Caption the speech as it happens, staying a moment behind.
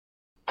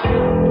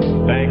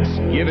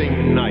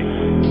Thanksgiving night.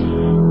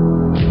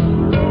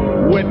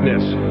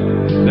 Witness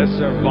the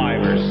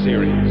Survivor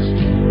Series.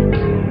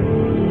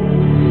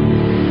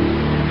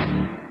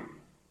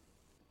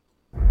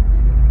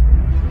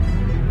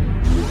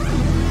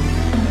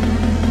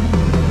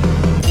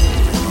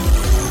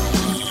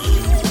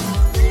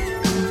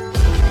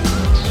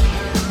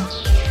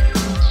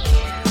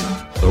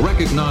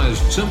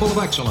 Recognized symbol of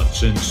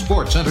excellence in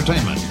sports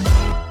entertainment.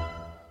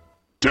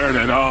 Turn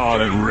it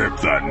on and rip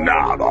the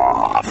knob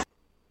off.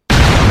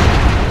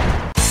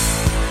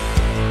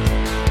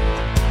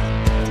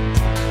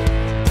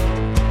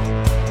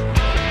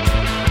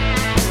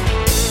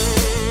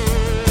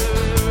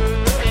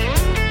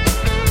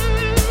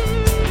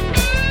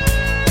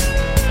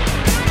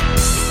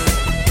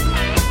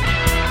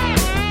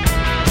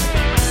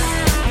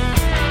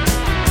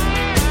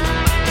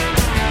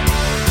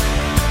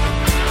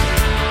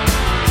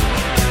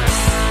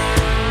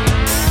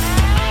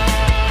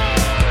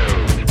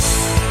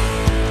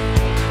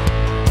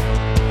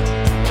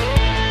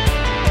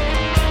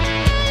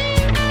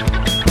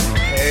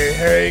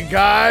 Hey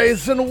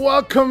guys, and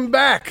welcome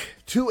back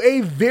to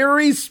a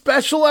very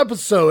special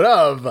episode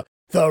of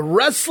the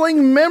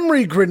Wrestling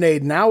Memory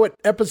Grenade, now at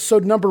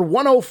episode number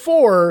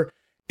 104,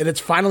 and it's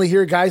finally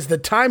here, guys. The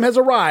time has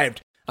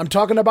arrived. I'm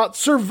talking about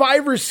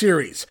Survivor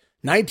Series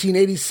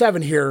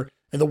 1987 here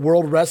in the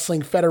World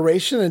Wrestling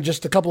Federation. In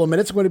just a couple of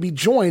minutes, I'm going to be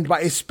joined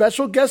by a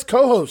special guest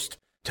co-host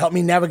to help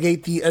me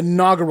navigate the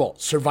inaugural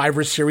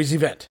Survivor Series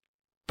event.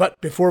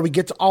 But before we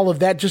get to all of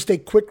that, just a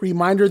quick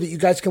reminder that you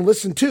guys can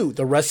listen to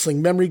the Wrestling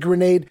Memory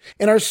Grenade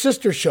and our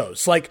sister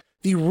shows like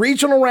the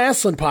Regional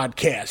Wrestling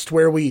Podcast,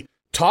 where we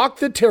talk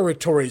the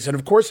territories, and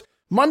of course,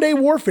 Monday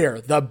Warfare,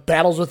 the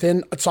battles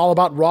within. It's all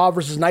about Raw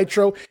versus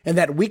Nitro and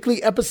that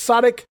weekly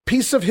episodic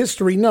piece of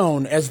history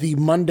known as the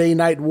Monday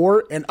Night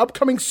War. And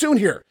upcoming soon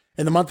here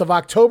in the month of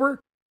October,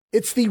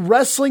 it's the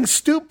Wrestling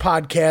Stoop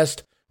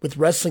Podcast with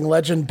wrestling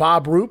legend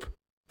Bob Roop.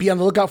 Be on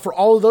the lookout for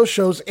all of those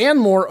shows and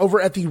more over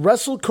at the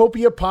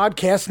WrestleCopia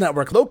Podcast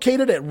Network,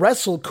 located at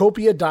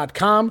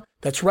WrestleCopia.com.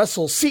 That's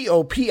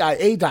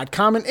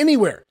WrestleCopia.com, and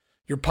anywhere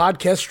your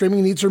podcast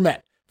streaming needs are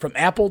met, from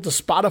Apple to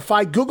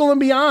Spotify, Google, and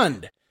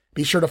beyond.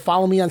 Be sure to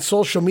follow me on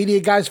social media,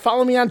 guys.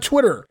 Follow me on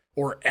Twitter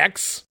or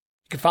X.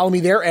 You can follow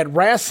me there at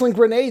Wrestling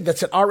Grenade.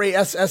 That's at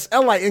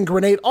RASSLIN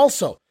Grenade.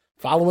 Also,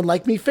 follow and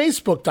like me,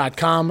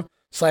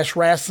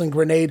 Facebook.com/Wrestling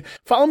Grenade.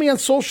 Follow me on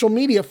social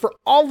media for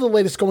all the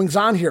latest goings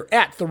on here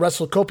at the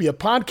WrestleCopia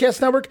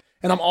Podcast Network.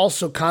 And I'm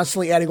also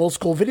constantly adding old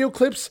school video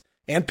clips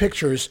and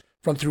pictures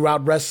from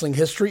throughout wrestling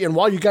history. And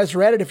while you guys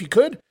are at it, if you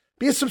could,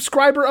 be a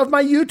subscriber of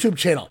my YouTube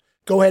channel.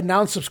 Go ahead now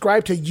and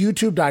subscribe to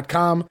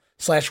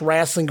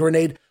youtube.com/Wrestling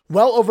Grenade.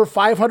 Well over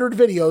 500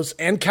 videos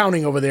and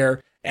counting over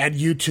there at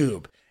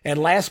YouTube.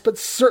 And last but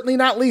certainly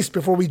not least,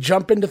 before we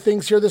jump into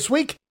things here this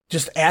week,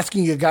 just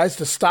asking you guys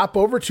to stop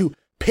over to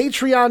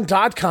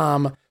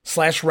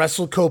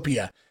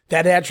patreon.com/WrestleCopia.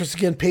 That address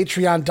again,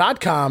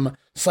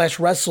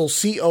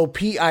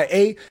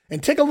 patreon.com/WrestleCopia,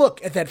 and take a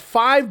look at that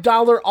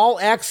 $5 all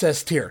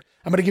access tier.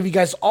 I'm going to give you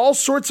guys all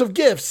sorts of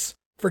gifts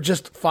for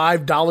just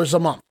 $5 a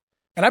month.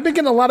 And I've been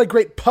getting a lot of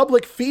great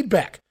public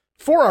feedback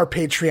for our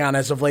Patreon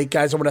as of late,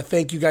 guys. I want to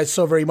thank you guys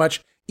so very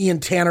much.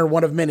 Ian Tanner,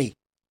 one of many.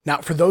 Now,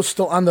 for those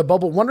still on the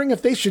bubble wondering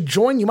if they should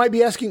join, you might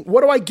be asking,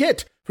 what do I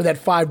get for that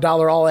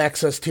 $5 all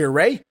access tier,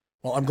 Ray?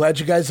 Well, I'm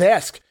glad you guys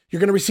asked. You're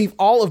going to receive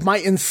all of my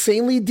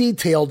insanely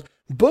detailed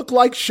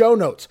book-like show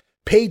notes,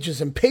 pages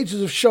and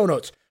pages of show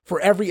notes for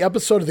every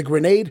episode of The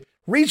Grenade,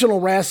 Regional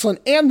Wrestling,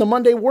 and the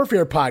Monday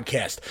Warfare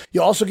podcast.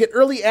 You'll also get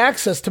early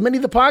access to many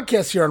of the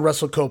podcasts here on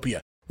WrestleCopia,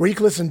 where you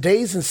can listen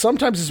days and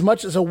sometimes as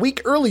much as a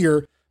week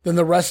earlier than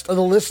the rest of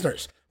the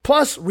listeners.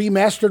 Plus,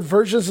 remastered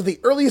versions of the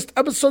earliest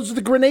episodes of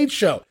The Grenade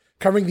Show,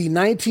 covering the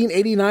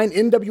 1989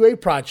 NWA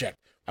project.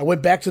 I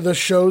went back to those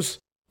shows,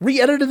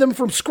 re-edited them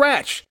from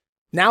scratch,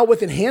 now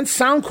with enhanced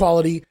sound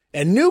quality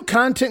and new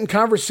content and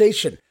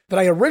conversation that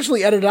I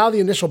originally edited out of the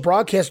initial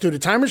broadcast due to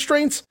time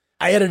restraints.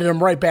 I edited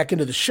them right back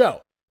into the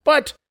show.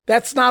 But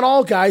that's not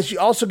all, guys. You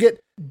also get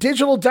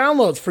digital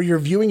downloads for your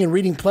viewing and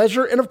reading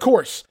pleasure, and of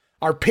course,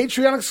 our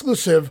Patreon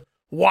exclusive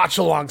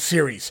watch-along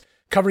series,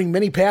 covering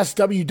many past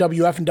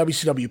WWF and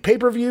WCW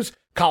pay-per-views,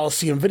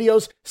 Coliseum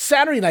videos,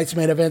 Saturday night's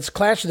main events,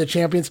 Clash of the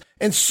Champions,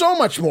 and so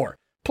much more.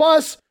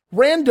 Plus,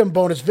 random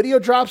bonus video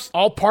drops,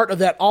 all part of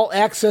that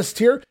all-access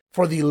tier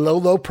for the low,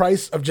 low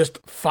price of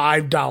just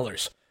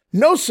 $5.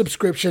 No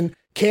subscription,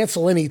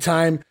 cancel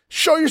anytime.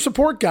 Show your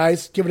support,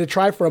 guys. Give it a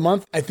try for a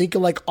month. I think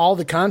you'll like all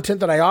the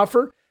content that I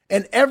offer,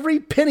 and every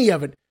penny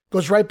of it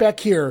goes right back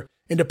here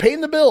into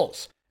paying the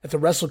bills at the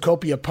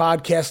WrestleCopia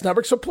Podcast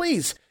Network. So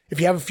please, if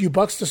you have a few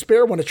bucks to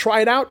spare, want to try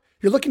it out,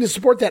 you're looking to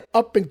support that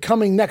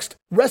up-and-coming next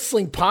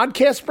wrestling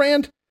podcast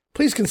brand,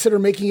 please consider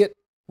making it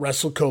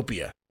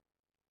WrestleCopia.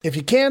 If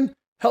you can,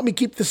 help me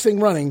keep this thing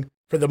running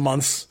for the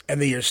months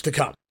and the years to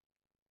come.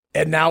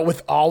 And now,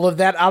 with all of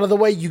that out of the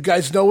way, you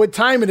guys know what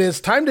time it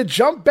is. Time to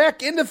jump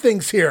back into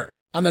things here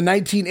on the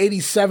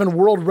 1987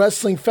 World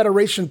Wrestling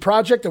Federation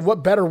project, and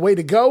what better way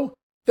to go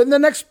then the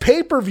next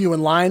pay-per-view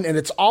in line, and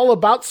it's all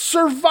about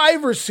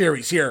Survivor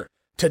Series here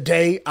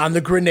today on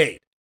The Grenade.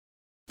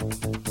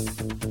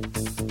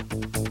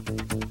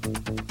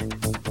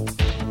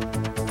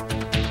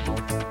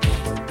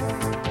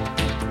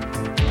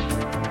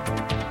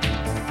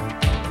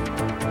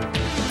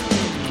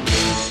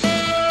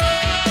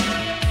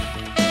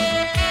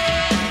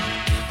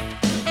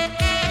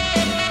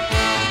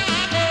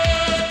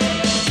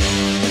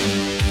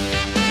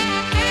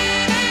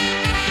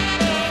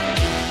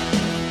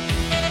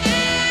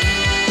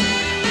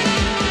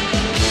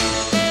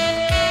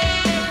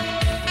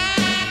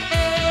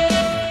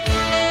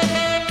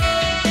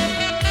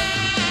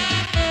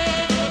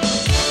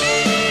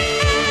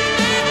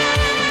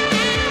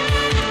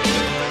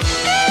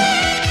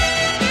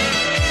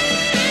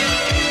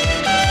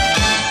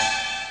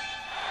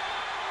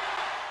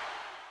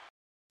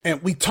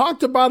 And we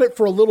talked about it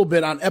for a little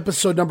bit on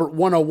episode number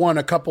 101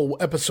 a couple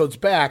episodes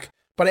back,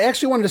 but I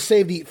actually wanted to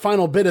save the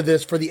final bit of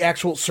this for the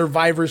actual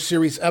Survivor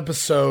Series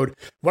episode.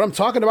 What I'm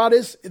talking about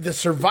is the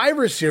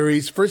Survivor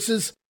Series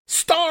versus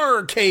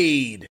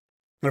Starrcade.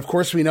 And of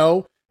course, we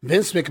know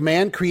Vince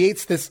McMahon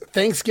creates this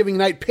Thanksgiving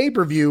night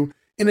pay-per-view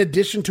in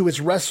addition to his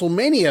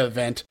WrestleMania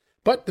event,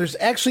 but there's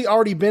actually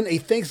already been a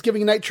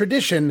Thanksgiving night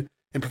tradition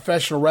in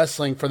professional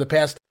wrestling for the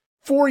past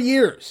 4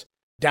 years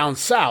down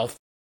south,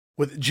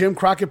 with Jim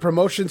Crockett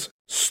Promotions'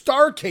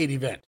 Starrcade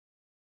event.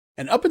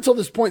 And up until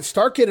this point,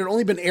 Starrcade had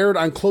only been aired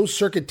on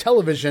closed-circuit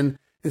television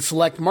in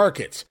select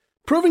markets,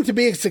 proving to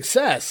be a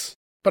success,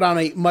 but on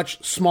a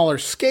much smaller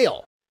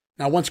scale.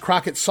 Now, once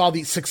Crockett saw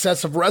the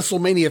success of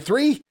WrestleMania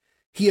 3,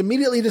 he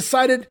immediately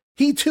decided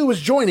he too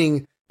was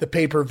joining the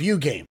pay-per-view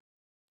game.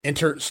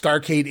 Enter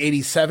Starrcade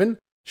 87,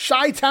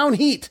 Chi-Town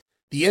Heat,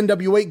 the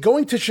NWA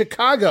going to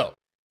Chicago,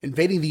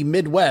 invading the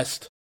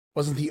Midwest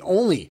wasn't the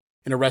only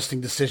interesting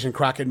decision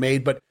Crockett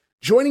made, but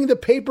joining the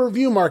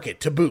pay-per-view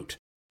market to boot.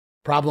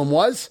 Problem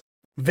was,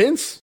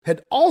 Vince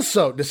had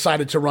also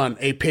decided to run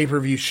a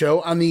pay-per-view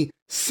show on the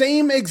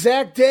same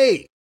exact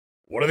day.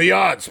 What are the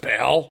odds,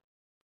 pal?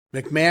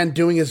 McMahon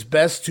doing his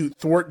best to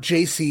thwart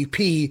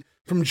JCP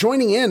from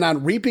joining in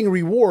on reaping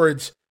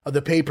rewards of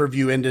the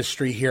pay-per-view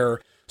industry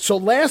here. So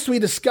last we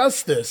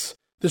discussed this,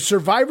 the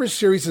Survivor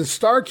Series and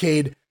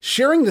Starrcade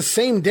sharing the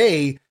same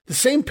day, the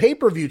same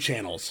pay-per-view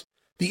channels.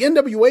 The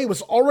NWA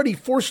was already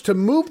forced to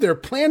move their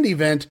planned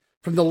event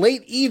from the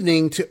late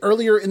evening to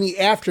earlier in the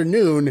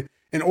afternoon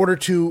in order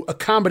to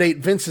accommodate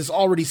Vince's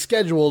already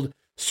scheduled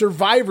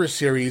Survivor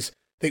Series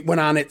that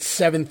went on at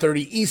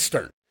 7:30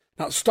 Eastern.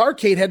 Now,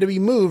 Starrcade had to be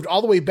moved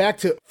all the way back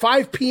to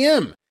 5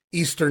 p.m.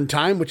 Eastern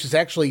Time, which is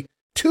actually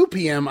 2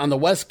 p.m. on the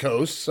West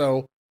Coast,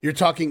 so you're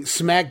talking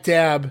smack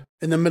dab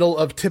in the middle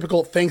of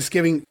typical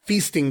Thanksgiving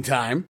feasting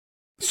time.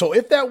 So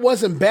if that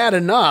wasn't bad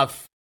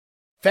enough,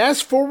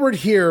 fast forward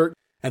here,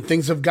 and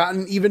things have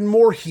gotten even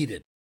more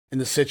heated in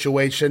the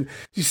situation.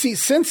 You see,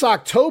 since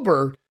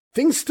October,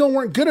 things still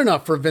weren't good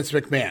enough for Vince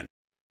McMahon.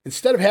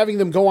 Instead of having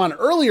them go on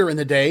earlier in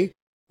the day,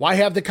 why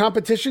have the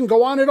competition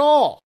go on at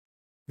all?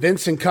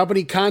 Vince and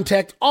company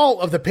contact all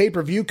of the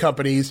pay-per-view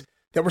companies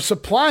that were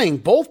supplying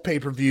both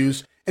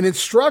pay-per-views and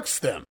instructs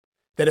them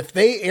that if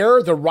they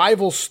air the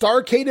rival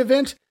Starrcade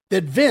event,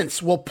 that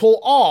Vince will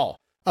pull all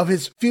of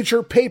his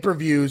future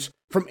pay-per-views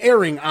from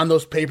airing on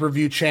those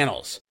pay-per-view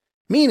channels.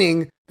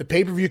 Meaning, the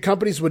pay-per-view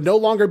companies would no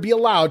longer be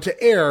allowed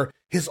to air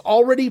his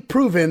already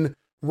proven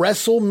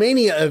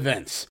WrestleMania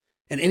events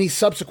and any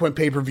subsequent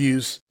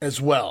pay-per-views as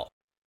well.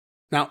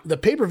 Now, the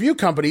pay-per-view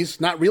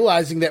companies, not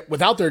realizing that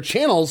without their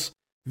channels,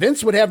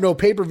 Vince would have no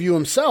pay-per-view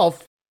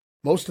himself,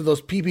 most of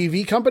those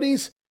PPV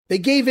companies, they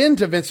gave in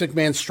to Vince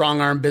McMahon's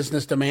strong-arm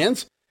business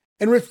demands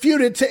and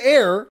refuted to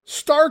air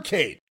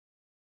Starrcade.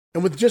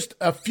 And with just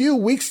a few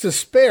weeks to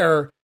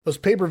spare, those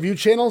pay-per-view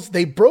channels,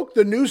 they broke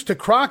the news to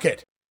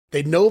Crockett.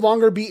 They'd no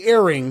longer be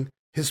airing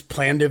his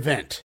planned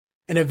event,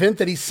 an event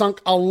that he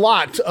sunk a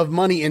lot of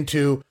money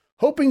into,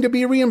 hoping to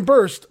be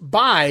reimbursed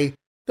by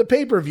the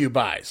pay-per-view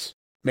buys.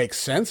 Makes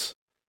sense.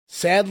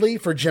 Sadly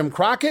for Jim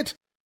Crockett,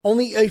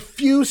 only a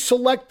few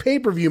select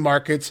pay-per-view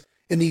markets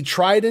in the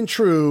tried and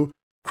true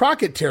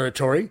Crockett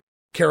territory,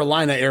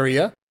 Carolina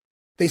area,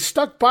 they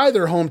stuck by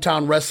their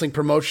hometown wrestling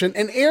promotion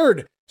and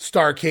aired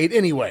Starrcade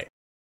anyway.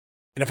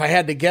 And if I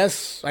had to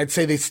guess, I'd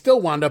say they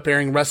still wound up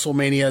airing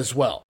WrestleMania as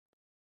well.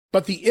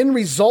 But the end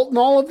result in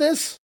all of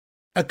this?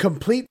 A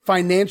complete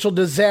financial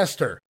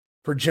disaster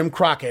for Jim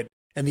Crockett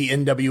and the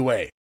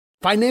NWA.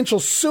 Financial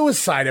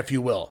suicide, if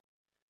you will.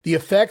 The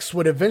effects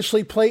would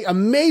eventually play a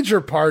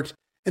major part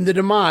in the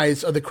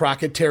demise of the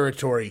Crockett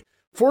territory,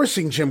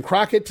 forcing Jim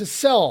Crockett to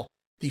sell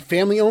the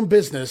family-owned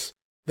business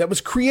that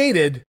was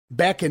created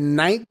back in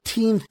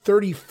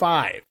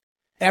 1935.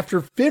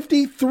 After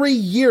 53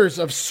 years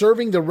of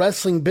serving the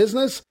wrestling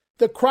business,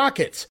 the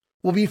Crockett's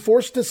will be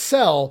forced to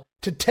sell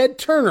to Ted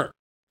Turner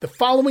the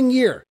following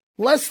year,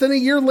 less than a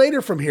year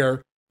later from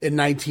here in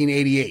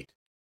 1988.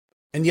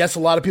 And yes, a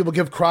lot of people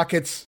give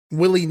Crockett's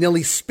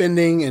willy-nilly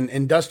spending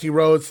and Dusty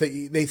Rhodes.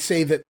 They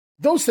say that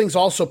those things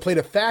also played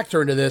a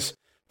factor into this,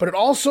 but it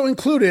also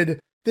included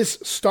this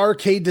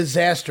Starrcade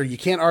disaster. You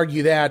can't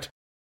argue that.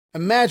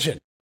 Imagine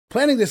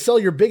planning to sell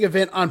your big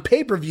event on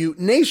pay-per-view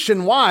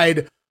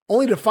nationwide,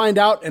 only to find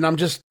out, and I'm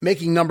just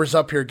making numbers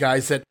up here,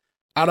 guys, that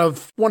out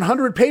of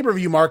 100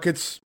 pay-per-view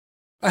markets,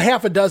 a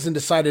half a dozen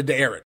decided to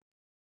air it.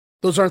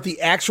 Those aren't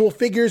the actual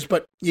figures,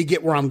 but you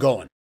get where I'm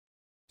going.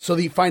 So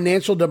the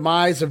financial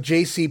demise of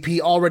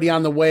JCP already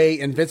on the way,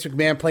 and Vince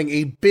McMahon playing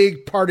a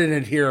big part in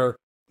it here.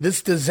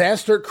 This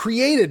disaster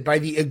created by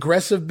the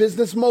aggressive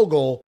business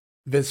mogul,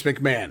 Vince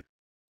McMahon.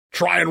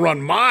 Try and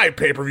run my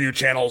pay-per-view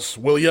channels,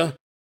 will ya?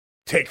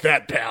 Take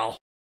that, pal.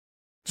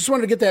 Just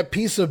wanted to get that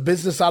piece of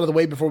business out of the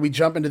way before we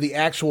jump into the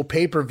actual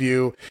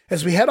pay-per-view,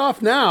 as we head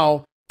off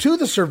now to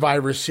the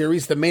Survivor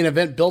Series, the main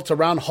event built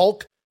around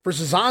Hulk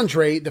versus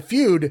Andre. The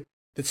feud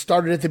that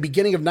started at the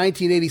beginning of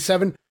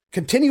 1987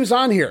 continues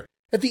on here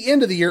at the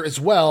end of the year as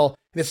well,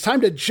 and it's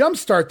time to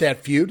jumpstart that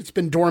feud. It's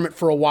been dormant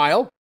for a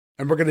while,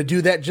 and we're going to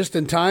do that just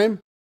in time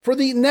for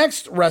the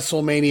next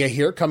WrestleMania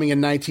here, coming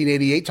in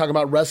 1988, talking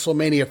about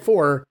WrestleMania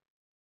 4.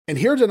 And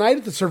here tonight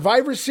at the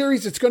Survivor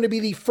Series, it's going to be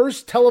the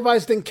first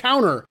televised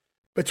encounter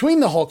between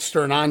the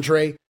Hulkster and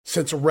Andre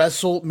since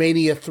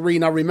WrestleMania 3.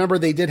 Now remember,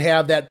 they did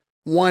have that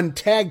one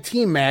tag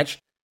team match.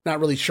 Not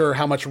really sure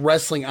how much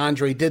wrestling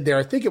Andre did there.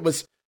 I think it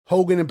was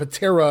Hogan and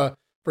Patera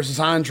versus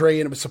Andre,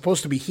 and it was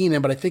supposed to be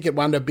Heenan, but I think it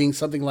wound up being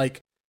something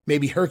like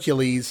maybe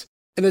Hercules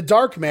in a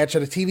dark match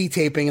at a TV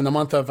taping in the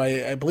month of,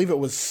 I believe it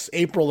was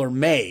April or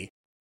May.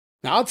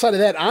 Now, outside of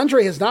that,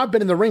 Andre has not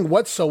been in the ring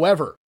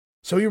whatsoever,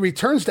 so he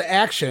returns to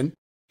action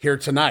here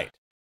tonight.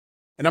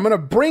 And I'm going to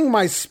bring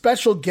my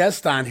special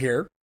guest on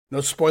here.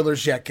 No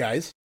spoilers yet,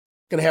 guys.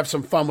 Going to have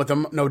some fun with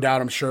him, no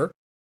doubt, I'm sure.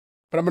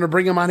 But I'm going to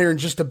bring him on here in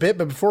just a bit.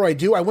 But before I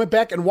do, I went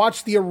back and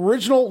watched the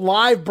original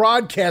live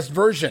broadcast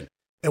version.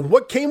 And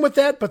what came with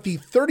that but the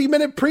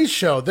 30-minute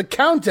pre-show, the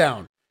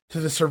countdown to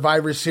the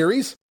Survivor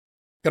Series.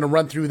 Going to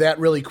run through that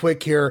really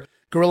quick here.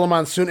 Gorilla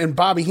Monsoon and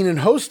Bobby Heenan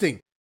hosting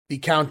the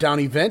countdown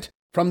event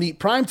from the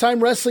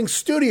Primetime Wrestling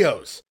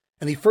Studios.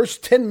 And the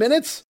first 10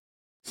 minutes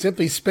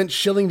simply spent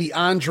shilling the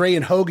Andre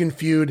and Hogan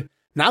feud.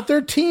 Not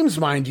their teams,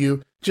 mind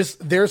you,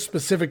 just their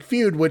specific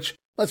feud, which,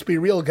 let's be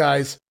real,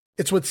 guys,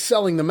 it's what's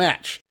selling the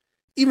match.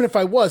 Even if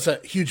I was a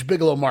huge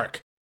Bigelow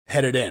mark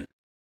headed in.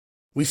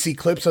 We see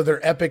clips of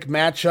their epic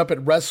matchup at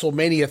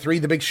WrestleMania 3,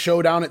 the big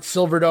showdown at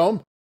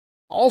Silverdome.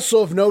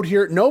 Also of note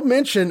here, no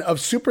mention of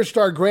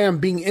Superstar Graham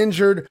being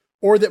injured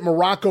or that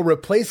Morocco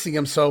replacing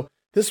him, so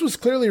this was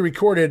clearly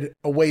recorded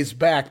a ways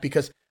back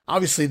because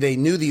obviously they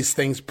knew these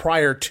things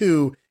prior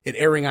to it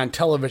airing on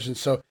television,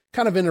 so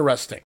kind of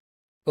interesting.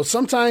 Though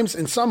sometimes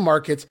in some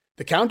markets,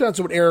 the countdowns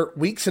would air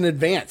weeks in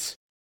advance,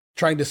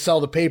 trying to sell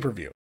the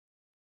pay-per-view.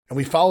 And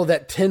we follow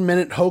that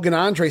 10-minute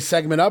Hogan-Andre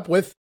segment up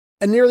with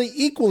a nearly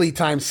equally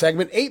timed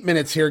segment, 8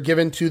 minutes here,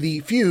 given to the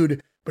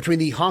feud between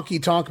the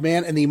Honky Tonk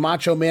Man and the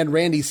Macho Man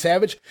Randy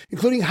Savage,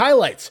 including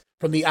highlights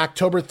from the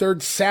October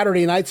 3rd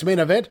Saturday night's main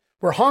event,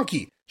 where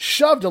Honky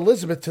shoved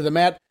Elizabeth to the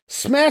mat,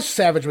 smashed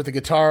Savage with a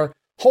guitar,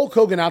 Hulk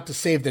Hogan out to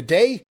save the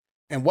day,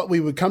 and what we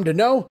would come to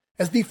know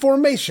as the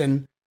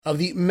formation of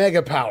the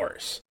Mega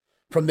Powers.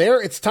 From there,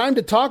 it's time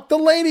to talk the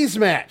ladies'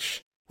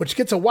 match, which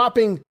gets a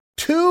whopping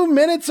 2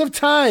 minutes of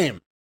time.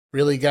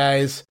 Really,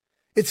 guys?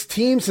 It's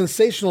Team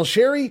Sensational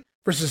Sherry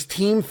versus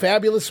Team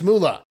Fabulous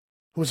Moolah,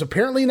 who is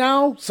apparently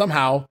now,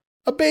 somehow,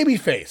 a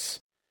babyface.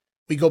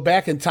 We go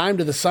back in time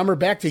to the summer,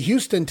 back to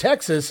Houston,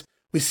 Texas.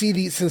 We see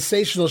the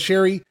Sensational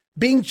Sherry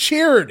being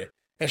cheered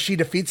as she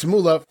defeats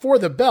Moolah for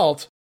the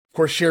belt. Of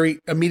course, Sherry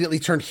immediately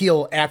turned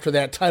heel after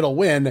that title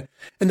win.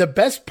 And the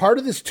best part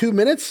of this 2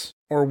 minutes,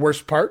 or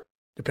worst part,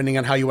 depending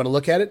on how you want to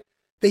look at it,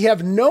 they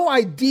have no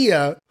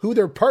idea who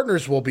their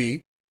partners will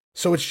be,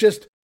 so it's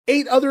just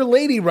 8 other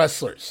lady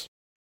wrestlers.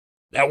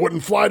 That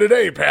wouldn't fly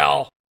today,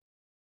 pal.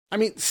 I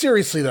mean,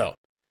 seriously though,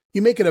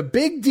 you make it a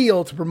big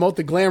deal to promote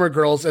the Glamour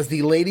Girls as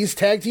the ladies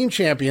tag team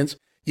champions,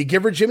 you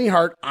give her Jimmy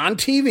Hart on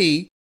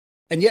TV,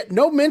 and yet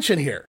no mention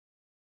here.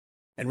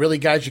 And really,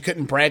 guys, you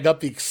couldn't brag up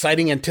the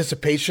exciting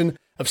anticipation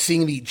of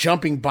seeing the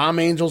Jumping Bomb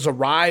Angels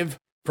arrive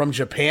from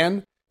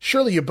Japan.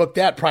 Surely you booked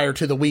that prior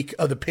to the week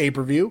of the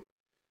pay-per-view.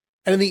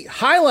 And in the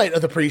highlight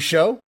of the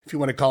pre-show, if you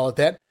want to call it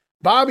that,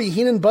 Bobby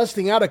Heenan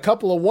busting out a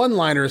couple of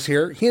one-liners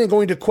here. Heenan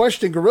going to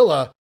question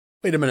Gorilla.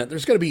 Wait a minute,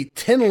 there's going to be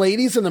 10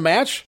 ladies in the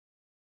match?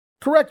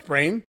 Correct,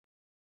 Brain.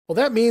 Well,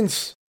 that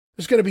means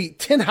there's going to be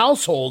 10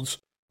 households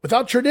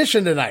without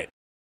tradition tonight.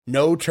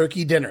 No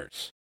turkey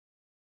dinners.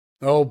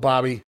 Oh,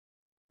 Bobby,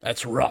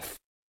 that's rough.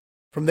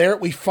 From there,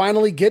 we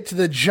finally get to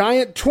the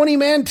giant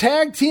 20-man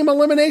tag team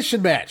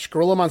elimination match.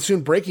 Gorilla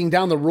Monsoon breaking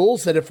down the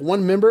rules that if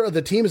one member of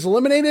the team is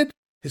eliminated,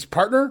 his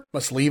partner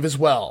must leave as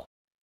well.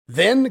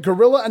 Then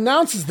Gorilla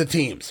announces the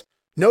teams,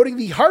 noting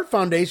the Hart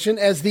Foundation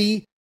as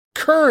the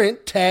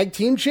current tag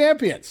team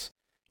champions,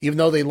 even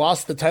though they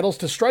lost the titles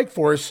to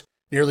Strikeforce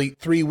nearly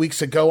 3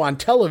 weeks ago on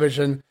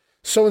television.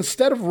 So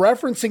instead of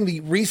referencing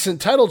the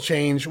recent title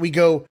change, we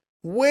go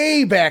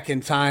way back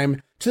in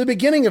time to the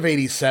beginning of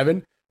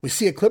 '87. We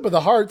see a clip of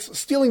the Harts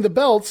stealing the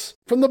belts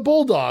from the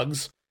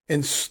Bulldogs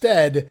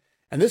instead.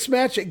 And this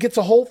match, it gets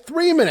a whole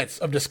 3 minutes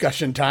of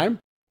discussion time.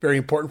 Very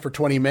important for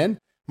 20 men,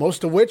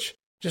 most of which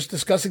just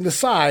discussing the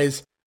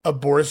size of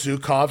Boris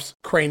Zhukov's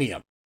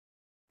cranium.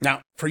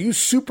 Now, for you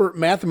super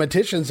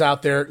mathematicians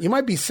out there, you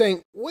might be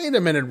saying, wait a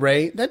minute,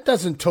 Ray, that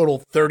doesn't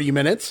total 30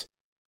 minutes.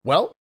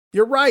 Well,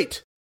 you're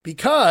right,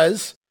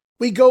 because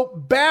we go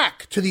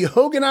back to the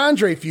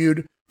Hogan-Andre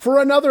feud for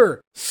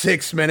another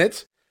 6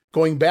 minutes,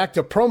 going back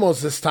to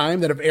promos this time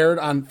that have aired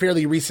on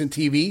fairly recent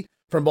TV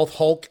from both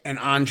Hulk and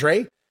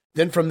Andre.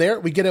 Then from there,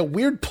 we get a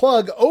weird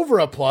plug over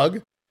a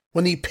plug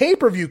when the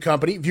pay-per-view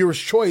company, Viewer's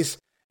Choice,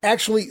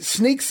 actually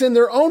sneaks in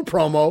their own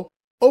promo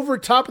over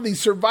top of the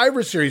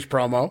Survivor Series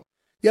promo.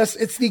 Yes,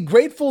 it's the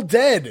Grateful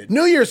Dead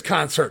New Year's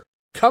concert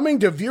coming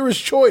to Viewer's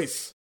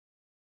Choice.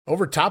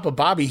 Over top of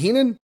Bobby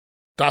Heenan?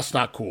 That's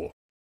not cool.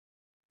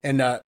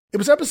 And it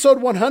was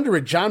episode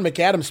 100. John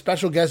McAdams,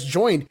 special guest,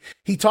 joined.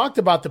 He talked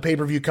about the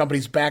pay-per-view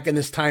companies back in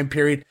this time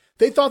period.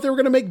 They thought they were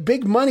going to make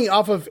big money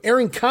off of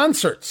airing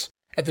concerts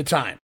at the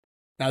time.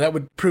 Now, that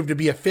would prove to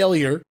be a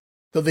failure,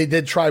 though they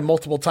did try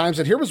multiple times.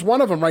 And here was one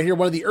of them right here,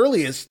 one of the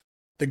earliest,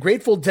 the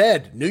Grateful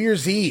Dead, New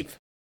Year's Eve.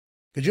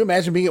 Could you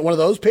imagine being at one of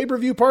those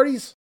pay-per-view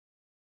parties?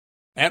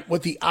 And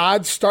with the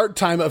odd start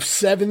time of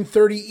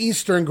 7:30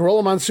 Eastern,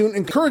 Gorilla Monsoon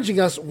encouraging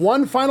us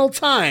one final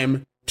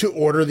time to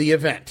order the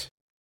event.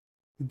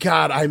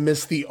 God, I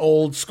miss the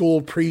old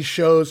school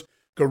pre-shows.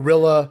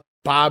 Gorilla,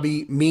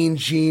 Bobby, Mean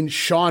Gene,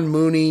 Sean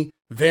Mooney,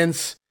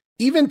 Vince,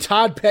 even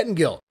Todd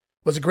Pettengill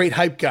was a great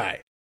hype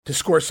guy to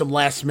score some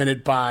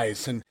last-minute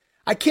buys. And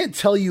I can't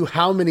tell you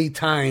how many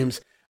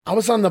times I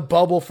was on the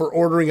bubble for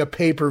ordering a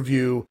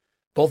pay-per-view,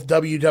 both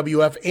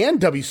WWF and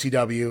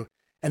WCW,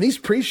 and these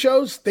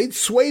pre-shows, they'd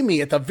sway me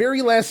at the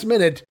very last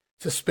minute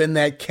to spend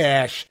that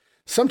cash.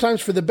 Sometimes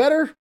for the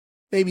better,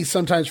 maybe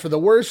sometimes for the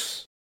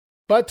worse,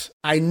 but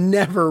I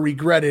never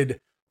regretted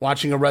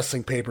watching a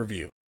wrestling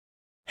pay-per-view.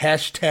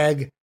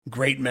 Hashtag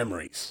great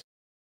memories.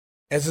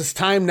 As it's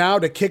time now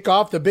to kick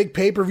off the big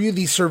pay-per-view,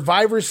 the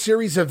Survivor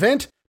Series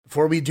event.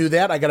 Before we do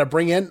that, I got to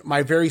bring in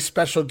my very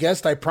special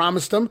guest. I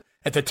promised him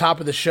at the top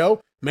of the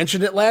show,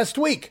 mentioned it last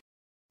week.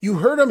 You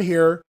heard him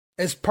here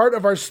as part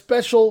of our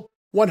special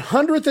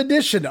 100th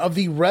edition of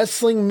the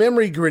Wrestling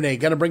Memory Grenade.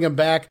 Going to bring him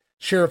back,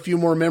 share a few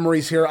more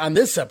memories here on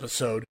this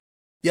episode.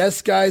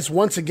 Yes, guys,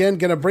 once again,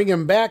 going to bring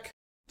him back,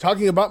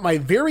 talking about my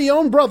very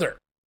own brother,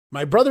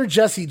 my brother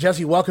Jesse.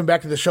 Jesse, welcome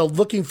back to the show.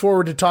 Looking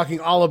forward to talking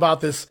all about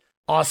this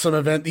awesome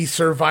event, the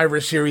Survivor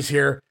Series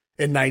here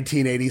in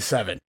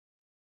 1987.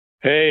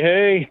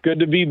 Hey, good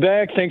to be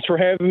back. Thanks for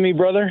having me,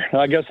 brother.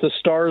 I guess the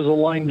stars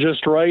aligned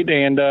just right,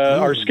 and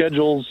our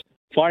schedules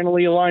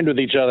finally aligned with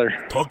each other.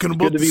 Talking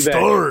about the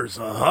stars,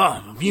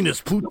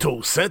 Venus,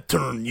 Pluto,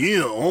 Saturn,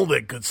 yeah, all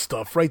that good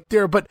stuff right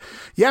there. But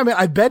yeah, man,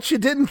 I bet you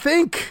didn't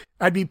think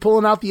I'd be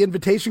pulling out the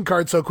invitation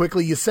card so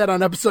quickly. You said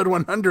on episode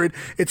 100,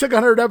 it took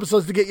 100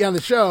 episodes to get you on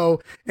the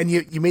show, and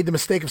you made the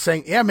mistake of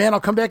saying, yeah, man,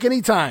 I'll come back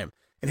anytime.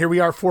 And here we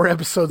are 4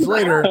 episodes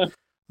later.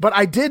 But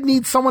I did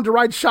need someone to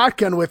ride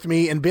shotgun with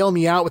me and bail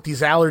me out with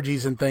these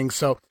allergies and things.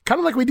 So kind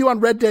of like we do on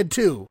Red Dead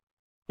 2.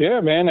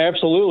 Yeah, man,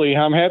 absolutely.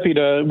 I'm happy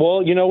to.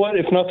 Well, you know what?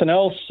 If nothing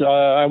else,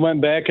 I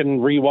went back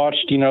and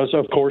rewatched, so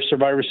of course,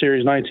 Survivor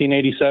Series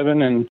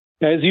 1987. And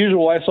as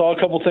usual, I saw a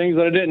couple things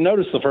that I didn't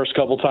notice the first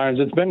couple times.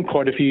 It's been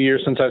quite a few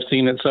years since I've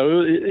seen it.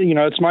 So,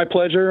 it's my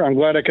pleasure. I'm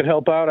glad I could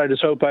help out. I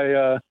just hope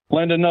I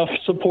lend enough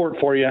support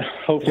for you.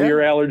 Hopefully your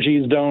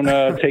allergies don't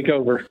take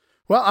over.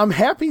 Well, I'm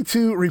happy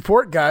to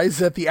report, guys,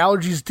 that the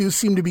allergies do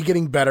seem to be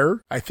getting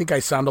better. I think I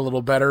sound a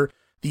little better.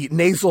 The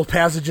nasal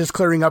passages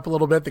clearing up a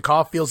little bit. The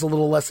cough feels a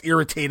little less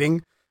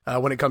irritating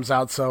when it comes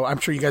out. So I'm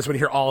sure you guys want to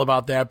hear all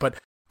about that. But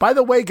by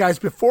the way, guys,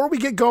 before we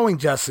get going,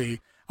 Jesse,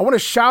 I want to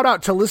shout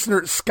out to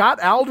listener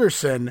Scott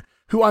Alderson,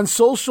 who on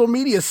social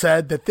media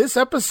said that this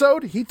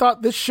episode, he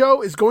thought this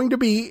show is going to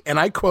be, and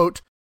I quote,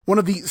 one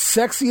of the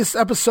sexiest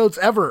episodes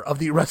ever of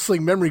the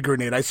Wrestling Memory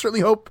Grenade. I certainly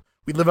hope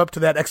we live up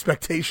to that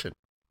expectation.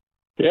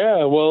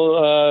 Yeah,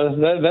 well,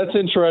 that's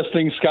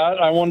interesting,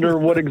 Scott. I wonder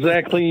what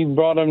exactly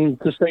brought him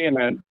to saying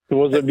that.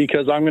 Was it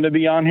because I'm going to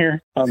be on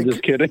here? I'm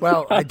just kidding.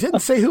 Well, I didn't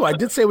say who. I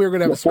did say we were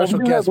going to have a special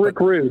guest. Rick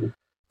Rude.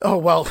 Oh,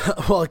 well,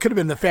 it could have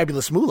been the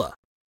Fabulous Moolah.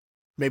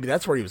 Maybe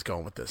that's where he was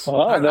going with this.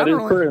 That is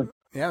true.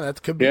 Yeah,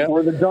 that could be. Yeah,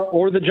 or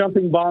the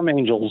Jumping Bomb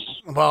Angels.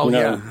 Well,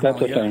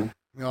 that's a thing.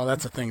 Well,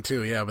 that's a thing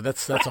too, yeah, but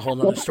that's a whole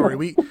nother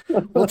story.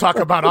 We'll talk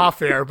about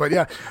off air, but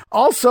yeah.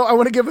 Also, I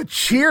want to give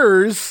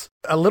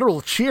a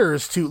literal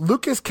cheers to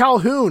Lucas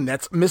Calhoun.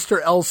 That's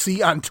Mr.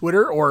 LC on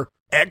Twitter, or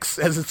X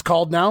as it's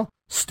called now.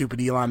 Stupid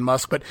Elon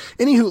Musk. But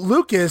anywho,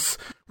 Lucas,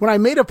 when I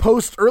made a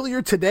post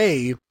earlier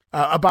today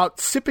about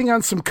sipping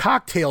on some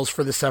cocktails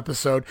for this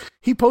episode,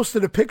 he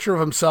posted a picture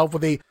of himself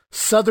with a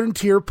Southern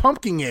Tier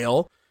pumpkin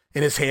ale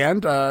in his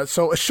hand.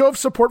 So a show of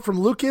support from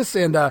Lucas,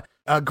 and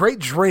a great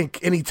drink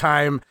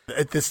anytime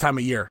at this time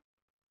of year.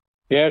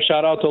 Yeah,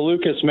 shout out to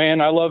Lucas,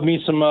 man. I love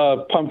me some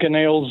pumpkin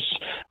ales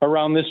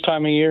around this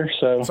time of year.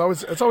 So it's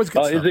always good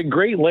stuff. Is it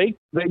Great Lake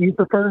that you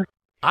prefer?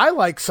 I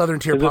like Southern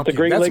Tier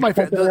pumpkin. That's my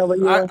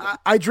favorite.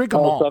 I drink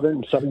them all.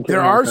 Southern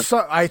there are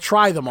some. I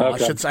try them all.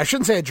 Okay. I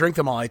shouldn't say I drink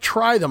them all. I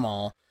try them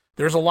all.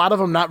 There's a lot of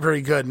them not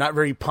very good, not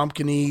very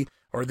pumpkin-y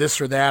or this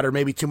or that, or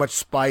maybe too much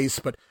spice.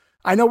 But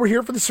I know we're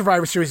here for the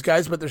Survivor Series,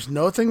 guys, but there's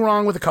nothing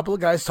wrong with a couple of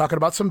guys talking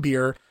about some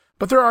beer.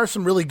 But there are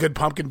some really good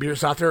pumpkin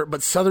beers out there.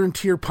 But Southern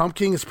Tier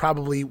Pumpkin is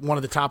probably one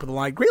of the top of the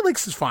line. Great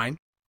Lakes is fine.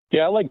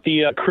 Yeah, I like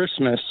the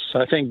Christmas.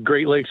 I think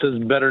Great Lakes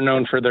is better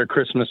known for their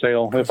Christmas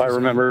ale, if I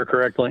remember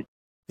correctly.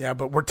 Yeah,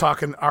 but we're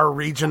talking our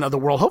region of the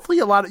world. Hopefully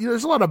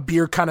there's a lot of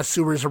beer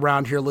connoisseurs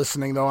around here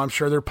listening, though. I'm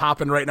sure they're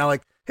popping right now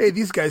like, hey,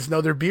 these guys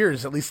know their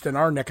beers, at least in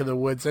our neck of the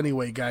woods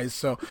anyway, guys.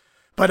 So,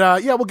 but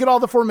yeah, we'll get all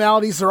the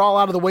formalities. They're all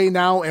out of the way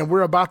now, and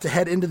we're about to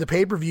head into the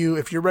pay-per-view.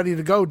 If you're ready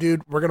to go,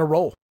 dude, we're going to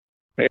roll.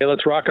 Hey,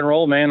 let's rock and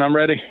roll, man. I'm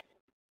ready.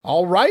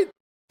 All right.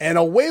 And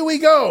away we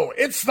go.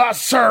 It's the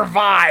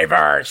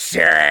Survivor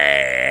Series.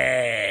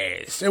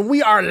 And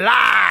we are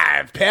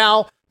live,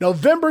 pal.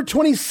 November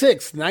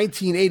 26th,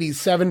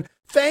 1987,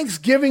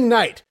 Thanksgiving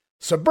night.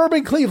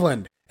 Suburban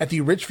Cleveland at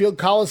the Richfield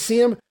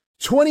Coliseum.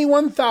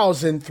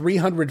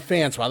 21,300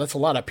 fans. Wow, that's a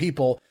lot of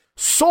people.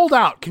 Sold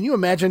out. Can you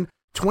imagine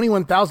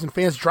 21,000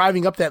 fans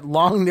driving up that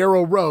long,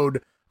 narrow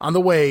road on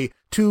the way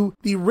to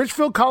the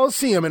Richfield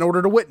Coliseum in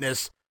order to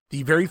witness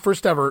the very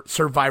first ever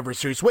Survivor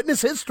Series?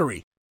 Witness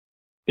history.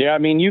 Yeah, I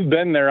mean, you've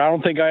been there. I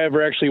don't think I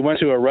ever actually went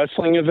to a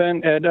wrestling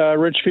event at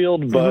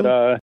Richfield, but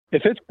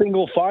if it's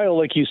single file,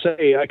 like you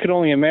say, I could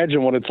only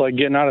imagine what it's like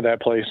getting out of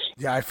that place.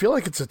 Yeah, I feel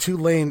like it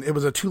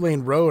was a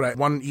two-lane road,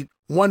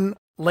 one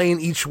lane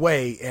each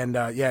way, and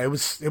yeah, it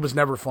was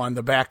never fun,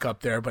 the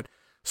backup there, but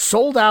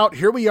sold out.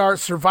 Here we are,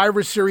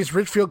 Survivor Series,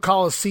 Richfield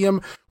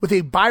Coliseum, with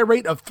a buy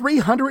rate of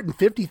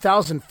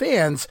 350,000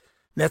 fans.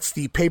 That's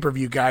the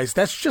pay-per-view, guys.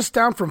 That's just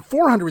down from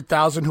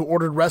 400,000 who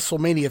ordered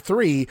WrestleMania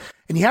 3.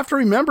 And you have to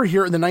remember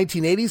here in the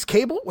 1980s,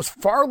 cable was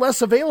far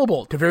less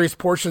available to various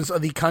portions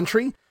of the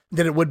country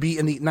than it would be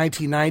in the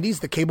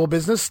 1990s. The cable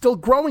business still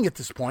growing at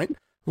this point.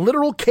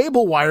 Literal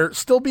cable wire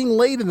still being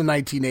laid in the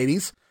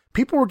 1980s.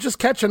 People were just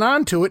catching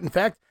on to it. In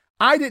fact,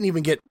 I didn't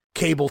even get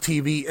cable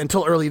TV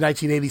until early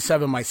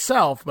 1987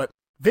 myself. But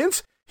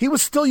Vince, he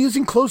was still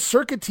using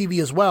closed-circuit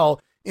TV as well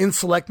in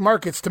select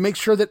markets to make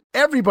sure that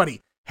everybody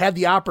had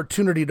the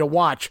opportunity to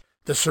watch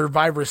the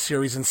Survivor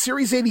Series. And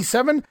Series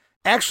 87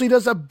 actually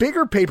does a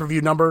bigger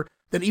pay-per-view number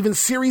than even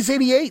Series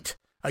 88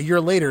 a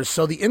year later.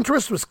 So the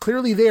interest was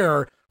clearly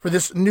there for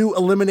this new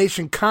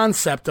elimination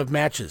concept of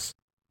matches.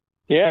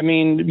 Yeah, I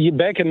mean,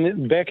 back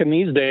in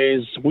these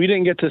days, we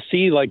didn't get to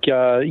see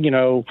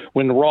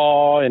when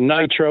Raw and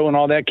Nitro and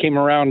all that came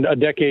around a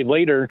decade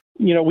later.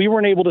 We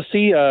weren't able to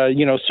see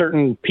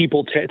certain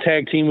people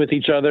tag team with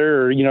each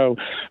other, or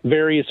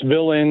various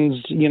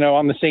villains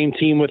on the same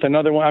team with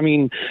another one. I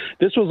mean,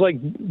 this was like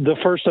the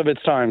first of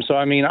its time. So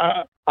I mean,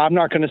 I'm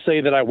not going to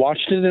say that I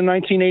watched it in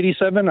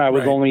 1987. I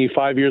was only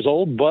 5 years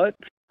old, but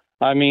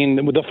I mean,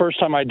 the first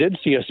time I did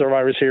see a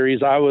Survivor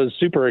Series, I was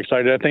super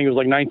excited. I think it was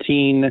like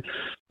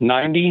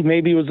 1990,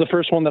 maybe was the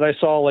first one that I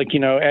saw, as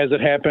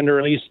it happened, or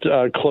at least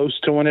close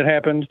to when it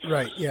happened.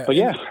 Right, yeah. But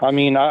yeah, I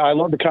mean, I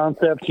love the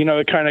concept.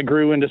 It kind of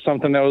grew into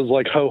something that was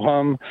like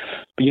ho-hum.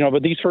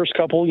 But these first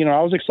couple,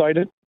 I was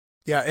excited.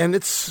 Yeah, and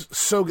it's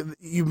so,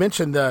 you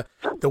mentioned the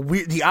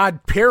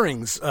odd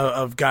pairings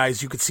of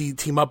guys you could see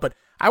team up, but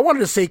I wanted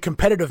to say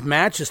competitive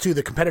matches, too.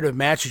 The competitive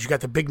matches, you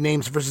got the big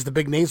names versus the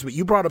big names, but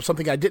you brought up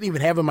something I didn't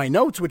even have in my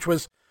notes, which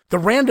was the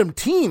random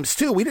teams,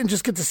 too. We didn't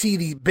just get to see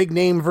the big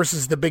name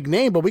versus the big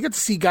name, but we got to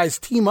see guys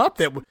team up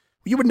that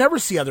you would never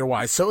see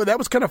otherwise. So that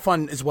was kind of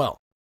fun as well.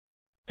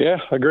 Yeah,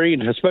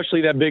 agreed.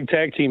 Especially that big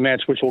tag team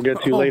match, which we'll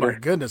get to later. Oh, my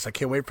goodness. I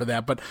can't wait for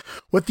that. But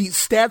with the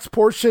stats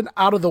portion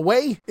out of the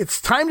way,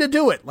 it's time to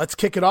do it. Let's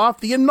kick it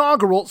off. The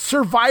inaugural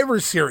Survivor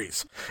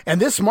Series.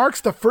 And this marks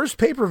the first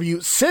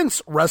pay-per-view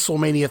since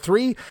WrestleMania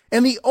 3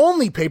 and the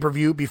only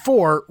pay-per-view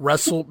before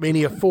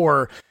WrestleMania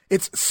 4.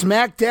 It's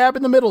smack dab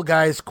in the middle,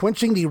 guys,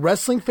 quenching the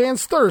wrestling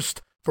fans'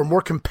 thirst for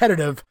more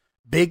competitive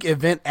big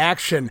event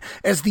action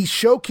as the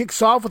show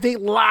kicks off with a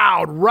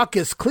loud,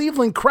 ruckus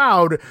Cleveland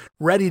crowd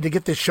ready to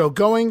get this show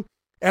going.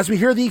 As we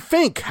hear the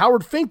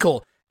Howard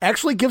Finkel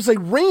actually gives a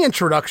ring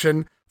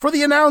introduction for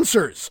the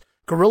announcers.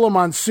 Gorilla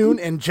Monsoon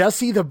and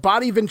Jesse the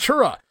Body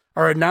Ventura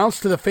are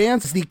announced to the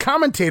fans as the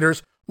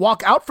commentators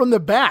walk out from the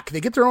back. They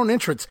get their own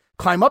entrance,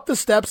 climb up the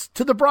steps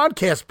to the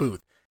broadcast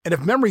booth. And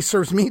if memory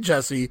serves me,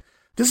 Jesse,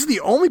 this is the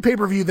only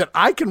pay-per-view that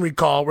I can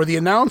recall where the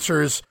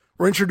announcers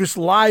were introduced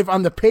live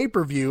on the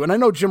pay-per-view. And I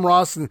know Jim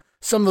Ross and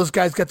some of those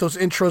guys got those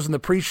intros in the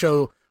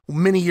pre-show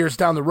many years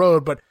down the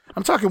road, but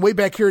I'm talking way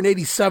back here in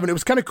 87. It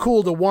was kind of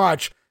cool to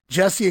watch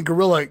Jesse and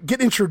Gorilla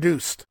get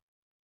introduced.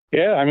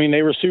 Yeah, I mean,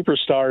 they were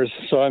superstars.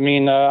 So, I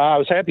mean, I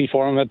was happy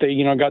for them that they,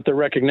 got the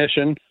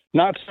recognition.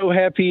 Not so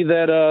happy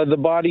that the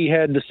Body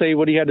had to say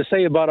what he had to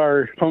say about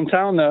our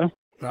hometown, though.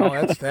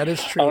 Well, that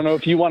is true. I don't know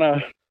if you want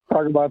to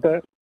talk about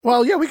that.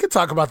 Well, yeah, we could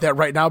talk about that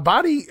right now.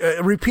 Body,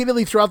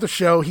 repeatedly throughout the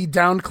show, he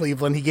downed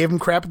Cleveland. He gave him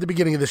crap at the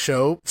beginning of the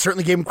show.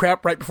 Certainly gave him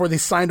crap right before they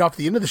signed off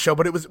the end of the show.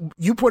 But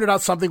you pointed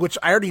out something which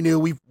I already knew.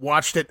 We've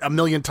watched it a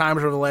million times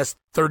over the last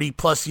 30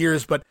 plus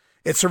years. But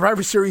it's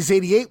Survivor Series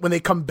 88. When they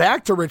come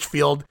back to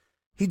Richfield,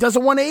 he does a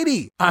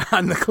 180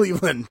 on the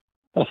Cleveland.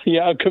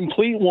 Yeah, a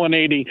complete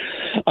 180.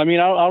 I mean,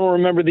 I don't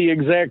remember the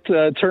exact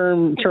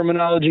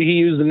terminology he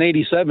used in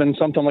 87,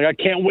 something like, I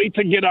can't wait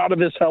to get out of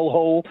this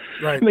hellhole.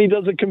 Right. And he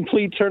does a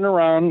complete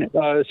turnaround.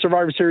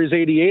 Survivor Series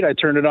 88, I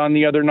turned it on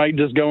the other night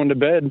just going to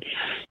bed,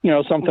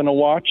 something to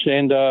watch.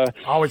 And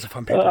always a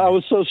fun pay-per-view. I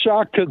was so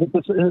shocked because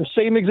it's the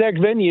same exact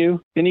venue.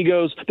 And he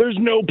goes, there's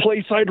no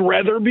place I'd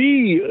rather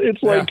be.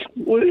 It's like,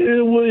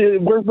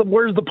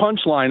 where's the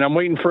punchline? I'm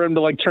waiting for him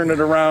to turn it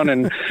around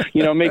and,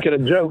 make it a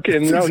joke.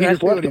 And no, he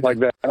just left it like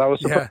that. And I was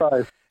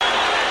surprised.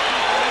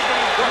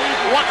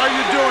 What are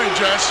you doing,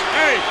 Jess?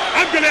 Hey,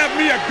 I'm going to have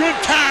me a good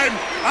time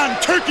on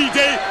Turkey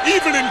Day,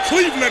 even in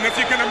Cleveland, if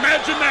you can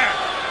imagine that.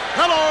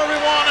 Hello,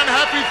 everyone, and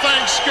happy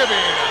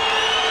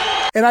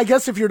Thanksgiving. And I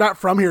guess if you're not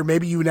from here,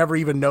 maybe you never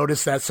even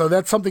noticed that. So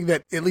that's something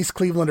that at least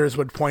Clevelanders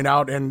would point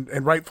out, and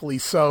rightfully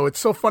so. It's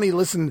so funny to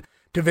listen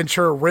to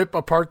Ventura rip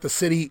apart the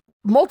city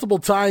multiple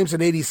times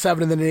in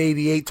 87 and then in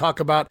 88, talk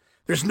about,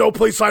 there's no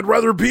place I'd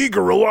rather be,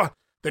 Gorilla,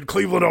 than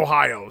Cleveland,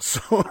 Ohio.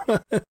 So,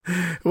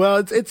 well,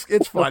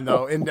 it's fun,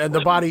 though. And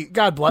the body,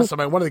 God bless him,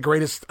 one of the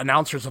greatest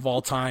announcers of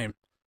all time.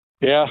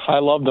 Yeah, I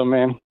loved him,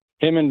 man.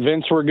 Him and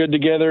Vince were good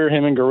together.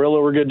 Him and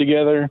Gorilla were good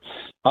together.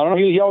 I don't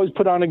know. He always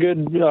put on a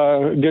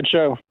good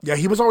show. Yeah,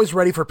 he was always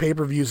ready for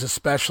pay-per-views,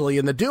 especially.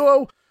 And the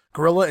duo,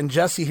 Gorilla and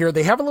Jesse here,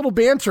 they have a little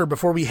banter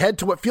before we head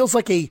to what feels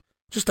like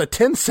just a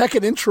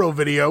 10-second intro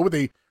video with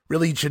a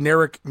really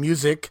generic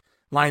music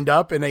lined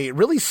up and a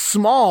really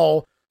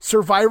small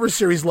Survivor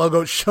Series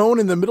logo shown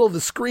in the middle of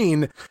the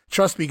screen.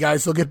 Trust me,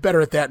 guys, they'll get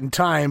better at that in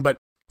time. But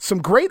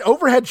some great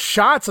overhead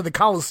shots of the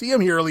Coliseum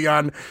here early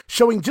on,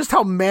 showing just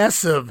how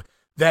massive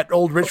that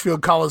old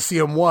Richfield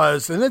Coliseum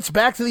was. And it's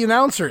back to the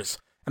announcers.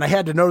 And I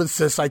had to notice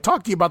this. I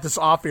talked to you about this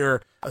off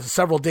air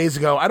several days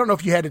ago. I don't know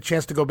if you had a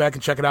chance to go back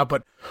and check it out,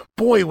 but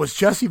boy, was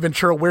Jesse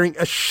Ventura wearing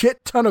a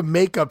shit ton of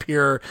makeup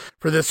here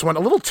for this one. A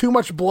little too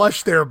much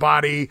blush there,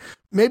 body.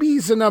 Maybe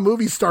he's in a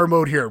movie star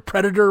mode here.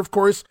 Predator, of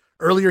course,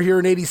 earlier here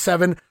in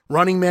 87.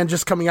 Running Man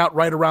just coming out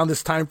right around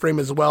this time frame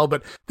as well.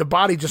 But the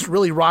body just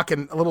really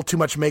rocking a little too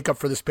much makeup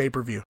for this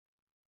pay-per-view.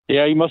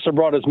 Yeah, he must have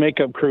brought his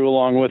makeup crew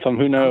along with him.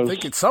 Who knows? I'm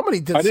thinking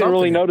somebody did. I didn't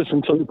really notice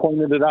until you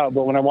pointed it out,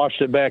 but when I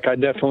watched it back, I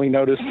definitely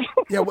noticed.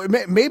 Yeah,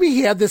 maybe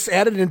he had this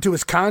added into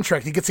his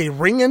contract. He gets a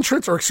ring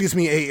entrance, or excuse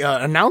me,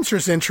 a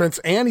announcer's entrance,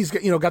 and he's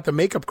got the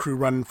makeup crew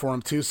running for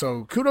him too.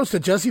 So kudos to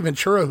Jesse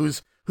Ventura,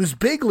 who's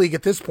big league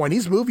at this point.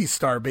 He's movie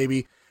star,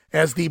 baby.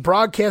 As the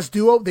broadcast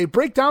duo, they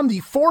break down the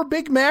 4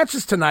 big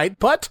matches tonight,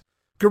 but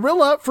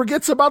Gorilla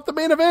forgets about the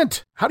main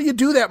event. How do you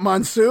do that,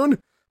 Monsoon?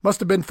 Must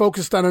have been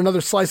focused on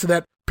another slice of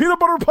that peanut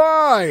butter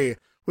pie.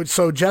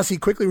 So Jesse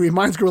quickly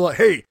reminds Gorilla,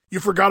 hey, you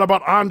forgot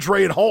about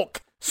Andre and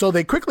Hulk. So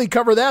they quickly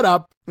cover that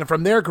up. And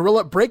from there,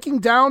 Gorilla breaking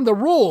down the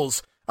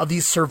rules of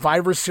these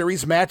Survivor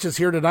Series matches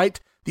here tonight.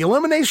 The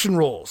elimination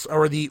rules,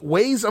 or the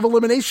ways of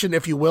elimination,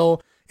 if you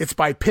will. It's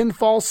by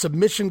pinfall,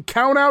 submission,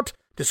 countout,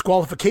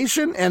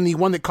 disqualification, and the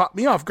one that caught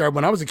me off guard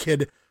when I was a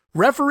kid,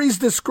 referee's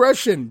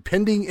discretion,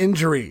 pending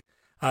injury.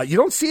 You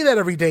don't see that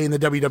every day in the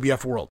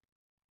WWF world.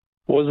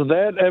 Was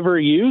that ever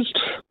used?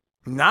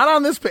 Not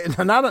on this page.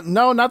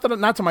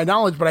 Not to my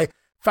knowledge, but I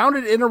found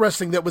it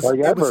interesting that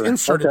it was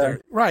inserted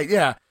there. Right,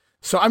 yeah.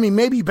 So, I mean,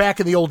 maybe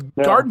back in the old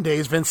Garden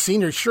days, Vince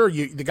Sr., sure,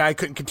 the guy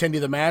couldn't continue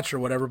the match or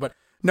whatever. But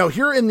no,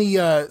 here in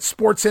the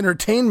sports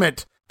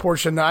entertainment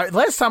portion,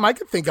 last time I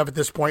could think of at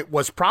this point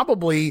was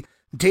probably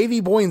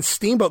Davey Boy and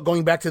Steamboat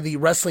going back to the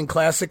Wrestling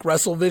Classic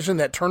WrestleVision,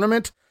 that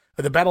tournament,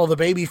 the Battle of the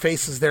Baby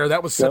Faces there.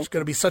 That was going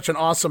to be such an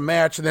awesome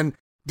match. And then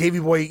Davey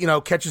Boy,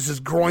 catches his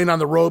groin on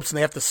the ropes and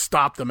they have to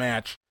stop the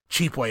match.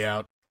 Cheap way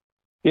out.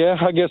 Yeah,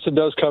 I guess it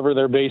does cover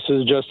their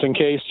bases just in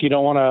case you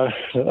don't want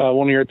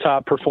one of your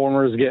top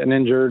performers getting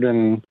injured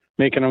and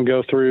making them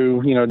go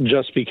through,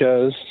 just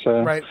because.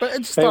 Right, but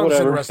it's just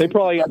whatever.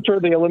 I'm sure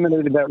they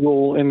eliminated that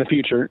rule in the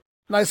future.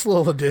 Nice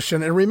little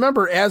addition. And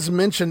remember, as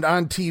mentioned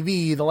on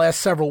TV the last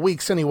several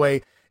weeks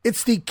anyway,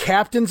 it's the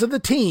captains of the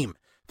team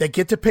that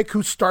get to pick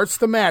who starts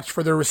the match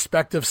for their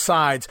respective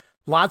sides.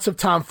 Lots of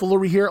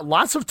tomfoolery here,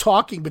 lots of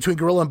talking between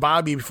Gorilla and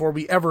Bobby before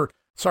we ever...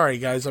 Sorry,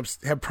 guys, I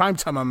have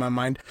primetime on my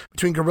mind.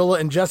 Between Gorilla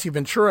and Jesse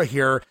Ventura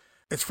here.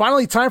 It's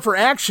finally time for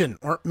action,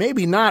 or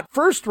maybe not.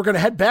 First, we're going to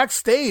head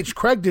backstage.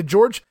 Craig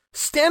DeGeorge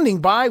standing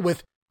by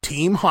with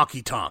Team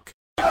Hockey Talk.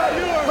 All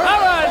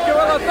right,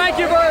 Gorilla, thank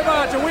you very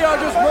much. And we are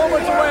just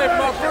moments away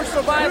from our first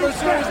Survivor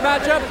Series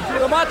matchup.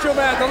 The Macho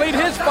Man to lead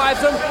his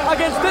fivesome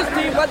against this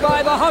team led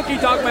by the Honky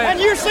Tonk Man. And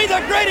you see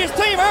the greatest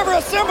team ever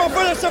assembled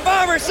for the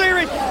Survivor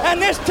Series, and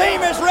this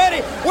team is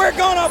ready. We're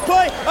going to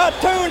play a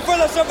tune for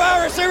the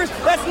Survivor Series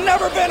that's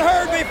never been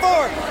heard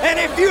before. And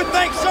if you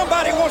think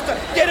somebody wants to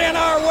get in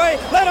our way,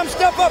 let them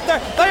step up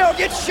there. They'll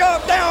get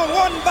shoved down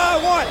one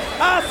by one.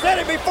 I said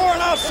it before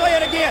and I'll say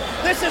it again.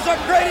 This is the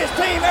greatest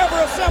team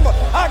ever assembled.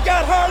 I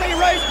got Harley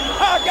Race,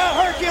 I got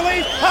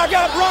Hercules, I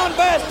got Ron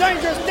Bass,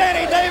 Dangerous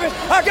Danny Davis,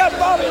 Davis, I got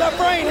Bobby the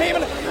Brain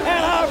Heyman,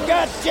 and I've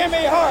got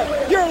Jimmy Hart.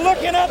 You're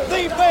looking at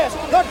the best,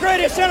 the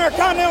greatest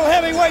Intercontinental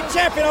Heavyweight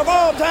Champion of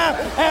all time,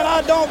 and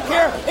I don't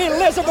care,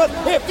 Elizabeth,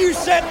 if you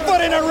set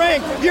foot in a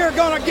ring, you're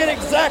going to get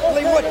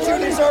exactly what you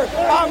deserve.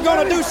 I'm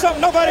going to do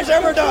something nobody's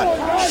ever done.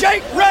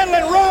 Shake, rattle,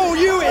 and roll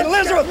you,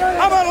 Elizabeth.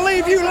 I'm going to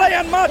leave you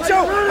laying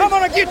Macho. I'm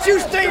going to get you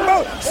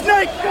Steamboat,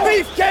 Snake,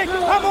 Beefcake.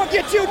 I'm going to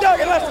get you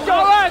Duggan. Let's go.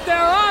 All right, they're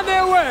on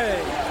their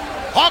way.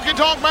 Honky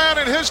Tonk Man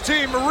and his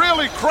team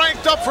really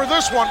cranked up for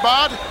this one,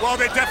 Bod. Well,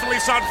 they definitely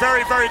sound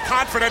very, very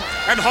confident,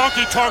 and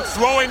Honky Tonk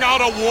throwing out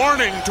a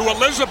warning to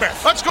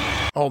Elizabeth. Let's go.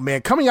 Oh,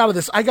 man, coming out of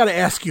this, I got to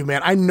ask you,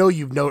 man, I know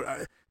you've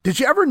noticed. Did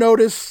you ever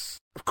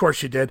notice, of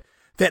course you did,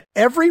 that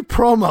every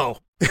promo,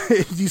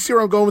 do you see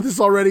where I'm going with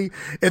this already?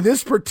 In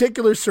this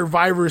particular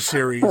Survivor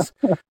Series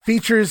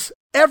features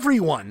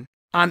everyone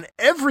on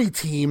every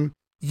team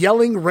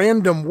yelling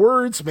random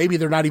words, maybe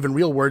they're not even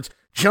real words,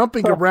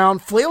 jumping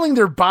around, flailing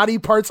their body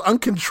parts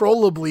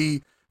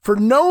uncontrollably for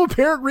no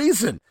apparent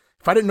reason.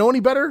 If I didn't know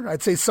any better,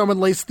 I'd say someone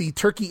laced the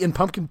turkey and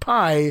pumpkin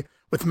pie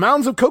with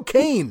mounds of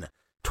cocaine.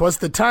 'Twas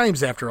the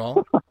times, after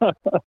all.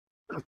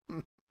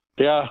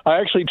 Yeah, I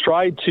actually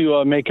tried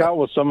to make out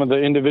what some of the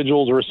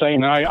individuals were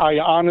saying. I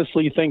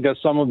honestly think that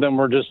some of them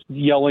were just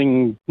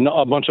yelling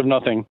a bunch of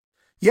nothing.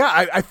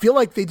 Yeah, I feel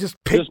like they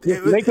just picked...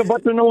 Just make a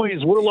bunch of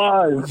noise. We're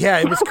live. Yeah,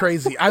 it was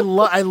crazy. I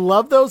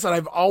love those, and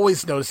I've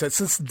always noticed that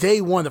since day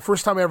one, the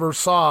first time I ever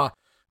saw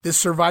this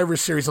Survivor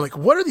Series, I'm like,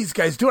 what are these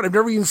guys doing? I've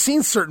never even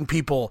seen certain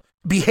people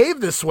behave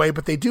this way,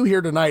 but they do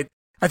here tonight.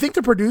 I think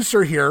the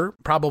producer here,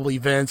 probably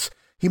Vince,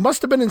 he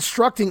must have been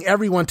instructing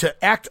everyone to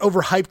act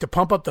overhyped to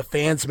pump up the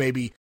fans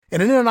maybe.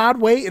 And in an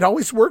odd way, it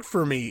always worked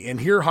for me. And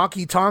here,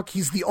 Honky Tonk,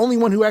 he's the only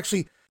one who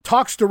actually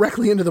talks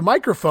directly into the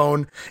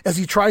microphone as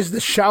he tries to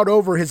shout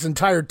over his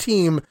entire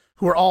team,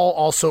 who are all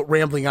also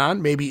rambling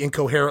on, maybe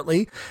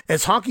incoherently,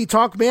 as Honky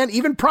Tonk Man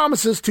even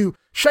promises to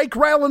shake,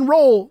 rattle, and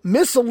roll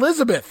Miss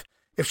Elizabeth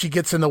if she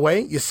gets in the way.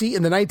 You see,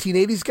 in the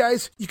 1980s,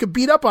 guys, you could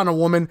beat up on a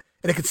woman,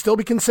 and it could still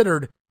be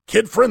considered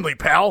kid-friendly,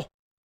 pal.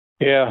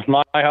 Yeah,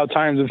 my, how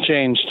times have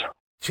changed.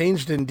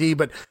 Changed indeed,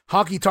 but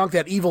Honky Tonk,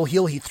 that evil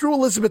heel, he threw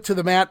Elizabeth to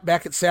the mat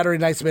back at Saturday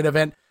night's main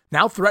event,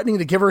 now threatening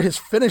to give her his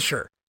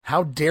finisher.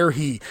 How dare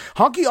he?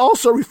 Honky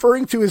also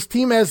referring to his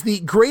team as the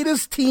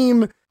greatest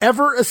team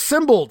ever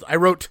assembled. I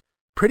wrote,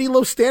 pretty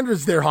low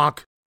standards there,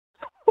 Honk.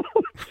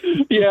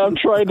 Yeah, I'm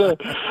trying to,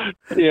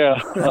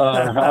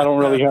 I don't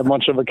really have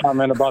much of a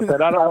comment about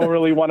that. I don't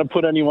really want to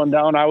put anyone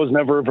down. I was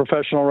never a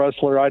professional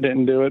wrestler. I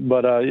didn't do it,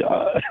 but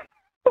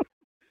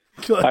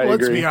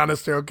let's be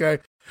honest here, okay?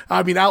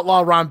 I mean,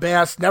 Outlaw Ron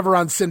Bass, never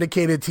on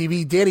syndicated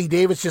TV. Danny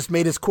Davis just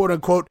made his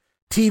quote-unquote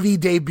TV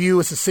debut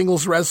as a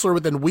singles wrestler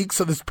within weeks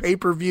of this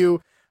pay-per-view.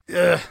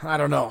 I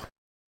don't know.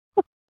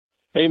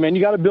 Hey, man,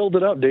 you got to build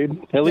it up,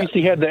 dude. At least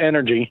he had the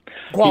energy.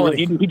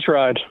 Quality. He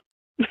tried.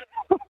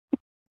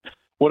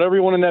 What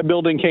everyone in that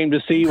building came to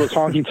see was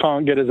Honky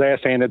Tonk get his ass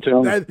handed to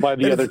him by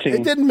the other team.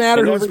 It didn't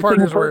matter who his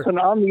partners were. And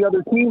on the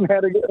other team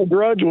had a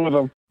grudge with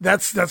him.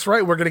 That's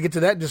right. We're going to get to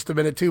that in just a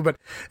minute, too. But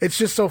it's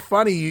just so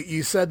funny.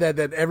 You said that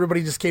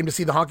everybody just came to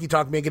see the Honky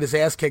Tonk man get his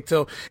ass kicked.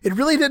 So it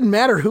really didn't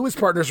matter who his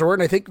partners were.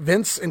 And I think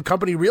Vince and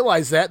company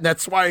realized that. And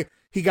that's why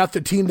he got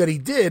the team that he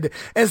did.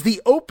 As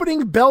the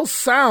opening bell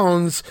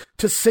sounds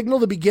to signal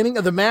the beginning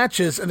of the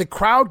matches, and the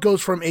crowd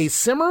goes from a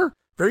simmer,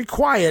 very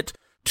quiet,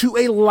 to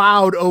a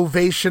loud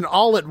ovation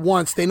all at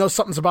once. They know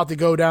something's about to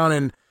go down,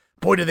 and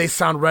boy, do they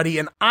sound ready,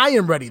 and I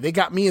am ready. They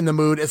got me in the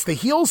mood. As the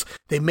heels,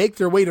 they make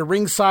their way to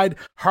ringside.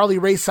 Harley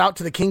race out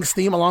to the King's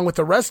theme along with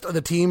the rest of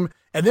the team,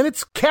 and then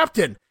it's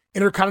Captain,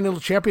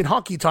 Intercontinental Champion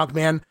Honky Tonk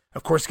Man,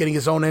 of course, getting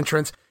his own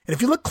entrance. And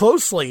if you look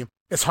closely,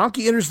 as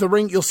Honky enters the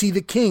ring, you'll see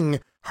the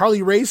King,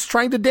 Harley Race,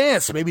 trying to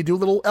dance, maybe do a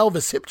little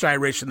Elvis hip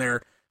gyration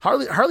there.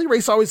 Harley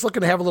Race always looking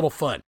to have a little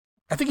fun.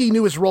 I think he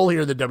knew his role here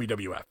in the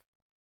WWF.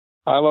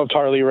 I loved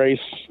Harley Race,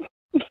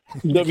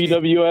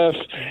 WWF,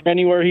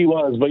 anywhere he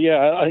was. But yeah,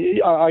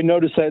 I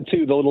noticed that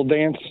too, the little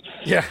dance.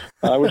 Yeah.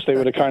 I wish they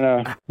would have kind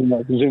of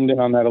zoomed in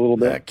on that a little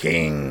bit. The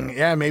King.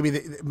 Yeah, maybe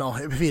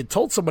if he had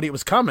told somebody it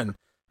was coming,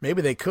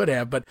 maybe they could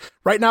have. But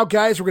right now,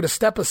 guys, we're going to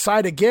step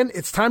aside again.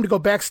 It's time to go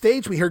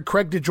backstage. We heard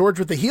Craig DeGeorge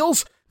with the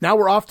heels. Now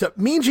we're off to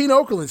Mean Gene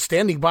Okerlund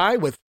standing by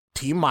with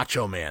Team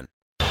Macho Man.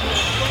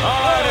 All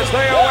right, as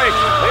they await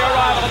the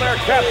arrival of their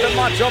Captain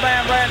Macho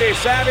Man Randy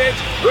Savage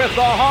with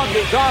the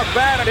Honky Tonk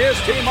Band and his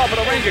team up in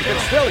the ring. You can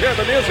still hear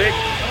the music.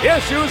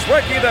 Issues,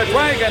 Ricky the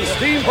Dragon,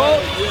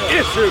 Steamboat,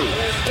 Issues.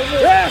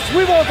 Yes,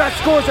 we want that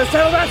scores to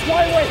settle. That's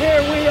why we're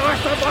here. We are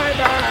survivors.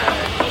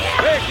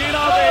 Speaking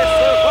of the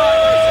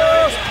Survivor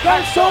Series,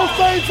 that's so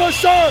thing for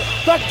sure.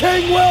 The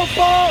King will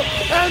fall,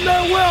 and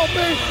there will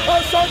be a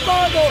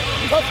survival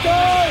Let's go!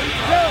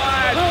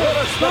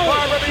 Brutus the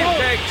Barber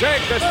Beefcake,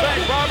 Jake the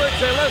Snake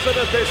Roberts,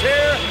 Elizabeth is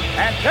here,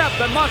 and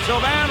Captain Macho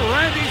Man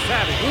Randy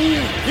Savage.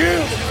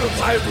 Yeah,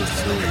 Survivor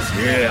Series,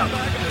 yeah.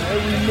 I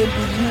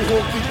remember you,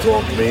 Honky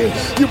Tonk Man.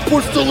 You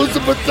pushed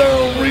Elizabeth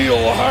down real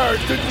hard,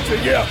 didn't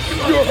you? Yeah,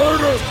 you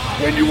hurt her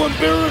and you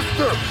embarrassed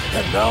her.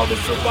 And now the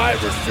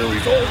Survivor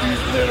Series, all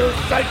these men are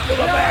psyched to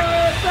the back.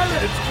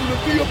 And it's going to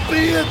be a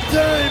bad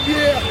time,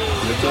 yeah.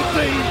 It's a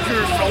danger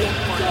zone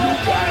for you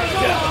guys,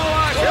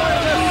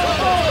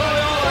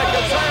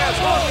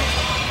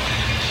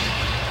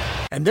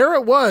 And there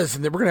it was,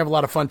 and we're going to have a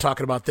lot of fun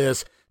talking about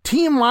this.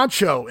 Team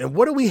Macho, and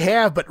what do we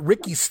have but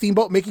Ricky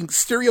Steamboat making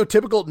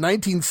stereotypical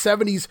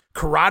 1970s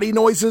karate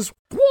noises?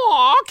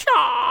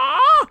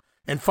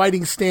 And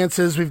fighting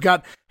stances. We've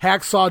got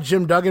Hacksaw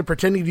Jim Duggan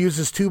pretending to use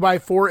his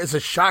 2x4 as a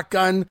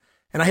shotgun.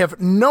 And I have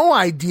no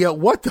idea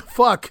what the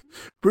fuck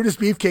Brutus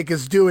Beefcake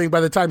is doing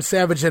by the time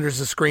Savage enters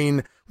the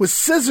screen, with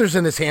scissors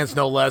in his hands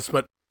no less.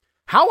 But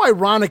how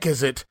ironic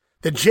is it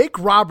that Jake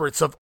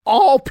Roberts, of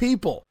all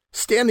people,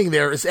 standing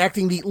there is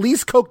acting the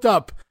least coked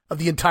up of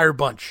the entire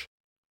bunch?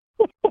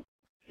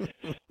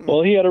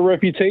 Well, he had a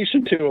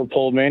reputation to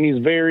uphold, man.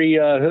 He's very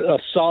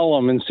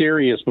solemn and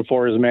serious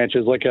before his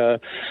matches, like a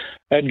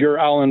Edgar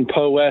Allan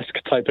Poe-esque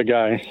type of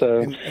guy. So,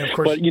 and of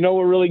course, but you know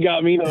what really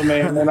got me though,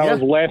 man, and I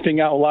was laughing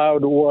out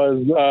loud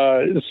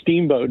was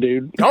Steamboat,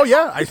 dude. Oh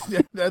yeah,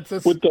 that's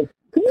with the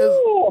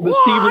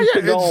Steven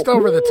Seagal. It's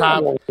over the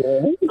top.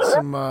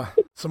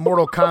 Some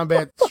Mortal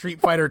Kombat, Street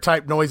Fighter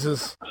type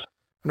noises.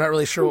 I'm not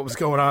really sure what was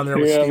going on there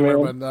with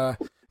Steamer, but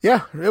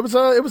yeah, it was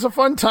a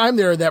fun time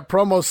there. That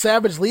promo.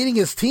 Savage leading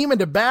his team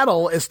into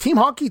battle as Team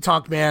Honky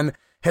Tonk Man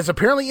has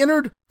apparently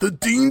entered the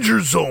danger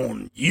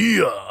zone.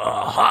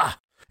 Yeah.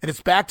 And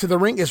it's back to the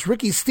ring as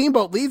Ricky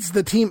Steamboat leads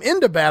the team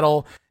into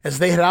battle as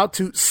they head out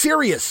to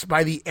Sirius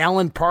by the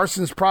Alan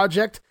Parsons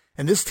Project.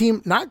 And this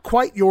team, not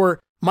quite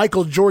your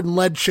Michael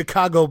Jordan-led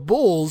Chicago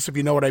Bulls, if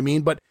you know what I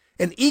mean, but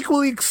an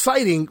equally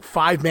exciting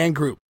 5-man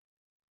group.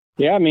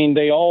 Yeah, I mean,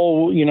 they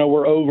all,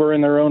 were over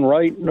in their own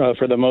right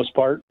for the most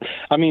part.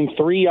 I mean,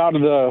 3 out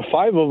of the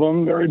 5 of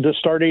them, to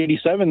start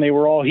 87, they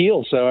were all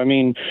heels. So, I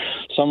mean,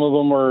 some of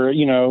them were,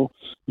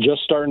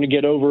 just starting to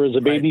get over as a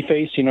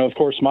babyface. Of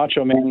course,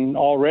 Macho Man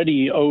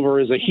already over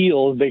as a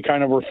heel. They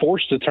kind of were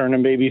forced to turn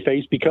him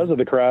babyface because of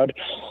the crowd.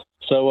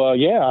 So,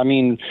 yeah, I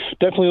mean,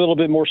 definitely a little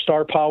bit more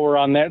star power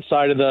on that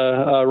side of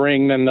the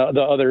ring than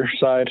the other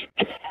side.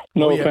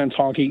 No offense,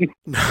 Honky.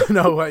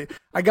 No,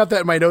 I got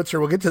that in my notes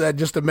here. We'll get to that in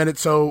just a minute.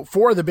 So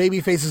 4 of the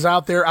baby faces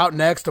out there. Out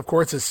next, of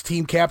course, is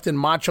Team Captain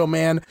Macho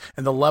Man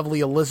and the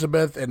lovely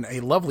Elizabeth, and a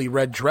lovely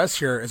red dress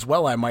here as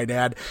well, I might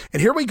add.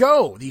 And here we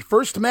go. The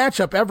first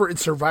matchup ever in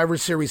Survivor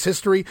Series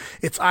history.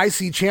 It's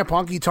IC Champ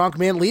Honky Tonk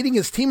Man leading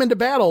his team into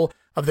battle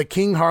of the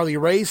King Harley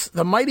Race,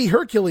 the Mighty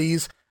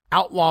Hercules,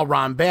 Outlaw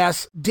Ron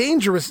Bass,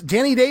 Dangerous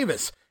Danny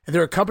Davis. And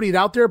they're accompanied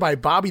out there by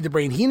Bobby the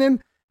Brain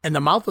Heenan and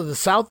the Mouth of the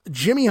South,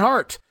 Jimmy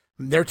Hart.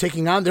 They're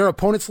taking on their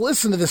opponents.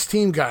 Listen to this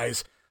team,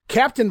 guys.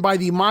 Captained by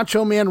the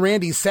Macho Man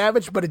Randy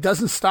Savage, but it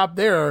doesn't stop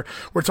there.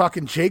 We're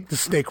talking Jake the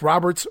Snake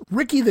Roberts,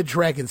 Ricky the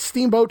Dragon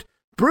Steamboat,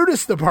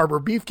 Brutus the Barber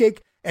Beefcake,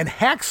 and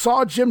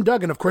Hacksaw Jim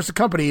Duggan, of course,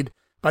 accompanied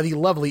by the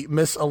lovely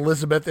Miss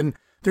Elizabeth. And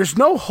there's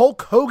no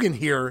Hulk Hogan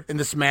here in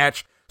this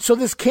match, so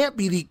this can't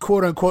be the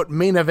quote-unquote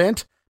main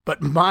event.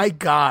 But my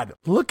God,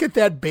 look at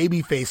that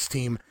babyface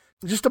team.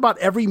 Just about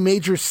every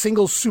major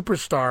single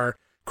superstar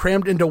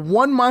crammed into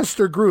one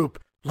monster group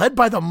led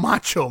by the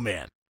Macho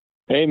Man.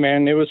 Hey,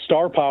 man, it was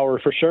star power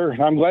for sure.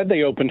 I'm glad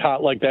they opened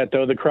hot like that,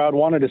 though. The crowd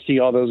wanted to see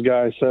all those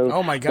guys. So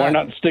oh my God, why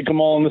not stick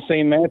them all in the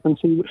same match and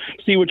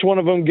see which one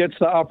of them gets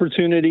the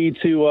opportunity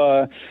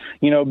to,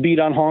 beat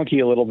on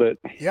Honky a little bit.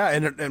 Yeah,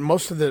 and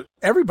most of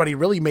everybody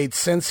really made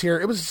sense here.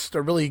 It was just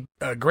a really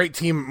great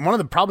team. One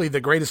of probably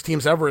the greatest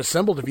teams ever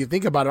assembled, if you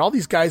think about it. All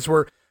these guys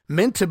were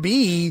meant to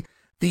be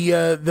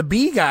the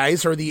B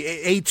guys, or the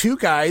A2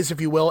 guys,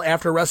 if you will.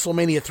 After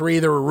WrestleMania 3,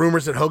 there were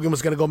rumors that Hogan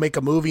was going to go make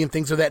a movie and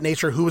things of that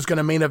nature. Who was going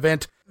to main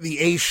event the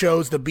A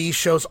shows, the B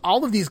shows?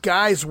 All of these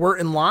guys were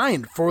in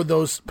line for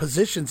those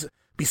positions,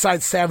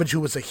 besides Savage, who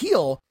was a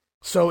heel.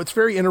 So it's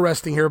very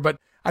interesting here. But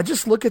I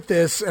just look at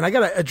this, and I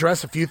got to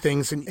address a few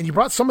things. And you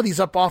brought some of these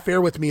up off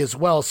air with me as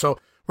well. So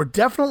we're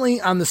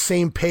definitely on the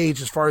same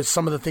page as far as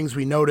some of the things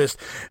we noticed.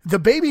 The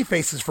baby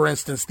faces, for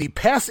instance, the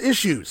past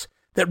issues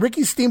that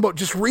Ricky Steamboat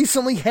just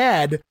recently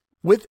had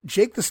with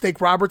Jake the Snake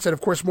Roberts, and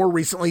of course more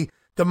recently,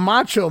 the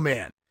Macho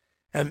Man.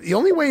 And the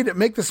only way to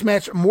make this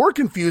match more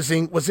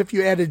confusing was if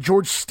you added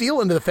George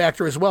Steele into the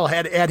factor as well,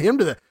 had to add him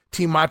to the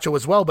Team Macho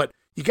as well. But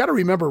you got to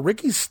remember,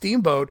 Ricky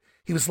Steamboat,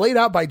 he was laid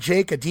out by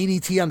Jake, a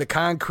DDT on the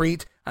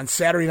concrete on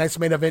Saturday night's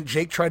main event.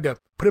 Jake tried to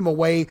put him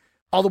away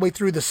all the way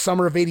through the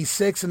summer of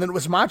 '86, and then it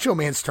was Macho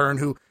Man's turn,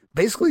 who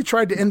basically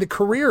tried to end the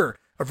career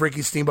of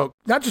Ricky Steamboat.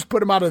 Not just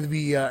put him out of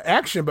the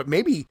action, but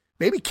maybe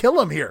kill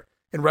him here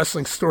in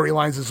wrestling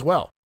storylines as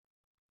well.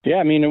 Yeah,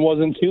 I mean, it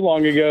wasn't too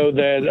long ago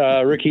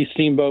that Ricky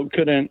Steamboat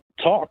couldn't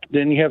talk.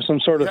 Didn't he have some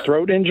sort of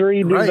throat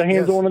injury due to the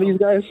hands of one of these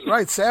guys?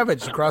 Right,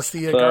 Savage across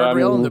the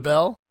guardrail and the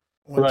bell.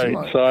 Right,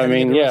 so I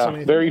mean,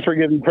 yeah, very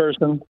forgiving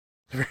person.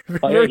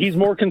 He's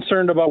more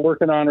concerned about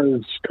working on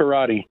his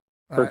karate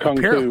or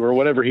kung fu or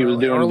whatever he was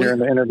doing during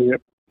the interview.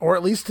 Or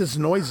at least his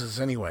noises,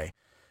 anyway.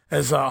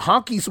 As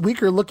Honky's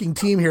weaker-looking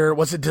team here,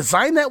 was it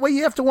designed that way?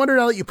 You have to wonder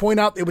now that you point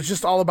out it was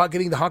just all about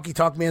getting the Honky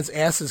Tonk Man's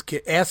ass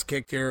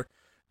kicked here.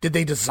 Did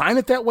they design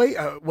it that way?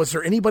 Was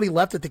there anybody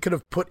left that they could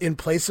have put in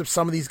place of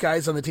some of these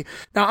guys on the team?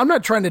 Now, I'm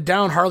not trying to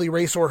down Harley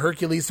Race or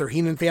Hercules. They're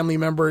Heenan family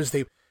members.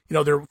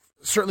 They're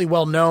certainly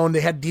well known.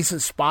 They had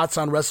decent spots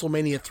on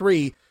WrestleMania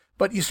 3,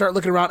 but you start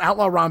looking around,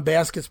 Outlaw Ron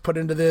Bass gets put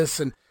into this,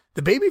 and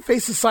the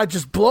babyfaces side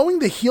just blowing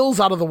the heels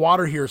out of the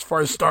water here as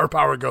far as star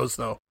power goes,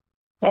 though.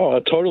 Oh,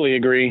 I totally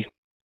agree.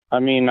 I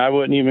mean, I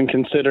wouldn't even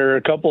consider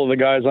a couple of the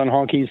guys on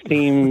Honky's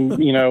team,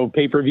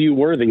 pay-per-view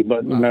worthy,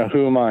 but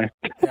who am I?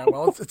 Yeah,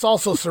 well, it's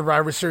also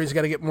Survivor Series.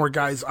 Got to get more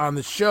guys on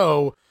the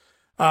show.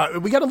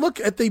 We got to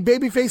look at the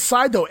babyface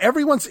side, though.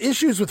 Everyone's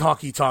issues with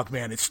Honky Tonk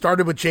Man. It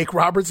started with Jake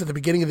Roberts at the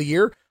beginning of the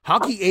year.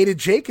 Honky aided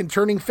Jake in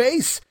turning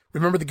face.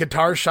 Remember the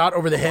guitar shot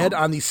over the head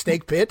on the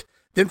snake pit?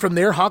 Then from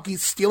there, Honky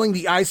stealing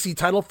the IC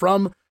title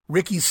from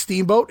Ricky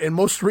Steamboat, and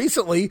most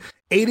recently,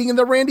 aiding in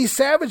the Randy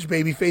Savage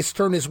babyface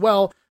turn as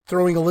well,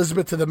 throwing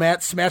Elizabeth to the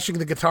mat, smashing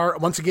the guitar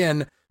once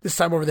again, this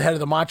time over the head of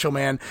the Macho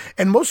Man.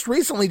 And most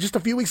recently, just a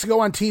few weeks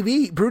ago on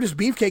TV, Brutus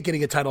Beefcake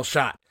getting a title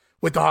shot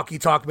with the Honky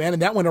Tonk Man,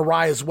 and that went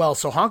awry as well.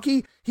 So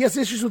Honky, he has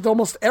issues with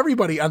almost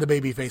everybody on the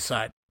babyface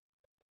side.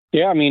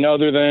 Yeah, I mean,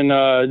 other than,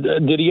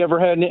 did he ever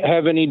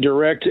have any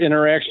direct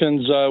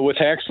interactions with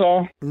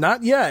Hacksaw?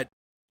 Not yet.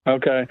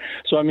 Okay.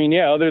 So, I mean,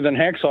 yeah, other than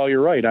Hacksaw,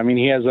 you're right. I mean,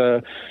 he has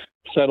a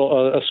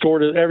score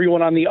to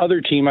everyone on the other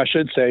team, I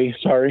should say,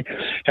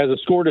 has a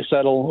score to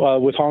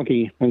settle with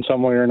Honky in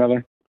some way or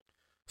another.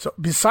 So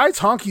besides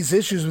Honky's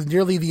issues with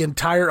nearly the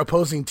entire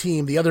opposing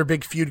team, the other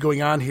big feud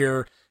going on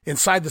here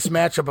inside this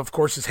matchup, of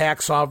course, is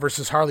Hacksaw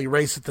versus Harley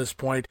Race at this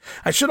point.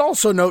 I should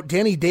also note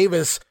Danny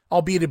Davis,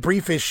 albeit a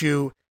brief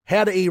issue,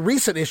 had a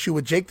recent issue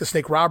with Jake the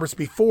Snake Roberts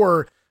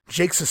before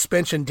Jake's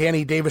suspension,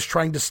 Danny Davis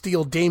trying to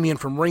steal Damian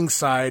from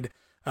ringside.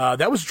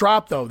 That was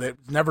dropped, though. That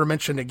was never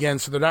mentioned again,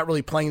 so they're not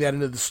really playing that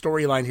into the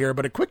storyline here.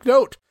 But a quick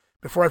note,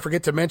 before I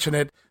forget to mention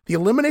it, the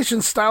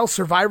Elimination Style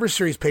Survivor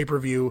Series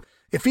pay-per-view,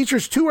 it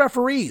features 2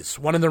 referees,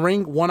 one in the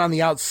ring, one on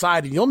the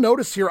outside. And you'll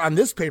notice here on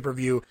this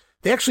pay-per-view,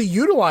 they actually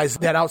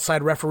utilized that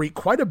outside referee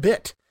quite a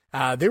bit.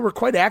 They were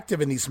quite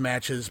active in these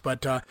matches.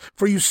 But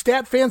for you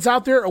stat fans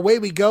out there, away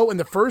we go. And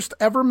the first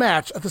ever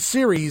match of the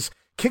series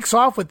kicks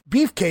off with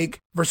Beefcake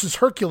versus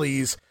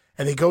Hercules.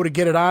 And they go to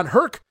get it on.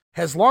 Herc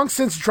has long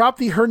since dropped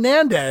the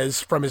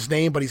Hernandez from his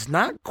name, but he's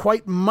not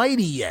quite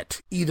mighty yet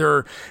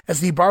either. As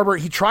the barber,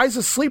 he tries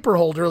a sleeper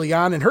hold early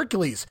on, and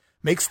Hercules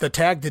makes the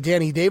tag to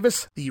Danny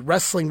Davis, the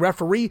wrestling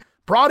referee,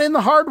 brought in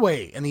the hard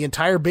way, and the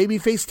entire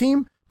babyface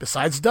team,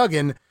 besides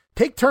Duggan,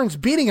 take turns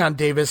beating on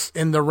Davis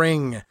in the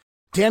ring.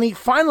 Danny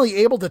finally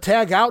able to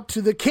tag out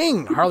to the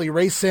King, Harley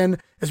Race, in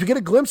as we get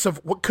a glimpse of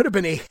what could have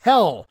been a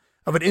hell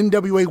of an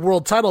NWA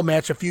World title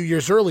match a few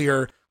years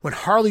earlier when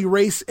Harley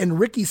Race and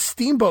Ricky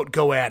Steamboat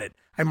go at it.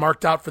 I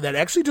marked out for that. I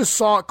actually just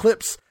saw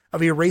clips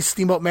of a Race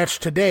Steamboat match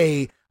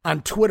today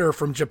on Twitter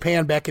from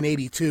Japan back in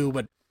 '82,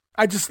 but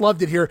I just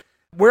loved it here.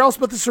 Where else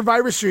but the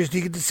Survivor Series do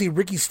you get to see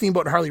Ricky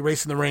Steamboat and Harley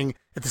Race in the ring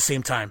at the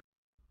same time?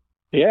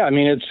 Yeah, I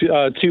mean,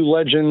 it's 2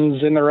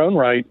 legends in their own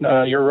right.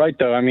 You're right,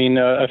 though. I mean,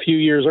 a few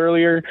years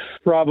earlier,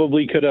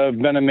 probably could have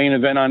been a main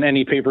event on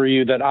any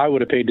pay-per-view that I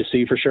would have paid to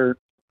see for sure.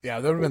 Yeah,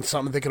 there would have been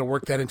something. They could have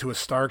worked that into a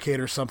Starrcade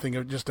or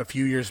something just a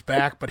few years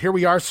back. But here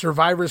we are,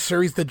 Survivor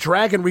Series. The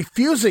Dragon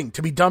refusing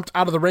to be dumped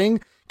out of the ring,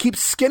 keeps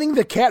skinning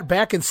the cat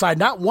back inside,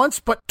 not once,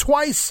 but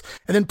twice,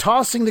 and then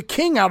tossing the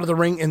King out of the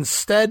ring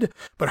instead.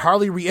 But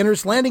Harley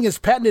re-enters, landing his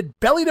patented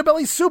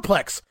belly-to-belly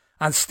suplex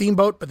on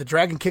Steamboat, but the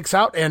Dragon kicks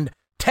out and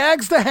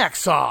tags the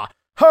Hacksaw.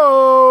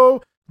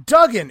 Ho!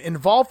 Duggan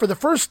involved for the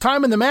first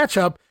time in the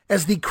matchup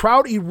as the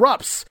crowd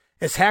erupts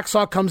as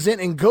Hacksaw comes in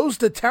and goes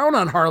to town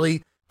on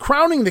Harley,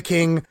 crowning the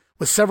King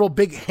with several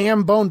big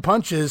ham bone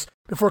punches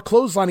before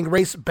clotheslining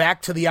Race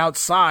back to the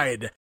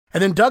outside.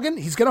 And then Duggan,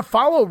 he's going to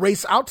follow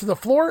Race out to the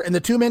floor, and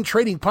the 2 men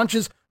trading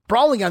punches,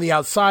 brawling on the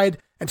outside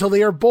until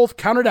they are both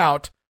counted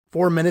out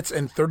 4 minutes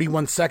and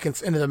 31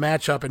 seconds into the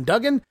matchup. And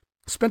Duggan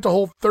spent a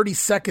whole 30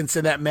 seconds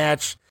in that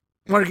match.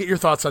 I want to get your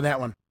thoughts on that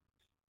one.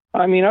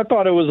 I mean, I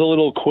thought it was a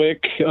little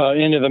quick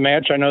into the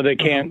match. I know they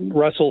can't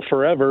wrestle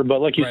forever, but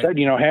like you said,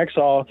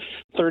 Hacksaw,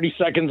 30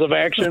 seconds of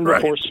action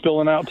before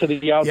spilling out to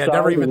the outside. Yeah,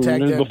 never even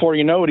tagged in. Before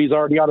you know it, he's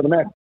already out of the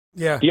match.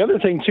 Yeah. The other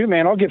thing, too,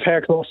 man, I'll give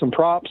Hacksaw some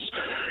props.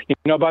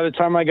 By the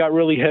time I got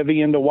really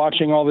heavy into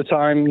watching all the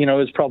time,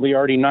 it's probably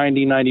already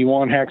 90,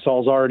 91.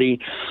 Hacksaw's already,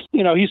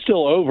 he's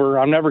still over.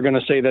 I'm never going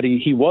to say that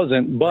he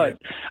wasn't.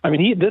 But, I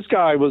mean, this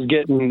guy was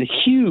getting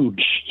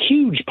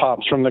huge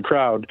pops from the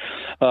crowd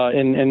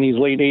in these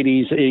late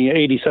 80s,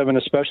 87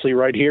 especially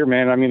right here,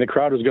 man. I mean, the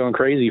crowd was going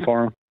crazy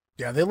for him.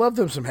 Yeah, they loved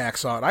him some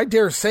Hacksaw. And I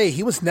dare say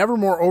he was never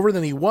more over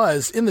than he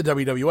was in the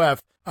WWF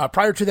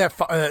prior to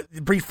that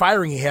brief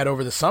firing he had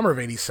over the summer of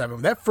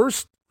 87. That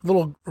first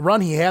little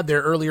run he had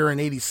there earlier in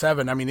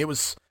 87, I mean, it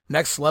was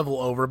next level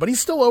over. But he's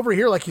still over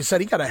here, like you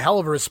said. He got a hell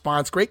of a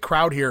response. Great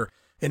crowd here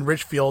in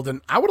Richfield.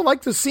 And I would have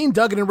liked to have seen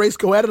Duggan and Race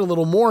go at it a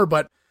little more,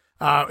 but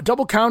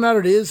double count out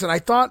it is. And I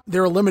thought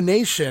their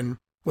elimination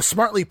was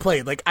smartly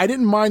played. Like, I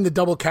didn't mind the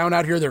double count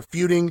out here. They're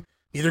feuding.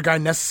 Neither guy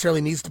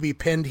necessarily needs to be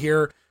pinned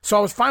here. So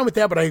I was fine with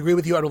that, but I agree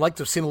with you. I would like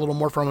to have seen a little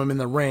more from him in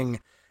the ring.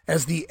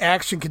 As the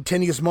action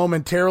continues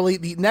momentarily,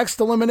 the next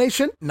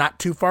elimination, not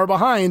too far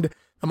behind,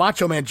 the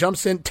Macho Man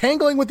jumps in,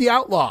 tangling with the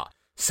Outlaw.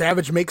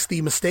 Savage makes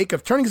the mistake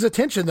of turning his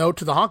attention, though,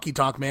 to the Honky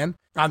Tonk Man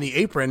on the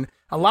apron,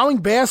 allowing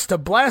Bass to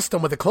blast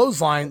him with a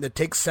clothesline that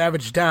takes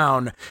Savage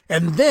down.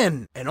 And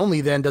then, and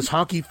only then, does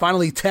Honky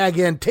finally tag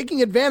in,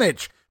 taking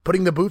advantage,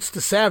 putting the boots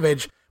to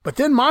Savage. But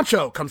then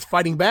Macho comes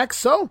fighting back,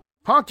 so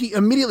Honky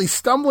immediately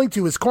stumbling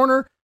to his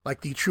corner,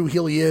 like the true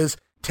heel he is,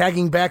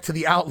 tagging back to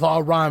the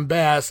Outlaw Ron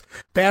Bass.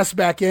 Bass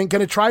back in,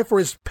 gonna try for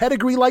his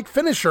pedigree-like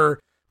finisher,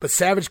 but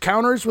Savage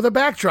counters with a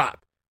backdrop.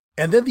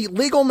 And then the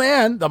legal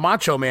man, the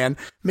Macho Man,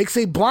 makes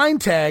a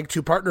blind tag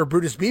to partner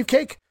Brutus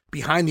Beefcake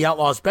behind the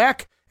Outlaw's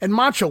back, and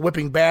Macho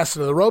whipping Bass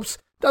into the ropes,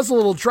 does a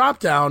little drop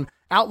down,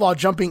 Outlaw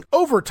jumping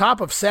over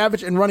top of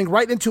Savage and running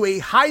right into a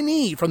high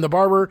knee from the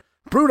Barber.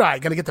 Brudai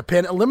gonna get the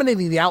pin,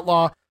 eliminating the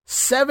Outlaw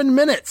 7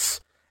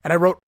 minutes. And I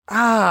wrote,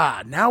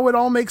 now it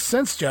all makes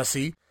sense,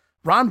 Jesse.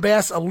 Ron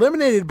Bass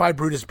eliminated by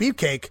Brutus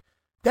Beefcake.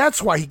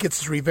 That's why he gets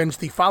his revenge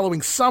the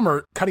following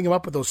summer, cutting him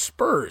up with those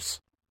spurs.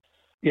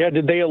 Yeah,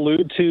 did they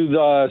allude to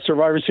the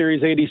Survivor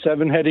Series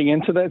 87 heading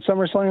into that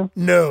SummerSlam?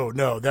 No,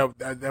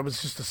 that was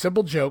just a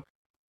simple joke.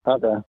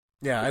 Okay.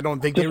 Yeah, I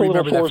don't think just they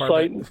remember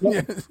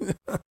that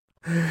far.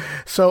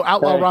 So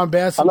Outlaw Ron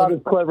Bass. I'm not as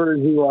clever as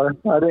you are.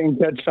 I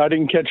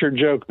didn't catch your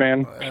joke,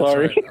 man.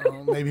 Sorry. Right.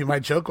 Well, maybe my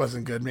joke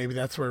wasn't good. Maybe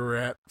that's where we're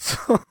at.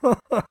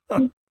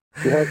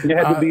 You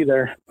had to be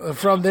there.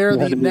 From there,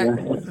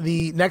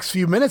 the next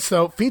few minutes,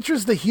 though,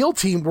 features the heel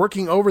team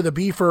working over the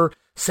Beefer.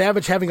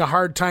 Savage having a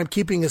hard time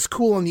keeping his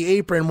cool on the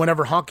apron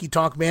whenever Honky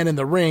Tonk Man in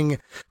the ring.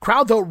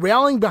 Crowd, though,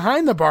 rallying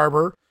behind the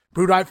Barber.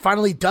 Brudai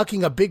finally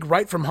ducking a big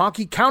right from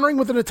Honky, countering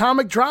with an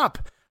atomic drop.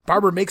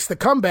 Barber makes the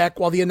comeback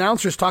while the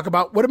announcers talk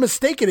about what a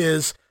mistake it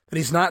is that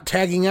he's not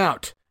tagging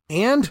out.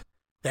 And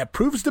that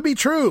proves to be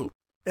true.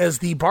 As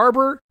the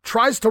Barber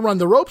tries to run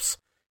the ropes,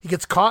 he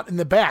gets caught in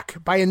the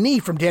back by a knee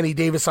from Danny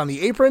Davis on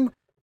the apron,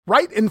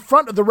 right in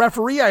front of the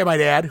referee, I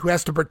might add, who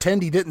has to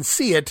pretend he didn't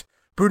see it.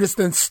 Brutus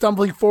then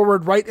stumbling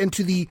forward right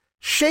into the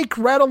shake,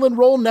 rattle, and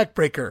roll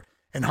neckbreaker.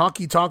 And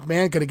Honky Tonk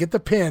Man going to get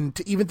the pin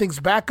to even things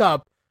back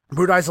up.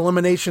 Brudai's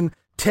elimination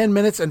 10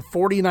 minutes and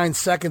 49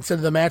 seconds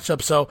into the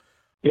matchup. So,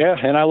 yeah,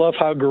 and I love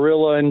how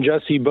Gorilla and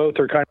Jesse both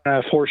are kind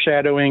of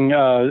foreshadowing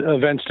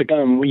events to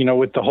come,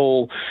 with the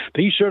whole,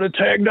 he should have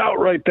tagged out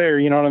right there,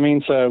 you know what I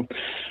mean? So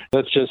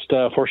that's just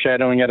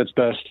foreshadowing at its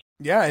best.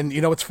 Yeah, and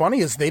what's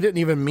funny is they didn't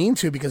even mean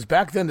to, because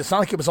back then it's not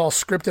like it was all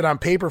scripted on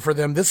paper for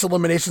them. This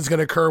elimination is going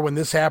to occur when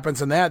this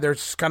happens and that. They're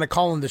just kind of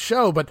calling the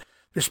show, but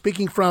they're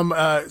speaking from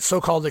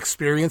so-called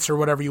experience or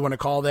whatever you want to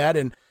call that.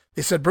 And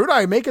they said,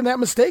 Brudai making that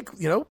mistake,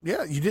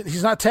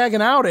 he's not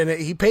tagging out, and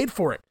he paid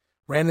for it.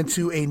 Ran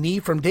into a knee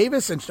from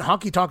Davis, and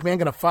Honky Tonk Man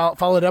going to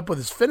follow it up with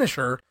his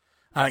finisher.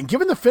 And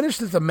given the finish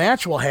that the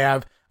match will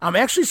have, I'm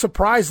actually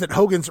surprised that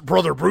Hogan's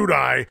brother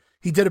Brudai,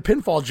 he did a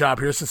pinfall job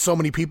here since so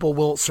many people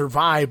will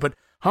survive. But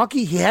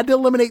Honky, he had to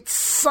eliminate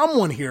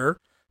someone here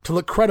to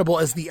look credible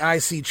as the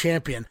IC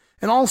champion.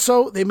 And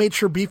also, they made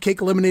sure Beefcake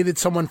eliminated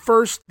someone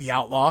first, the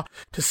Outlaw,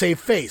 to save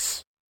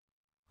face.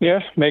 Yeah,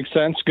 makes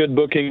sense. Good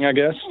booking, I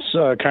guess.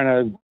 Kind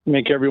of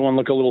make everyone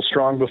look a little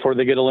strong before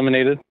they get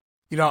eliminated.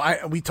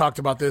 We talked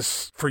about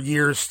this for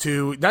years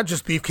too, not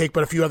just Beefcake,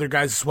 but a few other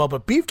guys as well.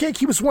 But Beefcake,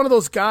 he was one of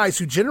those guys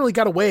who generally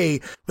got away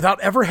without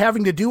ever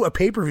having to do a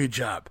pay-per-view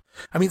job.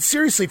 I mean,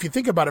 seriously, if you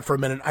think about it for a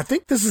minute, I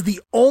think this is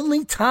the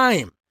only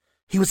time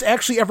he was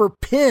actually ever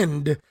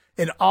pinned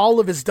in all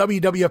of his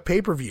WWF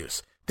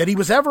pay-per-views that he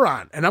was ever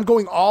on. And I'm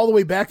going all the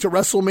way back to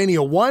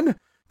WrestleMania 1,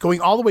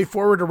 going all the way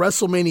forward to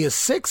WrestleMania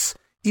 6,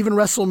 even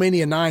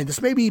WrestleMania 9.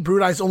 This may be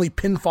Brudai's only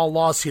pinfall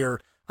loss here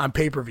on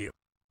pay-per-view.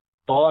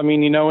 Well, I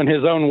mean, in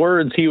his own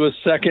words, he was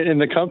second in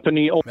the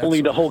company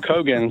only to Hulk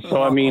Hogan.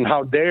 So, I mean,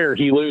 how dare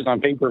he lose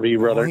on pay-per-view,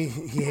 brother? Well,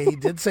 he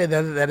did say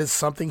that. That is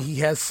something he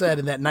has said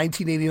in that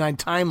 1989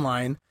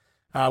 timeline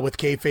with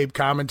kayfabe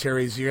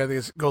commentaries. You got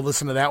to go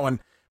listen to that one.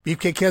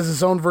 Beefcake has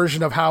his own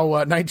version of how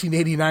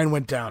 1989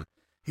 went down.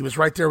 He was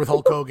right there with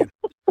Hulk Hogan.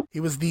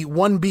 He was the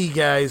 1B,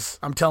 guys.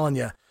 I'm telling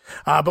you.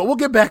 But we'll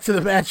get back to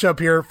the matchup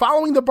here.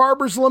 Following the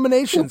Barber's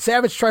elimination,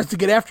 Savage tries to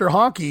get after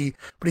Honky,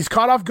 but he's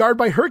caught off guard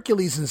by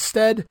Hercules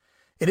instead.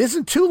 It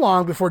isn't too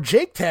long before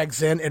Jake tags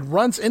in and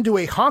runs into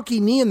a Honky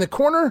knee in the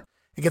corner.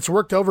 It gets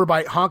worked over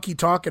by Honky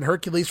Tonk and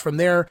Hercules from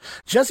there.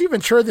 Jesse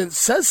Ventura then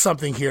says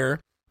something here,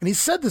 and he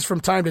said this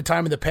from time to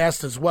time in the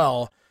past as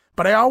well,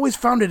 but I always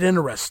found it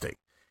interesting.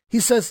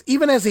 He says,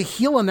 even as a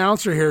heel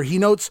announcer here, he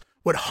notes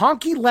what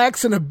Honky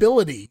lacks in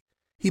ability,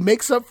 he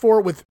makes up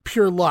for it with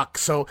pure luck.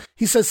 So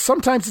he says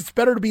sometimes it's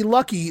better to be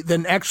lucky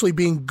than actually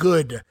being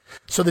good.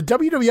 So the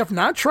WWF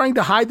not trying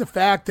to hide the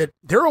fact that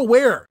they're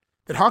aware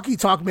that Honky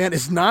Tonk Man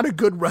is not a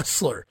good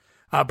wrestler,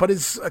 but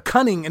his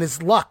cunning and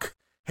his luck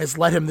has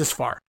led him this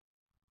far.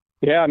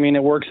 Yeah, I mean,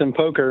 it works in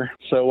poker,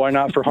 so why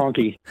not for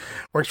Honky?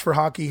 Works for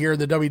Honky here in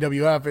the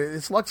WWF.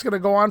 His luck's going to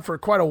go on for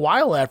quite a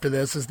while after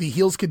this as the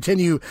heels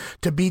continue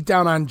to beat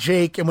down on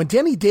Jake. And when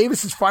Danny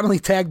Davis is finally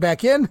tagged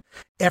back in,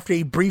 after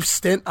a brief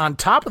stint on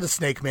top of the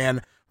Snake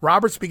Man,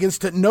 Roberts begins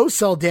to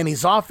no-sell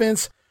Danny's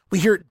offense. We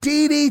hear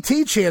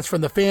DDT chants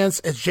from the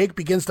fans as Jake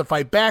begins to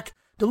fight back,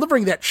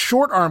 delivering that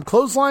short arm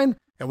clothesline.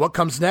 And what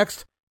comes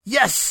next?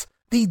 Yes,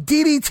 the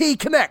DDT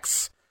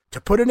connects to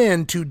put an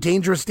end to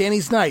Dangerous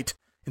Danny's night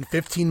in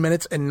 15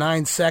 minutes and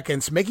 9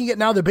 seconds, making it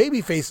now the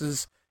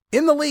babyfaces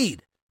in the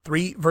lead,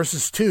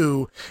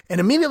 3-2.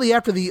 And immediately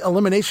after the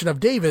elimination of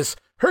Davis,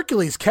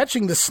 Hercules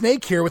catching the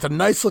Snake here with a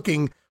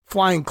nice-looking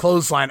flying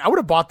clothesline. I would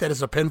have bought that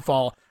as a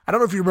pinfall. I don't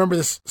know if you remember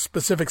this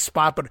specific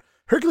spot, but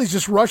Hercules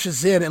just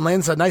rushes in and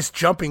lands a nice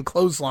jumping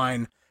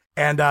clothesline.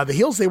 And the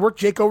heels, they work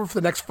Jake over for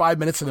the next 5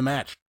 minutes of the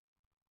match.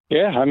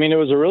 Yeah, I mean, it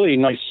was a really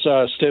nice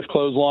stiff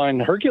clothesline.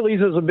 Hercules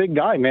is a big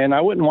guy, man.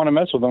 I wouldn't want to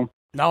mess with him.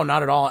 No,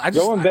 not at all.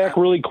 Going back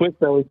really quick,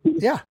 though.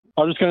 Yeah.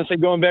 I was just going to say,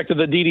 going back to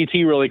the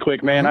DDT really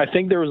quick, man. I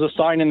think there was a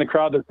sign in the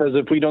crowd that says,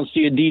 if we don't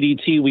see a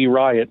DDT, we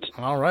riot.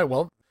 All right,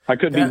 well. I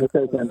could be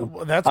mistaken.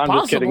 That's I'm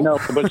possible. just kidding. No,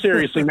 but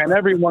seriously, man,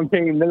 everyone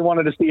came. They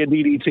wanted to see a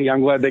DDT. I'm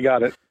glad they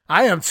got it.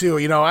 I am too.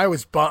 You know, I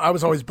was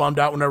always bummed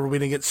out whenever we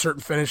didn't get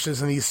certain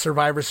finishes in these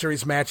Survivor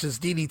Series matches.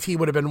 DDT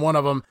would have been one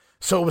of them.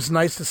 So it was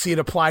nice to see it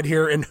applied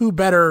here. And who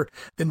better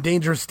than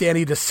Dangerous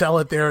Danny to sell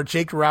it there?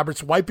 Jake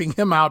Roberts wiping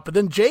him out. But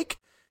then Jake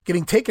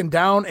getting taken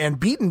down and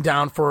beaten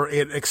down for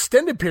an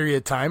extended period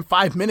of time,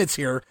 5 minutes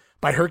here,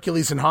 by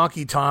Hercules and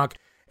Honky Tonk.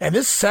 And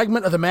this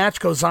segment of the match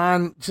goes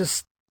on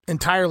just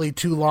entirely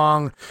too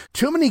long.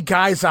 Too many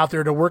guys out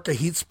there to work a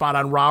heat spot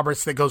on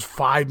Roberts that goes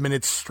 5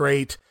 minutes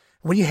straight.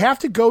 When you have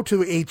to go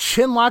to a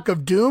chin lock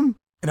of doom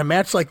in a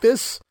match like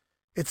this,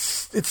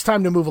 it's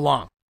time to move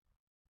along.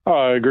 Oh,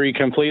 I agree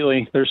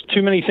completely. There's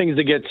too many things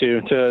to get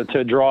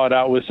to draw it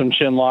out with some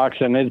chin locks,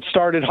 and it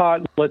started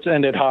hot. Let's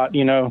end it hot,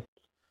 you know.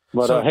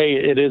 But hey,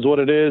 it is what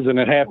it is, and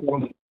it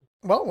happened.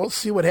 Well, we'll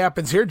see what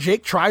happens here.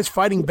 Jake tries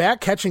fighting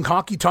back, catching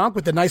Honky Tonk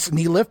with the nice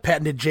knee lift,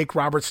 patented Jake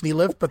Roberts knee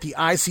lift, but the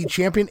IC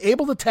champion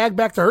able to tag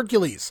back to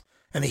Hercules,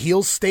 and the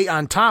heels stay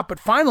on top. But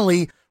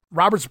finally,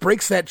 Roberts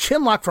breaks that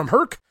chin lock from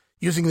Herc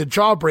using the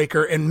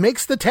jawbreaker and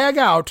makes the tag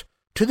out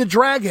to the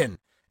Dragon.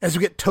 As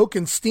we get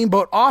token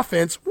Steamboat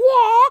offense,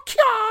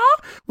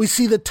 we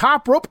see the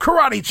top rope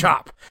karate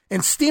chop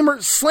and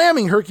Steamer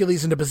slamming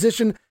Hercules into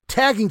position,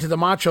 tagging to the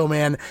Macho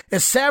Man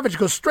as Savage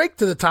goes straight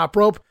to the top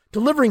rope,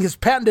 delivering his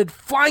patented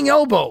flying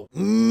elbow.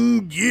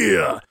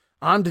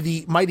 Onto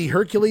the mighty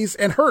Hercules,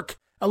 and Herc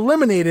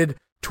eliminated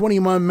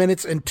 21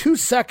 minutes and 2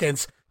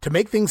 seconds to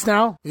make things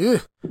now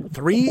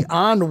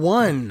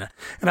 3-on-1.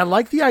 And I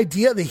like the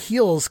idea of the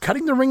heels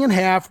cutting the ring in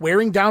half,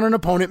 wearing down an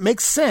opponent.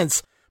 Makes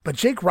sense. But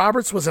Jake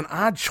Roberts was an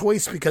odd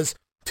choice because,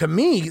 to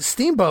me,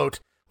 Steamboat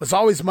was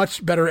always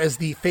much better as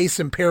the face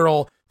in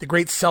peril, the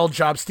great sell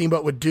job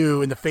Steamboat would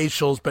do in the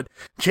facials. But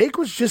Jake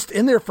was just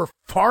in there for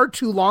far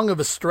too long of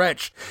a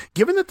stretch.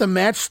 Given that the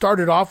match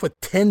started off with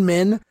 10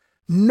 men,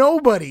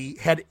 nobody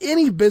had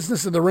any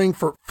business in the ring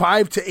for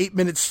 5 to 8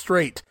 minutes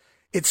straight.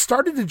 It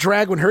started to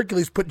drag when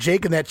Hercules put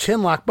Jake in that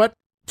chin lock, but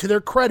to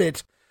their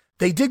credit,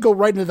 they did go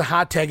right into the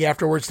hot tag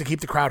afterwards to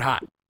keep the crowd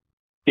hot.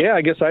 Yeah,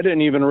 I guess I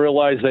didn't even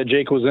realize that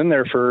Jake was in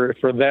there for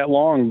that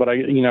long. But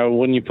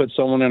when you put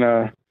someone in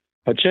a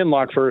chin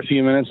lock for a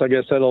few minutes, I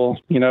guess that'll,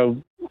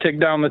 tick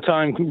down the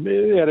time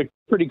at a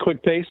pretty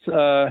quick pace.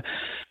 I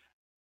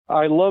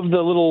love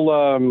the little,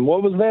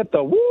 what was that?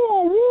 The whoa,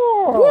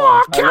 whoa.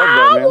 I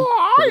love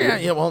that,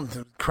 man. Yeah, well,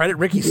 credit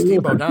Ricky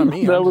Steamboat, not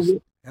me. Well,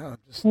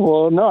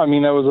 no, I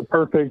mean, that was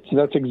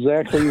that's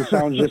exactly,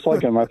 sounds just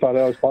like him. I thought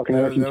I was talking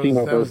to Ricky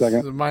Steamboat for a second.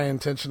 That was my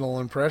intentional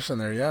impression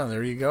there. Yeah,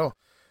 there you go.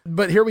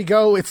 But here we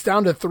go. It's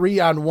down to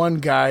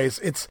 3-on-1, guys.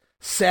 It's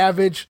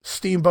Savage,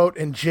 Steamboat,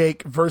 and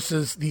Jake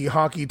versus the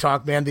Honky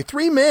Tonk Man. The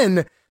three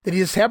men that he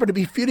just happened to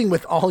be feuding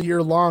with all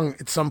year long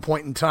at some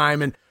point in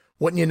time. And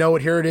wouldn't you know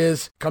it, here it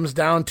is. Comes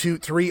down to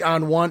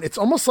 3-on-1. It's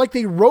almost like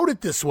they wrote it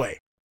this way.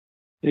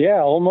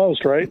 Yeah,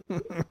 almost, right?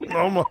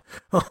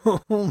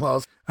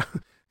 Almost.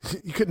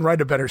 You couldn't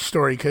write a better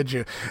story, could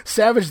you?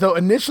 Savage, though,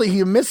 initially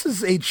he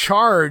misses a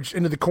charge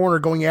into the corner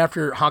going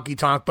after Honky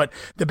Tonk, but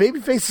the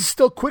babyfaces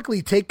still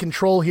quickly take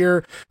control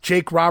here.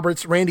 Jake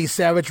Roberts, Randy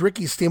Savage,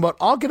 Ricky Steamboat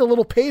all get a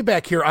little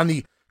payback here on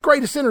the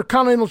greatest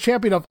Intercontinental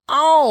Champion of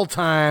all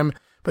time,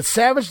 but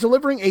Savage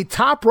delivering a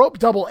top rope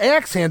double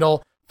axe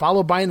handle,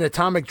 followed by an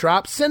atomic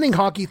drop, sending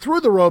Honky through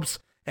the ropes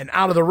and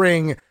out of the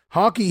ring.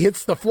 Honky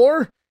hits the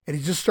floor, and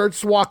he just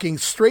starts walking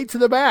straight to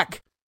the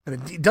back.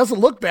 And he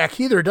doesn't look back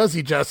either, does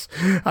he, Just?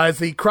 As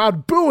the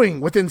crowd booing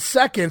within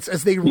seconds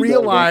as they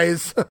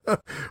realize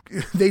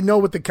they know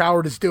what the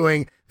coward is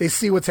doing. They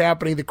see what's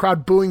happening. The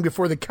crowd booing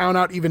before the count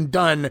out even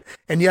done.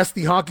 And yes,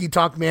 the Honky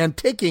Tonk Man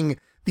taking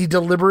the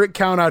deliberate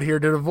count out here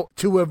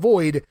to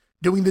avoid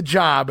doing the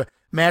job.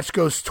 Match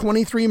goes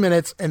 23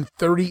 minutes and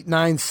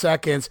 39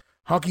 seconds.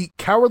 Honky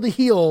cowardly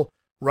heel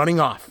running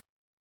off.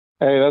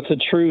 Hey, that's a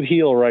true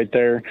heel right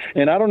there.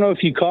 And I don't know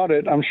if you caught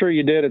it. I'm sure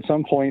you did at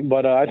some point.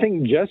 But I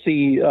think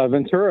Jesse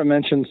Ventura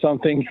mentioned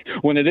something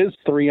when it is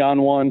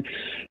 3-on-1,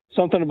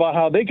 something about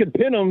how they could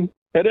pin him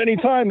at any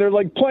time. They're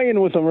like playing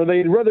with him, or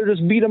they'd rather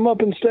just beat him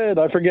up instead.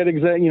 I forget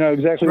exactly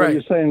what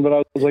you're saying, but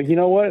I was like, you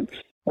know what?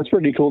 That's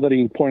pretty cool that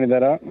he pointed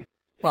that out.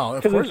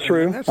 Well, because it's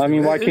true. I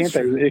mean, why can't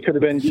they? It could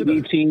have been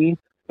DDT,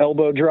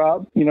 elbow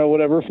drop,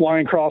 whatever,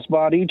 flying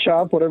crossbody,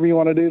 chop, whatever you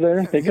want to do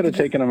there. They could have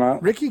taken him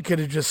out. Ricky could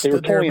have just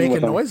stood there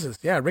making noises.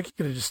 Yeah, Ricky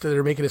could have just stood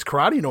there making his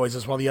karate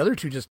noises while the other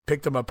two just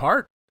picked him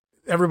apart.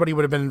 Everybody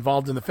would have been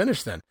involved in the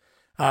finish then.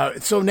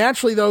 So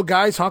naturally, though,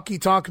 guys,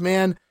 Honky Tonk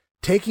Man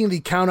taking the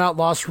count-out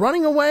loss,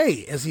 running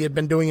away, as he had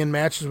been doing in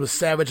matches with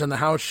Savage on the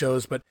house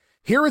shows. But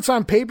here it's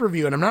on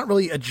pay-per-view, and I'm not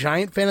really a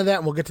giant fan of that,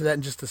 and we'll get to that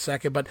in just a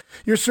second. But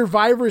your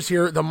survivors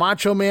here, the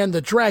Macho Man,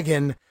 the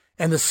Dragon,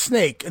 and the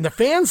Snake. And the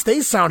fans,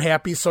 they sound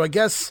happy, so I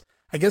guess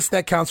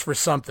that counts for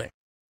something.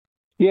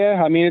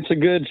 Yeah, I mean, it's a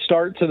good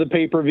start to the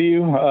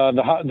pay-per-view.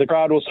 The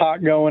crowd was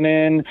hot going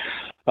in.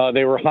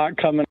 They were hot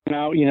coming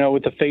out,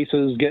 with the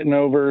faces getting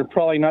over.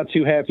 Probably not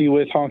too happy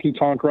with Honky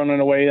Tonk running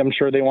away. I'm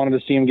sure they wanted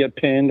to see him get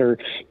pinned or,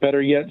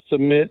 better yet,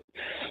 submit.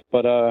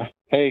 But,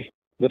 hey,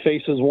 the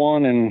faces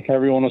won, and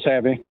everyone was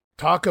happy.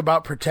 Talk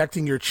about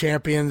protecting your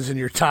champions and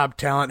your top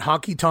talent.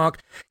 Honky Tonk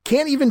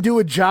can't even do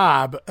a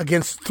job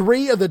against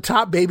 3 of the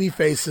top baby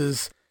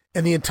faces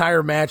in the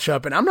entire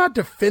matchup. And I'm not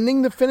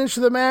defending the finish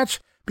of the match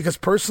because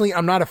personally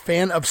I'm not a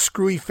fan of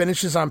screwy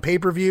finishes on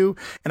pay-per-view.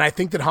 And I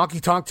think that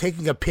Honky Tonk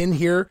taking a pin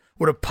here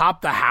would have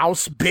popped the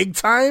house big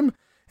time.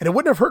 And it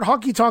wouldn't have hurt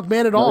Honky Tonk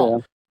Man at all.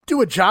 Yeah.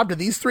 Do a job to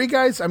these 3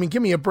 guys? I mean,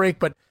 give me a break.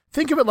 But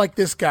think of it like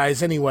this,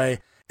 guys,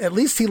 anyway. At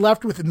least he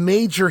left with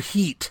major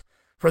heat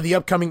for the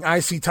upcoming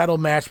IC title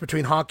match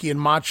between Honky and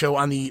Macho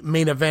on the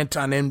main event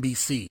on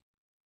NBC.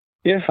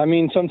 Yeah, I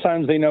mean,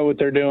 sometimes they know what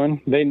they're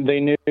doing. They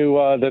knew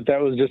that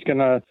was just going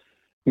to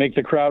make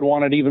the crowd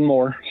want it even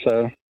more.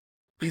 So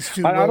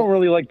I don't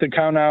really like the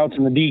countouts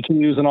and the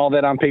DQs and all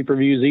that on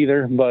pay-per-views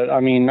either. But, I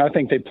mean, I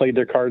think they played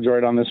their cards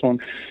right on this one.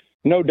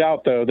 No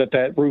doubt, though,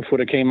 that roof would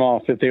have came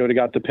off if they would have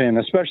got the pin,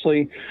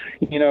 especially,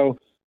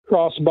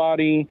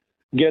 crossbody,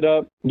 get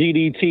up,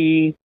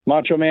 DDT,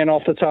 Macho Man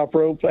off the top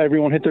rope,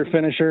 everyone hit their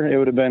finisher. It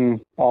would have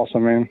been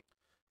awesome, man.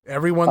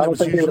 Everyone that I don't was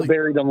think usually they would have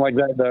buried them like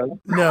that, though.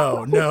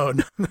 No.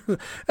 That'd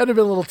have been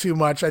a little too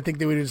much. I think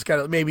they would have just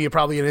got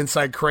probably an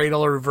inside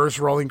cradle or reverse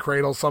rolling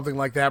cradle, something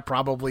like that,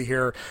 probably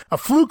here. A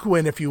fluke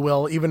win, if you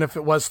will, even if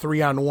it was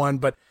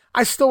 3-on-1. But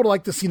I still would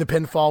like to see the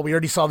pinfall. We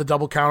already saw the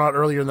double count out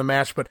earlier in the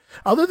match. But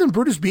other than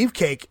Brutus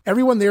Beefcake,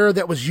 everyone there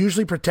that was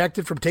usually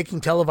protected from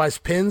taking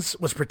televised pins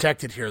was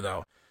protected here,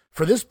 though.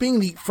 For this being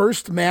the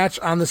first match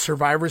on the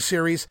Survivor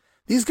Series,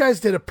 these guys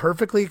did a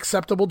perfectly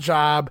acceptable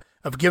job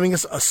of giving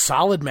us a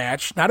solid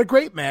match. Not a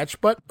great match,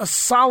 but a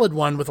solid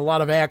one with a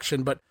lot of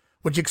action. But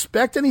would you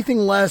expect anything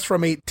less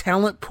from a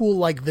talent pool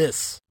like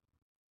this?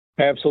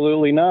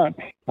 Absolutely not.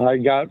 I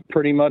got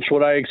pretty much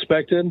what I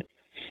expected.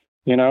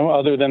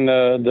 Other than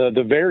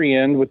the very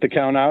end with the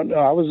count out,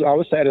 I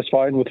was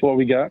satisfied with what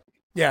we got.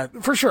 Yeah,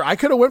 for sure. I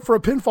could have went for a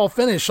pinfall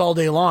finish all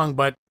day long,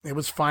 but it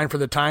was fine for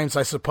the times,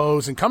 I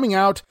suppose. And coming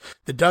out,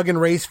 the Doug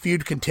and Race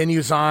feud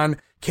continues on.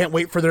 Can't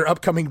wait for their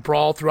upcoming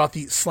brawl throughout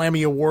the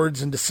Slammy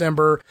Awards in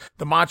December.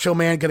 The Macho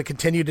Man going to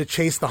continue to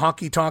chase the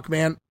Honky Tonk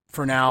Man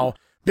for now.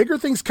 Bigger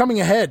things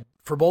coming ahead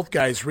for both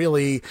guys,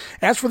 really.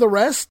 As for the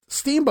rest,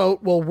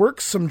 Steamboat will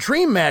work some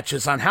dream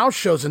matches on house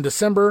shows in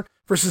December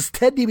versus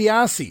Ted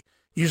DiBiase,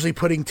 usually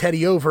putting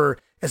Teddy over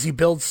as he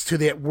builds to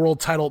that world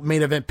title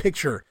main event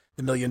picture.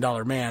 The $1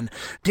 Million Man.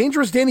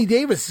 Dangerous Danny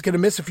Davis is going to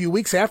miss a few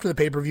weeks after the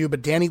pay-per-view,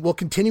 but Danny will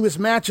continue his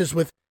matches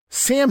with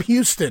Sam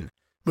Houston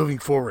moving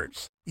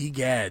forwards.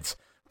 Egads.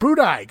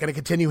 Brudai going to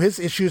continue his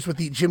issues with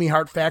the Jimmy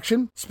Hart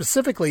faction,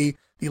 specifically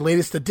the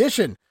latest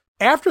edition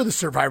after the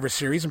Survivor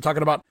Series. I'm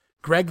talking about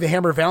Greg the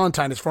Hammer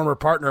Valentine, his former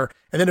partner,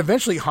 and then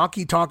eventually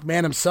Honky Tonk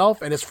Man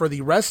himself. And as for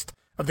the rest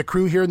of the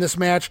crew here in this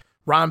match,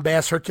 Ron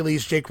Bass,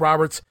 Hercules, Jake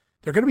Roberts,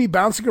 they're going to be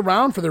bouncing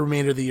around for the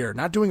remainder of the year,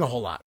 not doing a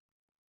whole lot.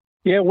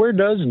 Yeah, where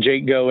does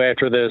Jake go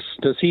after this?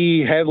 Does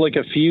he have like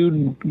a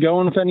feud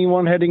going with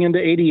anyone heading into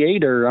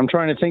 88? Or I'm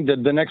trying to think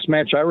that the next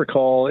match I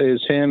recall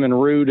is him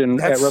and Rude at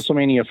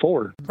WrestleMania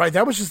 4. Right,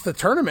 that was just the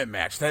tournament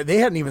match. They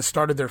hadn't even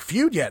started their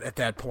feud yet at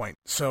that point.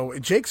 So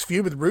Jake's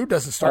feud with Rude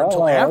doesn't start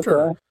until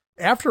after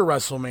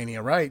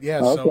WrestleMania, right? Yeah,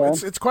 okay.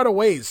 So it's quite a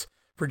ways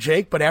for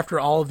Jake. But after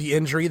all of the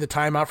injury, the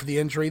timeout for the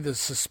injury, the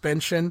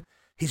suspension,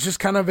 he's just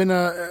kind of in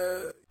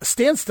a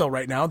standstill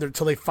right now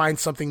until they find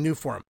something new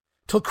for him.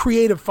 Till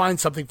creative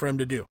finds something for him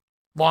to do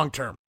long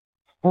term.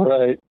 All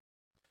right.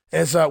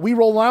 As we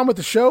roll on with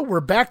the show,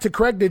 we're back to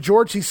Craig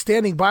DeGeorge. He's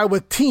standing by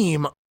with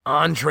Team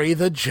Andre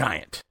the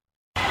Giant.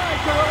 All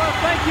right, Gorilla,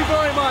 thank you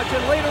very much.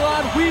 And later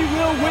on, we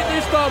will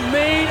witness the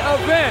main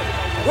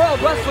event.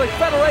 World Wrestling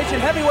Federation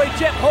heavyweight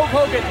champ Hulk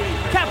Hogan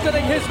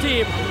captaining his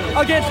team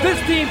against this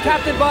team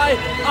captained by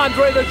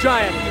Andre the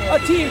Giant. A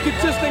team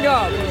consisting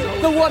of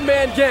the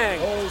one-man gang,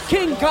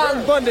 King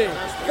Kong Bundy,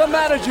 the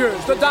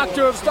managers, the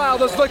Doctor of Style,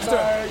 the Slickster,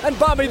 and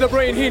Bobby the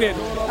Brain Heenan.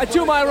 And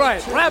to my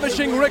right,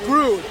 Ravishing Rick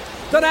Rude,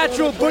 the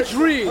natural Butch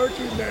Reed,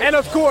 and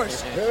of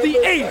course, the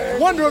 8th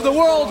wonder of the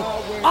world,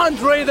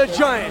 Andre the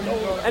Giant.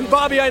 And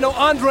Bobby, I know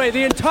Andre,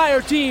 the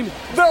entire team,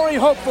 very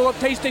hopeful of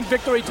tasting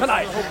victory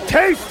tonight.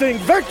 Tasting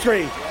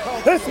victory?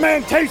 This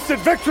man tasted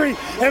victory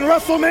in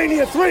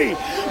WrestleMania 3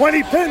 when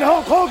he pinned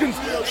Hulk Hogan's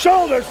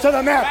shoulders to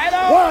the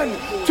mat.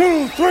 1,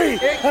 2, 3,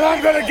 and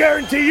I'm going to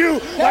guarantee you,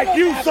 like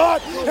you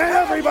thought and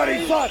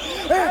everybody thought,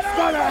 it's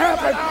going to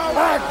happen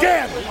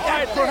again. All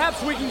right,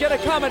 perhaps we can get a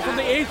comment from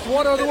the 8th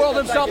wonder of the world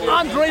himself,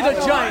 Andre the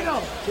Giant.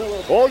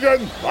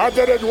 Hogan, I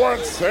did it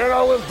once, and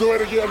I will do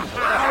it again. All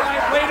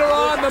right, later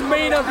on, the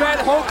main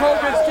event, Hulk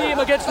Hogan's team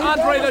against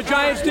Andre the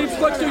Giant. Steve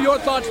Slickster, your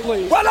thoughts,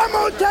 please. Well, I'm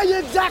going to tell you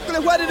exactly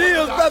what it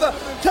is, brother.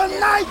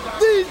 Tonight,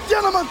 these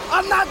gentlemen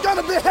are not going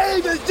to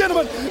behave as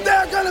gentlemen.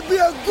 They're going to be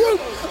a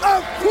group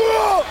of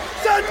cruel,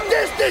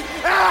 sadistic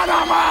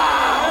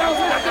animals.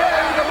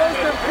 The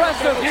most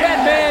impressive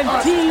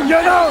 10-man team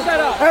You know, set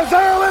up. as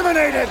they're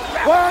eliminated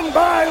one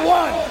by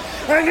one,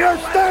 and you're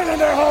standing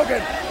there,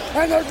 Hogan,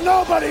 and there's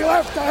nobody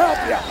left to help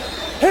you.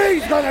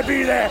 He's going to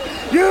be there.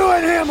 You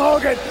and him,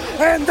 Hogan.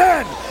 And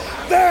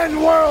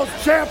then world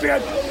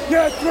champion, you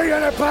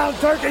 300-pound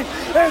turkey.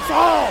 It's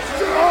all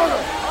over.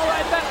 All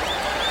right,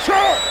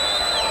 Sure.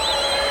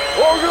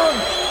 Hogan,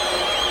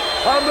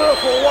 I'm here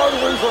for one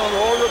reason,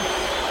 Hogan.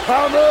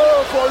 I'm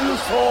here for you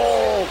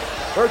soul.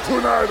 And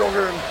tonight,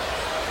 Hogan,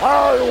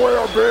 I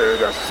will be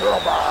the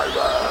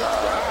survivor.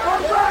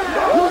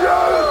 You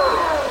got it.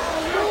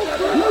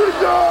 You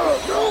got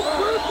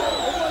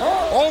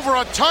it. Over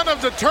a ton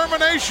of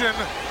determination.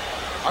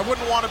 I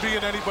wouldn't want to be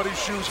in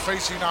anybody's shoes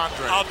facing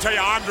Andre. I'll tell you,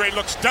 Andre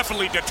looks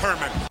definitely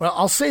determined. Well,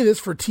 I'll say this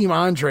for Team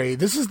Andre.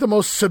 This is the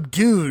most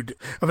subdued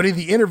of any of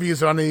the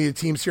interviews on any of the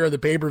teams here at the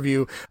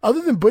pay-per-view.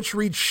 Other than Butch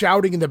Reed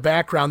shouting in the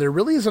background, there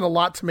really isn't a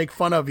lot to make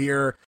fun of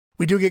here.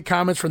 We do get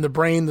comments from the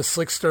Brain, the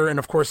Slickster, and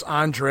of course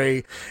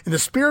Andre. In the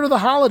spirit of the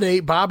holiday,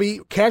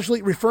 Bobby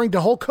casually referring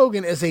to Hulk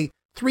Hogan as a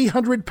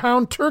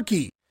 300-pound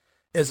turkey.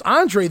 As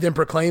Andre then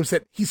proclaims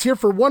that he's here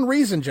for one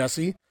reason,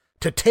 Jesse,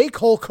 to take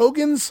Hulk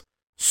Hogan's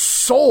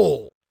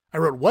soul. I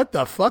wrote, what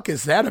the fuck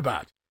is that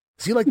about?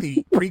 Is he like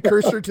the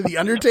precursor to The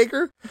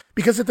Undertaker?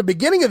 Because at the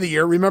beginning of the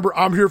year, remember,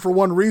 I'm here for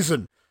one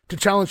reason, to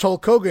challenge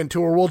Hulk Hogan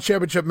to a world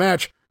championship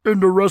match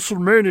into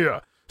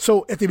WrestleMania.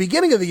 So at the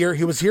beginning of the year,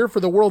 he was here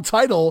for the world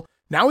title.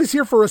 Now he's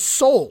here for a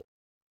soul.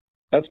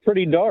 That's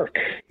pretty dark.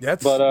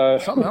 That's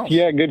something else.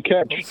 Yeah, good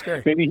catch.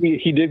 Maybe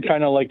he did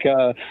kind of like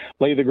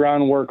lay the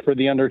groundwork for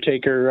The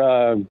Undertaker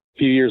a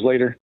few years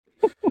later.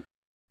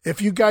 If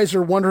you guys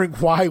are wondering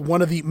why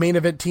one of the main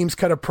event teams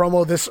cut a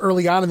promo this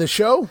early on in the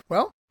show,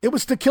 well, it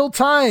was to kill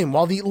time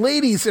while the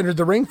ladies entered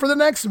the ring for the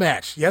next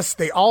match. Yes,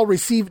 they all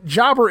received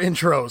jobber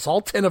intros,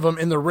 all 10 of them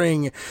in the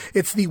ring.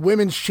 It's the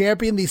women's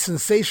champion, the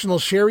sensational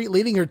Sherry,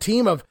 leading her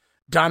team of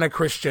Donna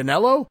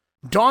Christianello,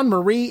 Dawn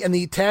Marie, and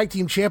the tag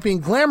team champion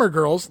Glamour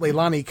Girls,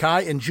 Leilani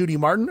Kai and Judy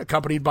Martin,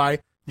 accompanied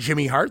by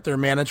Jimmy Hart, their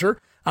manager.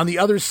 On the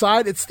other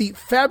side, it's the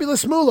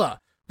Fabulous Moolah,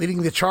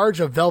 leading the charge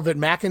of Velvet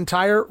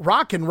McIntyre,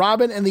 Rockin'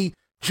 Robin, and the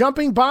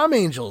Jumping Bomb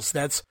Angels.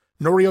 That's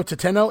Norio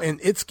Tateno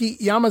and Itsuki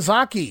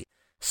Yamazaki.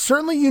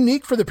 Certainly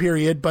unique for the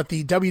period, but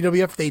the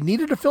WWF, they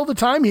needed to fill the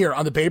time here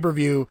on the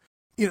pay-per-view.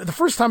 You know, the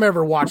first time I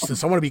ever watched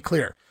this, I want to be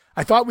clear,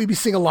 I thought we'd be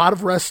seeing a lot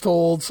of rest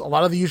holds, a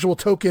lot of the usual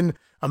token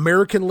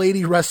American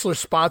lady wrestler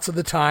spots of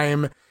the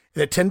time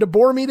that tend to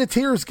bore me to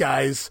tears,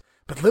 guys.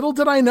 But little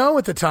did I know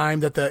at the time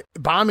that the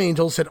Bomb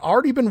Angels had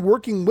already been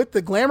working with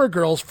the Glamour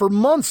Girls for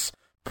months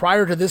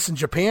prior to this in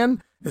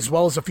Japan, as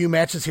well as a few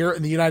matches here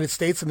in the United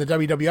States and the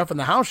WWF and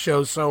the house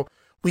shows. So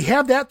we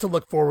have that to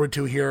look forward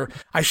to here.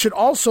 I should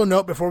also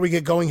note before we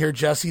get going here,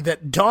 Jesse,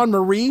 that Dawn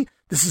Marie,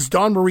 this is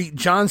Dawn Marie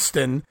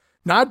Johnston,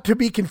 not to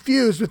be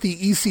confused with the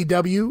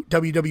ECW,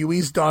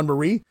 WWE's Dawn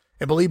Marie.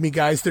 And believe me,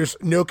 guys, there's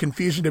no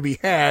confusion to be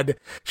had.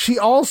 She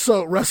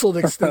also wrestled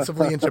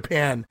extensively in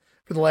Japan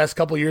for the last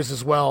couple of years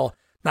as well.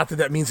 Not that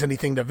that means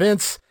anything to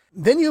Vince.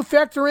 Then you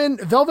factor in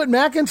Velvet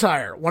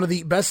McIntyre, one of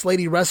the best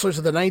lady wrestlers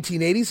of the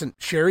 1980s, and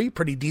Sherry,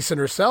 pretty decent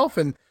herself.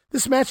 And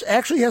this match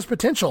actually has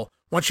potential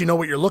once you know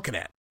what you're looking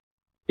at.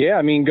 Yeah,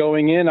 I mean,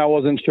 going in, I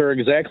wasn't sure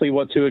exactly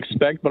what to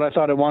expect, but I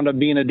thought it wound up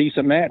being a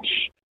decent match.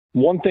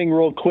 One thing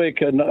real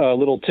quick, a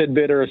little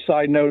tidbit or a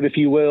side note, if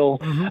you will.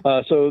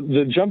 So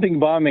the Jumping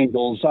Bomb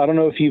Angels, I don't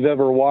know if you've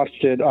ever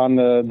watched it on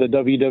the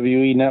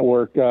WWE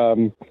network.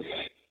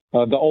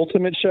 The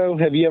Ultimate Show,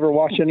 have you ever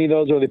watched any of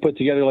those where they put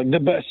together like the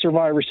best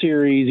Survivor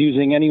Series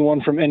using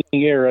anyone from any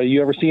era?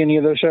 You ever see any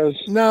of those shows?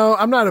 No,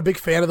 I'm not a big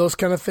fan of those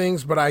kind of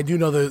things, but I do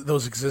know that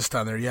those exist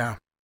on there, yeah.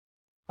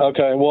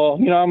 Okay, well,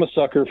 you know, I'm a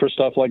sucker for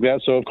stuff like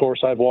that, so of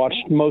course I've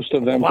watched most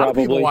of them. A lot of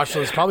people watch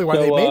those, probably why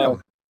they made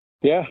them.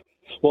 Yeah.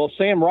 Well,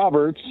 Sam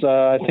Roberts,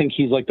 I think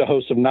he's like the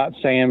host of Not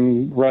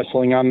Sam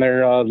Wrestling on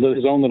their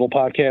his own little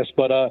podcast.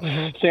 But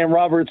Sam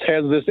Roberts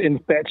has this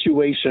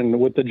infatuation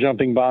with the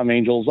Jumping Bomb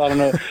Angels. I don't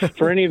know,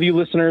 for any of you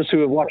listeners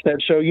who have watched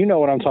that show, you know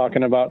what I'm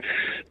talking about.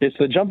 It's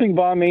the Jumping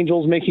Bomb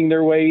Angels making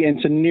their way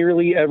into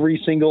nearly every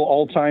single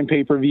all-time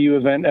pay-per-view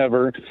event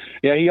ever.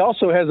 Yeah, he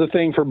also has a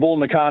thing for Bull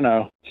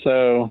Nakano.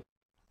 So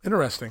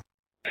interesting.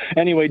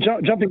 Anyway,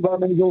 Jumping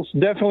Bob Angels,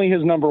 definitely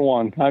his number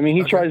one. I mean,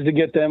 he tries to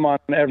get them on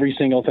every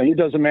single thing. It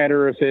doesn't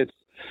matter if it's,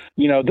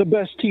 the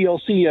best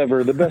TLC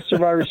ever, the best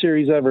Survivor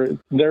Series ever.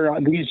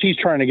 He's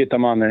trying to get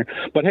them on there.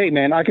 But hey,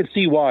 man, I could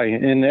see why.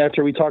 And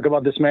after we talk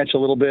about this match a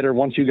little bit, or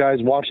once you guys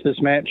watch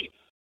this match,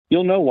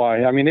 you'll know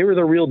why. I mean, they were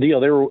the real deal.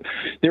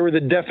 They were the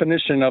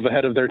definition of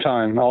ahead of their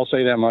time. I'll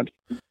say that much.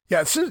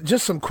 Yeah, it's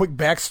just some quick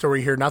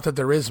backstory here. Not that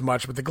there is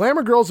much, but the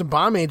Glamour Girls and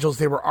Bomb Angels,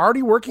 they were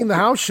already working the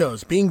house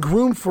shows, being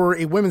groomed for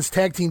a women's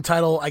tag team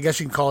title. I guess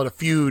you can call it a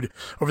feud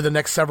over the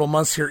next several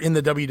months here in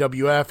the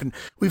WWF. And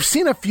we've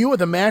seen a few of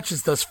the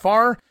matches thus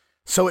far,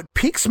 so it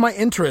piques my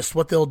interest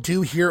what they'll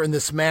do here in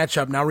this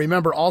matchup. Now,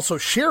 remember also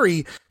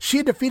Sherry, she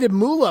had defeated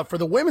Moolah for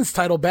the women's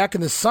title back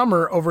in the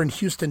summer over in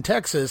Houston,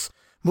 Texas.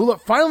 Moolah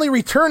finally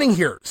returning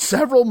here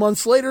several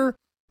months later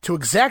to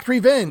exact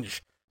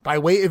revenge by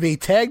way of a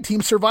tag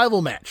team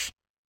survival match.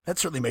 That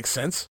certainly makes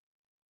sense.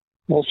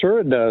 Well, sure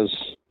it does.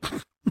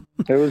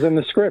 It was in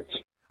the script.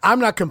 I'm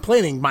not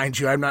complaining, mind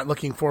you. I'm not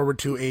looking forward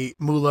to a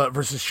Moolah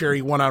versus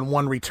Sherry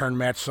one-on-one return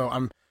match, so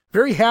I'm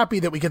very happy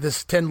that we get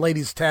this 10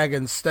 ladies tag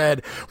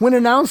instead. When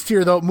announced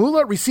here, though,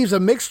 Moolah receives a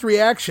mixed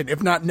reaction,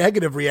 if not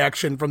negative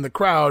reaction, from the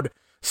crowd,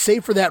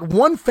 save for that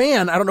one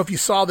fan, I don't know if you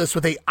saw this,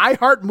 with a I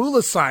Heart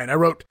Moolah sign. I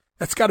wrote,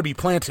 that's got to be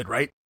planted,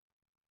 right?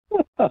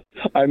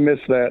 I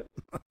missed that.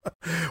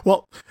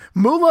 Well,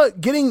 Moolah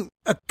getting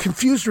a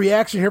confused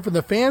reaction here from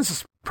the fans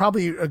is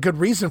probably a good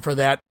reason for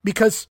that,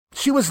 because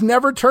she was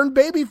never turned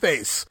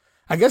babyface.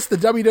 I guess the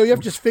WWF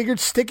just figured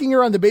sticking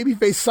her on the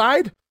babyface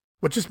side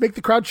would just make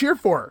the crowd cheer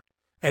for her.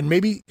 And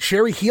maybe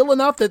Sherry heel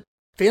enough that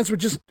fans would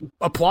just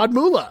applaud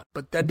Moolah,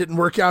 but that didn't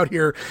work out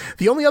here.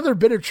 The only other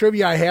bit of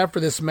trivia I have for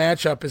this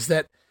matchup is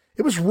that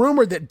it was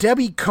rumored that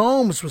Debbie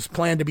Combs was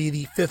planned to be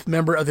the fifth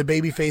member of the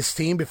babyface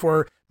team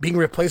before being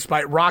replaced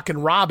by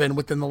Rockin' Robin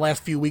within the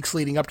last few weeks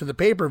leading up to the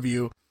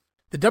pay-per-view.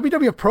 The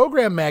WWF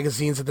program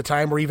magazines at the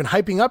time were even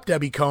hyping up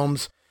Debbie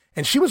Combs,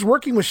 and she was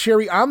working with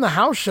Sherry on the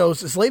house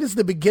shows as late as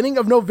the beginning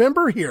of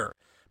November here.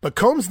 But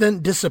Combs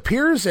then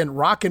disappears and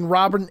Rockin'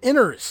 Robin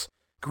enters.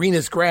 Green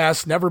as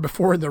grass, never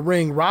before in the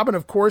ring. Robin,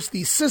 of course,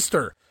 the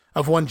sister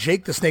of one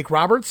Jake the Snake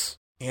Roberts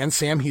and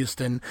Sam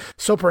Houston.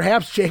 So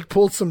perhaps Jake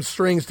pulled some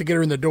strings to get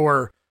her in the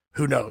door.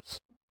 Who knows?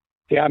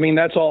 Yeah, I mean,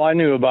 that's all I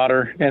knew about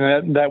her.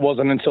 And that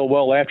wasn't until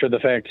well after the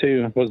fact,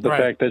 too, was the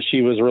fact that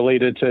she was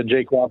related to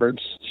Jake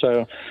Roberts.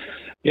 So,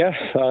 yeah,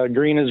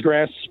 green as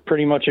grass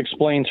pretty much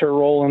explains her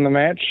role in the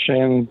match.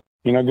 And,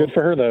 good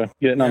for her, though,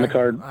 getting on the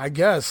card. I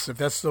guess, if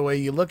that's the way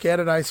you look at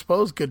it, I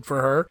suppose good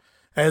for her.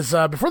 As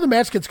before the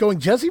match gets going,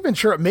 Jesse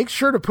Ventura makes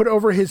sure to put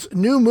over his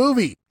new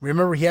movie.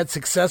 Remember, he had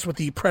success with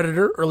The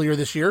Predator earlier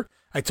this year.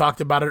 I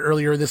talked about it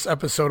earlier this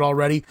episode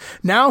already.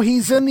 Now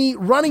he's in The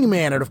Running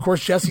Man. And, of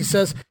course, Jesse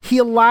says he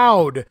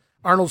allowed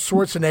Arnold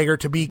Schwarzenegger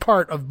to be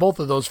part of both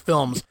of those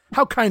films.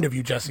 How kind of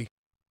you, Jesse.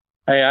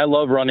 Hey, I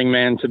love Running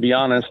Man, to be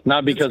honest.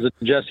 Not because it's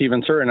Jesse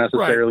Ventura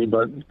necessarily,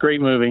 but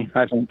great movie,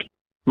 I think.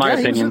 My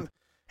opinion.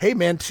 Hey,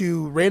 man,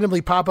 to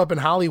randomly pop up in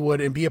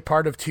Hollywood and be a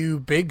part of two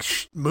big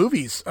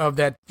movies of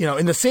that,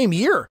 in the same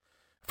year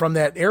from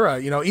that era,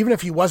 even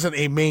if he wasn't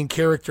a main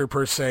character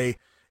per se,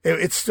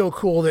 it's still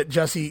cool that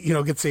Jesse,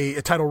 gets a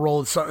title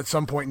role at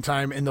some point in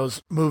time in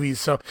those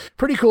movies. So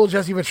pretty cool,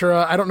 Jesse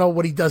Ventura. I don't know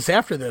what he does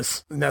after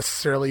this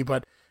necessarily,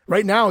 but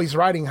right now he's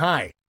riding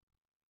high.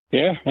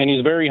 Yeah, and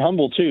he's very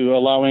humble, too,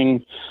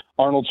 allowing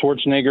Arnold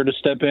Schwarzenegger to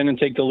step in and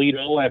take the lead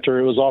role after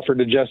it was offered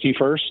to Jesse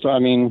first. I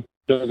mean,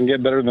 doesn't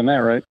get better than that,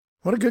 right?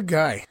 What a good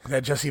guy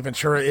that Jesse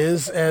Ventura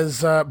is.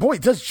 Boy,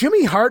 does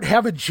Jimmy Hart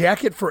have a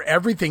jacket for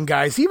everything,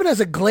 guys. He even has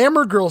a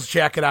Glamour Girls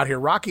jacket out here,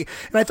 Rocky.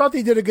 And I thought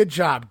they did a good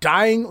job.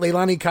 Dyeing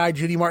Leilani Kai,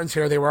 Judy Martin's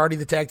hair. They were already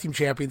the tag team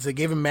champions. They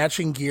gave him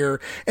matching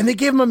gear. And they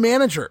gave him a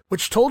manager,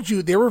 which told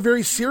you they were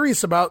very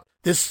serious about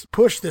this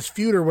push, this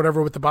feud or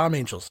whatever with the Bomb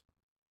Angels.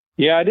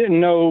 Yeah, I didn't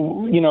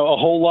know, a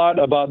whole lot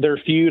about their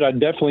feud. I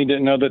definitely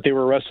didn't know that they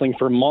were wrestling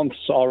for months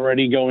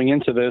already going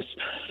into this.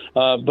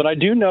 But I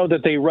do know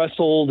that they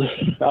wrestled.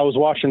 I was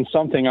watching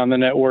something on the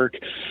network.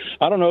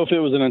 I don't know if it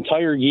was an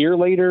entire year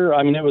later.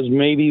 I mean, it was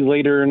maybe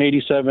later in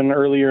 87,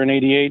 earlier in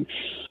 88.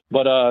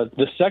 But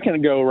the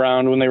second go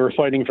around when they were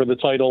fighting for the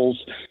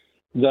titles,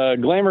 the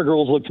Glamour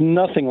Girls looked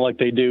nothing like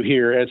they do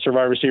here at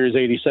Survivor Series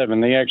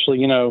 87. They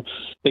actually,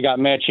 they got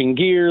matching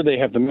gear. They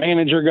have the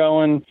manager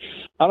going.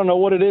 I don't know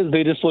what it is.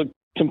 They just look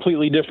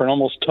completely different,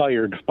 almost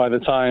tired by the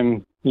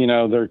time,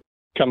 they're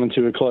coming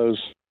to a close.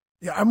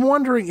 Yeah, I'm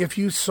wondering if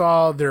you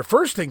saw their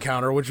first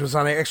encounter, which was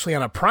actually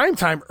on a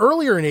primetime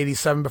earlier in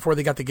 87 before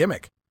they got the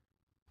gimmick.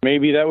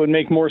 Maybe that would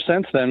make more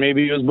sense then.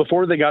 Maybe it was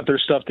before they got their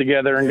stuff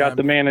together and got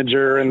the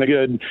manager and the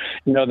good,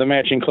 the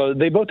matching clothes.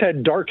 They both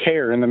had dark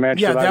hair in the match.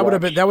 Yeah, that would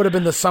have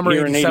been the summer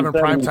 87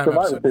 primetime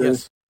episode.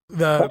 Yes.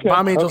 The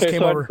Bomb Angels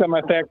came over. I got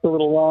my facts a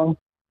little wrong.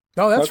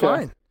 No, that's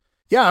fine.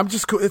 Yeah, I'm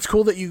just cool. It's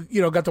cool that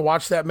you got to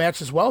watch that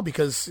match as well,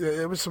 because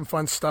there was some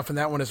fun stuff in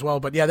that one as well.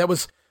 But yeah, that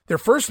was their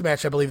first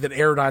match, I believe, that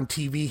aired on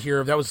TV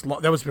here. That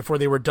was before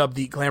they were dubbed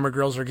the Glamour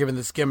Girls or given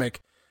this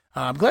gimmick.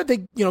 I'm glad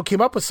they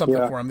came up with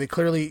something for them. They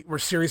clearly were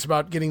serious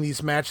about getting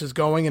these matches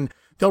going, and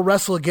They'll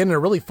wrestle again in a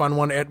really fun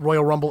one at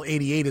Royal Rumble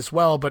 88 as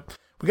well, but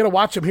we got to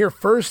watch them here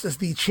first as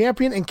the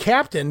champion and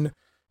captain,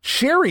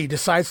 Sherry,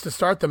 decides to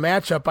start the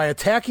matchup by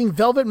attacking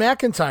Velvet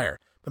McIntyre.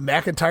 But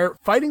McIntyre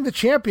fighting the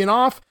champion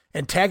off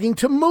and tagging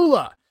to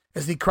Moolah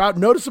as the crowd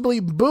noticeably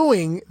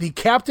booing the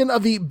captain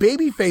of the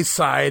babyface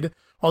side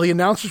while the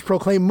announcers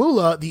proclaim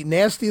Moolah the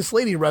nastiest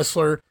lady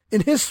wrestler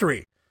in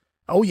history.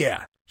 Oh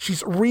yeah,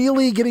 she's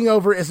really getting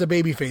over as a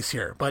babyface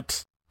here,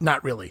 but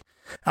not really.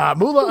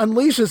 Moolah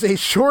unleashes a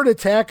short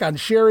attack on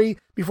Sherry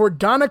before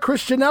Donna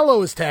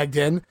Christianello is tagged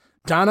in.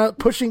 Donna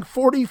pushing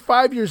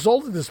 45 years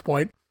old at this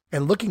point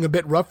and looking a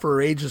bit rough for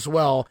her age as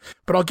well.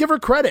 But I'll give her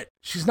credit.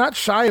 She's not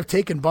shy of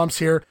taking bumps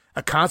here,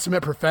 a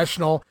consummate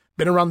professional,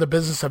 been around the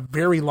business a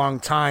very long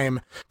time.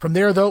 From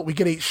there, though, we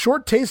get a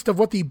short taste of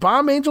what the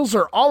Bomb Angels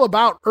are all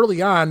about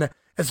early on.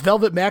 As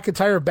Velvet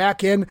McIntyre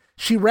back in,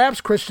 she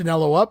wraps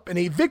Christianello up in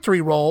a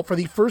victory roll for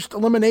the first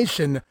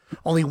elimination,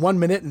 only 1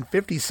 minute and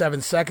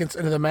 57 seconds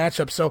into the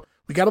matchup. So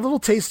we got a little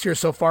taste here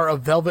so far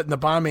of Velvet and the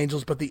Bomb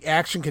Angels, but the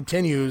action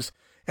continues.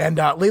 And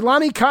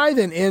Leilani Kai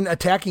then in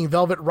attacking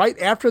Velvet right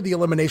after the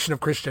elimination of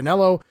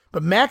Christianello,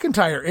 but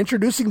McIntyre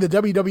introducing the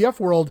WWF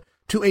world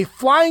to a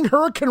flying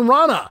Hurricane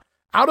Rana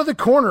out of the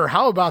corner.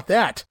 How about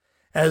that?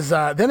 As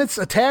then it's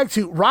a tag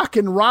to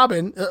Rockin'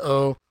 Robin,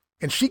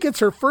 and she gets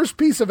her first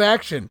piece of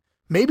action,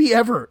 maybe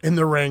ever, in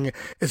the ring,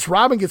 as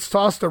Robin gets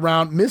tossed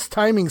around,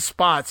 mistiming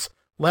spots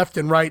left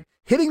and right,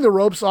 hitting the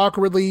ropes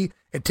awkwardly,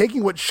 and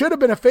taking what should have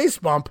been a face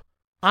bump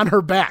on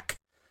her back.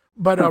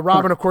 But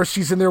Robin, of course,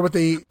 she's in there with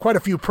quite a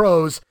few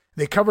pros.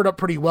 They covered up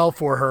pretty well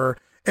for her.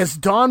 As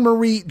Dawn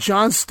Marie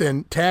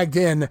Johnston tagged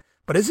in,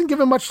 but isn't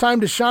given much time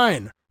to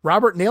shine.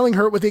 Robert nailing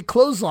her with a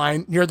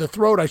clothesline near the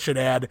throat, I should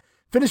add,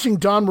 finishing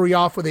Dawn Marie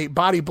off with a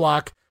body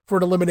block for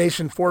an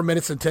elimination, 4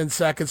 minutes and 10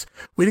 seconds.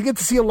 We didn't get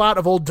to see a lot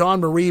of old Dawn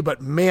Marie,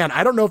 but man,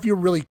 I don't know if you're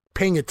really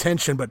paying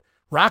attention, but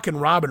Rockin'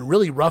 Robin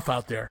really rough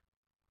out there.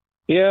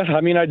 Yeah,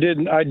 I mean, I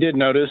did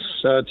notice,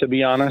 to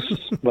be honest,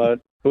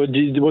 but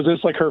was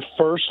this like her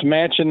first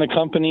match in the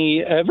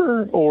company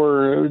ever,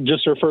 or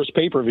just her first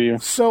pay-per-view?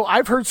 So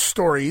I've heard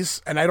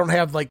stories, and I don't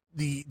have like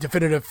the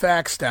definitive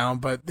facts down,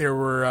 but there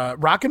were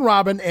Rockin'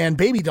 Robin and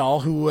Baby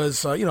Doll, who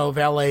was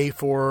valet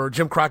for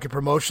Jim Crockett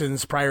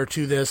Promotions prior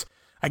to this.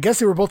 I guess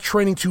they were both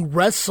training to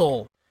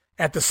wrestle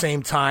at the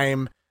same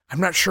time. I'm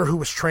not sure who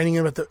was training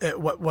him at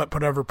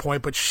whatever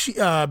point, but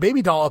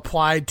Baby Doll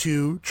applied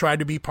to try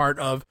to be part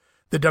of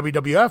the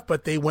WWF,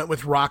 but they went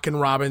with Rockin'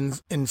 Robin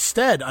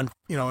instead.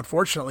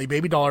 Unfortunately,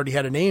 Baby Doll already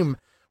had a name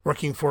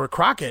working for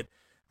Crockett,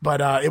 but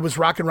it was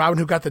Rockin' Robin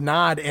who got the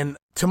nod. And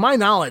to my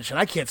knowledge, and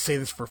I can't say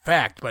this for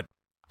fact, but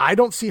I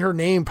don't see her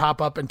name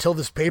pop up until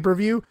this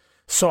pay-per-view,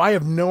 so I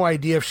have no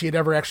idea if she had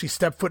ever actually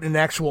stepped foot in an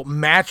actual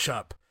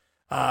matchup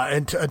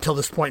until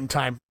this point in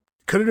time.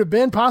 Could it have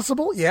been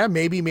possible? Yeah,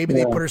 maybe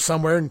they put her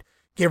somewhere and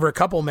gave her a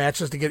couple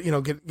matches to get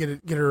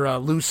her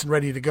loose and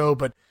ready to go,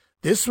 but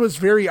this was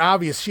very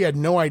obvious. She had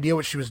no idea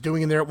what she was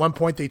doing in there. At one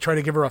point, they try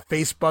to give her a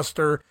face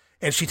buster,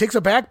 and she takes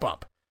a back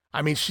bump.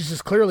 I mean, she's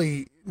just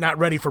clearly not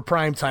ready for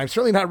prime time,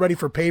 certainly not ready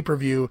for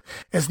pay-per-view.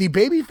 As the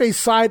babyface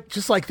side,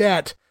 just like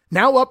that,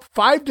 now up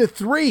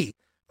 5-3.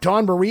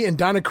 Dawn Marie and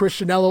Donna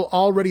Christianello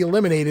already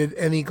eliminated,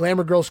 and the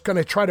Glamour Girls going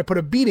to try to put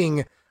a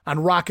beating on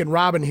Rockin'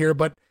 Robin here,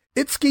 but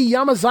Itsuki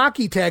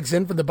Yamazaki tags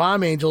in from the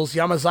Bomb Angels.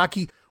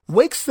 Yamazaki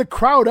wakes the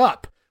crowd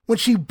up when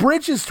she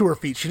bridges to her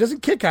feet. She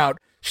doesn't kick out.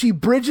 She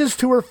bridges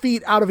to her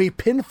feet out of a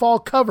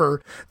pinfall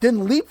cover,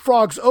 then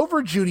leapfrogs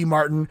over Judy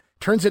Martin,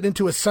 turns it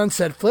into a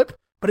sunset flip,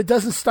 but it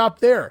doesn't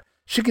stop there.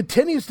 She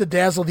continues to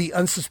dazzle the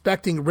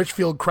unsuspecting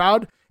Richfield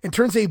crowd and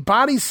turns a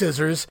body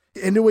scissors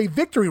into a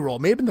victory roll.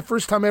 May have been the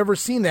first time I've ever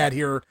seen that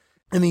here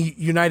in the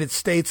United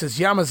States. As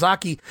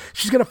Yamazaki,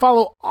 she's going to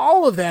follow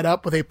all of that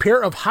up with a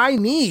pair of high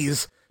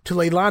knees to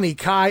Leilani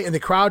Kai, and the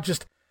crowd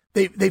just,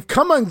 they've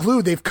come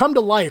unglued. They've come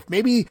to life.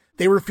 Maybe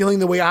they were feeling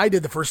the way I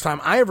did the first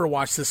time I ever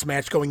watched this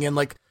match, going in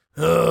like,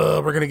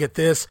 we're going to get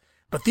this.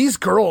 But these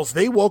girls,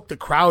 they woke the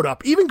crowd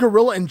up. Even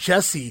Gorilla and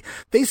Jesse,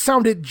 they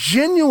sounded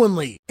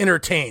genuinely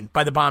entertained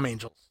by the Bomb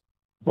Angels.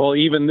 Well,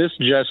 even this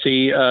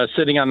Jesse,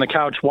 sitting on the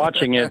couch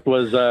watching it,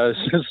 was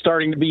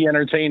starting to be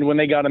entertained when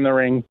they got in the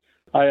ring.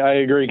 I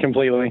agree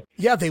completely.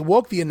 Yeah, they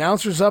woke the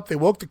announcers up. They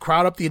woke the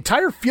crowd up. The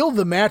entire feel of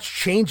the match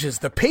changes.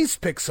 The pace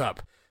picks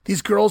up.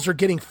 These girls are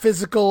getting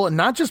physical, and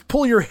not just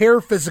pull your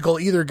hair physical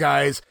either,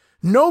 guys.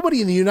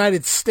 Nobody in the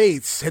United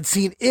States had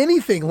seen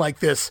anything like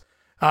this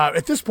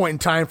at this point in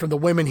time from the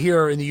women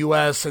here in the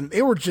U.S., and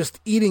they were just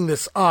eating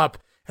this up.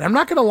 And I'm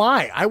not going to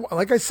lie.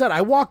 Like I said,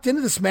 I walked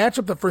into this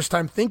matchup the first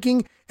time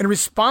thinking and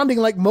responding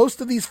like most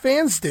of these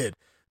fans did,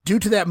 due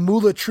to that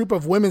Moolah troupe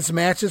of women's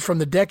matches from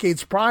the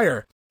decades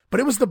prior. But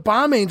it was the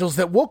Bomb Angels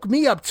that woke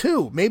me up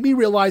too, made me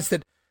realize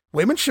that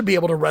women should be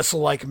able to wrestle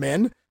like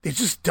men. They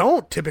just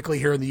don't typically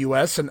here in the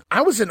U.S., and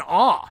I was in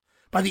awe.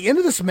 By the end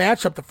of this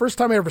matchup, the first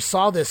time I ever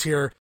saw this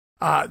here,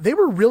 they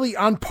were really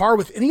on par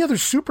with any other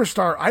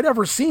superstar I'd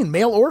ever seen,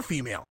 male or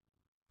female.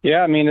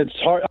 Yeah, I mean, it's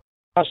hard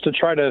to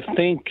try to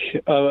think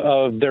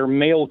of their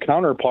male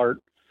counterpart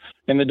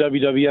in the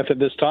WWF at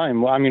this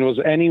time. I mean, was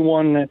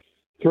anyone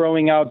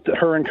throwing out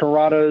her and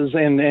Karadas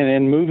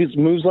and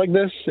moves like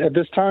this at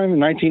this time,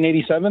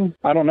 1987?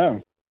 I don't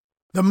know.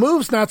 The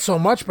moves, not so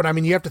much, but I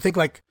mean, you have to think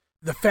like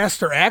the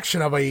faster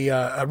action of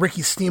a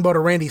Ricky Steamboat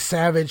or Randy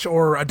Savage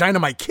or a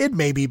Dynamite Kid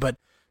maybe, but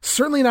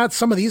certainly not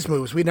some of these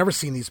moves. We've never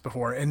seen these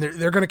before, and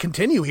they're going to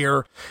continue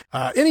here.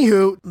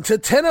 Anywho,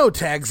 Tateno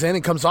tags in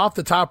and comes off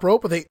the top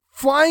rope with a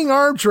flying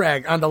arm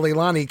drag onto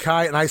Leilani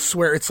Kai, and I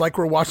swear it's like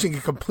we're watching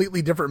a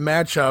completely different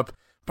matchup.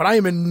 But I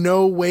am in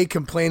no way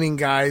complaining,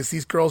 guys.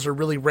 These girls are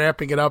really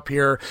ramping it up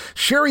here.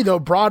 Sherry, though,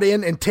 brought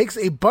in and takes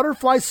a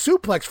butterfly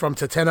suplex from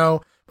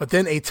Tateno, but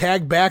then a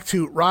tag back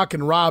to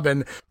Rockin'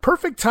 Robin.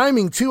 Perfect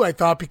timing, too, I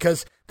thought,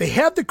 because they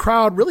had the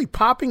crowd really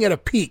popping at a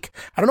peak.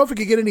 I don't know if it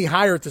could get any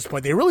higher at this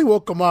point. They really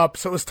woke them up,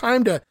 so it was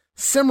time to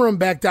simmer them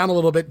back down a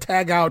little bit,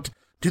 tag out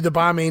to the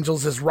Bomb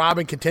Angels as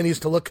Robin continues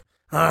to look,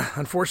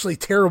 unfortunately,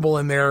 terrible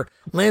in there,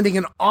 landing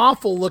an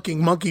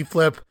awful-looking monkey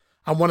flip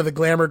on one of the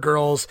Glamour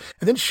girls.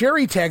 And then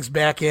Sherry tags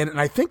back in, and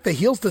I think the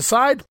heels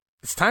decide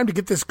it's time to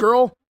get this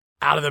girl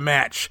out of the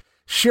match.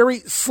 Sherry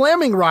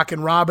slamming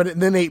Rockin' Robin, and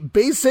then a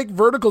basic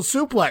vertical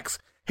suplex.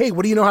 Hey,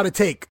 what do you know how to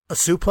take? A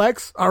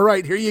suplex? All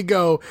right, here you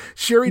go.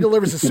 Sherry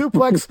delivers a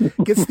suplex,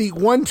 gets the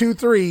 1, 2,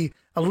 3,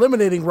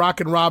 eliminating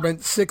Rockin' Robin,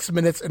 6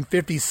 minutes and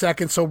 50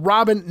 seconds. So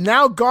Robin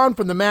now gone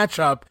from the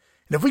matchup.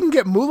 And if we can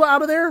get Moolah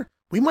out of there,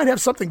 we might have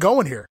something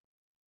going here.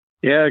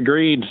 Yeah,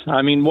 agreed.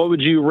 I mean, what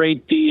would you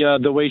rate the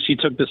way she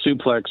took the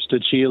suplex?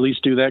 Did she at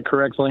least do that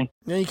correctly?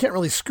 Yeah, you can't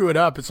really screw it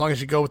up as long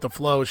as you go with the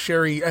flow.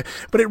 Sherry,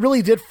 but it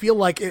really did feel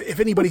like, if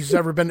anybody who's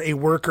ever been a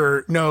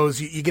worker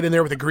knows, you get in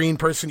there with a green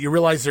person, you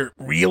realize they're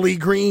really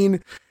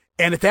green.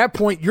 And at that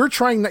point, you're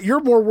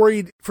more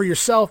worried for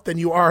yourself than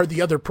you are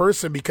the other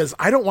person, because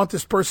I don't want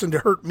this person to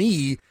hurt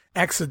me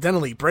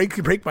accidentally,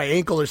 break my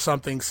ankle or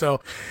something. So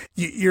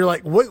you're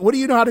like, what do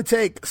you know how to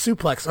take?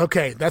 Suplex.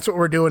 Okay, that's what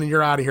we're doing, and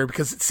you're out of here,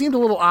 because it seemed a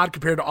little odd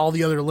compared to all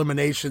the other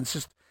eliminations.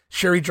 Just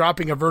Sherry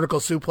dropping a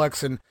vertical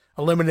suplex and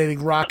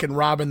eliminating Rockin'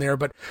 Robin there.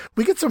 But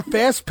we get some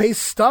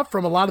fast-paced stuff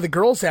from a lot of the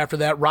girls after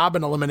that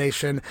Robin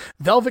elimination.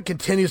 Velvet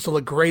continues to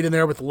look great in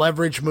there with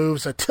leverage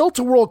moves, a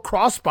tilt-a-whirl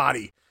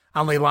crossbody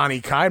on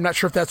Leilani Kai. I'm not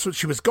sure if that's what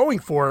she was going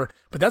for,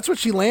 but that's what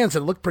she lands,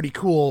 and it looked pretty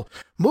cool.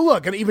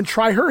 Moolah going to even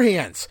try her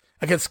hands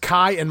against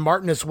Kai and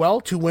Martin as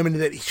well, two women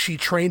that she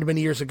trained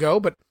many years ago,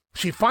 but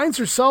she finds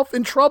herself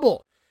in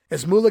trouble.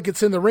 As Moolah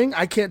gets in the ring,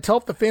 I can't tell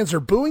if the fans are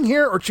booing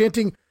here or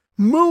chanting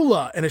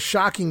Moolah in a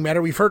shocking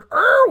manner. We've heard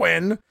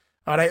Irwin,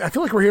 but I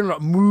feel like we're hearing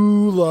about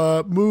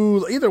Moolah.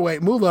 Either way,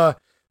 Moolah,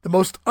 the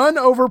most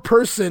unover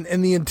person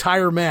in the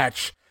entire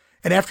match.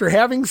 And after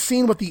having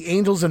seen what the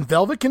Angels and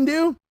Velvet can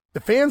do, the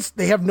fans,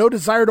 they have no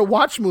desire to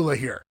watch Moolah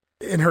here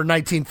in her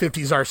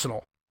 1950s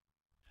arsenal.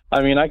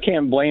 I mean, I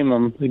can't blame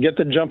them. Get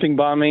the Jumping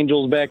Bomb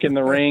Angels back in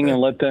the ring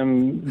and let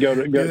them go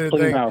to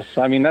clean house.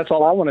 I mean, that's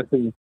all I want to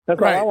see. That's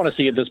right. All I want to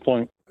see at this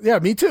point. Yeah,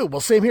 me too.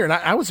 Well, same here. And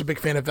I was a big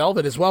fan of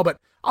Velvet as well, but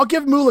I'll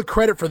give Moolah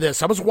credit for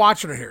this. I was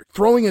watching her here,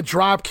 throwing a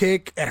drop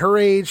kick at her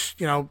age,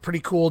 pretty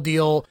cool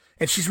deal.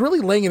 And she's really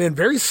laying it in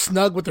very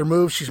snug with her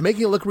moves. She's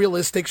making it look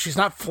realistic. She's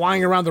not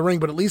flying around the ring,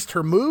 but at least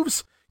her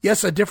moves,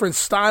 yes, a different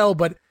style,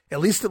 but at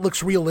least it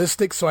looks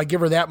realistic, so I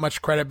give her that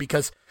much credit,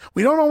 because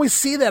we don't always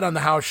see that on the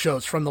house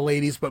shows from the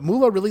ladies, but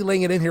Moolah really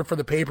laying it in here for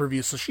the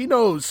pay-per-view, so she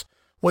knows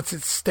what's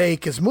at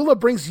stake. As Moolah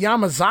brings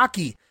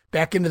Yamazaki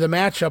back into the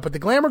matchup, but the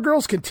Glamour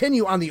girls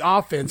continue on the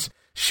offense.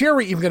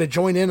 Sherry even going to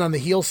join in on the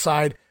heel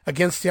side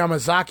against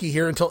Yamazaki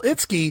here until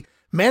Itsuki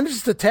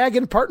manages to tag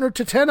in partner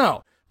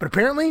Tateno, but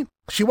apparently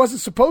she wasn't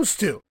supposed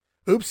to.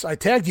 Oops, I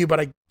tagged you, but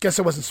I guess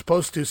I wasn't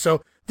supposed to,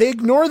 so they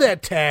ignore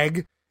that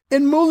tag,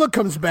 and Moolah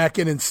comes back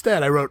in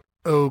instead. I wrote,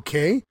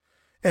 okay,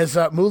 as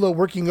Moolah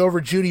working over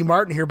Judy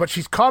Martin here, but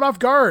she's caught off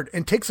guard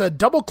and takes a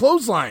double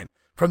clothesline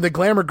from the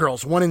Glamour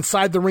girls, one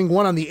inside the ring,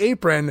 one on the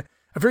apron,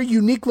 a very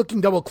unique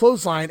looking double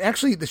clothesline.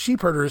 Actually, the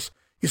Sheepherders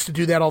used to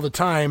do that all the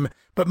time,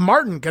 but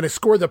Martin going to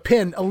score the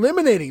pin,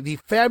 eliminating the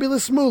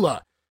fabulous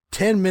Moolah,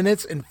 10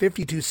 minutes and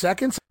 52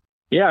 seconds.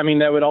 Yeah, I mean,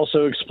 that would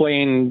also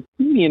explain,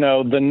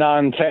 the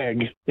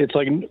non-tag. It's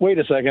like, wait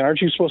a second, aren't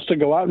you supposed to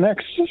go out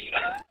next?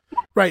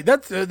 Right,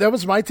 that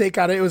was my take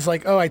on it. It was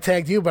like, oh, I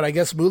tagged you, but I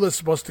guess Moolah's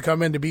supposed to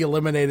come in to be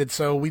eliminated,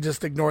 so we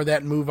just ignore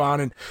that and move on.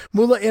 And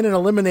Moolah in and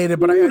eliminated,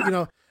 but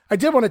I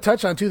did want to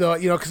touch on too, though,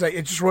 because I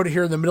just wrote it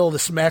here in the middle of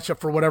this matchup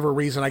for whatever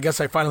reason. I guess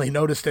I finally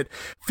noticed it.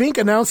 Fink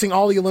announcing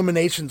all the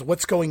eliminations,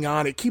 what's going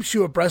on. It keeps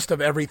you abreast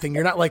of everything.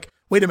 You're not like,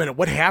 wait a minute,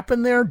 what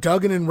happened there?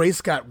 Duggan and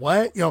Race got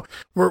what?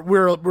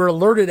 We're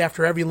alerted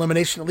after every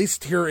elimination, at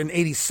least here in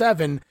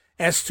 87,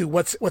 as to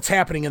what's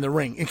happening in the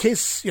ring, in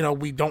case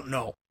we don't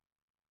know.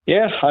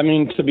 Yeah, I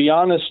mean, to be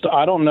honest,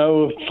 I don't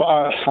know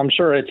if I'm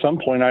sure at some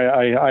point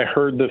I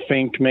heard the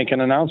Fink make an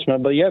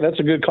announcement, but yeah,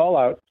 that's a good call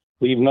out.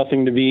 Leave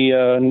nothing to be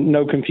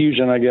no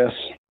confusion, I guess.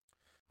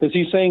 Is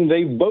he saying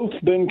they've both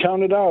been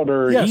counted out,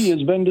 or yes, he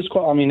has been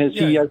disqualified? I mean, is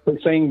he actually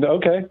saying,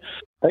 okay,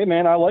 hey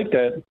man, I like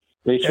that.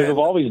 They should have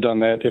always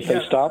done that. If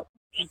they stop,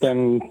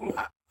 then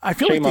I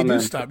feel like they do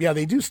stop. Yeah,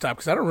 they do stop,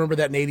 because I don't remember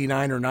that in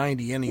 89 or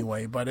 90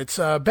 anyway. But it's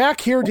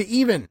back here to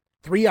even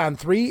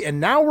 3-on-3, and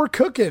now we're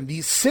cooking.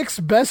 The 6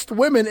 best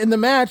women in the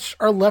match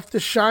are left to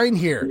shine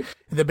here.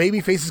 The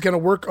babyface is going to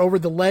work over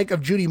the leg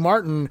of Judy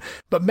Martin,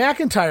 but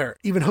McIntyre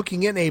even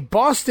hooking in a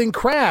Boston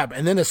Crab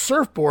and then a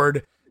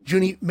surfboard.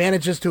 Judy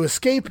manages to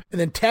escape and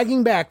then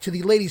tagging back to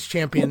the ladies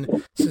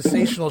champion,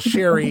 Sensational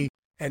Sherry.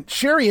 And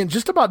Sherry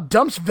just about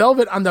dumps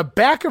Velvet on the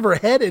back of her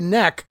head and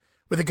neck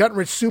with a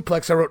gut-wrench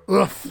suplex. I wrote,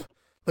 ugh.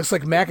 Looks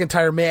like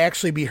McIntyre may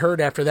actually be hurt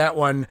after that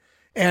one.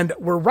 And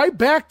we're right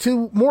back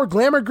to more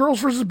Glamour Girls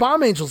versus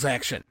Bomb Angels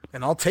action.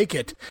 And I'll take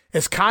it.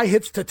 As Kai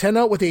hits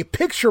Tateno with a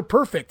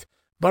picture-perfect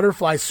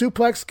butterfly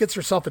suplex, gets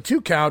herself a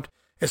 2 count.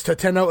 As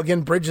Tateno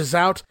again bridges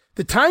out,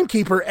 the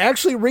timekeeper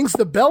actually rings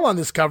the bell on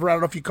this cover. I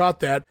don't know if you caught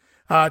that.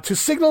 To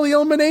signal the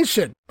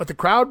elimination. But the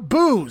crowd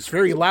boos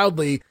very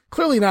loudly.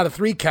 Clearly not a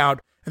 3 count.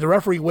 And the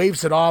referee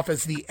waves it off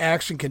as the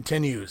action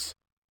continues.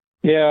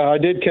 Yeah, I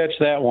did catch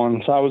that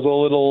one, so I was a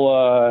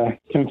little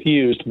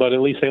confused, but at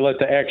least they let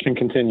the action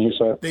continue.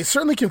 So they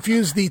certainly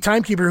confused the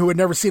timekeeper who had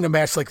never seen a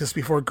match like this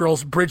before,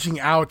 girls bridging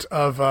out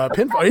of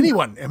pinfall.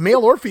 Anyone,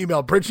 male or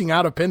female, bridging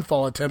out of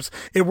pinfall attempts.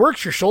 It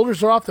works. Your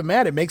shoulders are off the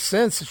mat. It makes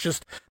sense. It's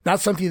just not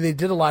something they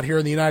did a lot here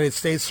in the United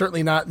States,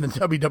 certainly not in the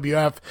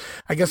WWF.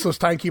 I guess those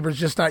timekeepers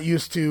just not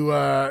used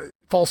to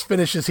false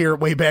finishes here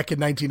way back in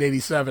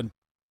 1987.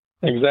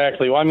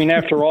 Exactly. Well, I mean,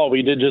 after all,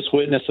 we did just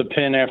witness a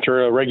pin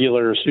after a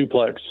regular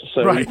suplex,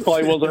 so right. He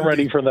probably wasn't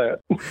ready for that.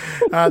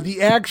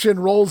 The action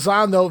rolls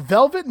on, though.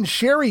 Velvet and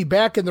Sherry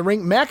back in the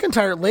ring.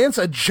 McIntyre lands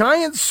a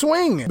giant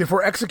swing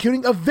before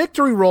executing a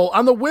victory roll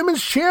on the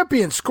women's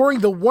champion, scoring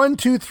the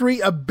 1-2-3,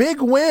 a big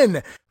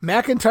win.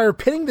 McIntyre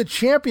pinning the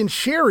champion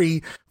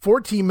Sherry,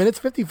 14 minutes,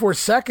 54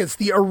 seconds,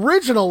 the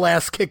original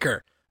last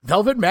kicker,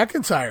 Velvet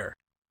McIntyre.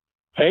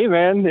 Hey,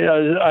 man,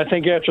 I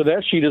think after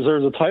that she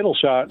deserves a title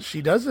shot. She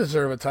does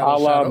deserve a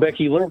title shot.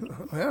 Becky Lynch.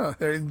 Yeah,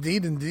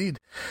 indeed.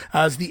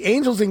 As the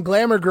Angels and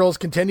Glamour Girls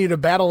continue to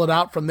battle it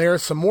out from there,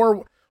 some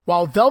more,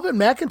 while Velvet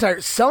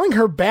McIntyre selling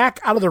her back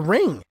out of the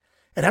ring.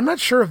 And I'm not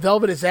sure if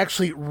Velvet is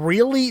actually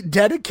really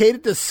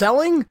dedicated to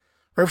selling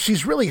or if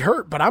she's really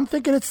hurt, but I'm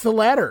thinking it's the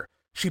latter.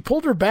 She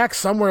pulled her back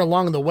somewhere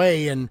along the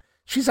way, and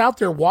she's out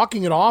there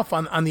walking it off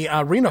on the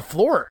arena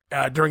floor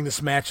during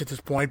this match at this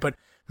point. But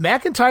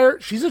McIntyre,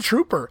 she's a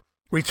trooper.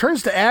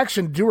 Returns to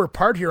action to do her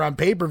part here on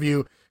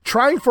pay-per-view,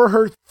 trying for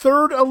her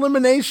 3rd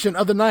elimination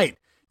of the night,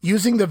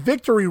 using the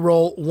victory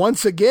roll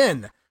once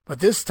again. But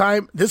this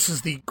time, this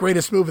is the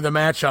greatest move of the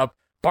matchup,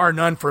 bar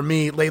none for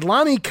me.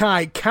 Leilani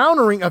Kai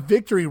countering a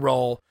victory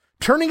roll,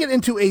 turning it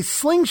into a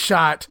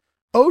slingshot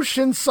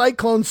ocean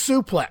cyclone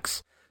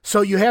suplex.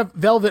 So you have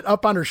Velvet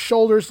up on her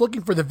shoulders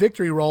looking for the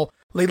victory roll.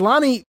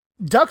 Leilani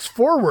ducks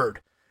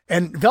forward,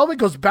 and Velvet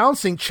goes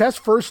bouncing chest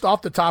first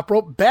off the top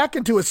rope, back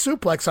into a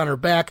suplex on her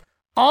back.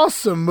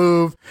 Awesome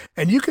move,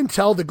 and you can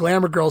tell the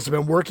Glamour Girls have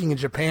been working in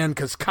Japan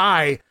because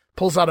Kai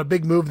pulls out a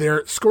big move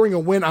there, scoring a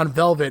win on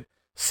Velvet,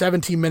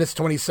 17 minutes,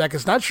 20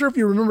 seconds. Not sure if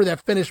you remember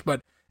that finish,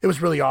 but it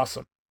was really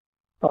awesome.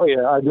 Oh,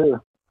 yeah, I do.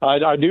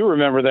 I do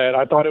remember that.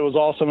 I thought it was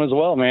awesome as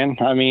well, man.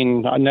 I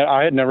mean,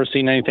 I had never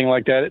seen anything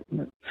like that.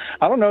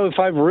 I don't know if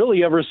I've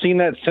really ever seen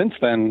that since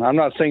then. I'm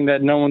not saying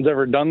that no one's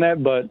ever done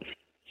that, but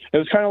it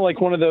was kind of like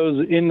one of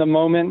those in the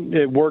moment.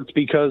 It worked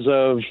because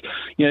of,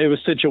 it was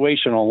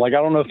situational. Like,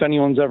 I don't know if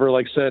anyone's ever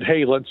said,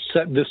 hey, let's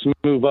set this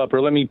move up or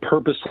let me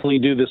purposely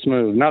do this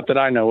move. Not that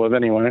I know of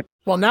anyway.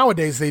 Well,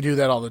 nowadays they do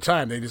that all the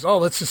time. They just,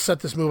 let's just set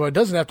this move up. It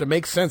doesn't have to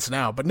make sense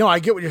now. But no, I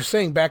get what you're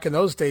saying. Back in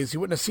those days,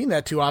 you wouldn't have seen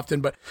that too often.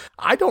 But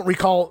I don't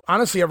recall,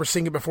 honestly, ever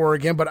seeing it before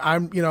again. But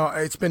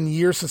it's been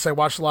years since I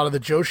watched a lot of the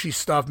Joshi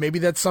stuff. Maybe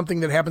that's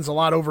something that happens a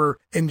lot over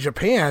in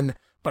Japan.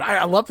 But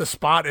I love the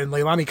spot, and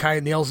Leilani Kai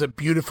nails it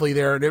beautifully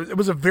there. And it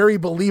was a very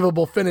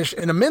believable finish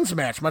in a men's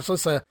match, much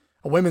less a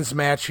women's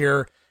match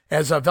here,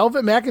 as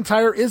Velvet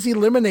McIntyre is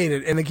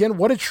eliminated. And again,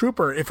 what a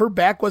trooper. If her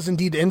back was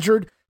indeed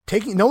injured,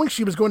 knowing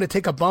she was going to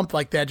take a bump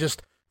like that,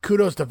 just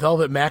kudos to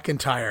Velvet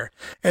McIntyre.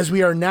 As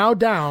we are now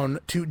down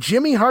to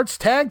Jimmy Hart's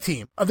tag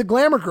team of the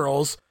Glamour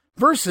Girls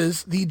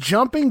versus the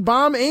Jumping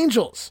Bomb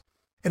Angels.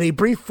 And a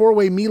brief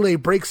 4-way melee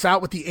breaks out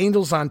with the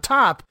Angels on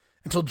top,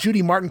 until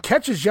Judy Martin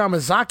catches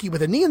Yamazaki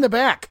with a knee in the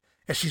back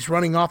as she's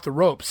running off the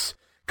ropes.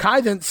 Kai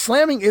then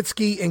slamming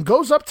Itsuki and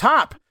goes up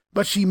top,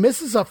 but she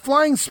misses a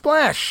flying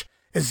splash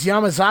as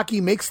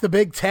Yamazaki makes the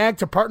big tag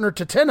to partner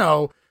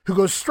Tateno, who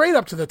goes straight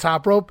up to the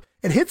top rope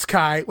and hits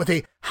Kai with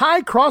a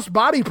high cross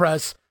body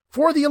press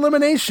for the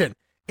elimination.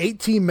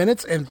 18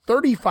 minutes and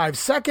 35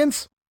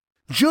 seconds.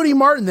 Judy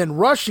Martin then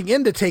rushing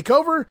in to take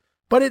over,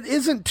 but it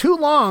isn't too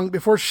long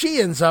before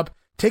she ends up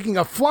taking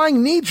a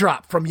flying knee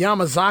drop from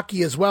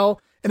Yamazaki as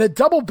well, and a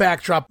double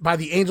backdrop by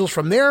the Angels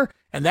from there,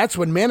 and that's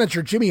when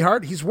manager Jimmy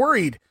Hart, he's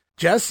worried.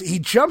 Jess, he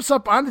jumps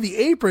up onto the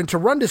apron to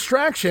run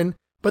distraction,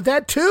 but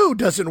that too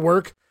doesn't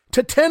work.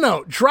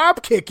 Tateno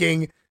drop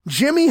kicking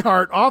Jimmy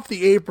Hart off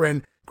the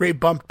apron. Great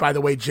bump, by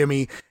the way,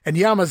 Jimmy. And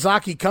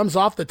Yamazaki comes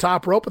off the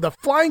top rope with a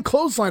flying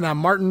clothesline on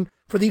Martin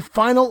for the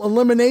final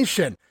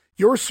elimination.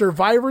 Your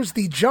survivors,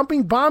 the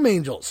Jumping Bomb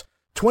Angels.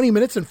 20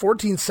 minutes and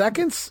 14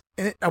 seconds,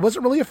 and I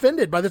wasn't really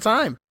offended by the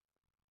time.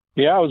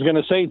 Yeah, I was going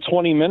to say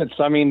 20 minutes.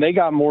 I mean, they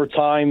got more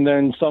time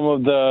than some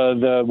of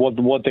the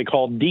what they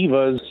call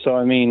divas. So,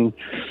 I mean,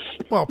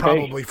 well,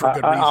 probably for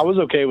good reason. I was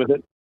okay with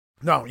it.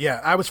 No, yeah,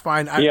 I was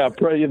fine.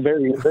 Very,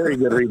 very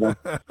good reason.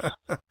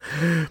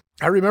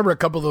 I remember a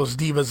couple of those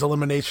divas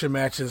elimination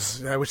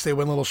matches. I wish they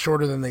went a little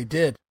shorter than they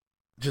did.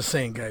 Just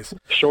saying, guys.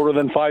 Shorter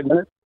than 5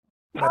 minutes?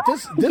 But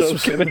this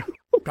was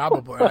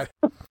probably.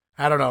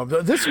 I don't know.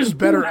 This was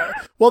better.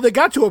 Well, they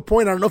got to a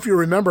point, I don't know if you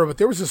remember, but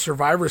there was a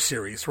Survivor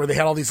Series where they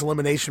had all these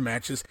elimination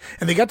matches,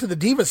 and they got to the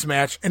Divas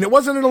match, and it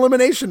wasn't an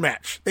elimination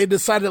match. They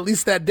decided at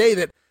least that day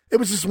that it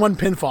was just one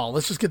pinfall.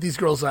 Let's just get these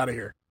girls out of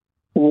here.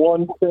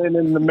 One pin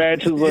and the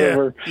match is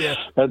over. Yeah.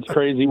 That's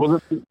crazy.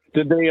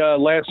 Did they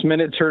last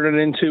minute turn it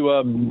into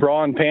a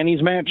bra and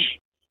panties match?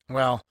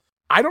 Well,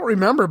 I don't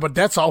remember, but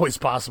that's always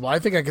possible. I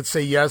think I could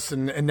say yes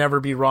and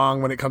never be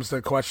wrong when it comes to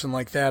a question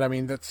like that. I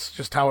mean, that's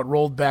just how it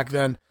rolled back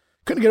then.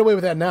 Couldn't get away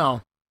with that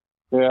now.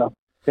 Yeah,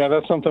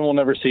 that's something we'll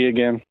never see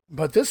again.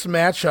 But this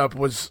matchup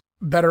was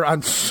better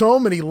on so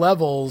many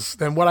levels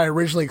than what I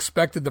originally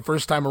expected the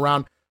first time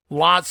around.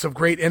 Lots of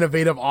great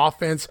innovative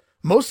offense.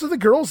 Most of the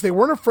girls, they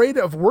weren't afraid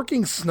of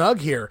working snug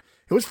here.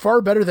 It was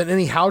far better than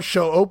any house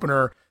show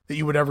opener that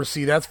you would ever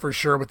see, that's for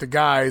sure, with the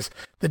guys.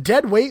 The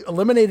dead weight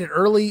eliminated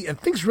early, and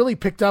things really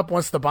picked up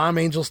once the Bomb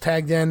Angels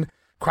tagged in.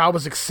 Crowd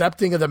was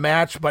accepting of the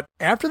match, but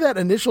after that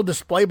initial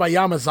display by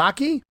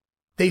Yamazaki,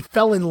 they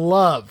fell in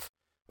love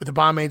with the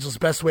Bomb Angels,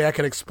 best way I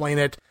could explain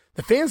it.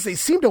 The fans, they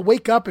seemed to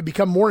wake up and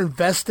become more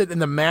invested in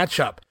the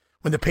matchup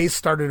when the pace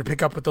started to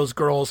pick up with those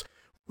girls.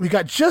 We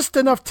got just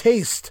enough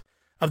taste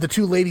of the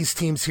two ladies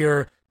teams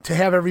here to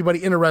have everybody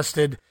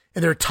interested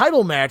in their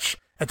title match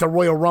at the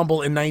Royal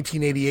Rumble in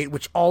 1988,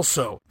 which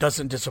also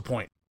doesn't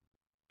disappoint.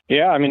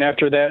 Yeah, I mean,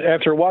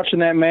 after watching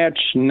that match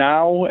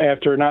now,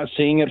 after not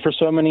seeing it for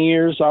so many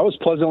years, I was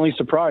pleasantly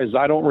surprised.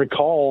 I don't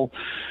recall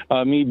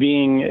me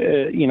being,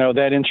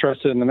 that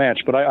interested in the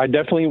match, but I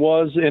definitely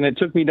was, and it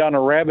took me down a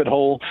rabbit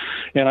hole,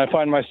 and I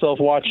find myself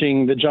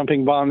watching the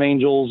Jumping Bomb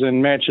Angels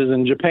in matches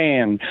in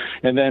Japan,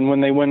 and then when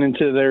they went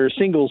into their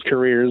singles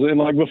careers, and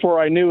like before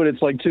I knew it,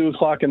 it's like 2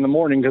 o'clock in the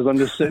morning because I'm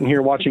just sitting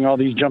here watching all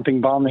these Jumping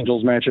Bomb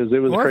Angels matches. It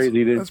was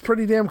crazy, dude. That's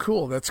pretty damn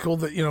cool. That's cool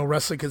that,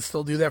 wrestling can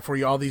still do that for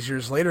you all these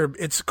years later.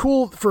 It's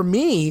cool for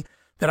me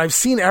that I've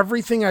seen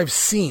everything I've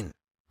seen,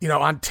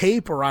 on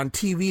tape or on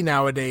TV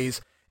nowadays,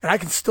 and I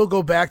can still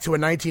go back to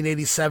a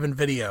 1987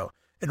 video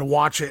and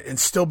watch it and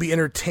still be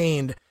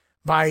entertained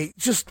by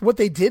just what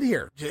they did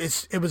here.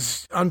 It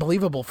was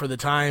unbelievable for the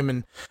time.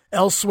 And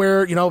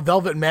elsewhere,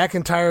 Velvet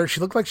McIntyre, she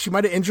looked like she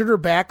might have injured her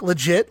back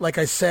legit, like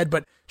I said,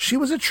 but she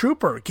was a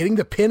trooper. Getting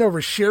the pin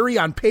over Sherry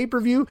on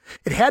pay-per-view,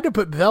 it had to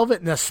put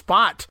Velvet in a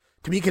spot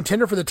to be a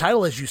contender for the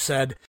title, as you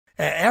said.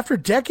 After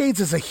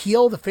decades as a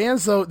heel, the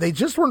fans, though, they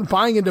just weren't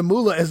buying into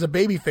Moolah as a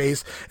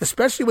babyface,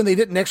 especially when they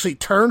didn't actually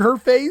turn her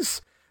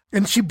face.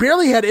 And she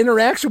barely had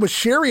interaction with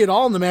Sherry at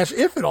all in the match,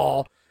 if at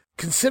all,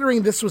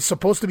 considering this was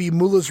supposed to be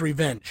Moolah's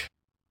revenge.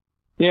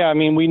 Yeah, I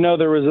mean, we know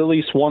there was at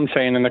least one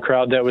fan in the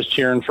crowd that was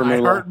cheering for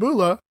Moolah. I heart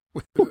Moolah.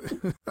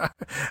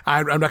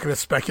 I'm not going to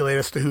speculate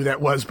as to who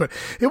that was, but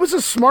it was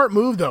a smart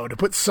move, though, to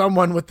put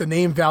someone with the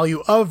name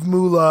value of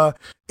Moolah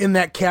in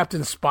that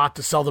captain spot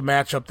to sell the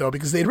matchup, though,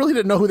 because they really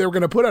didn't know who they were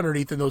going to put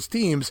underneath in those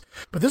teams.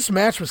 But this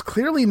match was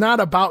clearly not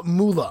about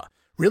Moolah.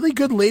 Really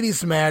good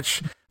ladies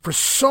match for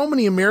so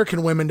many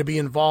American women to be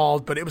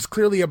involved, but it was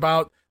clearly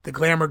about the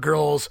Glamour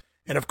Girls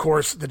and, of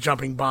course, the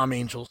Jumping Bomb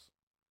Angels.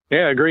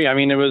 Yeah, I agree. I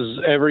mean, it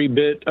was every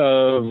bit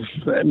of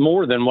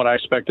more than what I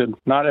expected.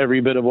 Not every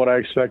bit of what I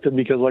expected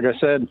because, like I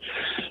said,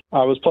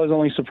 I was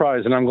pleasantly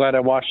surprised, and I'm glad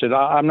I watched it.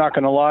 I'm not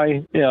going to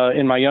lie.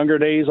 In my younger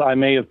days, I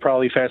may have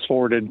probably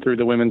fast-forwarded through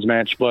the women's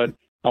match, but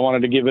I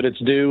wanted to give it its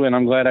due, and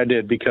I'm glad I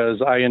did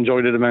because I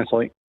enjoyed it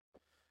immensely.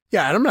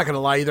 Yeah, and I'm not going to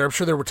lie either. I'm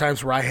sure there were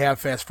times where I have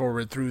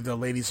fast-forwarded through the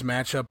ladies'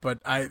 matchup, but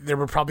there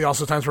were probably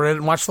also times where I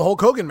didn't watch the Hulk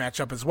Hogan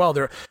matchup as well.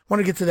 I want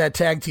to get to that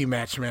tag team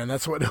match, man.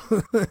 That's what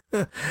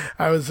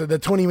I was, the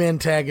 20-man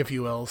tag, if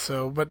you will.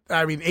 So, but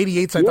I mean,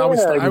 88s, I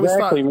always thought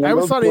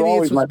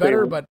 88s was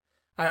better, but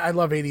I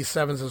love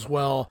 87s as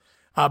well.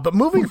 But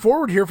moving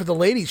forward here for the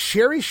ladies,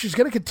 Sherry, she's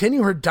going to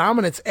continue her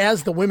dominance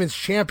as the women's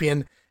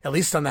champion, at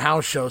least on the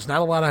house shows,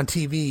 not a lot on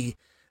TV.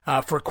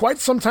 For quite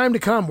some time to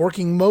come,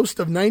 working most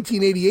of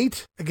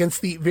 1988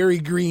 against the very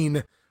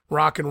green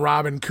Rockin'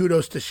 Robin.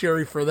 Kudos to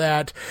Sherry for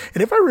that.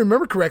 And if I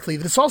remember correctly,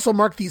 this also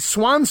marked the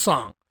swan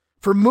song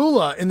for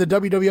Moolah in the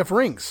WWF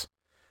rings.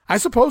 I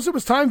suppose it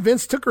was time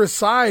Vince took her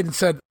aside and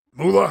said,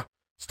 "Moolah,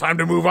 it's time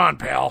to move on,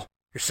 pal.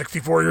 You're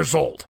 64 years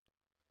old."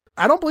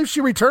 I don't believe she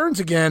returns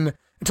again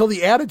until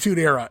the Attitude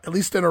Era, at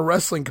least in a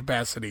wrestling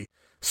capacity.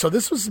 So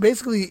this was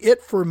basically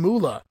it for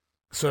Moolah.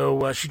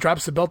 So she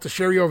drops the belt to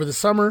Sherry over the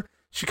summer.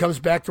 She comes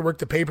back to work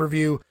the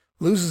pay-per-view,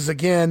 loses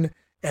again,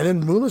 and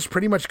then Moolah's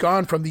pretty much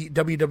gone from the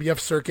WWF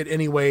circuit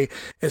anyway.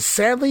 As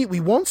sadly, we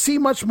won't see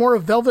much more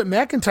of Velvet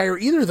McIntyre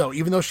either, though,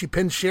 even though she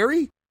pinned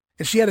Sherry.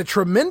 And she had a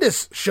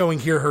tremendous showing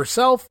here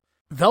herself.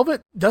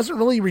 Velvet doesn't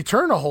really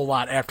return a whole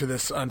lot after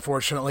this,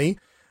 unfortunately.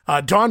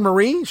 Dawn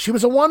Marie, she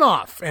was a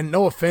one-off, and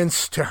no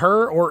offense to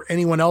her or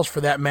anyone else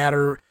for that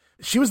matter.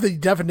 she was the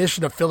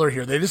definition of filler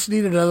here. They just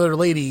needed another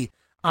lady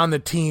on the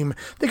team.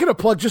 They could have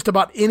plugged just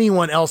about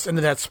anyone else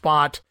into that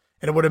spot,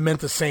 and it would have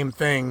meant the same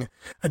thing.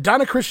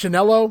 Donna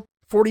Christianello,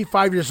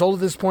 45 years old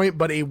at this point,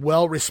 but a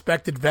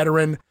well-respected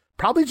veteran,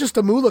 probably just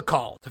a moolah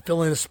call to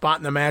fill in a spot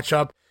in the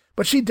matchup,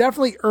 but she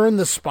definitely earned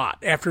the spot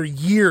after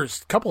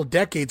years, a couple of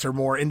decades or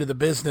more into the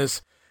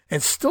business.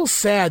 And still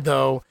sad,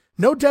 though,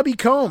 no Debbie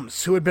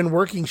Combs, who had been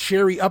working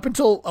Sherry up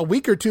until a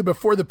week or two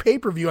before the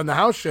pay-per-view on the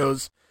house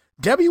shows.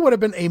 Debbie would have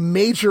been a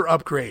major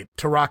upgrade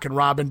to Rockin'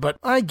 Robin, but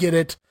I get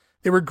it.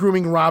 They were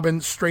grooming Robin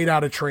straight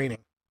out of training.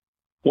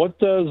 What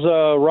does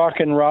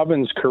Rockin'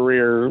 Robin's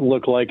career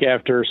look like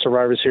after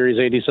Survivor Series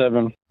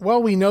 87?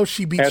 Well, we know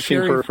she beat Asking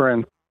Sherry. for a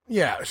friend.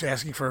 Yeah, she's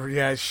asking for,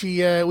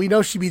 we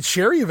know she beats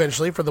Sherry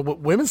eventually for the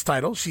women's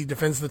title. She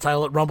defends the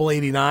title at Rumble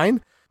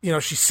 89. You know,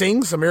 she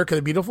sings America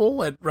the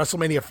Beautiful at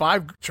WrestleMania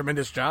 5.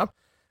 Tremendous job.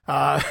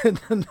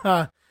 And then,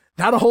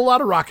 not a whole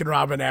lot of Rockin'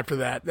 Robin after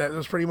that. That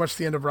was pretty much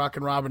the end of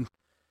Rockin' Robin.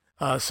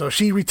 So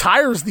she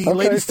retires the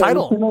ladies'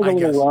 title, I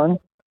guess. Run.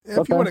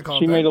 If you want to call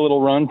she it that. made a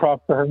little run,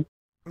 props to her.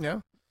 Yeah.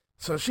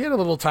 So she had a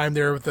little time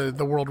there with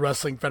the World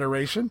Wrestling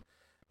Federation.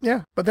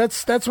 Yeah, but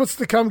that's what's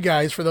to come,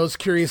 guys, for those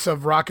curious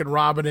of Rockin'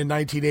 Robin in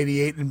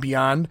 1988 and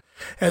beyond.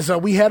 As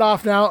we head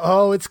off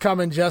now, it's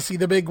coming, Jesse,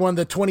 the big one,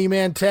 the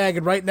 20-man tag.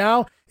 And right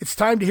now, it's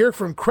time to hear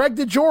from Craig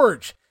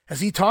DeGeorge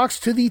as he talks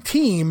to the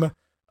team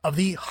of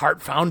the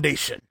Hart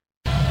Foundation.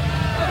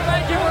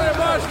 Thank you very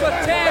much. The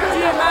tag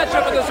team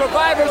matchup in the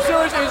Survivor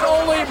Series is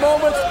only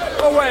moments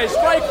away.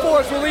 Strike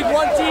Force will lead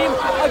one team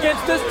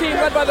against this team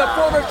led by the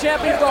former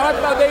champion of the Hart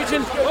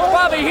Foundation.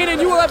 Bobby Heenan,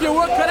 you will have your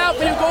work cut out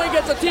for you going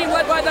against a team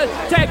led by the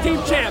tag team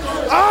champs.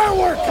 Our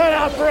work cut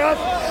out for us.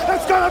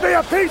 It's going to be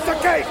a piece of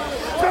cake.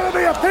 It's going to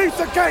be a piece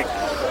of cake.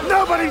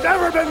 Nobody's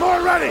ever been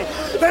more ready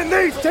than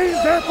these teams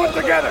they're put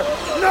together.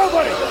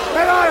 Nobody.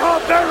 And I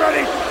hope they're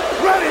ready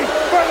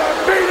for the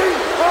beating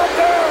of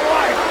their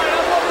life.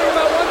 I'm wondering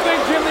about one thing,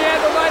 Jim the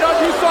Anvil Neidhart.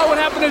 You saw what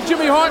happened to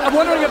Jimmy Hart. I'm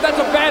wondering if that's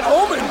a bad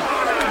omen.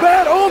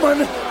 Bad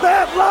omen?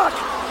 Bad luck?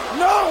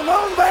 No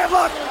bad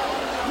luck.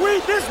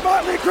 This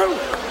Motley crew,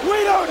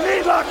 we don't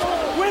need luck.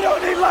 We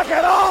don't need luck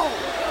at all.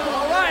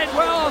 All right,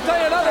 well, I'll tell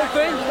you another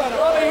thing.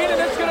 Bobby Heenan,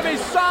 it's going to be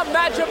some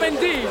matchup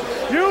indeed.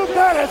 You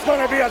bet it's going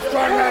to be a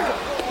strong matchup.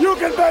 You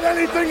can bet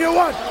anything you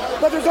want,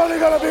 but there's only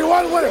going to be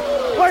one winner.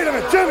 Wait a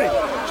minute, Jimmy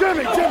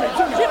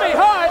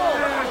Hart.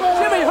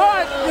 Jimmy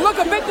Hart, you look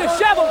a bit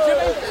disheveled,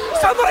 Jimmy.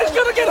 Somebody's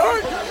gonna get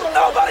hurt.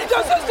 Nobody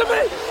does this to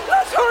me.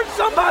 Let's hurt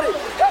somebody.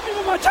 Help me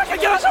with my check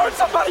again. Let's hurt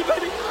somebody,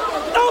 baby.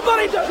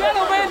 Nobody does.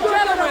 Gentlemen,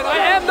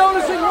 I am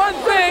noticing one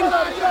thing.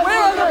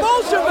 Where are the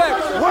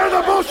Bolsheviks? Where are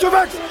the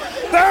Bolsheviks?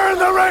 They're in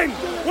the ring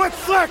with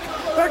Slick.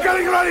 They're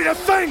getting ready to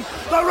sing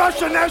the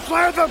Russian national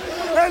anthem,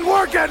 and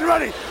we're getting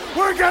ready.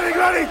 We're getting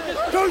ready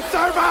to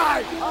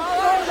survive.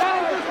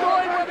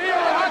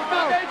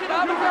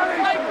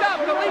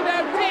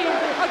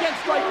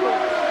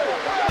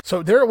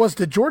 So there it was,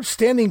 DeGeorge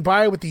standing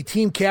by with the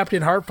team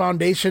captain, Hart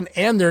Foundation,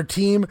 and their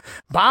team.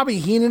 Bobby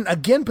Heenan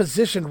again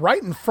positioned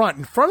right in front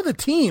of the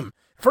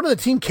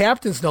team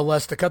captains, no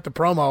less, to cut the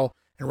promo,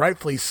 and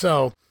rightfully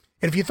so.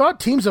 And if you thought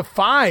teams of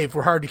 5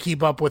 were hard to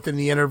keep up with in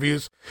the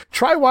interviews,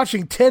 try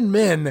watching 10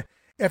 men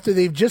after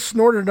they've just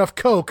snorted enough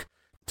coke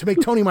to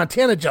make Tony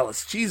Montana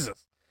jealous.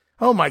 Jesus.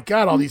 Oh my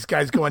God, all these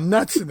guys going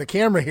nuts in the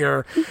camera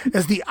here.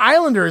 As the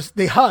Islanders,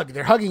 they hug.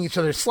 They're hugging each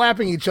other,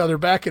 slapping each other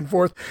back and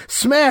forth.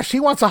 Smash,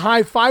 he wants a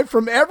high five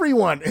from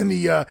everyone in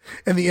the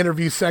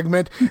interview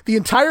segment. The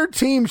entire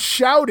team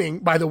shouting,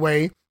 by the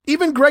way.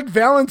 Even Greg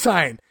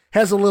Valentine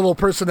has a little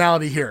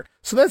personality here.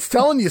 So that's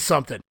telling you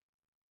something.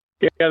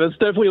 Yeah, that's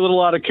definitely a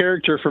little out of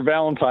character for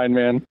Valentine,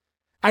 man.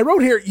 I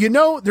wrote here,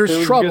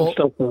 there's trouble.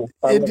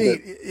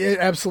 Indeed,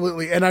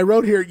 absolutely. And I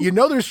wrote here,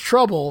 there's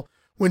trouble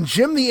when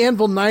Jim the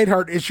Anvil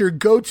Neidhart is your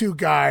go-to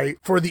guy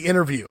for the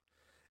interview.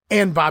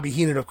 And Bobby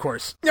Heenan, of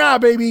course. Yeah,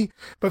 baby.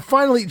 But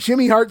finally,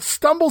 Jimmy Hart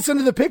stumbles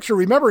into the picture.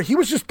 Remember, he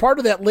was just part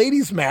of that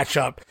ladies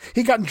matchup.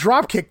 He got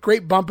dropkicked.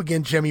 Great bump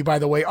again, Jimmy, by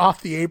the way,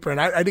 off the apron.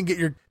 I didn't get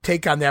your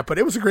take on that, but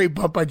it was a great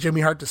bump by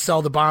Jimmy Hart to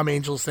sell the Bomb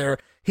Angels there.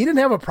 He didn't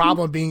have a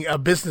problem being a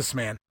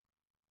businessman.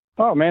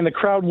 Oh, man, the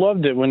crowd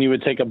loved it when you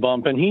would take a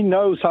bump, and he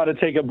knows how to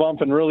take a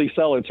bump and really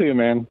sell it, too,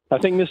 man. I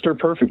think Mr.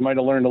 Perfect might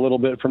have learned a little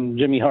bit from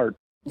Jimmy Hart.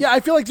 Yeah, I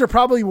feel like there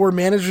probably were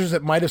managers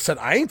that might have said,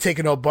 I ain't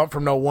taking no bump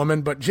from no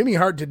woman, but Jimmy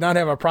Hart did not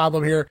have a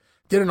problem here.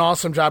 Did an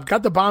awesome job.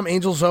 Got the Bomb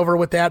Angels over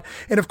with that.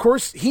 And, of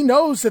course, he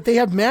knows that they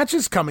have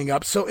matches coming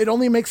up, so it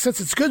only makes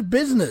sense. It's good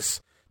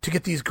business to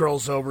get these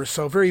girls over,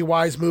 so very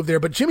wise move there.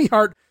 But Jimmy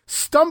Hart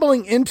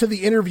stumbling into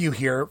the interview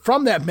here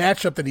from that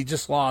matchup that he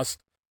just lost.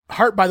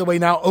 Hart, by the way,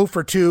 now 0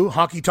 for 2,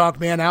 Honky Tonk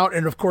Man out,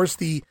 and, of course,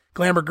 the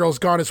Glamour Girl's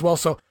gone as well.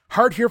 So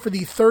Hart here for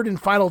the third and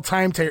final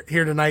time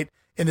here tonight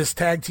in this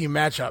tag team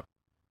matchup.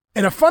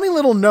 And a funny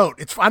little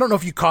note, I don't know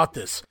if you caught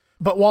this,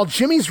 but while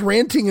Jimmy's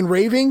ranting and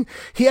raving,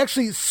 he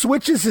actually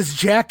switches his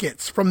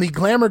jackets from the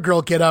Glamour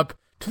Girl getup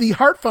to the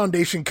Hart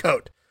Foundation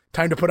coat.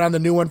 Time to put on the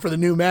new one for the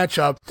new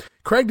matchup.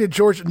 Craig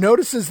DeGeorge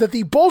notices that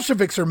the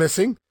Bolsheviks are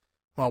missing.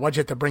 Well, why'd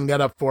you have to bring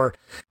that up for?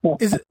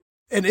 Is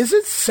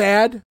it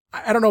sad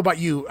I don't know about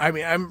you. I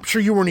mean, I'm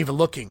sure you weren't even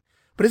looking.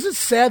 But is it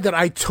sad that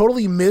I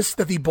totally missed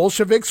that the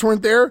Bolsheviks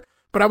weren't there,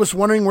 but I was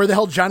wondering where the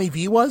hell Johnny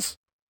V was?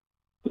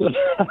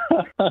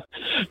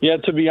 Yeah,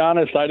 to be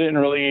honest, I didn't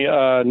really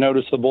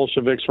notice the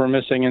Bolsheviks were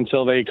missing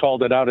until they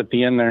called it out at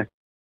the end there.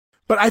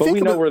 But I think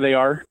we know where they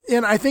are.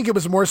 And I think it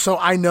was more so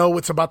I know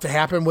what's about to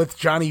happen with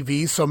Johnny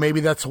V, so maybe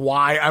that's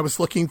why I was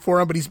looking for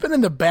him. But he's been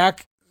in the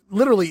back,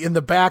 literally in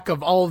the back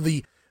of all of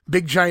the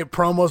big giant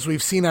promos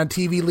we've seen on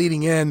TV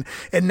leading in.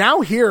 And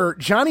now here,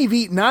 Johnny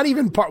V, not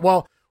even part,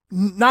 well,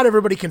 not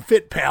everybody can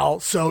fit, pal,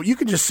 so you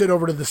can just sit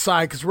over to the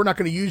side because we're not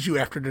going to use you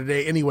after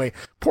today anyway.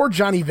 Poor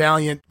Johnny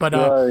Valiant. But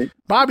right.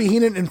 Bobby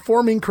Heenan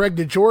informing Craig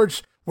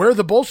DeGeorge, where are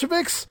the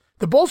Bolsheviks?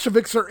 The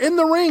Bolsheviks are in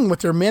the ring with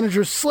their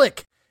manager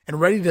Slick and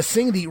ready to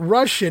sing the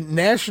Russian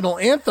national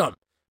anthem.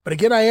 But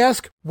again, I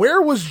ask,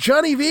 where was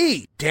Johnny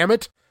V? Damn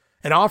it.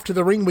 And off to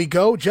the ring we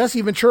go.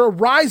 Jesse Ventura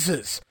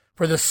rises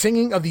for the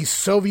singing of the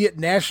Soviet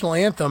national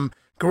anthem.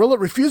 Gorilla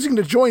refusing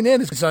to join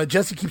in as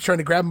Jesse keeps trying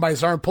to grab him by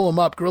his arm, pull him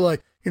up. Gorilla,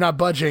 you're not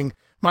budging.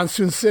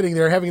 Monsoon sitting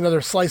there having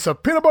another slice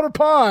of peanut butter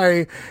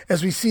pie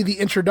as we see the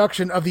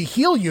introduction of the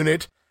heel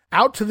unit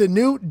out to the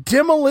new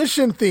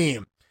Demolition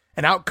theme.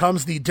 And out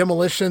comes the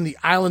Demolition, the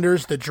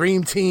Islanders, the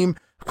Dream Team.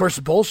 Of course,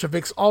 the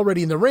Bolsheviks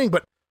already in the ring,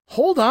 but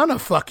hold on a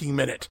fucking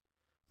minute.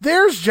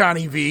 There's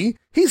Johnny V.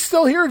 He's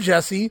still here,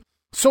 Jesse.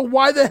 So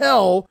why the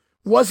hell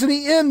wasn't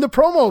he in the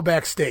promo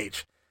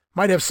backstage?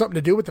 Might have something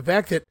to do with the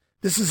fact that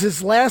this is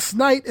his last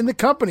night in the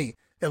company,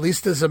 at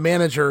least as a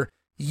manager.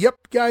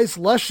 Yep, guys,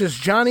 Luscious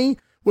Johnny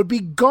would be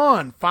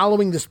gone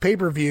following this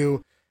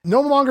pay-per-view,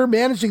 no longer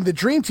managing the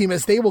Dream Team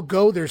as they will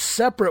go their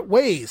separate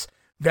ways.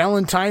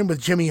 Valentine with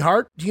Jimmy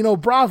Hart, Dino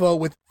Bravo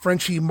with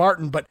Frenchie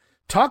Martin, but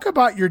talk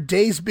about your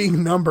days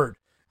being numbered.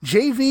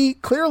 JV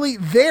clearly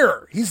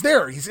there. He's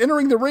there. He's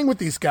entering the ring with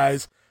these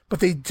guys, but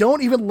they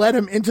don't even let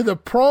him into the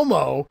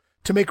promo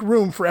to make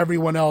room for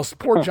everyone else.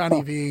 Poor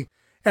Johnny V.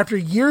 After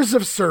years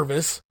of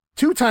service,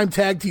 2-time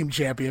tag team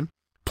champion,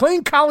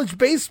 playing college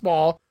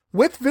baseball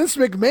with Vince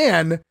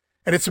McMahon,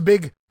 and it's a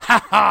big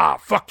ha-ha,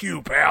 fuck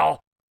you, pal.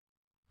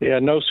 Yeah,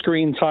 no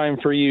screen time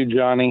for you,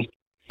 Johnny.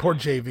 Poor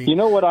JV. You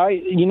know what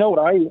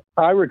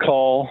I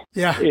recall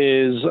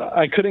is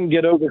I couldn't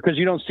get over, because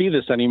you don't see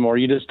this anymore.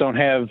 You just don't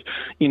have,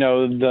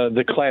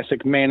 the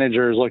classic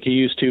managers like you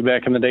used to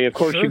back in the day. Of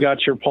course, You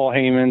got your Paul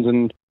Heymans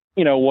and,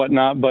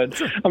 whatnot. But,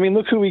 I mean,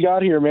 look who we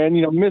got here, man.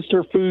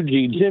 Mr.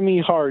 Fuji, Jimmy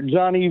Hart,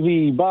 Johnny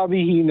V,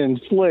 Bobby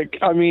Heenan, Slick.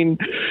 I mean,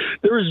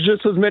 there was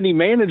just as many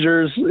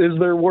managers as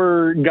there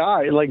were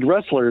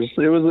wrestlers.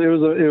 It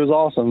was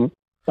awesome.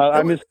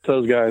 I miss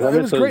those guys. I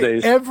miss those great.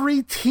 days.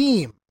 Every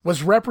team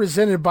was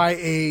represented by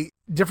a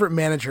different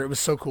manager. It was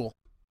so cool.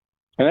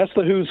 And that's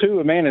the who's who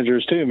of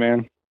managers too,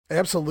 man.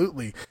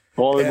 Absolutely.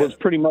 Well, it was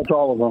pretty much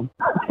all of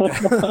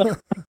them.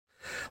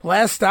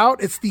 Last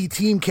out, it's the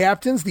team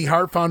captains, the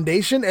Hart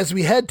Foundation, as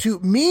we head to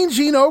Mean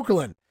Gene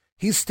Okerlund.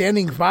 He's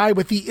standing by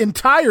with the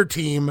entire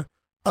team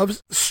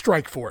of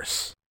Strike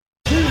Force.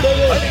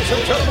 Ladies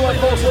and gentlemen,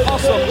 the most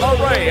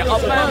awesome array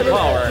of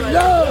manpower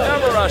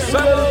ever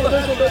assembled.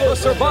 The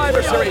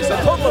Survivor Series, a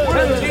total of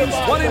 10 teams,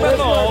 20 men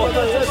long.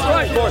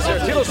 Strike Force here,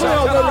 Tito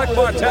Santana, Rick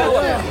Martel,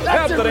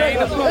 captaining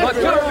the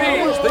Killer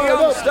Bees, the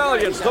Young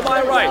Stallions to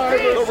my right,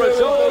 the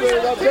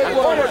Rizos, and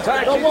former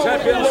tag team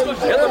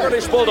champions in the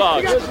British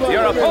Bulldogs.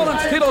 Your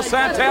opponents, Tito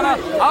Santana,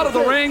 out of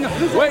the ring,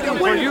 waiting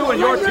for you and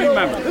your team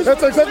members.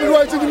 That's exactly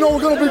right. So we're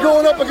going to be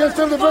going up against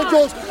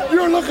individuals.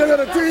 You're looking at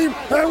a team,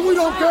 and we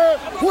don't care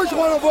which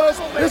one of us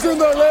is in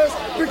their list,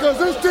 because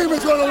this team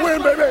is going to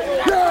win, baby.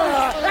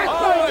 Yeah!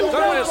 All right,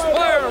 to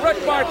inspire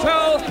Rick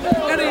Martel,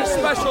 any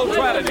special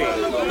tragedy,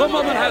 the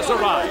moment has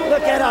arrived.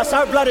 Look at us.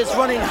 Our blood is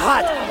running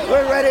hot.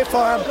 We're ready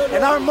for him.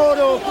 And our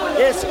motto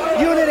is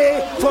unity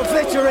for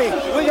victory.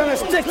 We're going to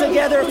stick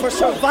together for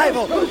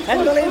survival.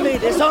 And believe me,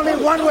 there's only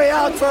one way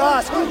out for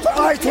us. For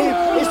our team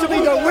is to be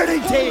the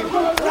winning team.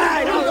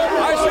 Right.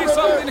 I see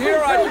something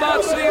here I do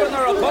not see in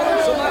their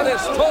opponents, and that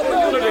is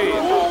total unity.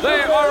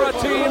 They are a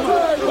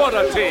team. What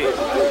a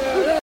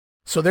team.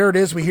 So there it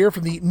is. We hear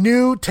from the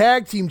new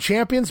tag team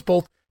champions,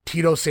 both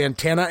Tito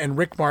Santana and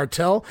Rick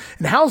Martel.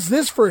 And how's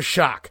this for a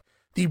shock?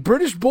 The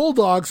British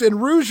Bulldogs and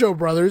Rougeau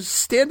brothers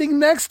standing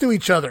next to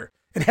each other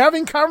and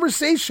having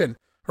conversation,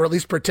 or at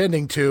least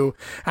pretending to.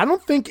 I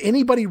don't think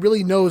anybody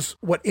really knows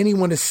what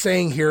anyone is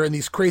saying here in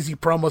these crazy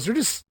promos. They're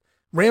just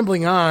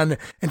rambling on.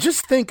 And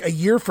just think, a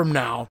year from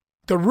now,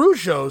 the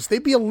Rougeaus,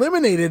 they'd be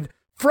eliminated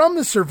from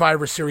the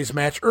Survivor Series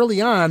match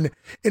early on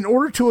in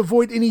order to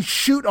avoid any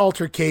shoot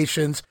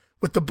altercations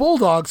with the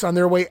Bulldogs on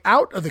their way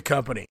out of the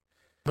company.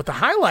 But the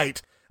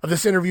highlight of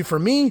this interview for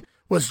me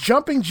was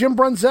jumping Jim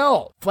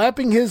Brunzell,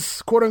 flapping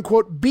his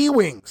quote-unquote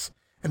B-wings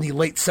in the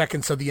late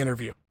seconds of the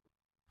interview.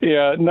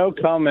 Yeah, no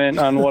comment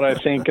on what I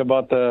think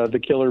about the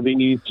Killer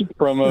Bees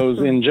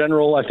promos in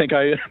general. I think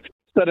I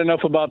said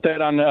enough about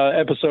that on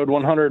episode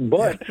 100,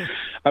 but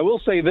I will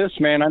say this,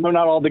 man. I know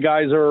not all the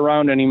guys are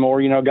around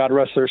anymore, God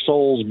rest their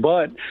souls,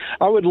 but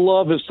I would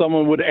love if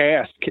someone would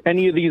ask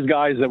any of these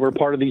guys that were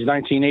part of these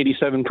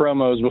 1987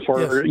 promos before,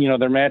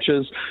 their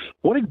matches,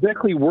 what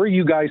exactly were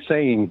you guys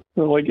saying?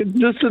 Like,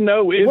 just to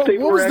know if they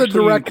were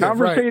actually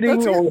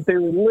conversating or if they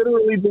were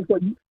literally just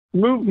like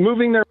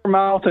moving their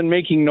mouth and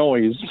making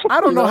noise. I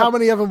don't know how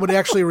many of them would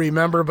actually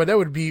remember, but that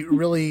would be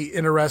really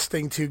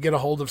interesting to get a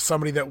hold of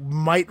somebody that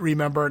might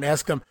remember and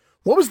ask them,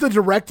 what was the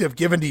directive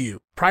given to you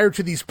prior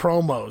to these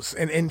promos?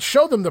 And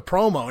show them the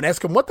promo and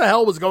ask them, what the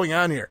hell was going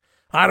on here?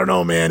 I don't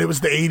know, man. It was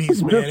the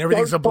 80s, man.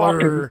 Everything's a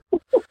blur.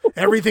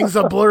 Everything's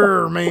a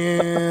blur,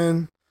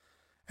 man.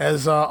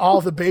 As all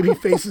the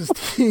babyface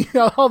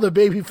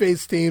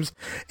teams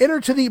enter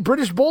to the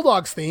British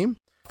Bulldogs theme.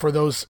 For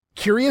those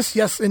curious,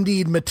 yes,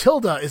 indeed,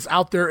 Matilda is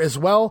out there as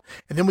well.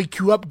 And then we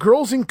cue up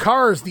Girls in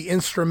Cars, the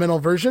instrumental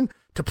version,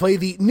 to play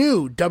the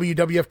new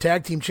WWF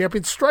Tag Team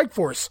Champions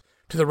Strikeforce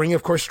to the ring.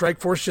 Of course,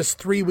 Strikeforce just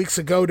 3 weeks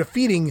ago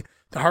defeating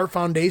the Hart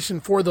Foundation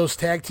for those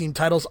tag team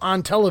titles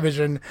on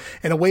television.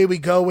 And away we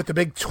go with the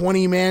big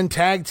 20-man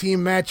tag team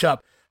matchup.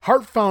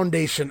 Hart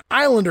Foundation,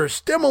 Islanders,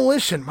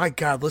 Demolition. My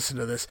God, listen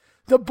to this.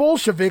 The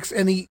Bolsheviks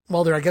and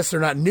I guess they're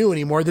not new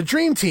anymore, the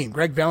Dream Team.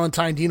 Greg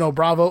Valentine, Dino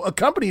Bravo,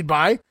 accompanied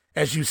by,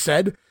 as you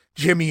said,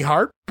 Jimmy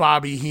Hart,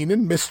 Bobby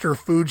Heenan, Mr.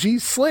 Fuji,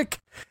 Slick,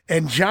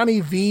 and Johnny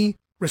V,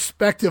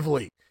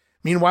 respectively.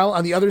 Meanwhile,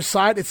 on the other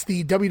side, it's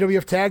the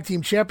WWF Tag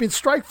Team Champions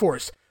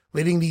Strikeforce,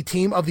 leading the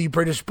team of the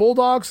British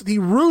Bulldogs, the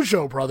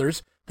Rougeau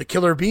brothers, the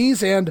Killer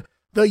Bees, and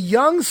the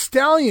Young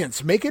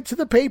Stallions make it to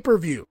the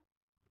pay-per-view.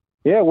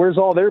 Yeah, where's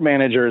all their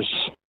managers?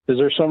 Is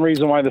there some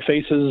reason why the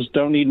faces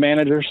don't need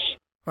managers?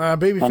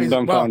 Babyface. I'm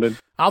dumbfounded.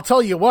 Well, I'll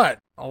tell you what,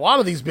 a lot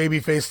of these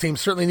babyface teams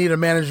certainly need a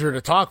manager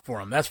to talk for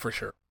them, that's for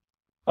sure.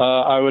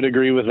 I would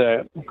agree with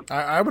that.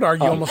 I would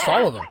argue almost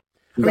all of them.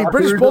 I mean,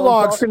 British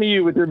Bulldogs. Talking to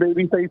you with your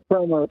babyface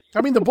promos.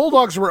 I mean, the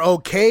Bulldogs were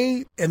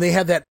okay, and they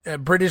had that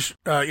British,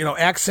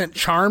 accent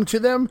charm to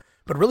them.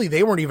 But really,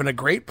 they weren't even a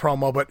great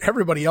promo. But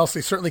everybody else,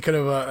 they certainly could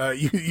have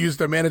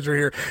used a manager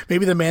here.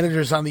 Maybe the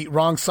manager's on the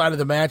wrong side of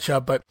the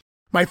matchup. But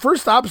my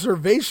first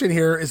observation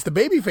here is the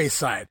babyface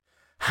side.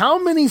 How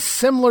many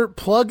similar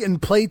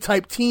plug-and-play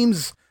type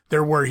teams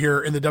there were here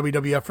in the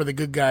WWF for the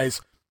good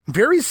guys?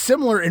 Very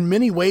similar in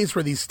many ways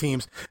for these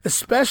teams,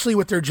 especially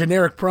with their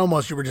generic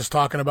promos you were just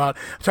talking about.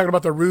 I'm talking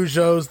about the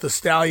Rougeaus, the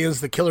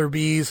Stallions, the Killer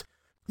Bees.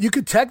 You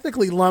could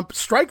technically lump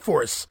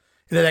Strikeforce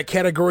into that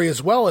category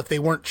as well if they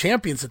weren't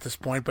champions at this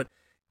point, but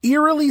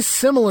eerily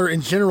similar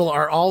in general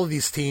are all of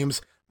these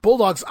teams.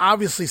 Bulldogs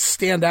obviously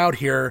stand out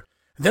here.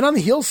 Then on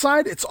the heel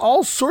side, it's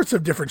all sorts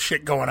of different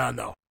shit going on,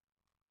 though.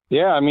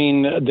 Yeah, I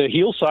mean, the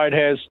heel side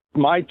has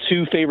my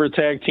two favorite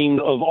tag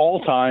teams of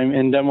all time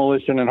in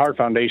Demolition and Hart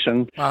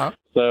Foundation. Uh-huh.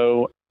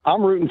 So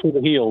I'm rooting for the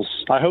heels.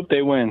 I hope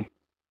they win.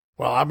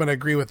 Well, I'm going to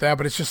agree with that,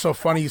 but it's just so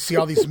funny. You see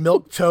all these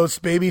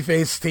milquetoast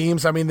babyface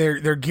teams. I mean,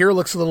 their gear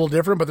looks a little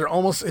different, but they're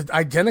almost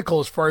identical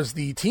as far as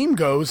the team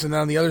goes. And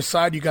then on the other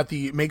side, you got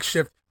the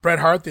makeshift Bret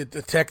Hart, the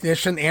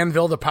technician,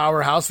 Anvil, the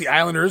powerhouse, the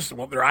Islanders.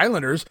 Well, they're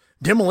Islanders.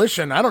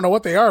 Demolition, I don't know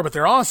what they are, but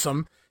they're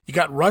awesome. You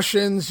got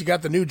Russians, you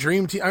got the new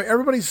Dream Team. I mean,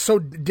 everybody's so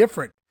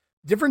different.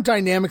 Different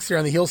dynamics there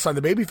on the heel side.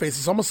 The babyface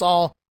is almost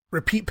all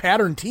repeat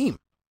pattern team.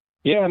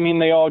 Yeah, I mean,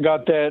 they all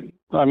got that.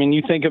 I mean,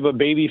 you think of a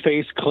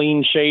babyface,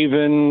 clean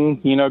shaven,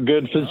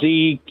 good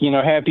physique,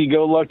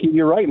 happy-go-lucky.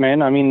 You're right,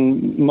 man. I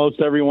mean,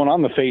 most everyone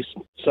on the face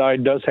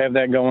side does have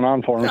that going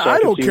on for them. Yeah, so I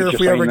don't care if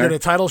we ever get a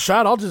title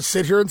shot. I'll just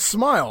sit here and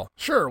smile.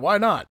 Sure, why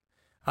not?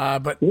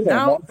 But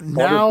yeah,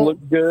 now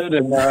look good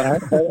and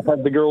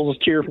have the girls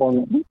cheer for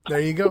me. There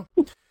you go.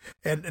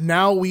 And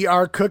now we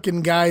are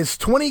cooking, guys.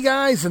 20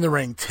 guys in the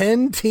ring,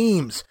 10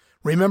 teams.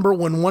 Remember,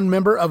 when one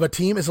member of a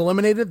team is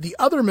eliminated, the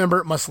other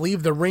member must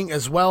leave the ring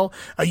as well.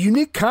 A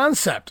unique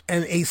concept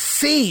and a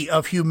sea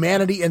of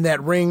humanity in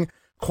that ring.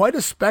 Quite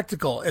a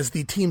spectacle as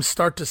the teams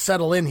start to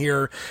settle in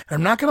here. And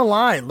I'm not going to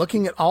lie,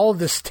 looking at all of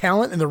this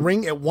talent in the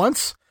ring at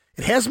once,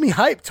 it has me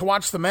hyped to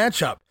watch the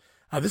matchup.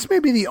 This may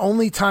be the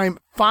only time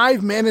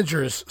 5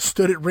 managers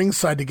stood at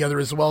ringside together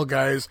as well,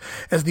 guys,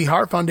 as the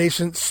Hart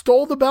Foundation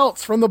stole the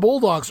belts from the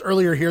Bulldogs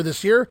earlier here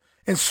this year,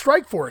 and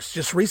Strikeforce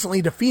just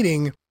recently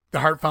defeating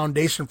the Hart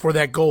Foundation for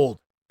that gold.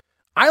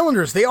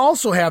 Islanders, they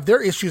also have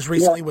their issues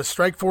recently with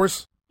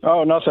Strikeforce.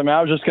 Oh, nothing. I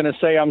was just going to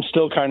say I'm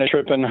still kind of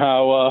tripping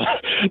how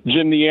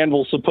Jim the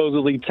Anvil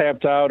supposedly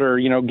tapped out or,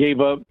 gave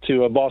up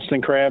to a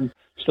Boston Crab.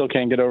 Still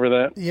can't get over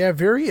that. Yeah,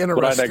 very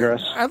interesting. But I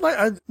digress.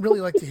 I'd really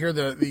like to hear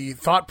the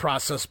thought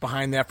process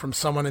behind that from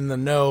someone in the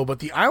know. But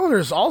the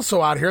Islanders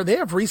also out here, they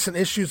have recent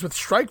issues with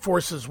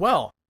Strikeforce as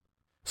well.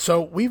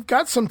 So we've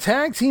got some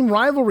tag team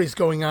rivalries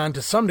going on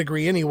to some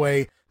degree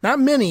anyway. Not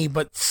many,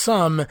 but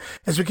some.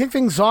 As we kick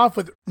things off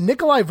with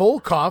Nikolai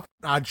Volkov,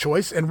 odd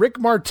choice, and Rick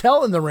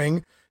Martel in the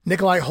ring.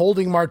 Nikolai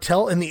holding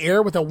Martel in the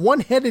air with a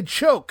one-headed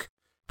choke.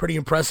 Pretty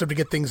impressive to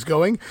get things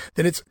going.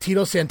 Then it's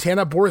Tito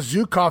Santana, Boris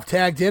Zukov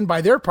tagged in by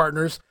their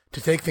partners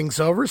to take things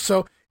over.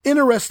 So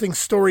interesting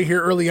story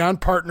here early on,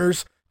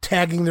 partners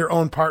tagging their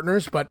own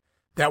partners, but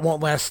that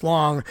won't last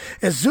long,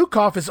 as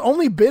Zukov has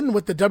only been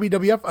with the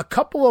WWF a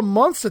couple of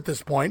months at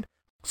this point,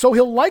 so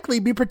he'll likely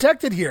be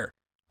protected here.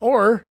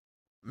 Or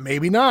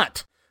maybe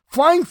not.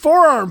 Flying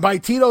forearm by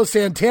Tito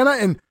Santana,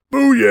 and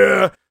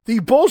booyah! The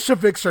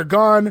Bolsheviks are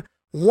gone.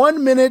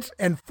 1 minute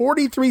and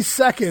 43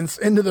 seconds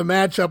into the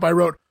matchup, I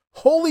wrote,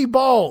 holy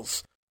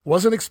balls.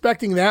 Wasn't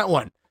expecting that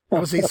one. That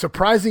was a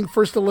surprising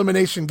first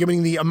elimination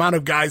given the amount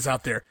of guys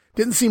out there.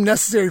 Didn't seem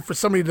necessary for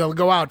somebody to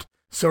go out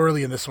so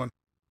early in this one.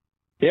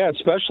 Yeah,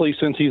 especially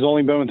since he's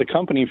only been with the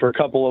company for a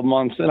couple of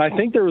months. And I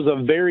think there was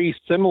a very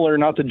similar,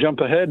 not to jump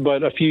ahead,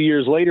 but a few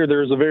years later, there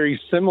was a very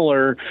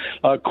similar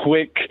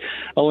quick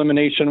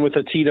elimination with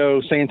a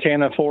Tito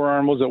Santana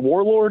forearm. Was it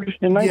Warlord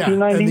in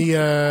 1990?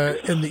 Yeah,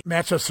 in the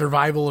match of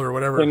survival or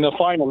whatever. In the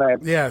final match.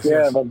 Yes.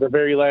 Yeah, yes. the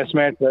very last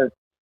match there.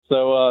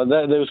 So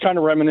that was kind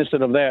of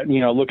reminiscent of that,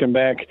 looking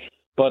back.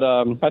 But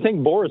I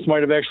think Boris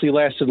might have actually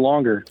lasted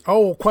longer.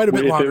 Oh, quite a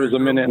bit longer. If it was a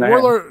minute and a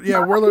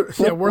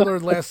half.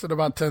 Warlord lasted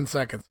about 10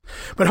 seconds.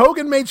 But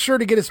Hogan made sure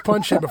to get his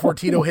punch in before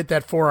Tito hit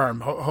that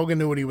forearm. Hogan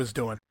knew what he was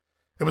doing.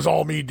 It was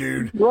all me,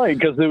 dude. Right,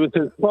 because it was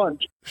his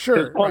punch. Sure.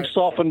 His punch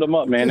softened him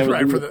up, man. It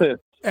was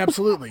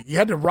absolutely. You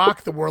had to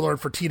rock the Warlord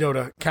for Tito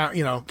to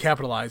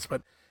capitalize,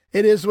 but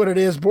it is what it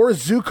is.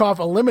 Boris Zukov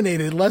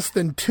eliminated less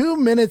than 2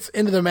 minutes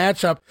into the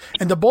matchup,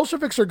 and the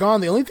Bolsheviks are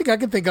gone. The only thing I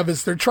can think of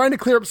is they're trying to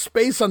clear up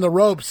space on the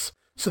ropes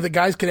so the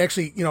guys can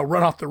actually,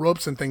 run off the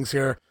ropes and things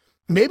here.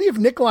 Maybe if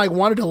Nikolai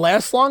wanted to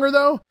last longer,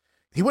 though,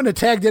 he wouldn't have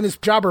tagged in his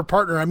jobber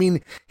partner. I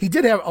mean, he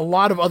did have a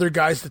lot of other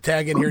guys to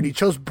tag in here, and he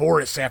chose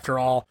Boris after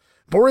all.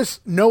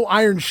 Boris, no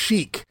Iron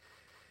Sheik.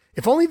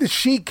 If only the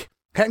Sheik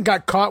hadn't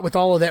got caught with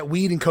all of that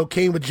weed and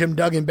cocaine with Jim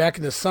Duggan back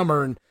in the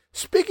summer. And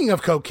speaking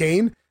of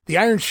cocaine, the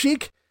Iron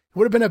Sheik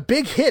would have been a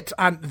big hit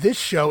on this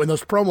show in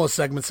those promo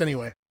segments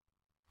anyway.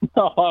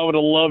 Oh, I would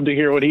have loved to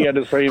hear what he had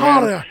to say,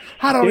 man.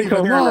 I don't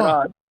even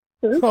know.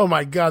 Oh,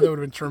 my God, that would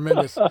have been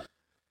tremendous. That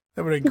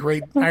would have been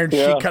great. Iron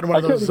Sheik cutting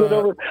one of those.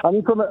 Go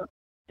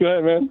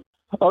ahead, man.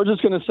 I was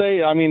just going to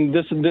say, I mean,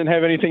 this didn't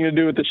have anything to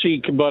do with the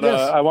Sheik, but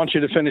yes. I want you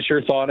to finish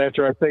your thought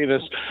after I say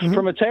this. Mm-hmm.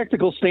 From a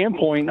tactical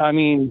standpoint, I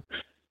mean,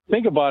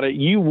 think about it.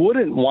 You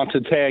wouldn't want to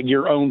tag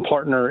your own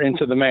partner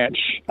into the match.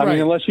 I mean,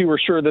 unless you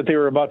were sure that they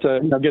were about to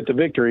get the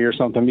victory or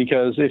something,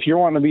 because if you're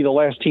wanting to be the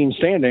last team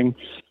standing,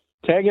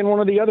 tag in one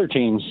of the other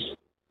teams.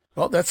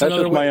 Well, that's just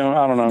another my own,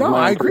 I don't know. No,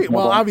 I agree.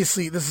 Well,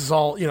 obviously, this is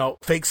all,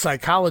 fake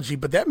psychology,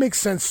 but that makes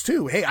sense,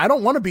 too. Hey, I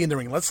don't want to be in the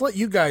ring. Let's let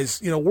you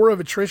guys, war of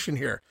attrition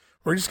here.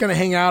 We're just going to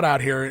hang out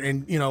here,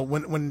 and,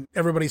 when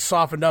everybody's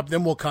softened up,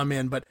 then we'll come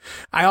in. But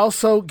I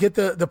also get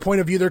the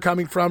point of view they're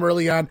coming from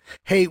early on.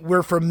 Hey,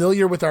 we're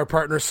familiar with our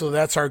partner, so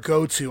that's our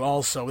go-to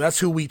also. That's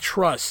who we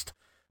trust.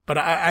 But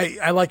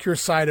I like your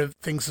side of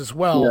things as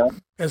well.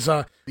 Yeah. As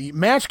the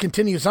match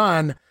continues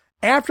on,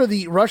 after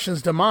the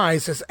Russians'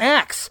 demise, as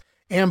Axe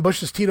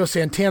ambushes Tito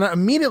Santana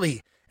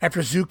immediately after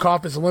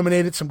Zukov is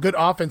eliminated. Some good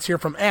offense here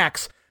from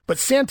Axe, but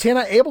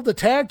Santana able to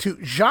tag to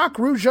Jacques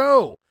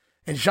Rougeau.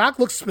 And Jacques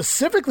looks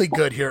specifically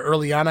good here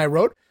early on, I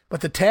wrote,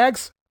 but the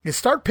tags, you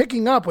start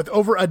picking up with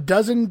over a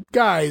dozen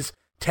guys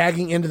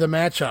tagging into the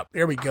matchup.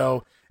 There we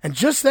go. And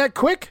just that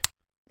quick,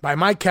 by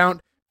my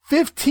count,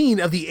 15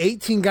 of the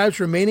 18 guys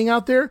remaining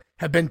out there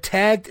have been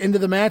tagged into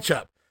the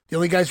matchup. The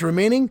only guys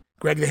remaining,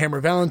 Greg the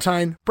Hammer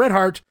Valentine, Bret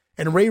Hart,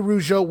 and Ray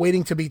Rougeau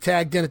waiting to be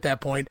tagged in at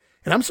that point.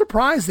 And I'm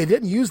surprised they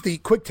didn't use the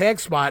quick tag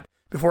spot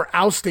before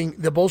ousting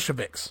the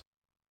Bolsheviks.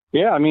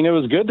 Yeah, I mean, it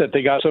was good that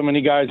they got so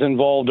many guys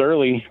involved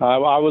early. I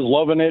was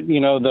loving it,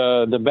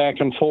 the back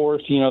and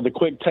forth, the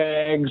quick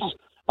tags.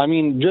 I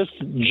mean, just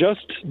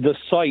the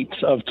sight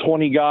of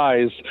 20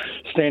 guys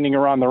standing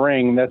around the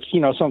ring, that's,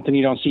 something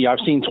you don't see. I've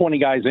seen 20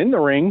 guys in the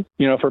ring,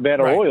 for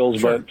Battle Royals,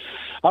 sure. But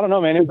I don't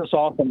know, man, it was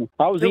awesome.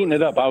 I was eating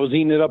it up. I was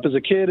eating it up as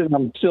a kid, and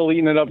I'm still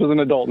eating it up as an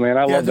adult, man.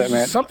 I love that,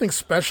 man. Something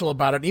special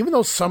about it. Even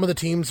though some of the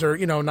teams are,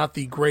 not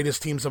the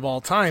greatest teams of all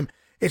time,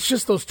 it's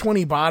just those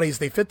 20 bodies.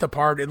 They fit the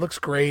part. It looks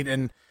great,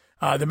 and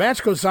the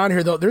match goes on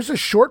here, though. There's a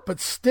short but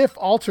stiff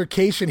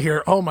altercation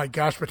here. Oh, my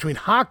gosh, between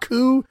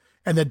Haku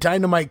and the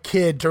Dynamite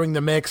Kid during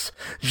the mix.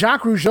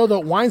 Jacques Rougeau, though,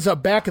 winds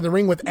up back in the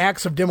ring with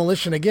Axe of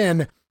Demolition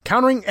again,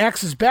 countering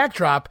Axe's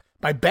backdrop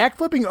by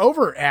backflipping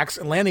over Axe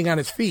and landing on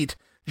his feet.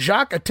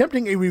 Jacques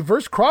attempting a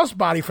reverse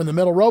crossbody from the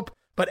middle rope,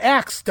 but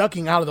Axe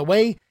ducking out of the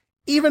way.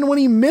 Even when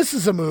he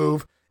misses a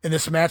move in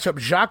this matchup,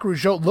 Jacques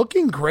Rougeau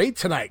looking great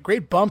tonight.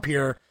 Great bump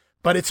here,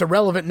 but it's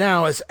irrelevant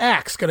now as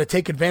Axe going to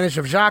take advantage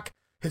of Jacques,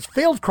 his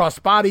failed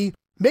crossbody,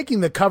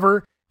 making the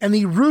cover, and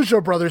the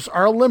Rougeau brothers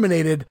are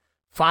eliminated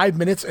 5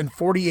 minutes and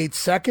 48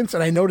 seconds.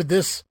 And I noted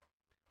this,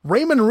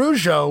 Raymond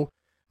Rougeau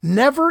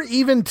never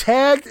even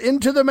tagged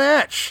into the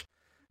match.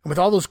 And with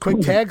all those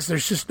quick tags,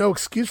 there's just no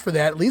excuse for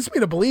that. It leads me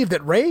to believe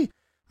that Ray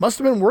must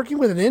have been working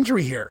with an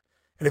injury here.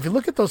 And if you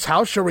look at those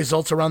house show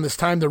results around this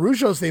time, the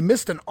Rougeaus, they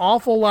missed an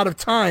awful lot of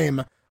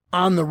time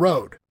on the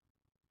road.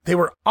 They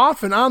were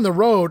often on the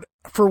road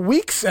for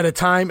weeks at a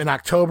time in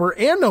October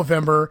and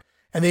November,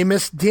 and they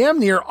missed damn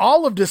near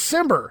all of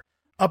December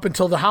up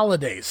until the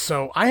holidays.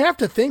 So I have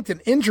to think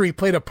that injury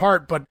played a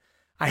part, but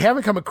I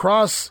haven't come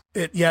across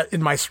it yet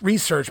in my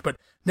research, but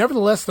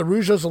nevertheless, the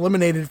Rougeaus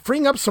eliminated,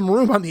 freeing up some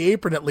room on the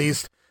apron at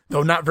least,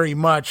 though not very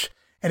much.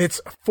 And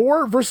it's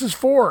 4 versus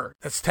 4.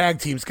 That's tag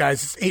teams,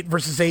 guys. It's 8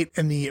 versus 8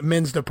 in the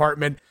men's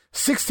department.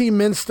 16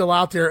 men still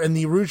out there, and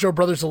the Rougeau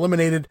brothers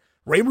eliminated.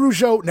 Ray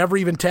Rougeau never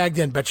even tagged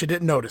in. Bet you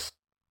didn't notice.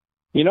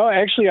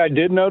 Actually, I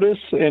did notice,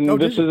 and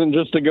this isn't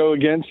just to go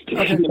against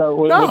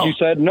what you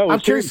said. No,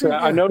 seriously,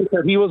 I noticed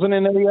that he wasn't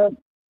in there yet.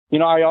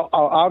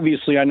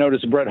 I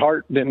noticed Bret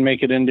Hart didn't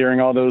make it in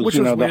during all those,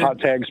 the hot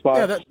tag spots.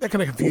 Yeah, that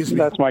kind of confused me.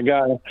 That's my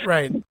guy.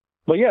 Right.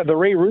 But yeah, the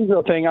Ray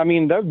Rougeau thing,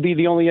 that would be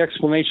the only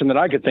explanation that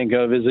I could think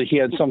of, is that he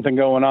had something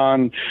going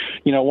on.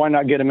 Why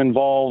not get him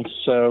involved?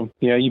 So,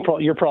 yeah,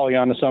 you're probably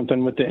onto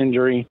something with the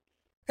injury.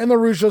 And the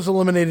Rougeaus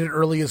eliminated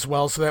early as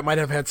well, so that might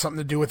have had something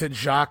to do with it.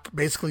 Jacques,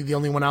 basically the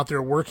only one out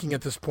there working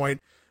at this point.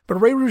 But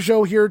Ray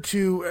Rougeau here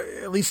to,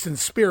 at least in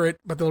spirit,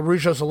 but the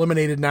Rougeaus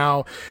eliminated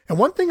now. And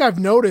one thing I've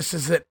noticed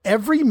is that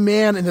every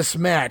man in this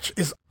match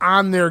is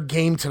on their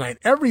game tonight.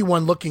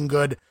 Everyone looking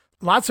good.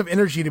 Lots of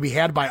energy to be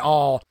had by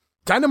all.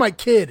 Dynamite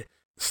Kid,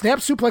 snap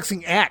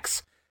suplexing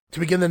Axe to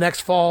begin the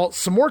next fall.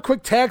 Some more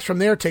quick tags from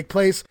there take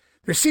place.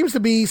 There seems to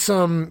be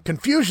some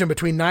confusion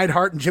between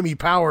Neidhart and Jimmy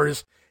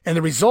Powers. And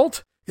the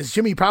result is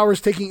Jimmy Powers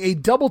taking a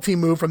double team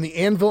move from the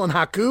Anvil and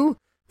Haku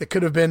that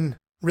could have been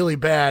really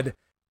bad.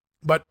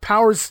 But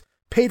Powers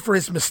paid for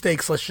his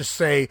mistakes, let's just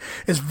say,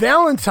 as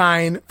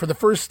Valentine, for the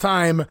first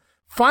time,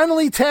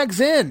 finally tags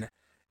in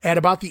at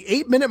about the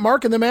 8-minute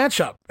mark in the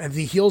matchup. And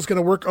the heel's going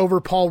to work over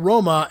Paul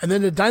Roma, and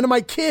then the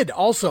Dynamite Kid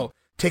also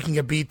taking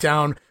a beat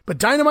down. But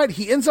Dynamite,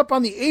 he ends up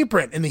on the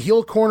apron in the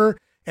heel corner,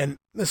 and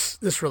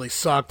this really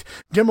sucked.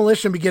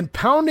 Demolition began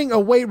pounding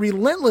away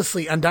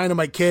relentlessly on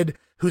Dynamite Kid,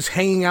 who's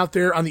hanging out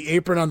there on the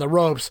apron on the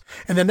ropes.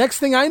 And the next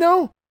thing I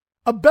know,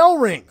 a bell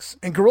rings,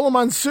 and Gorilla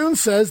Monsoon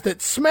says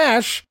that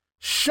Smash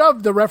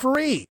shoved the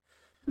referee.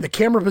 The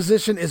camera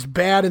position is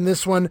bad in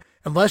this one,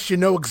 unless you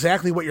know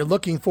exactly what you're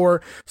looking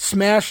for.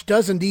 Smash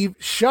does indeed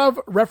shove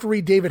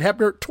referee David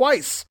Hebner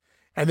twice,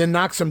 and then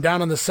knocks him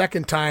down on the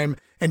second time,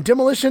 and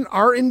Demolition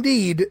are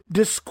indeed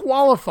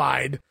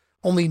disqualified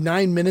only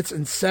 9 minutes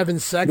and 7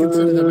 seconds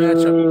into the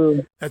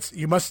matchup.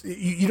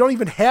 You don't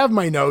even have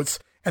my notes,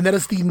 and that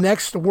is the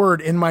next word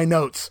in my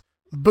notes.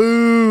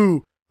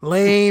 Boo,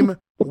 lame,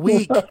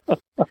 weak.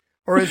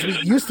 Or as we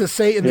used to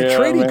say in the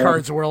trading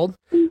cards world,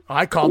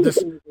 I called this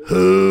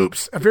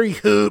hoops, a very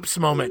hoops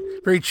moment.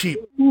 Very cheap.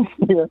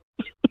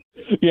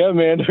 Yeah,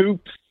 man,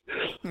 hoops.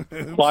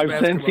 5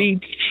 cents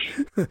each.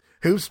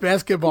 Hoops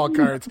basketball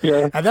cards.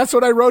 Yeah. And that's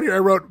what I wrote here. I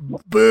wrote,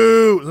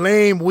 boo,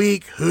 lame,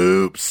 weak,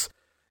 hoops.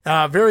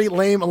 Very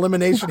lame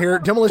elimination here.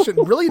 Demolition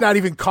really not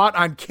even caught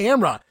on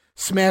camera.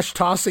 Smash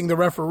tossing the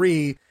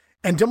referee.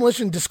 And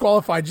Demolition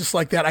disqualified just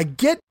like that. I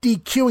get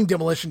DQing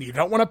Demolition. You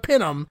don't want to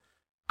pin him.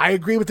 I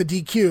agree with the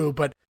DQ,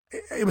 but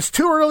it was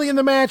too early in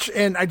the match,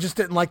 and I just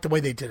didn't like the way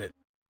they did it.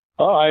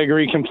 Oh, I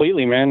agree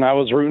completely, man. I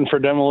was rooting for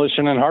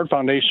Demolition and Hart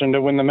Foundation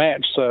to win the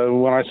match, so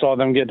when I saw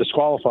them get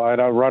disqualified,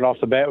 I right off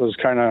the bat was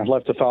kind of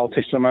left a foul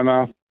taste in my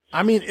mouth.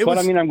 I mean,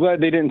 I'm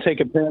glad they didn't take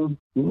a pin.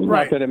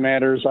 Right. Not that it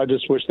matters. I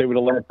just wish they would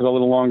have lasted a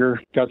little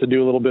longer, got to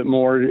do a little bit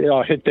more,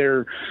 hit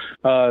their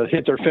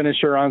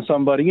finisher on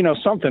somebody.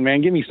 Something,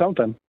 man. Give me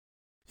something.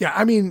 Yeah,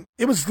 I mean,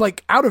 it was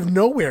like out of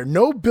nowhere.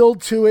 No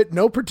build to it,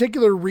 no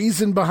particular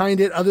reason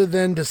behind it other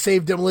than to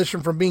save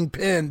Demolition from being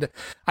pinned.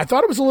 I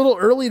thought it was a little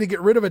early to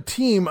get rid of a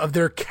team of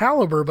their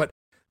caliber, but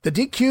the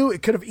DQ,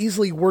 it could have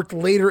easily worked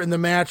later in the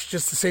match,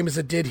 just the same as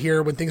it did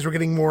here when things were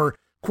getting more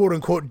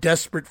quote-unquote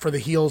desperate for the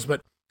heels. But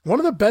one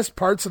of the best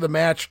parts of the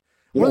match,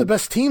 one of the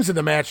best teams in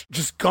the match,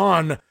 just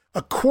gone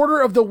a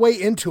quarter of the way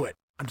into it.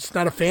 I'm just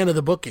not a fan of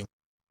the booking.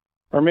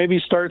 Or maybe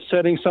start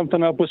setting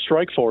something up with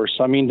Strikeforce.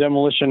 I mean,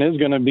 Demolition is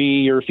going to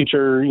be your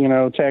future,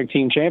 tag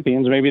team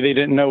champions. Maybe they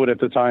didn't know it at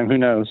the time. Who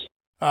knows?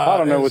 I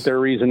don't know what their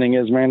reasoning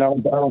is, man. I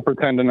don't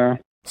pretend to know.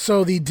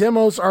 So the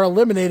demos are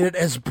eliminated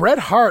as Bret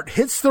Hart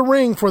hits the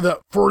ring for the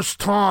first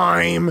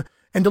time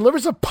and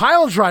delivers a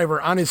pile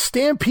driver on his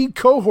Stampede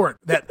cohort,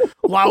 that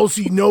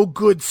lousy, no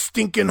good,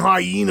 stinking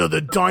hyena,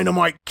 the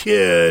Dynamite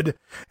Kid.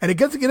 And it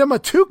gets to get him a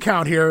 2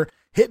 count here.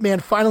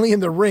 Hitman finally in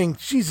the ring.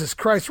 Jesus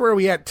Christ, where are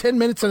we at? 10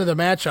 minutes into the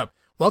matchup.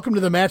 Welcome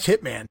to the match,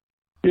 Hitman.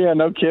 Yeah,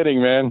 no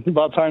kidding, man.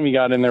 About time you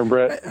got in there,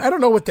 Brett. I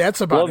don't know what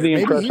that's about. Love the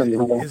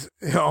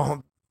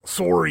impression.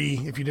 Sorry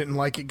if you didn't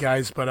like it,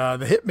 guys, but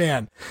the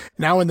Hitman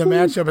now in the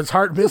matchup as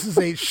Hart misses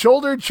a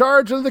shoulder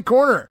charge into the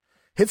corner,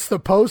 hits the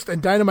post,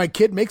 and Dynamite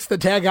Kid makes the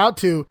tag out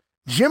to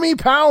Jimmy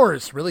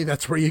Powers. Really,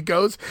 that's where he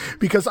goes?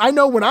 Because I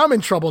know when I'm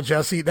in trouble,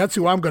 Jesse, that's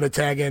who I'm going to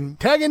tag in.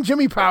 Tag in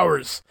Jimmy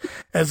Powers.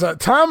 As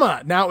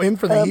Tama now in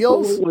for the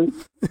heels.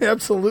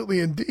 Absolutely,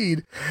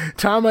 indeed.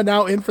 Tama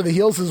now in for the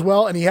heels as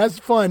well, and he has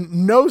fun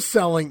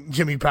no-selling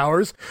Jimmy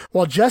Powers,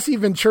 while Jesse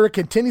Ventura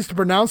continues to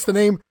pronounce the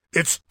name,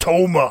 it's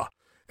Toma.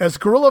 As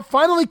Gorilla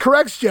finally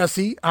corrects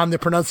Jesse on the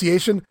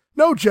pronunciation,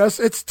 no, Jess,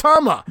 it's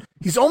Tama.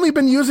 He's only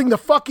been using the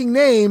fucking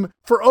name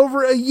for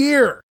over a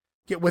year.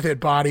 Get with it,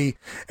 body.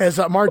 As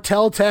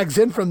Martel tags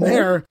in from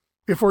there,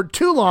 before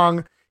too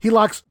long, he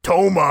locks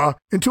Toma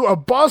into a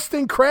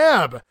Boston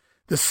Crab.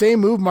 the same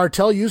move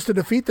Martel used to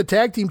defeat the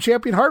tag team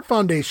champion Hart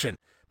Foundation.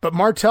 But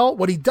Martel,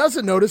 what he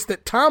doesn't notice,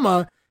 that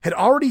Tama had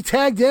already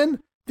tagged in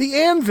the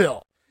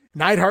anvil.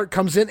 Neidhart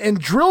comes in and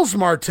drills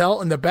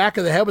Martel in the back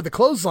of the head with the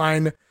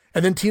clothesline,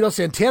 and then Tito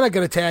Santana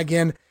going to tag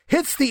in,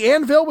 hits the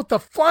anvil with the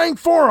flying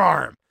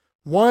forearm.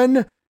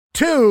 1,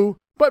 2,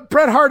 but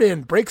Bret Hart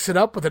breaks it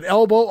up with an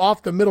elbow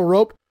off the middle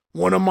rope,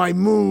 one of my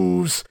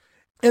moves,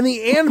 and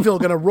the anvil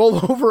going to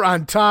roll over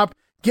on top,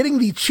 getting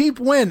the cheap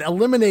win,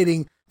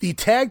 eliminating the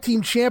tag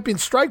team champion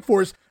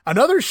Strikeforce,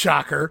 another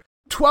shocker,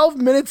 12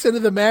 minutes into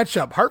the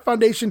matchup. Hart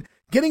Foundation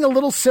getting a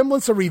little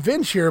semblance of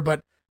revenge here, but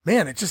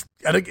man, it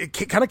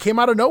kind of came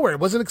out of nowhere. I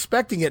wasn't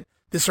expecting it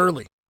this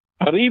early.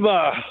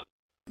 Arriba.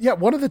 Yeah,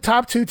 one of the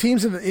top two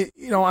teams on the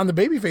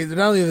babyface. They're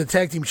not only the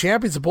tag team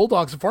champions, the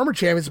Bulldogs, the former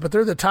champions, but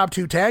they're the top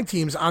two tag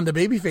teams on the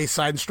babyface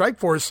side, and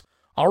Strikeforce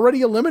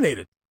already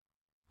eliminated.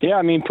 Yeah,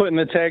 I mean, putting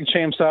the tag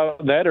champs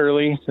out that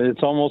early,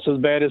 it's almost as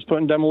bad as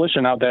putting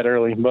Demolition out that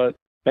early, but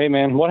hey,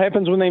 man, what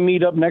happens when they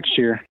meet up next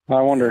year?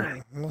 I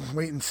wonder. We'll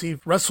wait and see.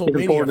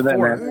 WrestleMania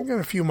 4. They've got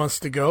a few months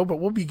to go, but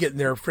we'll be getting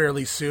there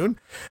fairly soon.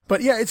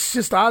 But yeah, it's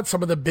just odd.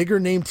 Some of the bigger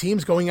name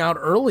teams going out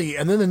early,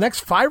 and then the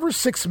next 5 or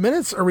 6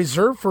 minutes are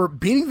reserved for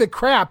beating the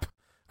crap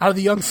out of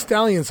the Young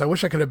Stallions. I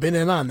wish I could have been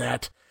in on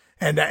that.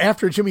 And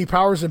after Jimmy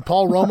Powers and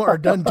Paul Roma are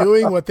done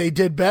doing what they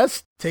did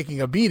best, taking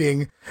a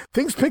beating,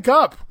 things pick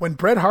up when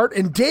Bret Hart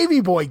and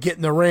Davey Boy get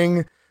in the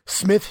ring.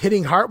 Smith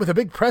hitting Hart with a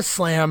big press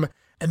slam.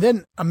 And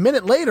then a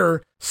minute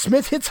later,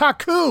 Smith hits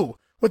Haku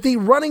with the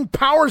running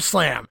power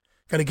slam.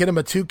 Going to get him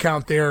a 2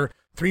 count there.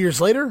 3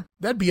 years later,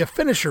 that'd be a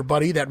finisher,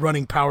 buddy, that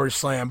running power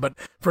slam. But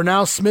for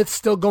now, Smith's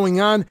still going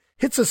on,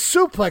 hits a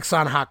suplex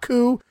on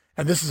Haku,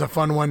 and this is a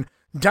fun one.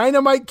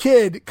 Dynamite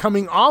Kid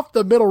coming off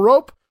the middle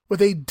rope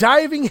with a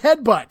diving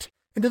headbutt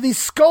into the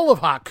skull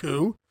of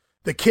Haku.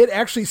 The Kid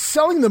actually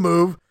selling the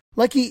move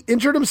like he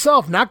injured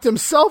himself, knocked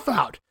himself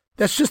out.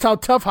 That's just how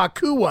tough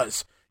Haku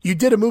was. You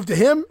did a move to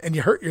him, and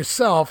you hurt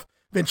yourself.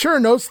 Ventura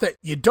notes that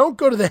you don't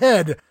go to the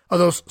head of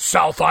those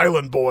South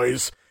Island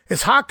boys,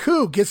 as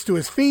Haku gets to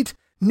his feet,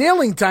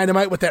 nailing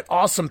Dynamite with that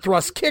awesome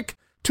thrust kick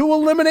to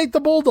eliminate the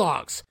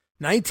Bulldogs.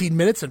 19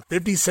 minutes and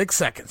 56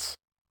 seconds.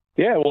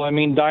 Yeah, well, I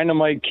mean,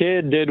 Dynamite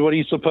Kid did what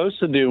he's supposed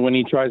to do when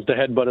he tries to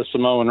headbutt a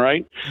Samoan,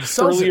 right?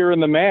 Earlier in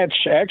the match,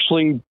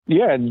 actually,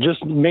 yeah,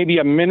 just maybe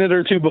a minute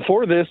or two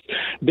before this,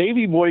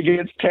 Davey Boy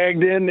gets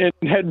tagged in and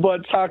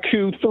headbutts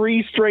Haku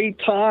 3 straight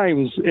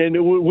times,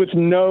 and with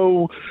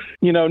no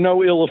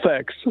ill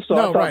effects. So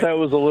I thought that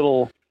was a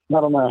little,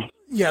 I don't know.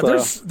 Yeah,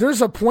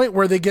 there's a point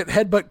where they get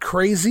headbutt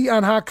crazy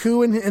on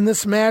Haku in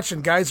this match,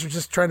 and guys are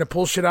just trying to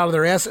pull shit out of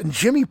their ass, and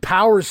Jimmy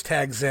Powers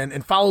tags in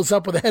and follows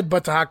up with a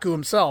headbutt to Haku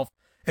himself.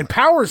 And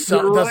Powers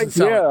doesn't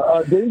sell.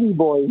 Yeah, Davey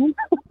Boy.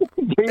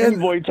 Davey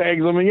Boy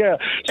tags him,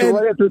 So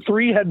right after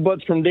 3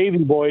 headbutts from Davey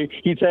Boy,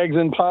 he tags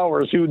in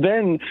Powers, who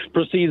then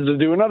proceeds to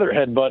do another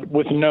headbutt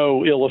with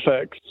no ill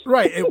effects.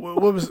 Right.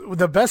 What was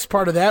the best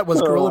part of that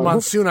was Gorilla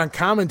Monsoon on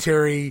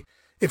commentary.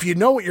 If you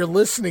know what you're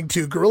listening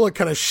to, Gorilla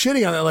kind of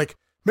shitting on it, like,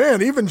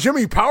 man, even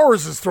Jimmy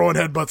Powers is throwing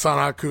headbutts on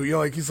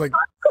Haku. He's like,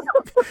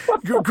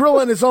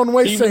 Gorilla in his own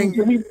way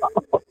saying,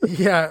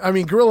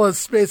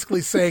 Gorilla's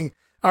basically saying,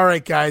 all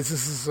right, guys,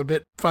 this is a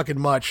bit fucking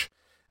much.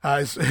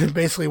 Is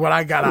basically what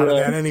I got out of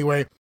that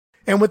anyway.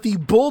 And with the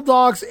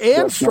Bulldogs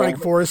and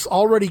Strikeforce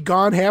already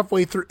gone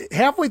halfway through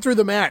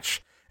the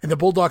match, and the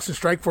Bulldogs and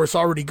Strikeforce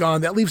already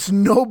gone, that leaves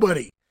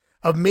nobody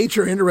of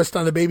major interest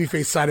on the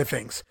babyface side of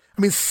things.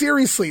 I mean,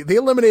 seriously, they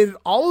eliminated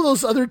all of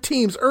those other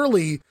teams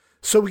early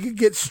so we could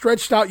get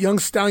stretched out Young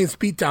Stallions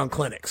beatdown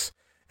clinics.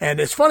 And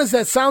as fun as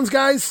that sounds,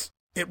 guys,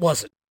 it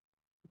wasn't.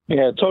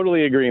 Yeah,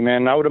 totally agree,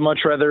 man. I would have much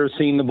rather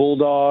seen the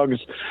Bulldogs,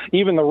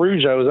 even the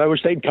Rougeos. I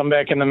wish they'd come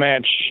back in the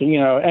match.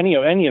 Any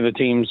of the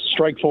teams,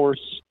 Strikeforce.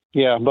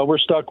 Yeah, but we're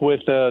stuck with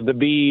the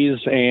Bees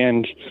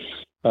and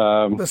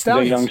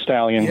the Young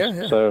Stallions.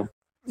 Yeah. So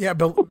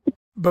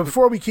but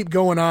before we keep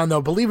going on,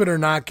 though, believe it or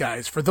not,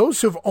 guys, for those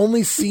who've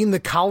only seen the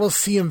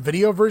Coliseum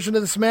video version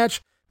of this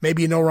match,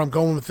 maybe you know where I'm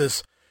going with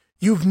this.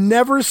 You've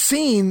never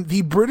seen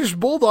the British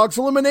Bulldogs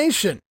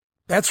elimination.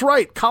 That's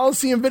right.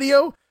 Coliseum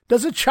video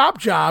does a chop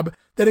job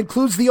that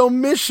includes the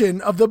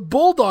omission of the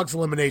Bulldogs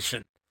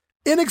elimination.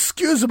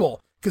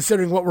 Inexcusable,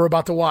 considering what we're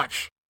about to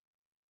watch.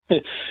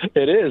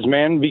 It is,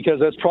 man, because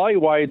that's probably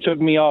why it took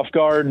me off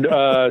guard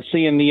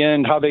seeing the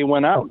end, how they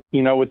went out,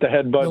 with the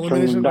headbutt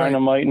from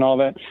Dynamite and all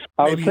that.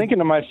 I was thinking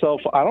to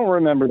myself, I don't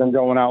remember them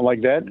going out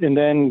like that. And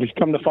then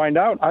come to find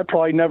out, I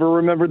probably never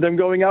remembered them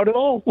going out at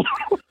all.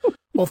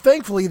 Well,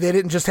 thankfully, they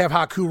didn't just have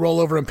Haku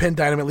roll over and pin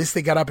Dynamite. At least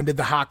they got up and did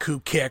the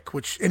Haku kick,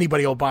 which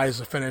anybody will buy as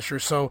a finisher.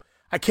 So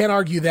I can't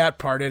argue that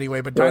part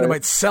anyway, but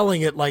Dynamite's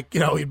selling it like,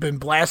 he'd been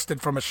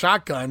blasted from a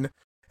shotgun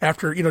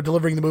after,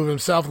 delivering the move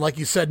himself. And like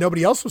you said,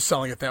 nobody else was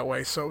selling it that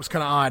way, so it was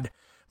kind of odd.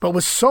 But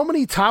with so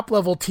many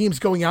top-level teams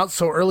going out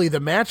so early, the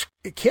match,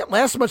 it can't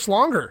last much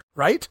longer,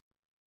 right?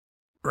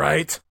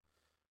 Right.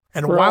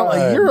 And while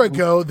a year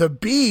ago, the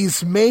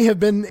Bees may have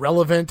been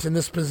relevant in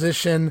this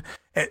position,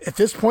 at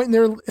this point in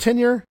their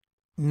tenure,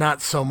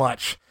 not so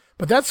much.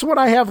 But that's what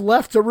I have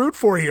left to root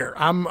for here.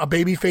 I'm a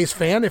babyface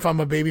fan. If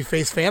I'm a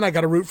babyface fan, I got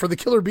to root for the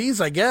Killer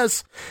Bees, I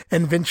guess.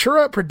 And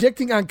Ventura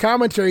predicting on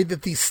commentary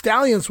that the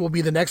Stallions will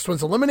be the next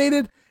ones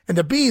eliminated, and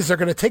the Bees are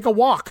going to take a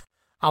walk.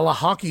 A la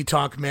Hockey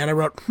Talk, man. I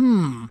wrote,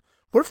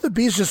 what if the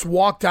Bees just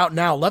walked out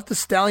now, left the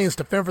Stallions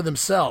to fend for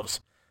themselves?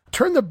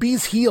 Turn the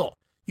Bees heel.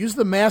 Use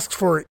the masks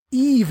for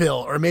evil,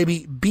 or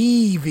maybe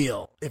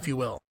Beeville, if you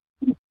will.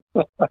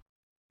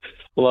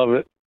 Love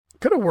it.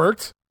 Could have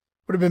worked.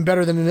 Would have been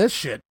better than in this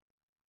shit.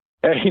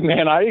 Hey,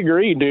 man, I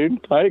agree,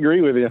 dude. I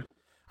agree with you.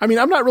 I mean,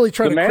 I'm not really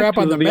trying to crap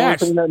on the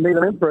match. Only thing that made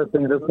it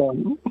interesting this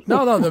one.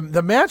 No,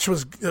 the match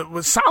was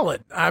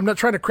solid. I'm not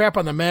trying to crap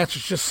on the match.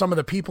 It's just some of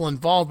the people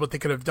involved, what they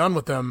could have done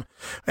with them.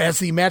 As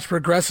the match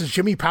progresses,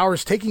 Jimmy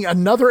Powers taking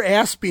another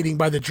ass beating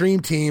by the Dream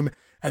Team,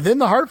 and then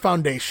the Hart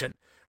Foundation.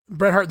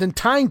 Bret Hart then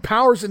tying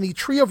Powers in the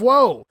Tree of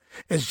Woe,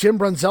 as Jim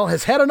Brunzell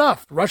has had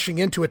enough, rushing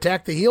in to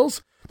attack the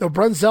heels, though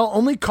Brunzell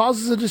only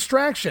causes a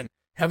distraction.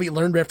 Have he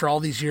learned after all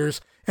these years?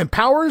 And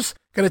Powers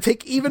going to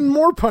take even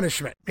more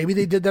punishment. Maybe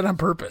they did that on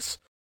purpose.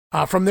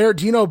 From there,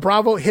 Dino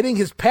Bravo hitting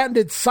his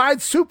patented side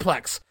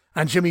suplex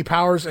on Jimmy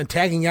Powers and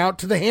tagging out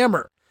to the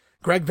Hammer.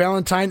 Greg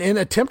Valentine in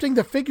attempting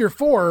the figure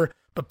 4,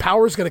 but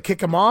Powers going to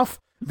kick him off.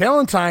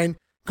 Valentine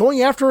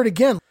going after it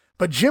again,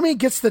 but Jimmy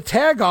gets the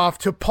tag off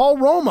to Paul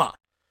Roma.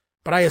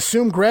 But I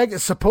assume Greg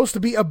is supposed to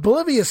be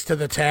oblivious to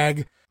the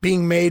tag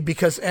being made,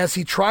 because as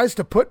he tries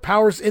to put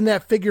Powers in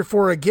that figure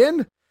 4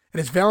 again, and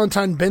as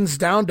Valentine bends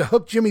down to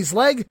hook Jimmy's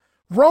leg,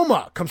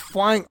 Roma comes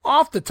flying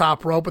off the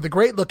top rope with a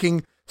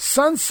great-looking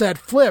sunset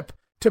flip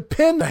to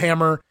pin the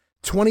Hammer.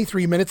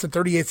 23 minutes and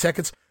 38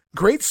 seconds.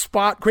 Great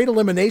spot, great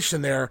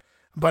elimination there.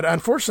 But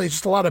unfortunately,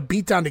 just a lot of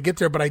beatdown to get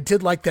there, but I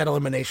did like that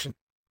elimination.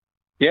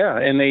 Yeah,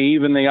 and they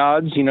even the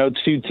odds,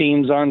 2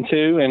 teams on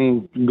 2,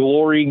 and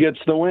Glory gets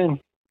the win.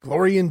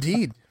 Glory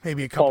indeed.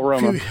 Maybe a couple,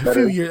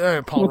 few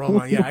years. Paul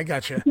Roma, yeah, I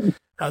got you.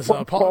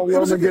 Paul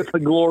Roma gets the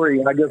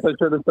glory. I guess I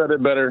should have said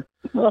it better.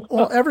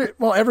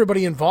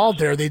 Everybody involved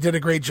there, they did a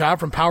great job,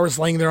 from Powers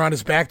laying there on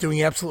his back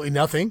doing absolutely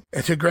nothing,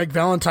 and to Greg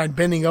Valentine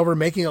bending over,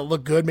 making it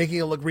look good, making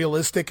it look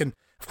realistic. And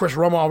of course,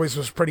 Roma always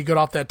was pretty good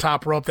off that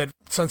top rope. That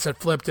sunset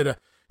flip did a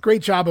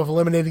great job of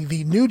eliminating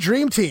the new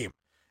Dream Team.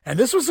 And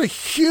this was a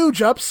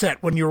huge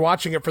upset when you were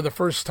watching it for the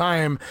first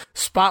time.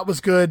 Spot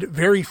was good,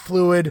 very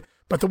fluid,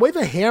 but the way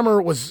the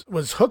Hammer was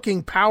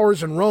hooking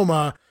Powers and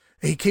Roma,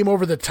 he came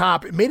over the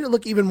top. It made it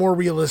look even more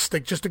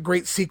realistic. Just a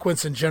great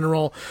sequence in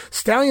general.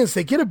 Stallions,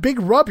 they get a big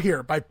rub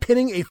here by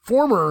pinning a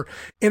former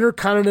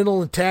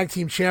Intercontinental and Tag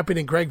Team Champion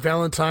in Greg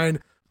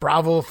Valentine.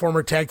 Bravo, a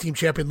former Tag Team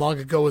Champion long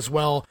ago as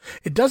well.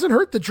 It doesn't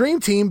hurt the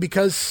Dream Team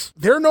because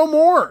they're no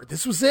more.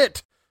 This was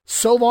it.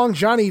 So long,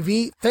 Johnny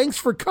V. Thanks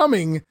for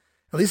coming.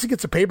 At least it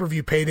gets a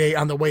pay-per-view payday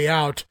on the way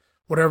out.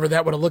 Whatever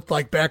that would have looked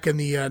like back in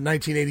the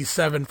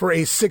 1987 for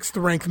a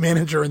 6th-ranked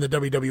manager in the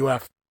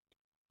WWF.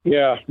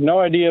 Yeah, no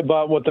idea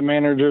about what the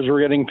managers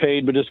were getting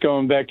paid, but just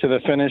going back to the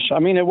finish, I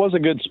mean, it was a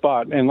good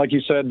spot. And like you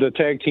said, the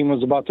tag team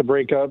was about to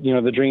break up,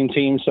 the Dream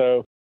Team.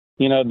 So,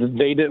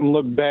 they didn't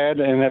look bad.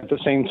 And at the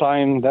same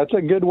time, that's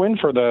a good win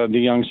for the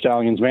young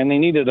Stallions, man. They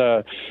needed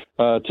to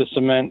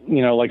cement,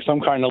 like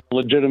some kind of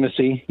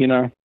legitimacy,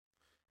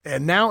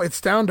 And now it's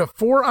down to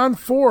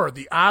 4-on-4.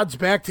 The odds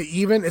back to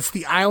even. It's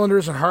the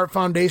Islanders and Hart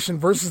Foundation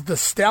versus the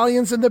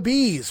Stallions and the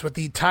Bees, with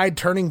the tide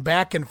turning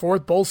back and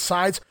forth, both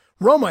sides.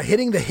 Roma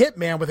hitting the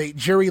Hitman with a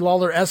Jerry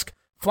Lawler-esque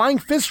flying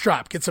fist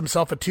drop, gets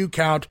himself a 2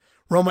 count.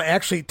 Roma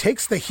actually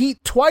takes the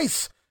heat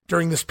twice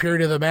during this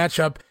period of the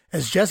matchup,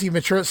 as Jesse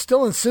Ventura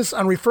still insists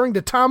on referring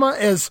to Tama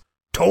as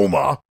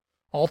Toma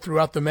all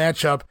throughout the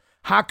matchup.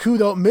 Haku,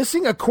 though,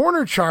 missing a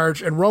corner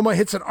charge, and Roma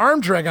hits an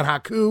arm drag on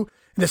Haku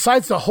and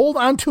decides to hold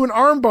onto an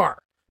armbar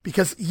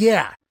because,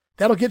 yeah,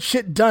 that'll get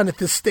shit done at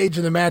this stage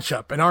of the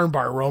matchup. An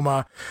armbar,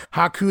 Roma.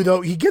 Haku,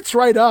 though, he gets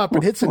right up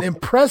and hits an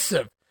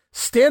impressive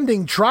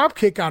standing drop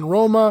kick on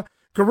Roma.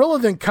 Gorilla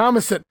then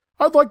comments that,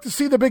 I'd like to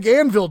see the big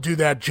anvil do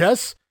that,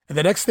 Jess. And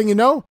the next thing you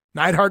know,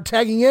 Neidhart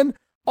tagging in,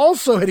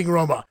 also hitting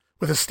Roma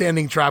with a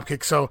standing drop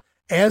kick. So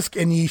ask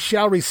and ye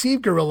shall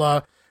receive,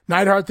 Gorilla.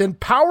 Neidhart then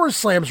power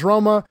slams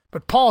Roma,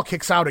 but Paul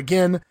kicks out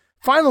again.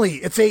 Finally,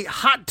 it's a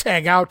hot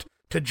tag out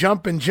to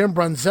Jump and Jim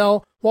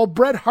Brunzell while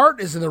Bret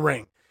Hart is in the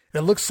ring.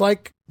 It looks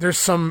like there's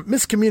some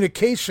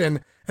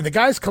miscommunication, and the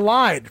guys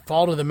collide,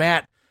 fall to the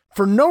mat.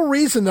 For no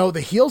reason, though,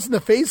 the heels and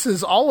the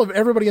faces, all of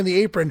everybody on the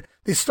apron,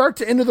 they start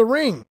to enter the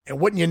ring.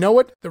 And wouldn't you know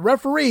it, the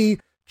referee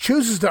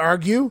chooses to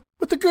argue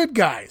with the good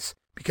guys,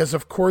 because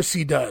of course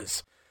he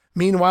does.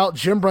 Meanwhile,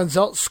 Jim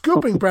Brunzell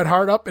scooping Bret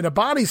Hart up in a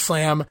body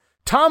slam,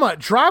 Tama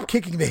drop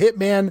kicking the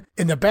Hitman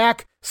in the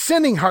back,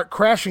 sending Hart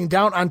crashing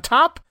down on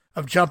top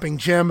of Jumping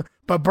Jim,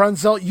 but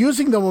Brunzell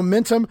using the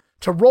momentum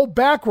to roll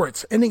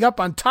backwards, ending up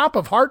on top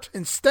of Hart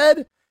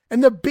instead,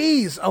 and the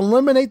Bees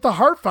eliminate the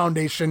Hart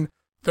Foundation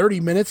 30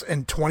 minutes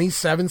and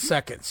 27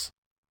 seconds.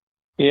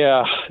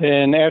 Yeah,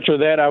 and after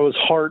that, I was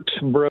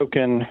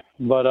heartbroken.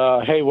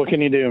 But, hey, what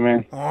can you do,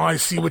 man? Oh, I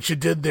see what you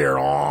did there.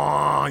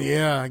 Oh,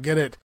 yeah, I get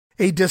it.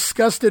 A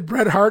disgusted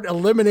Bret Hart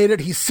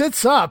eliminated. He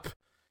sits up.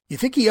 You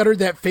think he uttered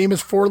that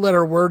famous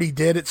 4-letter word he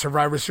did at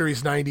Survivor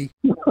Series 90?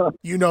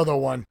 You know the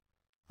one.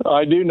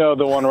 I do know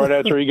the one right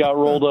after he got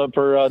rolled up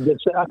for, I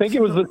think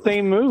it was the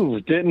same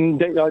move. Didn't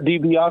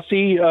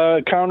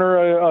DiBiase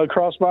counter a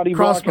crossbody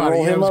block and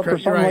roll him up or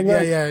something like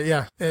that?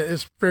 Yeah.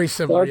 It's very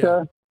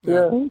similar.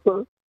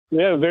 Okay.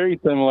 Yeah, very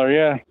similar,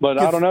 yeah. But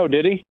I don't know,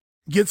 did he?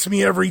 Gets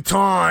me every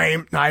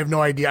time. I have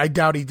no idea. I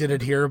doubt he did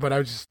it here, but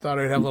I just thought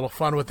I'd have a little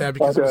fun with that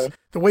because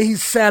the way he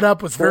sat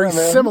up was very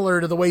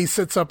similar to the way he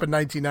sits up in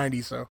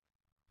 1990. So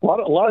a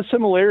lot of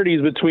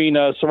similarities between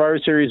Survivor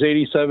Series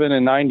 87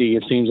 and 90,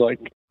 it seems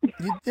like.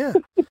 Yeah.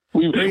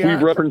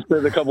 We've referenced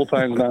it a couple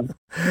times now.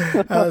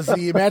 As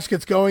the match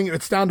gets going,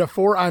 it's down to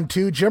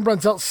 4-on-2. Jim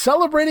Brunzell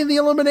celebrating the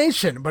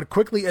elimination, but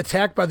quickly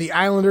attacked by the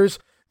Islanders.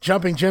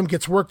 Jumping Jim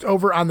gets worked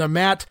over on the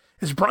mat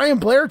as Brian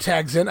Blair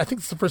tags in. I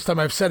think it's the first time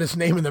I've said his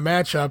name in the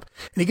matchup.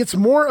 And he gets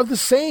more of the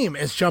same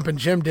as Jumpin'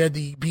 Jim did.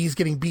 The Bees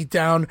getting beat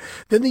down.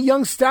 Then the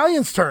Young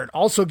Stallions turn.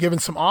 Also given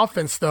some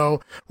offense,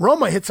 though.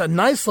 Roma hits a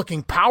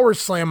nice-looking power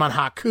slam on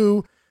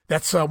Haku.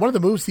 That's one of the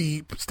moves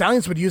the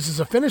Stallions would use as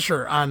a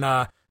finisher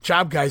on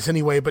job guys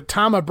anyway. But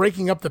Tama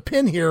breaking up the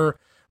pin here.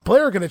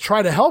 Blair going to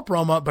try to help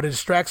Roma, but it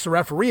distracts the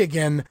referee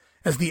again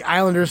as the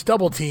Islanders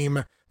double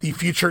team the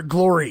future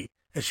Glory.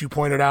 As you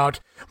pointed out,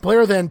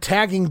 Blair then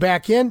tagging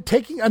back in,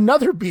 taking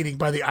another beating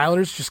by the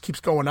Islanders, just keeps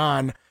going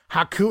on.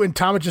 Haku and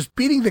Tama just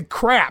beating the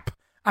crap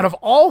out of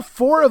all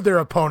 4 of their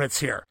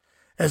opponents here.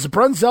 As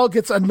Brunzell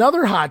gets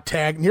another hot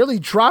tag, nearly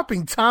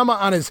dropping Tama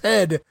on his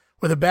head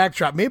with a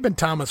backdrop. May have been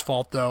Tama's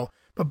fault, though.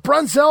 But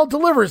Brunzell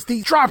delivers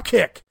the drop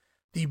kick.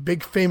 The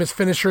big famous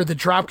finisher, the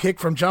drop kick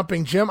from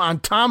Jumping Jim on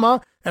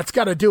Tama. That's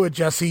got to do it,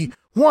 Jesse.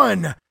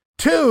 1,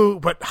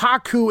 2, but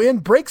Haku in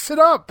breaks it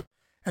up.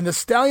 And the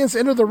Stallions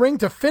enter the ring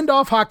to fend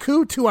off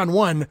Haku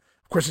 2-on-1.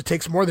 Of course, it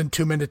takes more than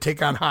 2 men to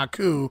take on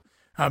Haku.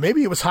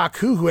 Maybe it was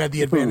Haku who had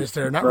the advantage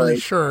there. Not really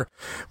sure.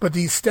 But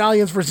the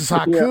Stallions versus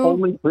Haku. Yeah,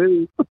 only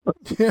 3.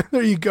 Yeah,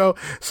 there you go.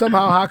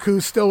 Somehow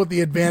Haku's still with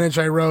the advantage,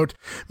 I wrote.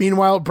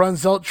 Meanwhile,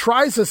 Brunzell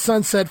tries a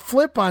sunset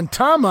flip on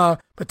Tama,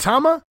 but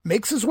Tama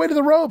makes his way to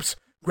the ropes,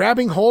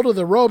 grabbing hold of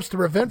the ropes to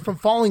prevent from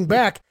falling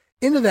back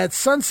into that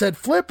sunset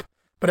flip.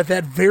 But at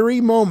that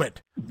very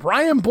moment,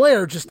 Brian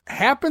Blair just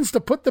happens to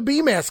put the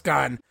bee mask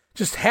on,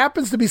 just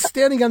happens to be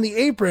standing on the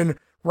apron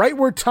right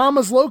where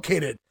Tama's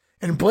located.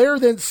 And Blair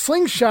then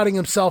slingshotting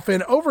himself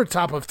in over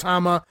top of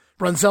Tama,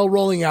 Brunzell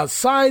rolling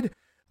outside.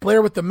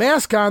 Blair with the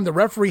mask on, the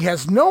referee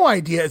has no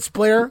idea it's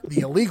Blair, the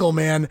illegal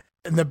man,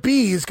 and the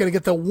Bee is going to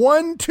get the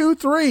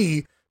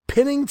 1-2-3,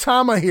 pinning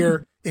Tama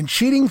here in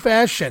cheating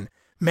fashion.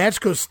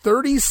 Match goes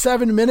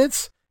 37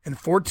 minutes and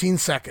 14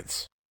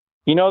 seconds.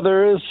 You know,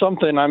 there is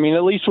something. I mean,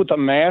 at least with the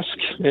mask,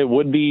 it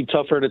would be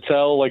tougher to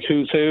tell, like,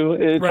 who's who.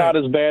 It's not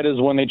as bad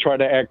as when they try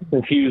to act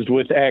confused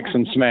with Axe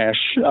and Smash.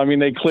 I mean,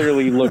 they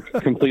clearly look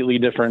completely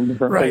different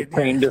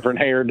paint, different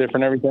hair,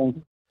 different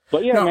everything.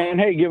 But, yeah, man,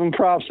 hey, give them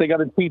props. They got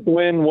to cheat the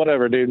win,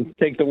 whatever, dude.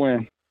 Take the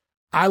win.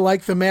 I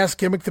like the mask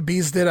gimmick the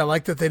Bees did. I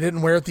like that they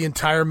didn't wear it the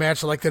entire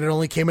match. I like that it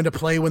only came into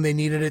play when they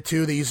needed it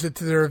to. They used it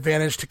to their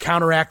advantage to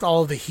counteract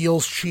all of the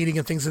heels cheating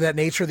and things of that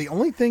nature. The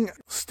only thing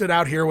stood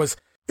out here was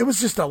it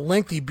was just a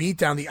lengthy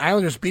beatdown. The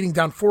Islanders beating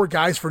down 4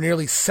 guys for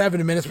nearly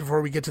 7 minutes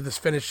before we get to this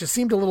finish just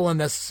seemed a little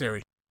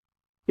unnecessary.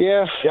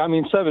 Yeah, I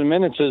mean, 7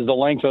 minutes is the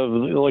length of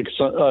like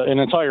an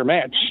entire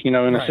match, you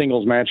know, in a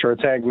singles match or a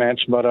tag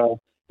match. But,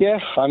 yeah,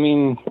 I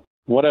mean,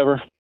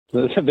 whatever.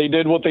 They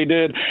did what they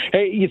did.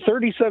 Hey,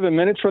 37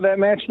 minutes for that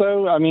match,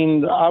 though. I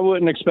mean, I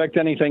wouldn't expect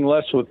anything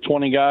less with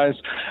 20 guys.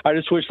 I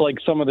just wish, like,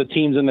 some of the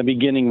teams in the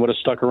beginning would have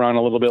stuck around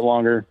a little bit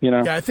longer, you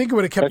know? Yeah, I think it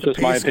would have kept the pace.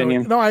 That's just my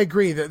opinion. No, I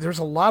agree. There's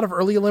a lot of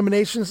early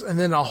eliminations and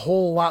then a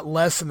whole lot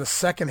less in the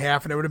second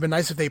half, and it would have been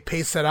nice if they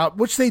paced that out,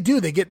 which they do.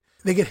 They get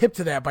hip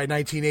to that by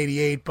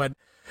 1988, but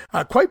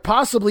quite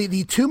possibly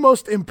the 2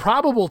 most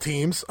improbable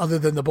teams, other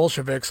than the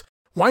Bolsheviks,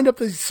 wind up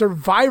the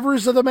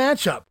survivors of the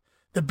matchup.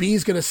 The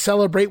Bees going to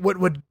celebrate what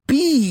would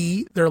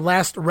be their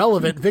last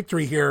relevant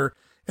victory here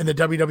in the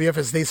WWF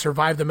as they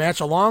survive the match,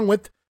 along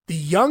with the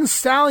Young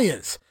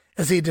Stallions,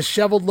 as a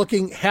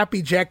disheveled-looking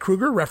Happy Jack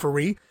Kruger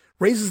referee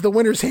raises the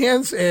winner's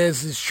hands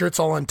as his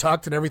shirt's all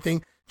untucked and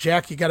everything.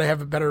 Jack, you got to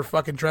have a better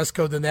fucking dress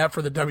code than that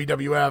for the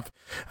WWF.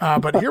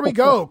 But here we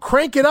go.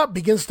 Crank It Up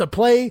begins to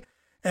play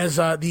as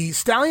the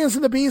Stallions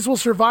and the Bees will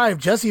survive.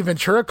 Jesse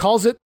Ventura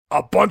calls it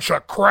a bunch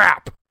of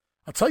crap.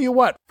 I'll tell you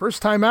what,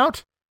 first time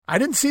out, I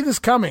didn't see this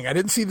coming. I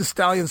didn't see the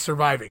Stallions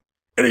surviving.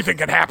 Anything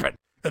can happen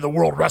in the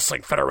World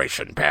Wrestling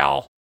Federation,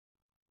 pal.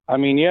 I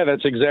mean, yeah,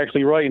 that's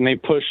exactly right. And they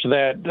pushed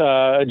that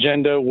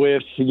agenda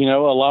with, you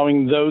know,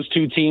 allowing those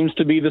 2 teams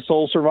to be the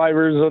sole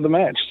survivors of the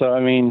match. So, I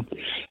mean,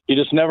 you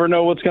just never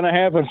know what's going to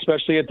happen,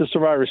 especially at the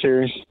Survivor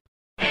Series.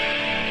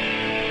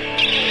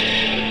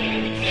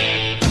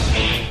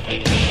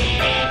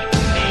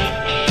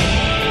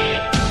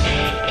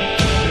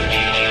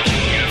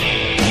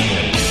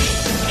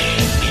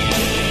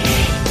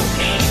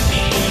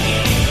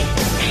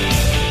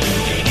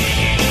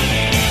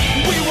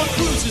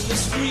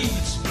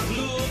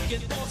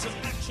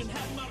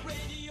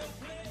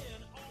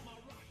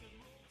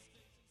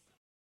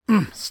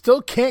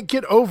 Still can't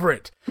get over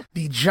it.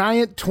 The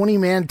giant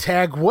 20-man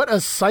tag, what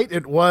a sight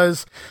it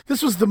was.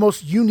 This was the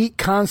most unique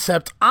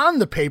concept on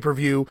the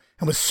pay-per-view,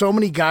 and with so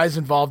many guys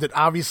involved, it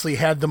obviously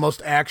had the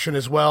most action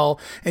as well.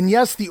 And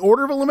yes, the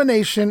order of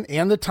elimination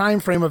and the time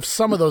frame of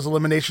some of those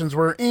eliminations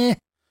were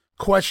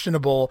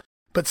questionable,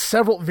 but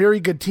several very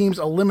good teams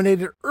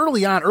eliminated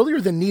early on, earlier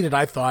than needed,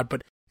 I thought.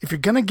 But if you're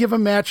going to give a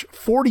match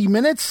 40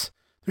 minutes,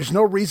 there's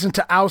no reason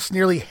to oust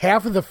nearly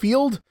half of the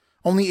field.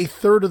 Only a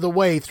third of the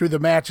way through the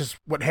match is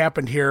what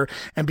happened here.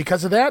 And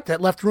because of that,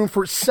 that left room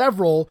for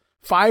several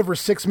 5 or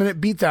 6 minute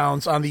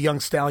beatdowns on the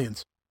Young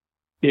Stallions.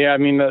 Yeah, I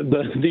mean,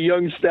 the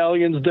Young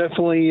Stallions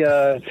definitely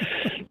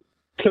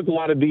took a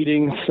lot of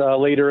beatings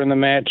later in the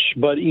match.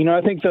 But,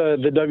 I think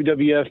the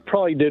WWF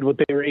probably did what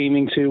they were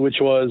aiming to, which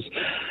was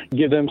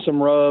give them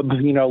some rub,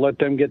 let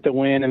them get the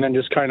win, and then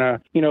just kind of,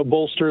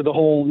 bolster the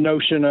whole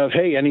notion of,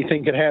 hey,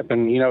 anything could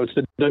happen. It's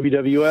the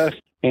WWF.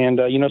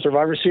 And,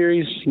 Survivor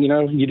Series,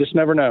 you just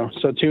never know.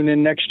 So tune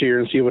in next year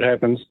and see what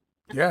happens.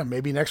 Yeah,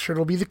 maybe next year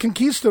it'll be the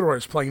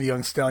Conquistadors playing the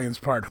Young Stallions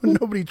part.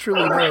 Nobody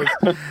truly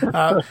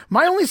knows.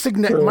 My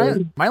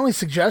only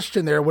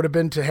suggestion there would have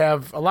been to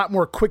have a lot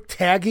more quick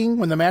tagging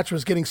when the match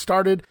was getting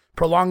started,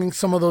 prolonging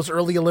some of those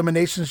early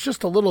eliminations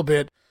just a little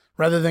bit,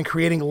 rather than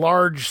creating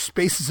large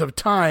spaces of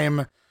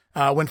time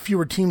when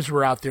fewer teams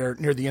were out there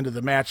near the end of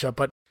the matchup.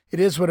 But it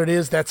is what it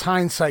is. That's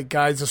hindsight,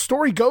 guys. The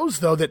story goes,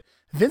 though, that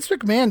Vince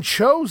McMahon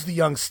chose the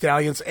Young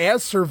Stallions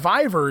as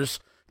survivors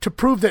to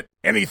prove that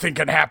anything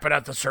can happen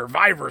at the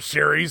Survivor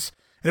Series.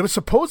 And it was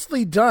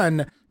supposedly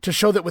done to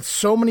show that with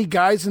so many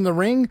guys in the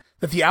ring,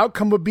 that the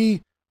outcome would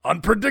be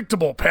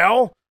unpredictable,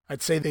 pal.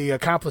 I'd say they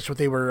accomplished what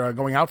they were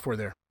going out for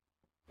there.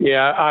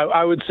 Yeah,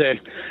 I would say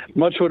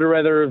much would have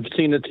rather have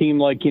seen a team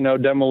like,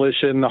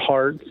 Demolition, the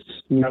Hearts,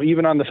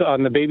 even on the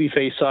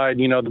babyface side,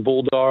 the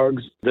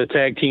Bulldogs, the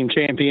tag team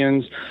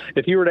champions.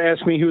 If you were to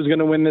ask me who was going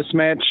to win this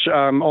match,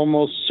 I'm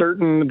almost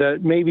certain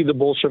that maybe the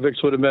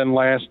Bolsheviks would have been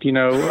last,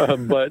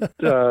 but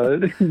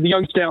the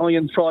Young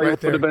Stallions probably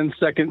would have been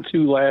second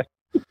to last.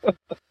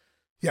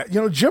 Yeah,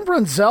 Jim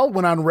Brunzell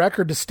went on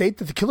record to state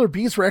that the Killer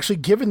Bees were actually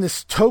given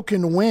this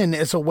token win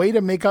as a way to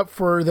make up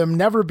for them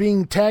never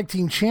being tag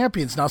team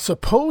champions. Now,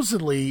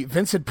 supposedly,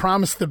 Vince had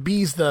promised the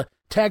Bees the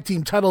tag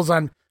team titles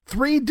on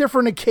 3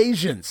 different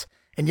occasions,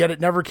 and yet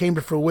it never came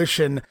to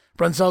fruition.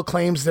 Brunzell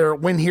claims their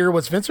win here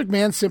was Vince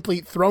McMahon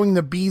simply throwing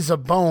the Bees a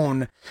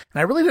bone. And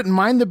I really didn't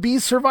mind the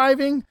Bees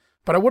surviving,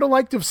 but I would have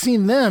liked to have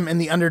seen them in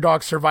the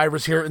underdog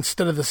survivors here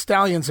instead of the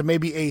Stallions and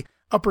maybe a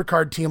upper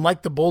card team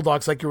like the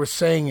Bulldogs, like you were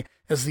saying,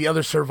 as the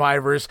other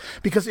survivors.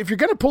 Because if you're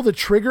going to pull the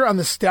trigger on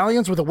the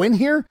Stallions with a win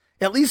here,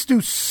 at least do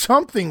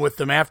something with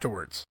them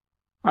afterwards.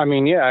 I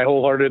mean, yeah, I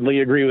wholeheartedly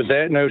agree with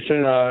that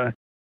notion. I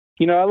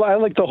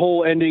like the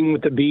whole ending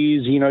with the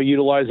Bees,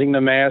 utilizing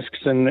the masks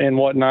and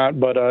whatnot.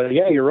 But,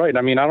 yeah, you're right.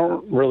 I mean, I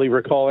don't really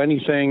recall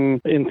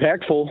anything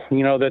impactful,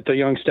 that the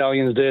Young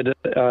Stallions did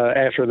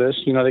after this.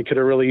 They could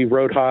have really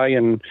rode high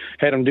and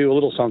had them do a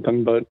little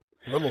something. But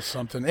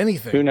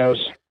anything. Who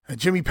knows?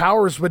 Jimmy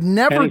Powers would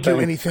never do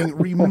anything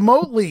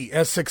remotely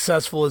as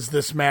successful as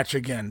this match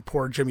again.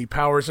 Poor Jimmy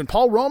Powers. And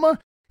Paul Roma,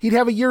 he'd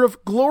have a year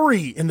of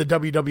glory in the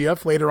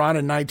WWF later on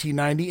in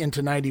 1990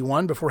 into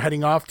 91 before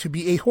heading off to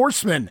be a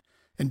horseman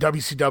in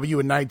WCW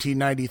in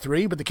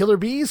 1993. But the Killer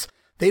Bees,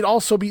 they'd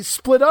also be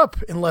split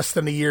up in less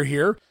than a year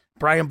here.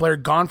 Brian Blair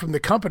gone from the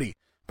company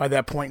by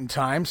that point in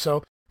time.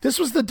 So this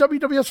was the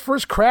WWF's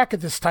first crack at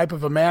this type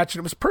of a match,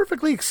 and it was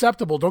perfectly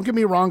acceptable. Don't get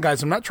me wrong,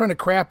 guys. I'm not trying to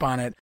crap on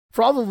it.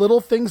 For all the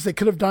little things they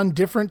could have done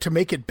different to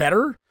make it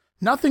better,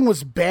 nothing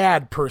was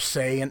bad per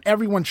se, and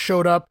everyone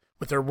showed up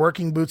with their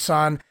working boots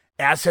on,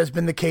 as has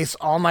been the case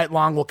all night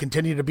long, will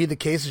continue to be the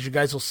case, as you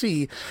guys will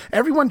see.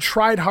 Everyone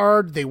tried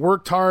hard, they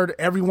worked hard,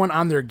 everyone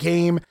on their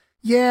game.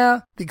 Yeah,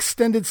 the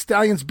extended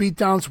Stallions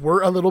beatdowns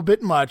were a little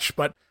bit much,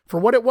 but for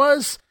what it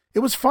was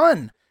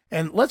fun.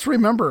 And let's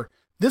remember,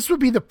 this would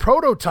be the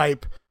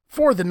prototype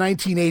for the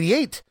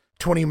 1988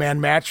 20-man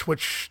match,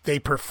 which they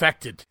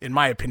perfected, in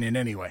my opinion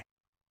anyway.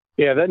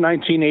 Yeah, that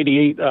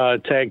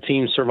 1988 tag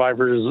team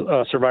Survivor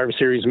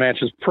Series match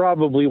is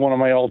probably one of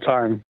my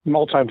all-time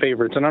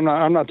favorites, and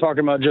I'm not talking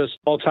about just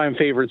all-time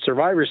favorite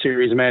Survivor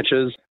Series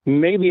matches.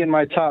 Maybe in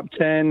my top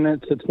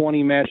 10 to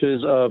 20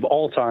 matches of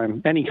all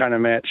time, any kind of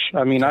match.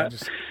 I mean,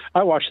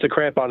 I watched the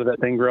crap out of that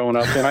thing growing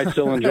up, and I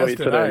still enjoy it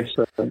today.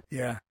 So.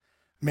 Yeah.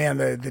 Man,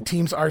 the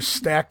teams are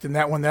stacked in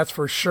that one, that's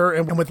for sure.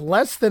 And with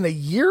less than a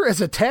year as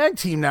a tag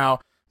team now,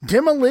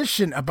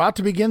 Demolition about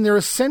to begin their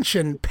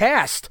ascension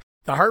past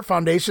the Hart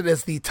Foundation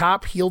as the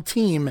top heel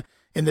team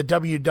in the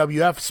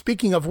WWF.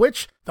 Speaking of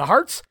which, the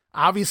Harts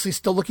obviously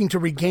still looking to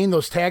regain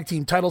those tag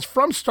team titles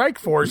from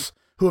Strikeforce,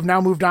 who have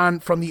now moved on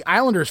from the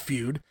Islanders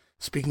feud.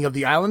 Speaking of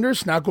the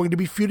Islanders, now going to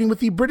be feuding with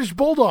the British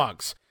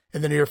Bulldogs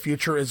in the near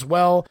future as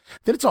well.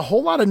 Then it's a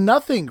whole lot of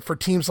nothing for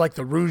teams like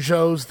the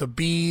Rougeaus, the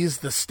Bees,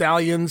 the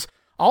Stallions.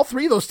 All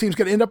 3 of those teams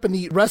going to end up in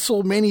the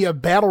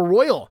WrestleMania Battle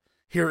Royal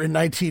here in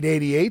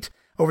 1988.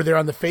 Over there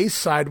on the face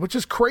side, which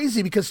is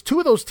crazy because 2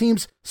 of those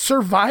teams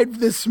survived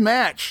this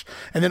match.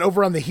 And then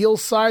over on the heel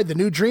side, the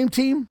new Dream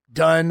Team,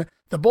 done.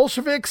 The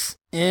Bolsheviks,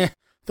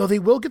 though they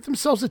will get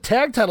themselves a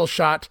tag title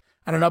shot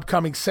on an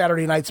upcoming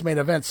Saturday night's main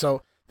event,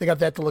 so they got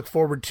that to look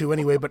forward to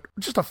anyway, but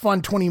just a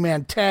fun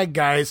 20-man tag,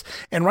 guys.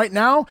 And right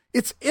now,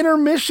 it's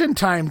intermission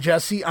time,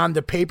 Jesse, on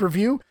the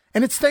pay-per-view,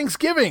 and it's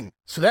Thanksgiving,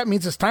 so that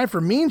means it's time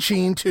for Mean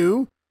Gene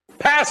to...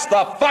 Pass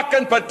the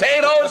fucking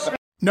potatoes!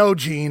 No,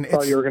 Gene. I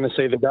thought you were going to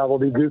say the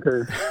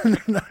gobbledygooker.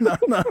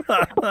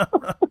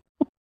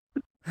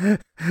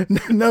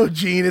 No,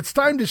 Gene. It's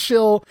time to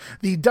shill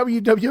the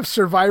WWF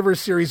Survivor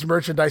Series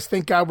merchandise.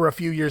 Thank God we're a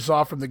few years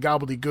off from the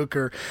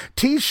gobbledygooker.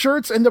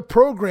 T-shirts and the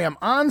program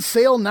on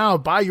sale now.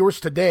 Buy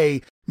yours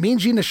today. Mean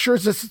Gene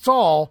assures us it's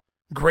all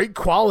great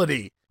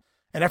quality.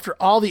 And after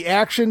all the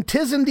action,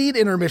 'tis indeed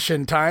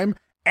intermission time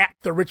at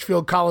the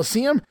Richfield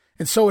Coliseum.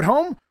 And so at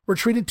home, we're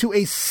treated to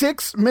a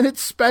 6-minute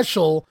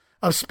special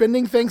of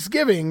spending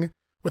Thanksgiving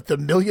with the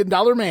 $1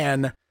 Million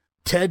Man,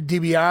 Ted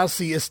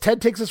DiBiase, as Ted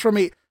takes us from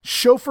a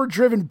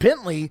chauffeur-driven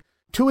Bentley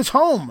to his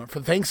home for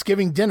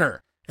Thanksgiving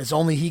dinner, as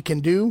only he can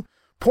do,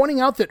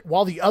 pointing out that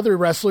while the other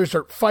wrestlers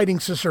are fighting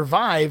to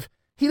survive,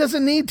 he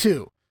doesn't need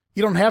to.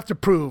 You don't have to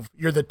prove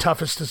you're the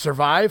toughest to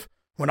survive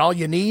when all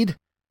you need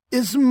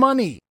is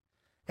money.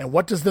 And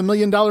what does the $1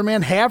 Million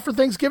Man have for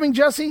Thanksgiving,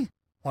 Jesse?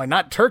 Why,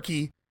 not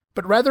turkey,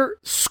 but rather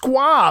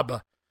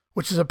squab,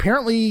 which is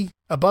apparently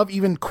above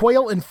even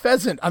quail and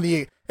pheasant on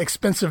the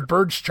expensive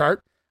birds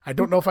chart. I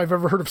don't know if I've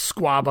ever heard of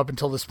squab up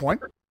until this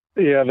point.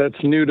 Yeah,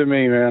 that's new to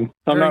me, man.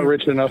 I'm not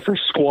rich enough for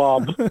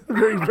squab.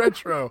 Very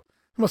retro.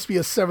 Must be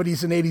a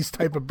 70s and 80s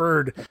type of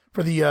bird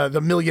for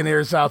the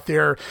millionaires out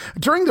there.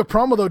 During the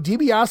promo, though,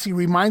 DiBiase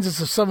reminds us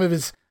of some of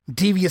his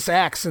devious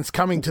acts since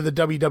coming to the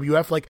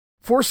WWF, like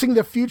forcing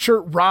the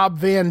future Rob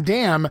Van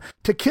Dam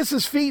to kiss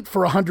his feet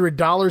for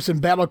 $100 in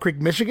Battle Creek,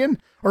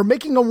 Michigan, or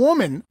making a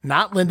woman,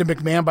 not Linda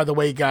McMahon, by the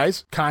way,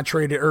 guys,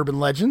 contrary to urban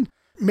legend,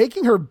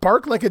 making her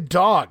bark like a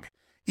dog,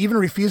 even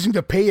refusing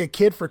to pay a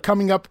kid for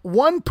coming up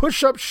one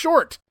push-up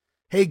short.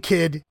 Hey,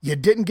 kid, you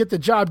didn't get the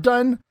job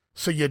done,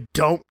 so you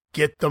don't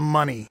get the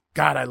money.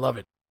 God, I love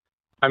it.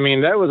 I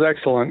mean, that was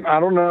excellent. I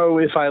don't know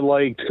if I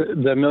liked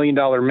the $1 Million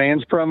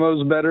Man's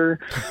promos better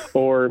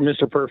or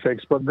Mr.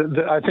 Perfect's, but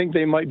I think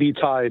they might be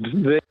tied.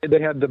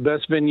 They had the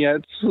best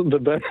vignettes, the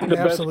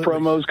best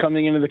promos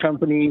coming into the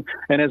company,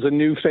 and as a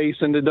new face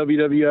into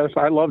WWF,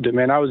 I loved it,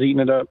 man. I was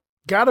eating it up.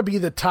 Got to be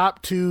the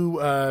top two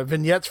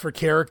vignettes for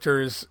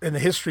characters in the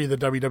history of the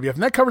WWF,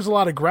 and that covers a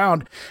lot of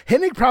ground.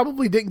 Hennig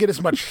probably didn't get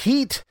as much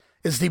heat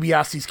as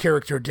DiBiase's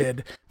character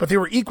did, but they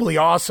were equally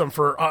awesome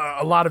for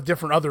a lot of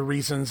different other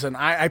reasons, and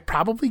I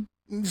probably,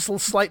 just a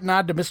slight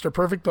nod to Mr.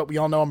 Perfect, but we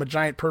all know I'm a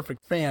giant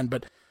Perfect fan,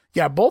 but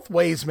yeah, both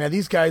ways, man,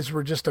 these guys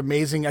were just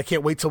amazing. I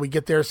can't wait till we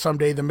get there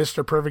someday, the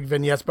Mr. Perfect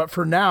vignettes, but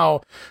for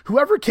now,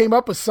 whoever came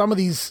up with some of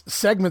these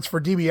segments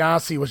for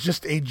DiBiase was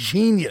just a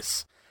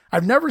genius.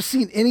 I've never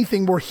seen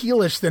anything more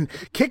heelish than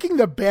kicking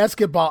the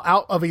basketball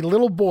out of a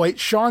little boy,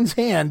 Sean's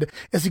hand,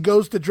 as he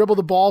goes to dribble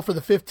the ball for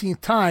the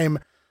 15th time,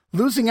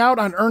 losing out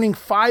on earning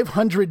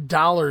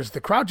 $500.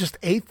 The crowd just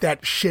ate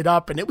that shit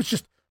up, and it was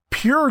just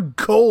pure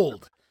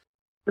gold.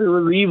 It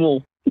was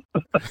evil.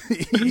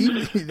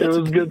 It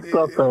was good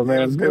stuff, though,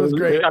 man. It was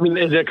great. I mean,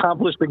 it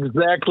accomplished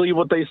exactly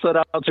what they set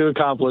out to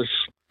accomplish.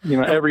 You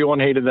know, everyone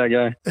hated that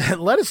guy.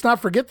 Let us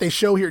not forget they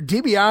show here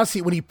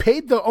DiBiase when he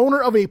paid the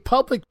owner of a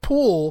public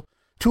pool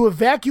to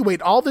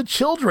evacuate all the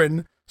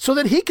children so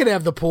that he could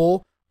have the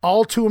pool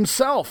all to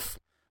himself.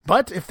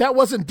 But if that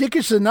wasn't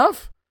dickish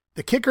enough,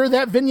 the kicker of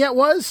that vignette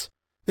was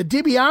that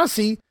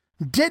DiBiase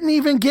didn't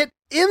even get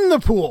in the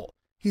pool.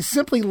 He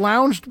simply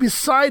lounged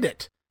beside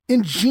it.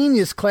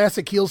 Ingenious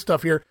classic heel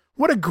stuff here.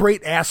 What a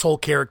great asshole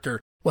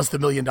character was the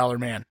 $1 Million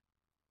Man.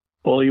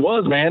 Well, he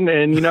was, man.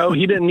 And, you know,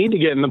 he didn't need to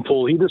get in the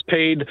pool. He just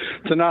paid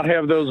to not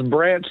have those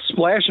brats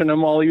splashing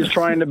him while he was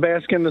trying to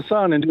bask in the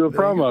sun and do a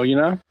promo, you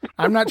know?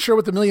 I'm not sure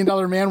what the $1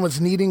 Million Man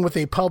was needing with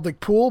a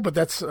public pool, but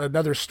that's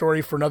another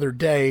story for another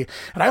day.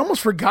 And I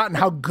almost forgotten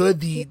how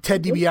good the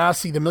Ted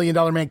DiBiase, the $1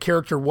 Million Man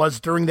character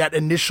was during that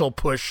initial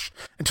push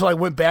until I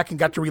went back and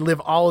got to relive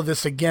all of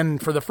this again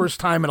for the first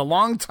time in a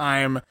long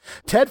time.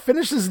 Ted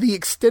finishes the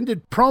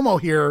extended promo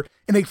here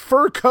in a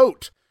fur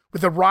coat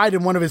with a ride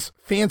in one of his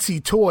fancy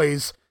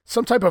toys,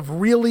 some type of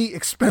really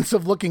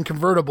expensive-looking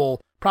convertible,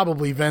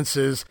 probably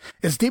Vince's,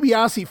 as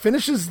DiBiase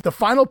finishes the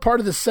final part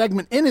of the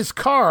segment in his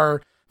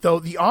car, though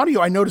the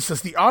audio, I noticed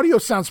this, the audio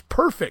sounds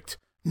perfect.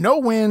 No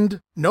wind,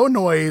 no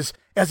noise,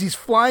 as he's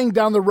flying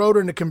down the road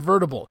in a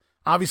convertible.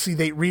 Obviously,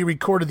 they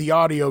re-recorded the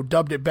audio,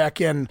 dubbed it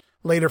back in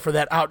later for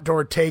that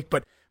outdoor take,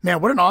 but man,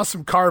 what an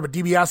awesome car, but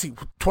DiBiase,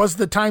 'twas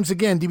the times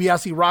again,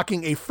 DiBiase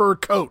rocking a fur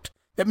coat.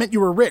 That meant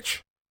you were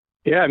rich.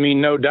 Yeah, I mean,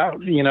 no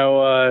doubt. You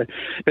know,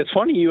 it's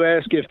funny you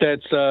ask if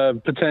that's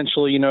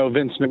potentially, you know,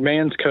 Vince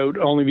McMahon's coat,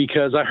 only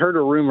because I heard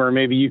a rumor,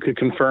 maybe you could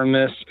confirm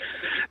this.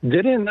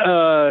 Didn't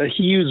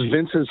he use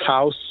Vince's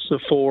house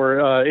for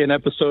an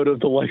episode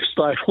of The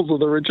Lifestyles of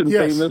the Rich and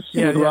Famous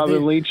with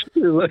Robin Leach?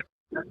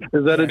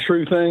 Is that a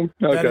true thing?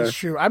 Okay. That is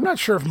true. I'm not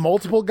sure if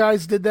multiple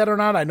guys did that or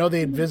not. I know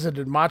they had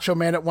visited Macho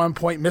Man at one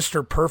point,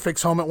 Mr.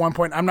 Perfect's home at one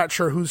point. I'm not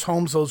sure whose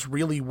homes those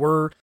really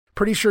were.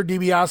 Pretty sure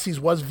DiBiase's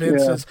was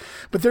Vince's. Yeah.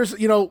 But there's,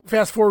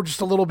 fast forward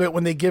just a little bit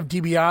when they give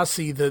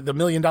DiBiase the $1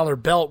 million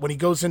belt, when he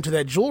goes into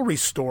that jewelry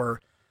store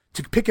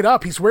to pick it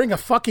up, he's wearing a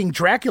fucking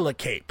Dracula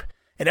cape.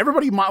 And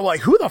everybody like,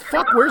 who the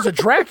fuck wears a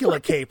Dracula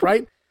cape,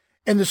 right?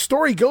 And the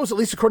story goes, at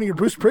least according to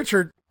Bruce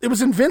Pritchard, it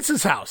was in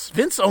Vince's house.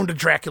 Vince owned a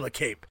Dracula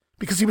cape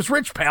because he was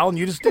rich, pal, and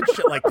you just did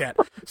shit like that.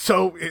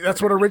 So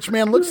that's what a rich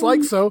man looks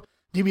like. So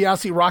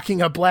DiBiase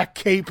rocking a black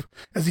cape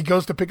as he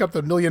goes to pick up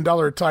the $1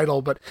 million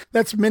title. But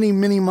that's many,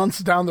 many months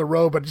down the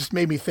road, but it just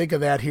made me think of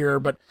that here.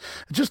 But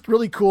just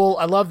really cool.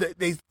 I love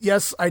that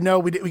yes, I know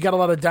we got a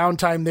lot of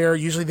downtime there.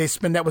 Usually they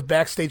spin that with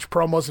backstage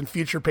promos and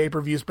future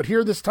pay-per-views. But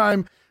here this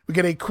time we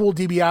get a cool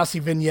DiBiase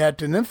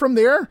vignette. And then from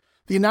there,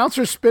 the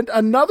announcers spent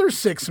another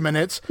 6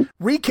 minutes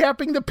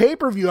recapping the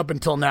pay-per-view up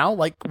until now,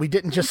 like we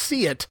didn't just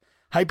see it,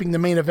 hyping the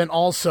main event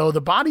also.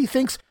 The Body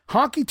thinks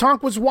Honky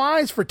Tonk was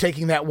wise for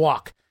taking that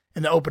walk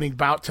in the opening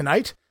bout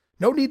tonight.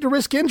 No need to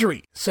risk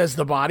injury, says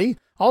the Body.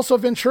 Also,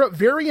 Ventura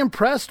very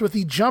impressed with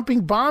the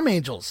Jumping Bomb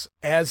Angels,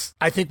 as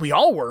I think we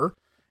all were,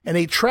 and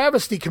a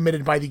travesty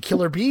committed by the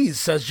Killer Bees,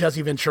 says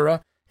Jesse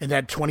Ventura, in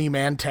that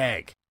 20-man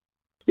tag.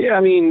 Yeah,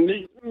 I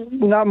mean,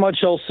 not much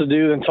else to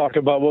do than talk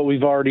about what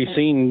we've already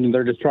seen.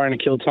 They're just trying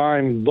to kill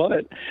time.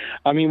 But,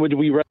 I mean, would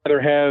we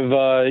rather have,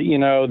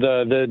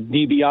 the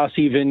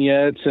DiBiase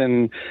vignettes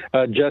and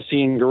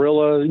Jesse and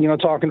Gorilla,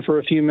 talking for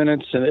a few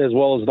minutes, as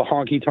well as the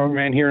Honky Tonk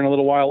Man here in a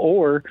little while?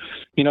 Or,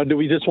 do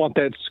we just want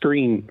that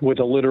screen with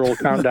a literal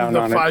countdown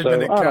on it?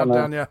 5-minute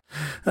countdown, yeah.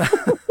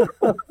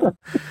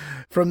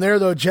 From there,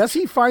 though,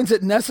 Jesse finds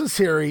it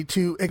necessary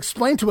to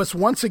explain to us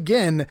once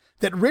again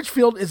that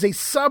Richfield is a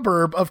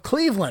suburb of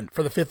Cleveland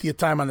for the 50th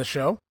time on the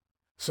show.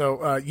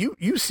 So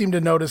you seem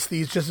to notice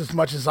these just as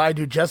much as I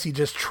do. Jesse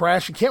just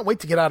trash. You can't wait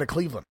to get out of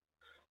Cleveland.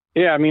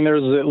 Yeah, I mean,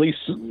 there's at least,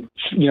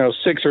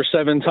 6 or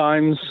 7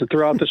 times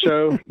throughout the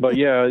show. But,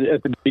 yeah,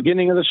 at the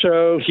beginning of the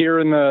show, here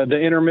in the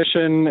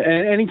intermission,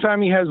 and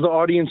anytime he has the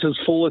audience's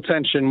full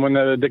attention when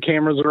the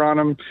cameras are on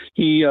him,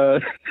 he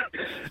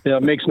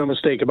makes no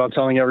mistake about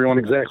telling everyone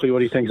exactly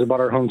what he thinks about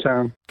our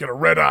hometown. Get a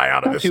red eye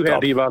out of this stuff. Too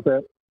happy about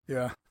that.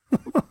 Yeah.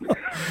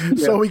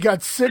 So we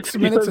got 6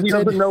 minutes. He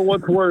doesn't know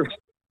what's worse.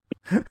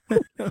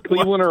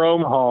 Cleveland or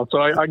Omaha. So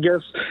I guess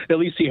at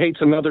least he hates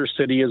another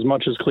city as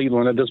much as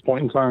Cleveland at this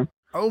point in time.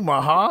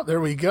 Omaha, there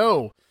we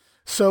go.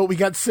 So we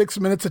got 6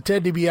 minutes of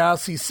Ted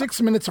DiBiase,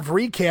 6 minutes of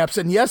recaps,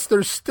 and yes,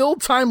 there's still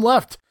time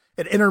left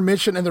at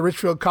intermission in the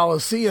Richfield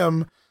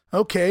Coliseum.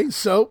 Okay,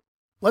 so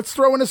let's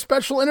throw in a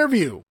special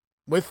interview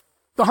with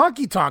the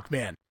Honky Tonk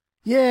Man.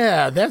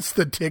 Yeah, that's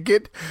the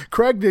ticket.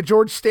 Craig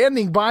DeGeorge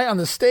standing by on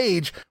the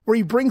stage where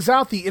he brings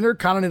out the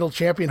Intercontinental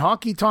Champion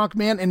Honky Tonk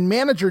Man and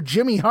manager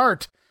Jimmy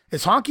Hart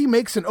as Honky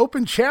makes an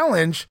open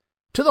challenge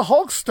to the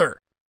Hulkster.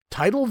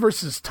 Title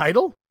versus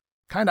title?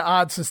 Kind of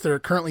odd since they're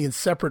currently in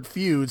separate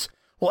feuds.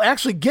 We'll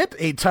actually get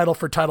a title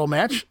for title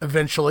match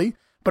eventually,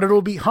 but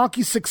it'll be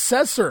Honky's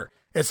successor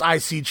as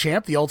IC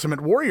champ, the Ultimate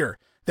Warrior,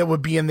 that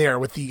would be in there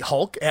with the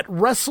Hulk at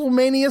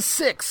WrestleMania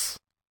 6.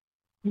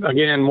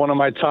 Again, one of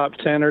my top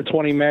 10 or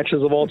 20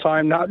 matches of all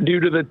time, not due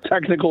to the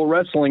technical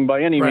wrestling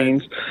by any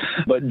means,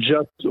 but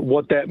just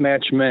what that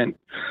match meant.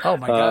 Oh,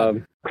 my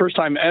God. First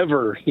time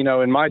ever,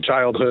 in my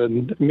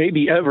childhood,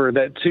 maybe ever,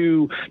 that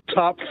two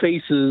top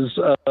faces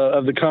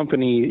of the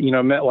company,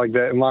 met like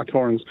that and locked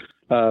horns.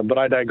 But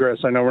I digress.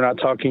 I know we're not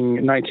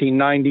talking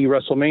 1990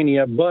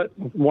 WrestleMania, but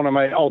one of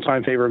my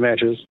all-time favorite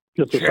matches.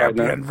 Just a side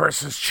note. Champion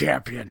versus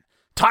champion.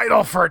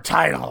 Title for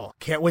title.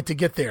 Can't wait to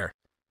get there.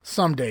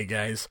 Someday,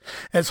 guys.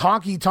 As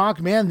Honky Tonk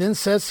Man then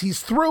says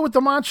he's through with the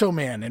Macho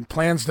Man and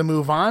plans to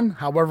move on.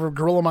 However,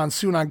 Gorilla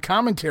Monsoon on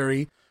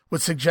commentary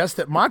would suggest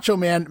that Macho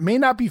Man may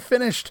not be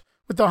finished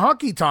with the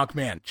Honky Tonk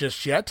Man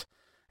just yet.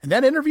 And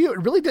that interview,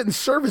 it really didn't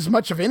serve as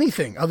much of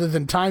anything other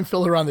than time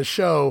filler on the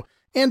show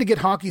and to get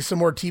Honky some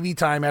more TV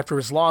time after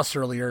his loss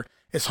earlier,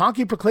 as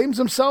Honky proclaims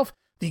himself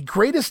the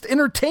greatest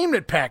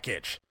entertainment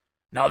package.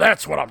 Now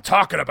that's what I'm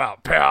talking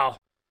about, pal.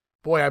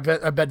 Boy, I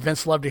bet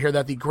Vince loved to hear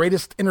that. The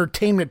greatest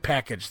entertainment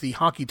package, the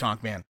Honky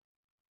Tonk Man.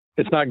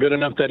 It's not good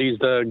enough that he's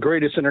the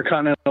greatest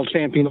Intercontinental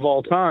Champion of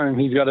all time.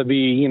 He's got to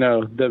be,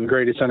 the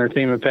greatest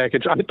entertainment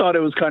package. I thought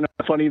it was kind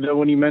of funny that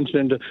when he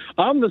mentioned,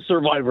 I'm the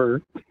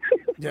survivor.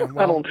 Yeah,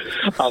 well,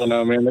 I don't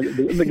know, man.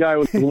 The guy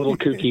was a little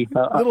kooky.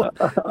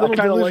 I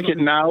kind of like it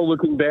now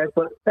looking back,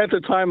 but at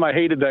the time I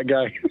hated that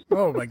guy.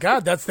 Oh my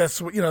God,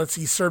 that's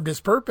he served his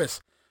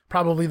purpose.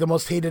 Probably the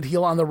most hated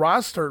heel on the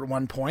roster at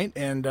one point,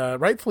 and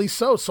rightfully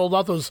so. Sold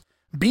out those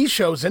B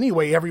shows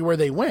anyway everywhere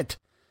they went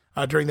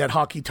during that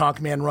Honky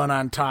Tonk Man run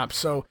on top.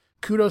 So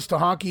kudos to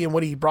Honky and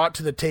what he brought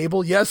to the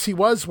table. Yes, he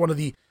was one of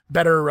the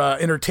better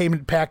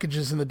entertainment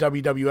packages in the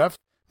WWF,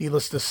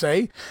 needless to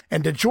say.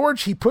 And to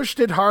George, he pushed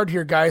it hard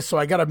here, guys, so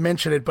I got to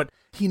mention it, but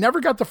he never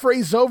got the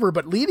phrase over.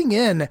 But leading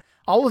in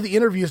all of the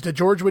interviews that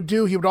George would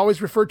do, he would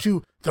always refer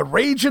to the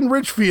Rage in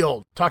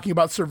Richfield, talking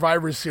about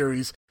Survivor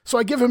Series. So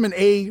I give him an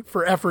A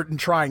for effort in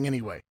trying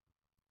anyway.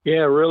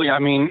 Yeah, really. I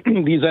mean,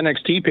 these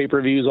NXT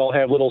pay-per-views all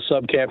have little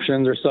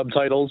sub-captions or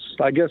subtitles.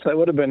 I guess that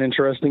would have been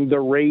interesting. The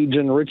Rage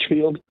in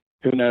Richfield.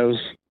 Who knows?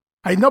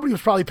 Nobody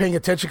was probably paying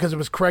attention because it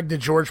was Craig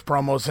DeGeorge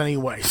promos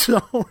anyway.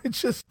 So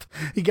it's just,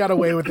 he got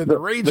away with it. The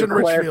Rage in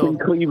Richfield.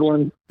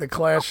 Cleveland. The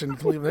Clash in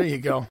Cleveland. There you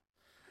go.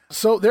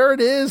 So there it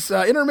is.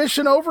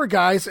 Intermission over,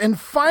 guys. And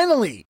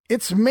finally,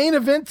 it's main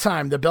event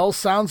time. The bell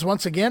sounds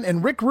once again,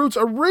 and Rick Rude's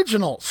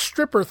original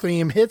stripper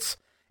theme hits,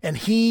 and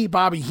he,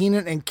 Bobby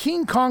Heenan, and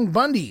King Kong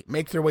Bundy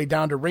make their way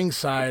down to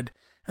ringside.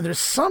 And there's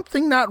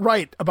something not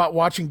right about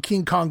watching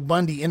King Kong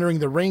Bundy entering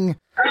the ring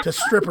to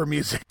stripper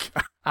music.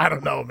 I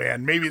don't know,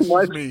 man. Maybe it's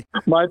just me.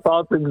 My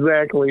thoughts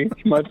exactly,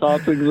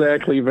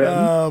 man.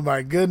 Oh,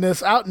 my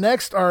goodness. Out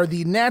next are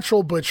the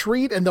Natural Butch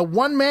Reed and the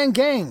One-Man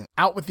Gang,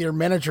 out with their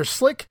manager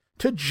Slick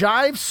to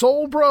Jive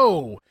Soul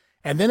Bro.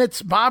 And then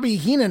it's Bobby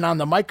Heenan on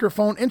the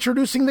microphone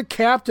introducing the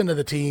captain of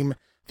the team,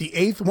 the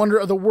eighth wonder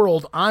of the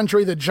world,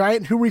 Andre the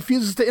Giant, who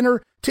refuses to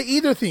enter to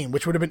either theme,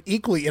 which would have been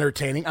equally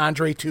entertaining,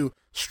 Andre to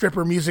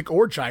stripper music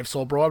or Jive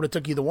Soul Bro. I would have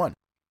took either one.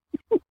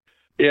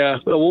 Yeah,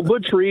 well,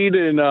 Butch Reed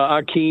and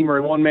Akeem are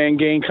a one-man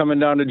gang coming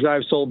down to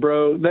Jive Soul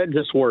Bro. That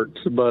just works.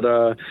 But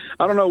I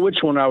don't know which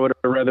one I would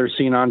have rather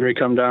seen Andre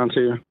come down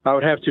to. I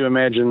would have to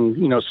imagine,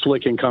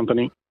 Slick and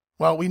company.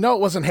 Well, we know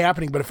it wasn't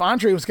happening, but if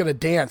Andre was going to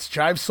dance,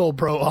 Jive Soul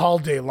Bro all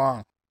day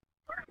long.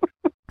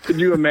 Could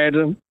you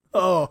imagine?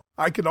 Oh,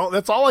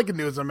 that's all I can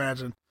do is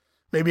imagine.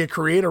 Maybe a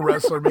creator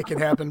wrestler make it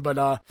happen.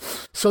 But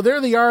so there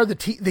they are.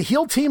 The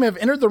heel team have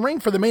entered the ring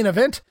for the main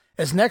event.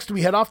 As next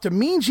we head off to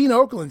Mean Gene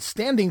Okerlund,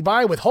 standing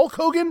by with Hulk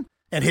Hogan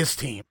and his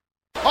team.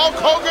 Hulk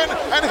Hogan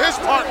and his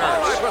partners.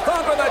 Right, with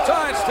Andre the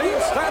Giant's team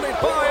standing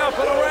by up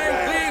in the ring,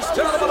 these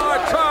gentlemen are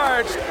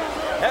charged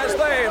as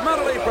they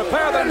mentally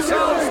prepare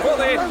themselves for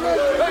the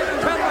big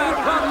 10-man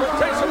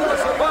confrontation in the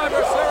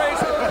Survivor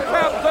Series.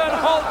 Captain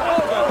Hulk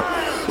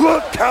Hogan.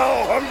 Look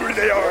how hungry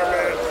they are,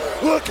 man.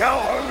 Look how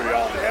hungry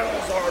all the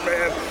animals are,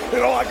 man.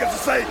 And all I get to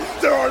say,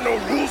 there are no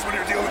rules when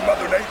you're dealing with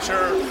Mother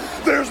Nature.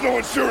 There's no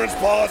insurance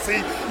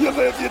policy. You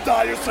live, you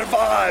die, you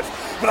survive.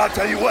 But I'll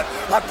tell you what,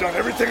 I've done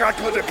everything I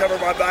could to cover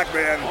my back,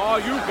 man. Oh,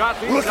 you got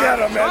these. Look at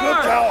them, man.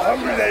 Look how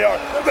hungry they are.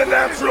 The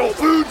natural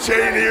food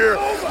chain here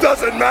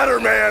doesn't matter,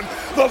 man.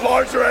 The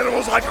larger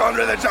animals like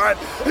Andre the Giant,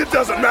 it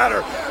doesn't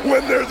matter.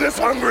 When they're this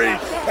hungry,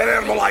 an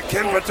animal like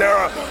Ken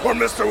Patera or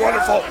Mr.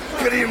 Wonderful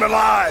could eat him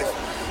alive.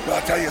 But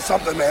I'll tell you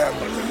something, man.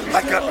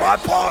 I got my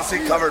policy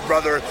covered,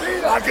 brother.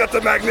 I got the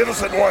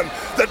magnificent one,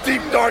 the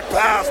deep, dark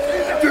past.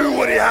 Do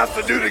what he has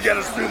to do to get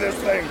us through this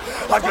thing.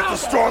 I've got the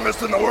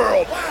strongest in the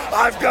world.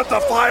 I've got the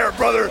fire,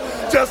 brother,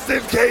 just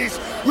in case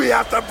we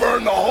have to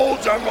burn the whole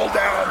jungle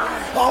down.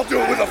 I'll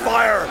do it with a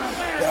fire.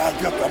 And I've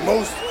got the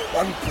most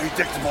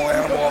unpredictable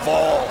animal of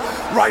all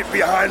right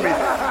behind me.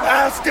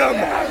 Ask them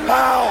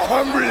how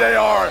hungry they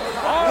are.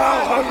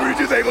 How hungry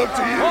do they look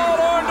to you? Paul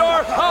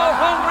Orndorff, how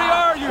hungry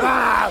are you?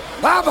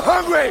 I'm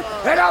hungry,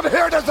 and I'm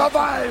here to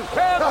survive.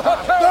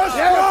 The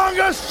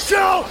strongest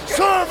shall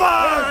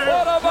survive.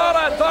 What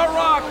about it? The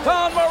Rock,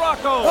 Don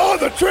Morocco. Oh,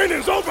 the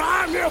training's over.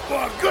 I'm here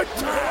for a good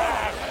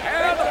time.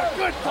 And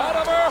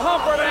Oliver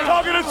Humperdinck.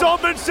 Talking it's all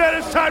been said,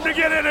 it's time to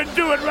get in and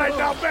do it right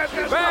now, Bam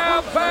Bam.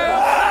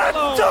 Bam.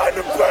 It's time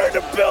to burn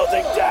the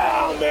building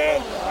down,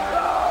 man.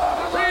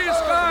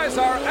 These guys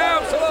are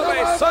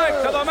absolutely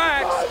psyched to the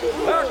max.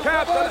 Their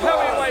captain,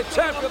 heavyweight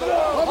champion of the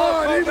world,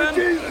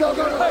 Hulk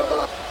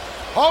Hogan.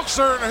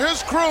 Hulkster and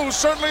his crew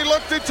certainly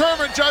look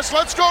determined, Jess.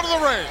 Let's go to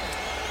the ring.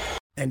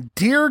 And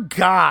dear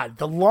God,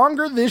 the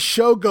longer this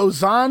show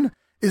goes on,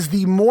 is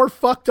the more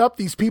fucked up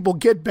these people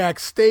get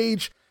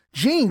backstage.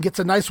 Gene gets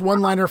a nice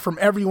one-liner from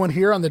everyone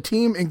here on the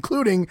team,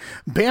 including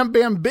Bam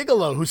Bam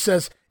Bigelow, who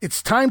says,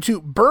 it's time to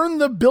burn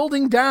the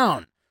building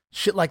down.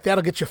 Shit like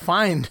that'll get you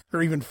fined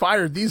or even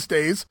fired these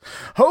days.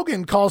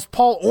 Hogan calls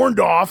Paul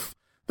Orndorff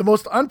the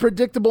most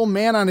unpredictable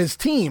man on his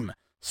team.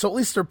 So at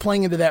least they're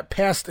playing into that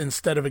past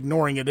instead of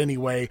ignoring it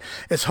anyway.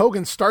 As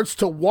Hogan starts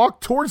to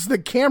walk towards the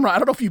camera, I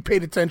don't know if you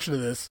paid attention to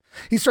this.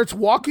 He starts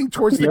walking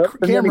towards the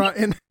camera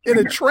in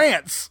a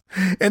trance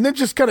and then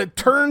just kind of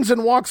turns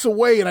and walks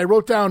away. And I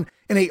wrote down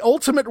in a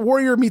Ultimate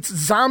Warrior meets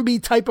zombie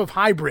type of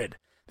hybrid.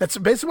 That's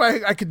basically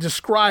why I could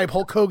describe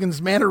Hulk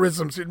Hogan's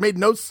mannerisms. It made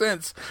no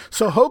sense.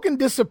 So Hogan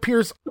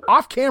disappears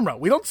off camera.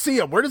 We don't see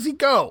him. Where does he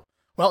go?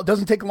 Well, it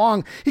doesn't take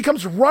long. He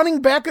comes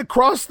running back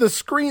across the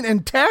screen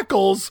and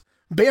tackles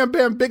Bam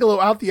Bam Bigelow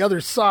out the other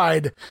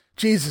side.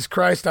 Jesus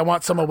Christ, I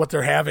want some of what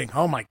they're having.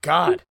 Oh, my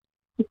God.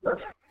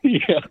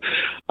 Yeah,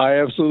 I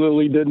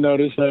absolutely did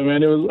notice that,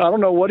 man. I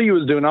don't know what he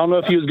was doing. I don't know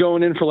if he was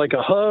going in for like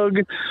a hug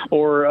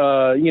or,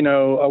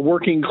 a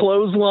working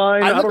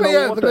clothesline. I don't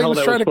know what the hell he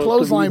was trying to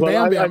clothesline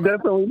Bam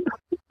Bam.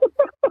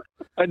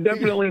 I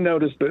definitely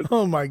noticed it.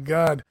 Oh, my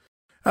God.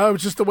 It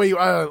was just the way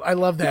I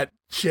love that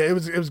shit.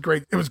 It was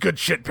great. It was good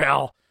shit,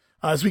 pal.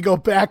 As we go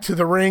back to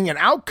the ring, and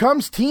out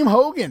comes Team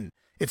Hogan.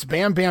 It's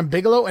Bam Bam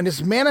Bigelow and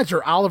his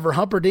manager, Oliver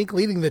Humperdinck,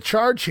 leading the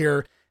charge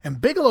here.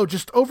 And Bigelow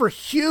just over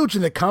huge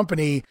in the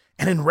company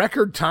and in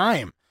record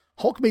time.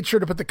 Hulk made sure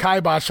to put the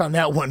kibosh on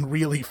that one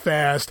really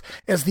fast,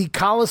 as the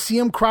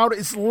Coliseum crowd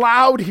is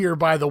loud here,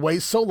 by the way.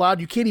 So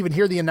loud you can't even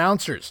hear the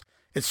announcers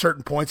at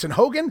certain points. And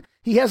Hogan,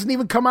 he hasn't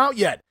even come out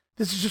yet.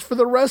 This is just for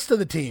the rest of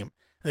the team.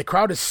 The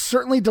crowd has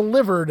certainly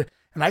delivered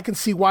and I can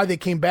see why they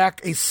came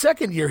back a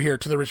second year here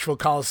to the Richfield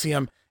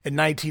Coliseum in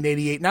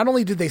 1988. Not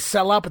only did they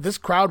sell out, but this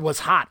crowd was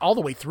hot all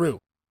the way through.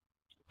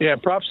 Yeah,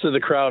 props to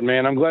the crowd,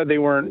 man. I'm glad they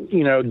weren't,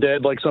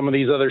 dead like some of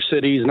these other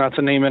cities, not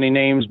to name any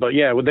names, but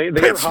yeah, they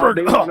were hot,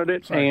 they wanted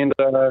it, and,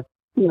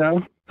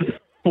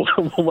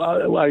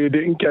 why you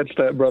didn't catch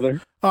that,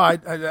 brother? Oh,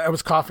 I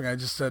was coughing. I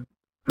just said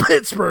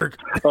Pittsburgh.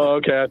 Oh,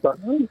 okay. I thought.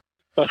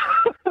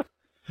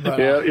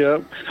 Yeah.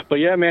 But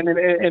yeah, man,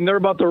 and they're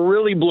about to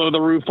really blow the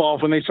roof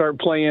off when they start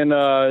playing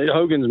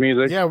Hogan's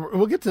music. Yeah,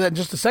 we'll get to that in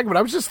just a second. But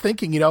I was just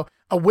thinking,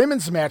 a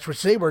women's match,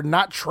 which they were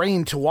not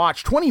trained to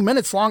watch, 20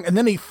 minutes long, and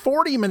then a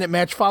 40-minute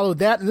match followed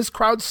that, and this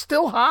crowd's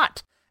still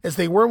hot as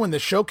they were when the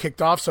show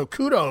kicked off. So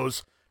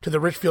kudos to the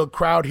Richfield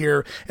crowd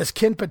here as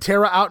Ken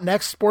Patera out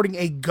next sporting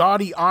a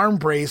gaudy arm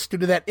brace due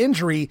to that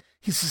injury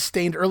he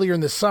sustained earlier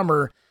in the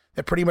summer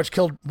that pretty much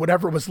killed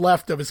whatever was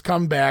left of his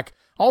comeback.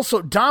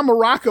 Also, Don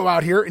Morocco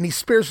out here, and he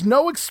spares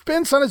no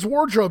expense on his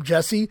wardrobe,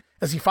 Jesse,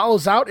 as he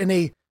follows out in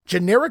a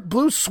generic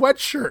blue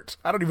sweatshirt.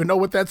 I don't even know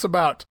what that's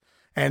about.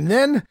 And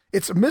then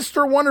it's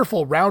Mr.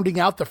 Wonderful rounding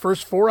out the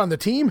first four on the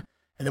team,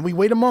 and then we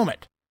wait a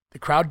moment. The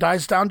crowd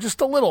dies down just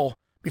a little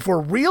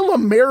before Real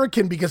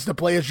American begins to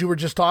play, as you were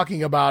just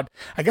talking about.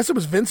 I guess it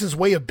was Vince's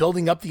way of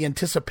building up the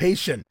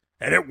anticipation,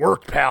 and it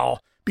worked, pal,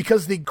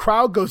 because the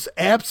crowd goes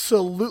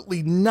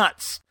absolutely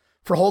nuts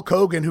for Hulk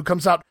Hogan, who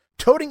comes out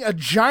toting a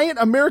giant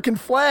American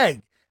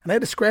flag. And I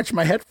had to scratch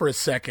my head for a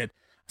second.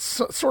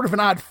 Sort of an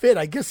odd fit.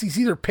 I guess he's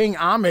either paying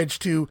homage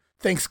to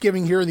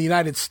Thanksgiving here in the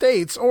United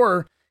States,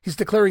 or he's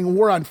declaring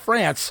war on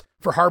France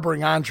for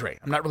harboring Andre.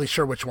 I'm not really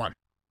sure which one.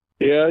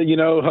 Yeah,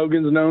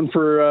 Hogan's known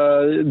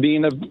for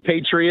being a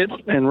patriot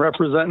and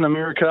representing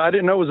America. I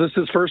didn't know, was this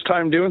his first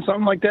time doing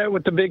something like that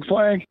with the big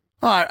flag?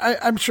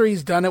 I'm sure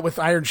he's done it with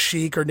Iron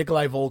Sheik or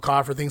Nikolai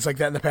Volkov or things like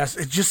that in the past.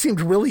 It just seemed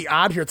really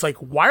odd here. It's like,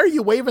 why are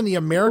you waving the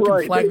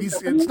American flag?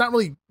 It's not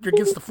really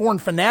against the foreign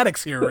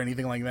fanatics here or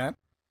anything like that.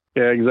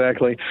 Yeah,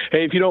 exactly.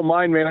 Hey, if you don't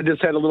mind, man, I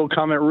just had a little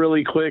comment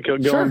really quick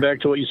going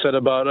back to what you said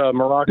about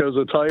Morocco's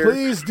attire.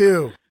 Please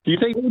do. Do you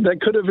think that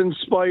could have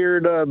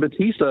inspired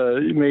Batista,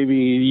 maybe,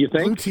 you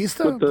think?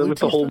 With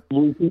the whole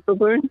Blue Tista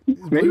thing?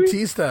 Maybe? Blue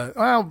Tista.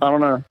 Well, I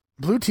don't know.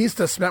 Blue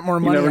Tista spent more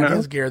money on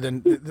his gear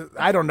than,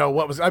 I don't know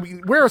what was. I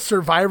mean, wear a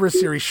Survivor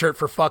Series shirt,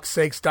 for fuck's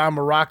sakes, Don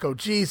Morocco.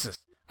 Jesus.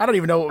 I don't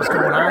even know what was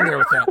going on there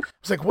with that. I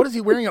was like, what is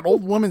he wearing an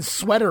old woman's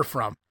sweater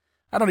from?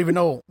 I don't even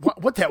know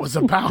what that was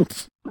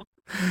about.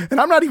 And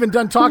I'm not even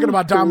done talking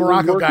about Don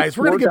Morocco, guys.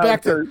 We're going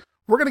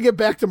to get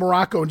back to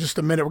Morocco in just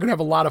a minute. We're going to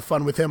have a lot of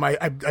fun with him,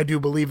 I do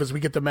believe, as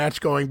we get the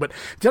match going. But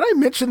did I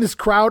mention this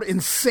crowd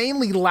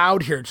insanely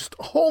loud here? Just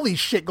holy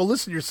shit. Go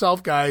listen to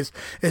yourself, guys.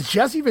 As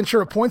Jesse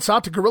Ventura points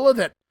out to Gorilla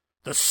that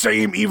the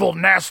same evil,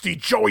 nasty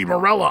Joey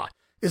Marella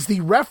is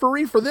the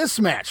referee for this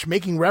match,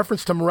 making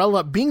reference to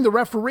Marella being the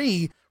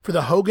referee for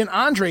the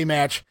Hogan-Andre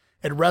match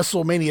at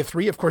WrestleMania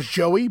 3. Of course,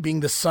 Joey being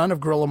the son of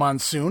Gorilla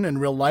Monsoon in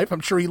real life. I'm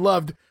sure he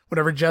loved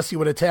whenever Jesse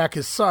would attack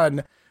his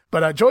son.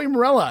 But Joey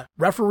Marella,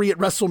 referee at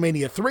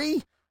WrestleMania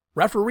 3,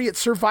 referee at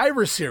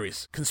Survivor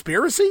Series.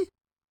 Conspiracy?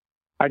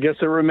 I guess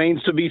it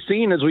remains to be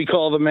seen, as we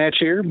call the match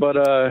here. But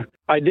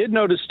I did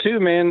notice,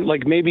 too, man,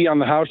 like maybe on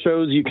the house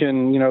shows, you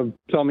can,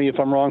 tell me if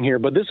I'm wrong here.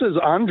 But this is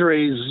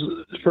Andre's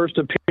first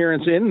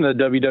appearance in the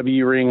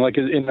WWE ring, like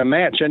in the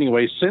match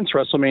anyway, since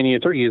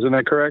WrestleMania 3. Isn't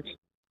that correct?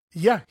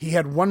 Yeah, he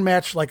had one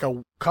match like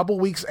a couple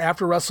weeks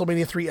after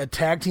WrestleMania 3, a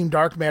tag team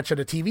dark match at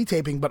a TV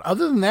taping. But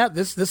other than that,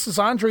 this is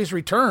Andre's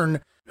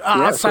return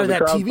outside of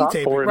that TV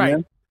taping. Right.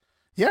 Man.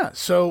 Yeah,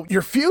 so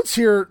your feuds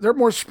here, they're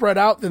more spread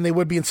out than they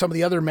would be in some of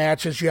the other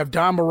matches. You have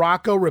Don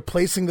Morocco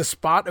replacing the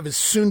spot of his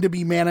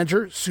soon-to-be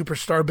manager,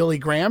 Superstar Billy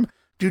Graham,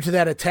 due to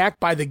that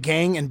attack by the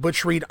Gang and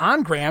Butch Reed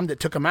on Graham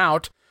that took him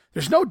out.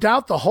 There's no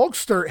doubt the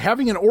Hulkster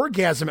having an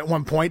orgasm at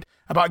one point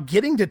about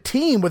getting to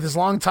team with his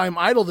longtime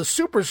idol, the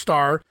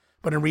Superstar,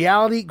 but in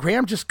reality,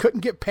 Graham just couldn't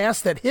get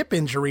past that hip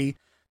injury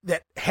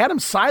that had him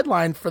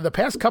sidelined for the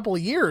past couple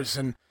of years,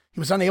 and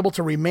he was unable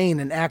to remain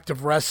an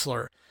active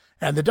wrestler.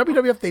 And the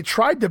WWF, they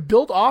tried to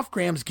build off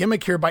Graham's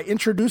gimmick here by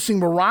introducing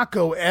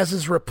Morocco as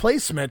his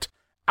replacement,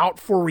 out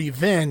for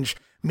revenge.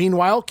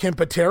 Meanwhile, Ken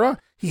Patera,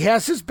 he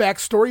has his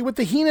backstory with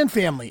the Heenan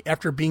family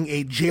after being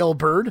a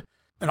jailbird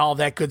and all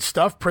that good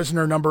stuff.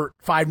 Prisoner number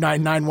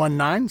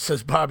 59919,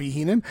 says Bobby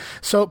Heenan.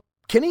 So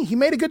Kenny, he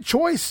made a good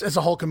choice as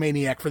a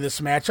Hulkamaniac for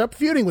this matchup,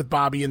 feuding with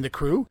Bobby and the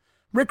crew.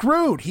 Rick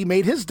Rude, he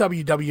made his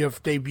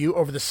WWF debut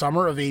over the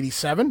summer of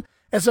 '87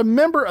 as a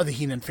member of the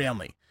Heenan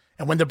family.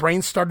 And when the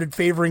Brain started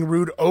favoring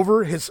Rude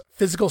over his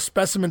physical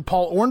specimen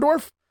Paul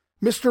Orndorff,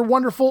 Mr.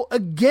 Wonderful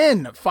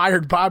again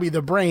fired Bobby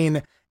the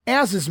Brain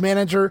as his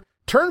manager,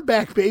 turned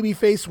back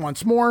babyface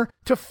once more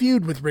to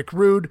feud with Rick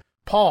Rude,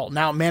 Paul,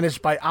 now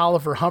managed by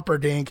Oliver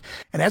Humperdinck.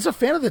 And as a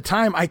fan of the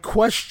time, I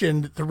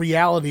questioned the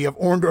reality of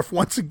Orndorff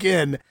once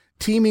again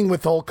teaming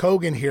with Hulk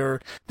Hogan here.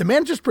 The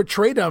man just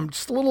portrayed him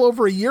just a little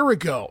over a year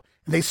ago,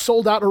 and they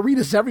sold out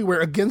arenas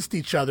everywhere against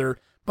each other.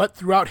 But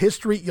throughout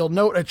history, you'll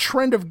note a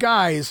trend of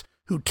guys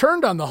who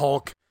turned on the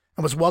Hulk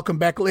and was welcomed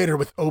back later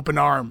with open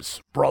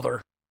arms,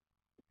 brother.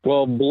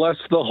 Well, bless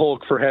the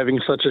Hulk for having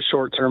such a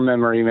short-term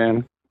memory,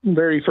 man.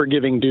 Very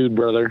forgiving dude,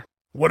 brother.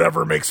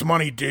 Whatever makes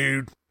money,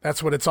 dude.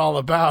 That's what it's all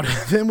about.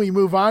 Then we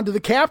move on to the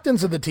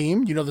captains of the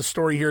team. You know the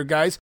story here,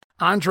 guys.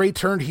 Andre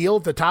turned heel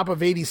at the top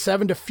of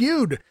 87 to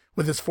feud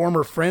with his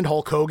former friend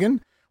Hulk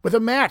Hogan with a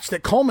match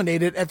that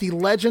culminated at the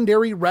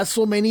legendary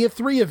WrestleMania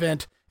 3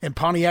 event in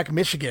Pontiac,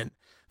 Michigan.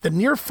 The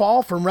near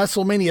fall from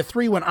WrestleMania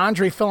 3 when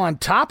Andre fell on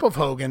top of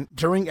Hogan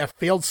during a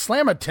failed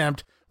slam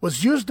attempt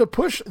was used to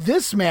push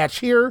this match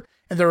here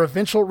and their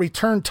eventual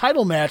return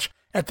title match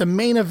at the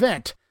main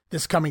event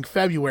this coming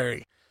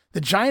February.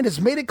 The Giant has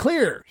made it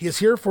clear he is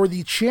here for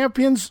the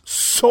champion's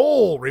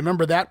soul.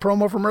 Remember that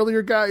promo from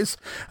earlier, guys?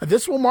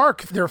 This will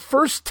mark their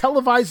first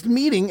televised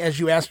meeting, as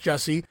you asked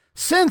Jesse,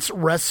 since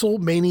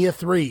WrestleMania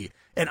 3,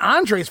 and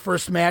Andre's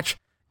first match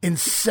in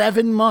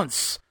 7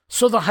 months.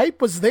 So the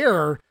hype was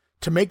there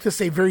to make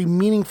this a very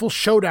meaningful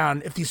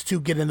showdown if these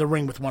two get in the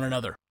ring with one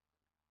another.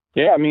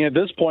 Yeah, I mean, at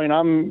this point,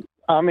 I'm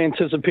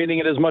anticipating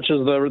it as much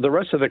as the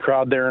rest of the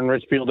crowd there in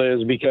Richfield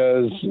is,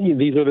 because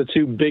these are the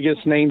two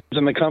biggest names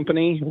in the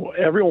company.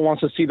 Everyone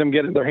wants to see them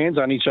get their hands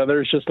on each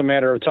other. It's just a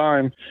matter of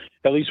time.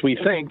 At least we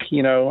think,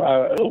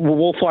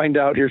 we'll find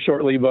out here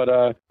shortly,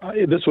 but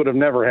this would have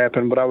never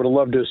happened, but I would have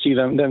loved to see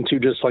them two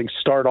just like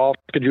start off.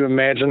 Could you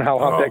imagine how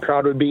hot that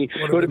crowd would be?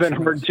 It would have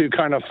been hard to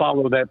kind of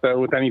follow that though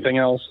with anything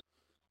else.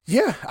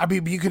 Yeah, I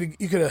mean, you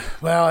could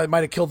have, well, it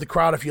might have killed the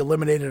crowd if you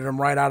eliminated them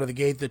right out of the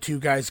gate, the two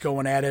guys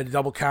going at it, a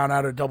double count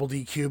out, a double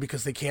DQ,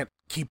 because they can't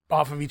keep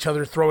off of each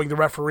other, throwing the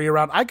referee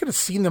around. I could have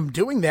seen them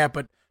doing that,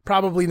 but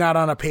probably not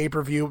on a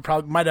pay-per-view.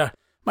 Probably might have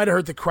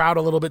hurt the crowd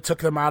a little bit, took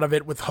them out of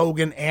it with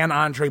Hogan and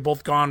Andre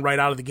both gone right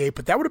out of the gate,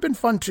 but that would have been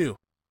fun too.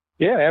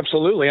 Yeah,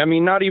 absolutely. I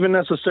mean, not even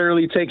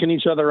necessarily taking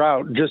each other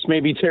out, just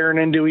maybe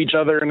tearing into each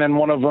other, and then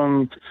one of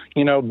them,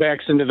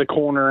 backs into the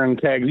corner and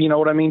tags. You know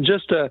what I mean?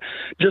 Just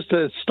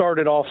to start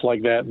it off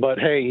like that. But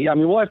hey, I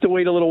mean, we'll have to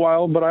wait a little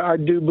while. But I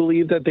do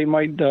believe that they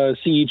might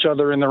see each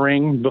other in the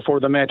ring before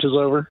the match is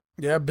over.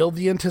 Yeah, build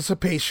the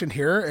anticipation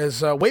here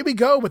as away we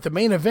go with the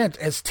main event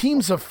as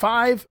teams of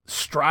 5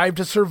 strive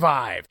to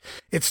survive.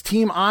 It's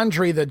Team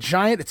Andre the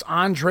Giant. It's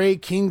Andre,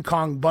 King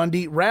Kong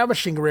Bundy,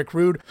 Ravishing Rick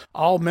Rude,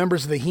 all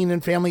members of the Heenan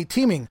family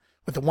teaming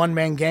with the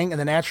one-man gang and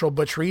the Natural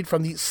Butch Reed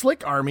from the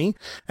Slick Army.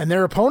 And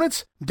their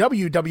opponents,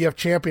 WWF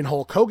champion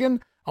Hulk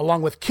Hogan,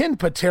 along with Ken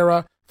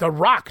Patera, The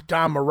Rock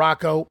Don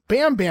Morocco,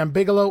 Bam Bam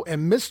Bigelow,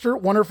 and Mr.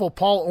 Wonderful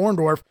Paul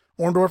Orndorff.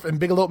 Orndorff and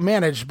Bigelow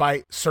managed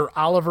by Sir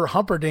Oliver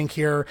Humperdinck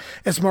here,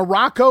 as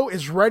Morocco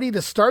is ready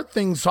to start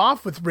things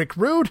off with Rick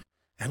Rude.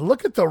 And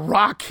look at The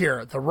Rock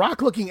here. The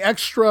Rock looking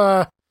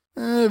extra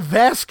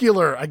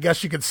vascular, I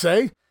guess you could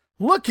say.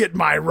 Look at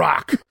my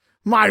Rock.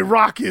 My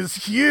Rock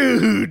is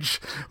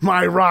huge.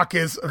 My Rock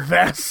is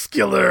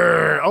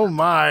vascular. Oh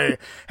my.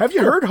 Have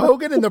you heard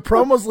Hogan in the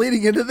promos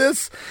leading into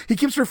this? He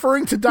keeps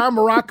referring to Don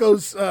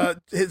Morocco's,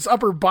 his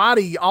upper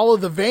body, all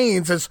of the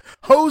veins as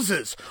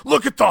hoses.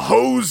 Look at the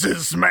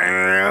hoses,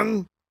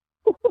 man.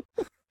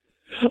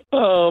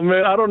 Oh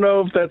man, I don't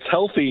know if that's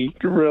healthy,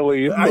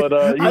 really,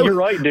 but you're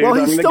right, dude. Well,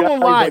 he's still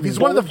alive. He's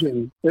one of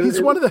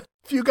the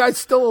few guys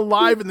still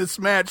alive in this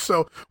match.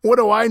 So what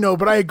do I know?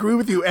 But I agree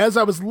with you. As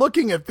I was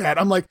looking at that,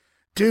 I'm like,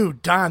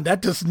 dude, Don,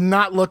 that does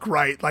not look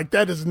right. Like,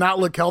 that does not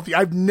look healthy.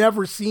 I've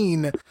never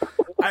seen,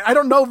 I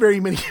don't know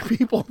very many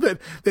people that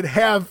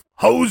have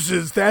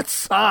hoses that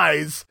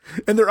size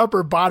in their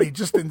upper body.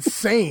 Just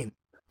insane.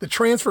 The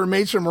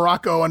transformation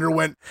Morocco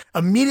underwent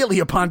immediately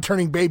upon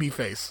turning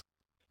babyface.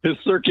 His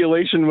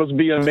circulation must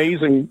be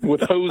amazing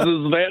with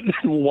hoses that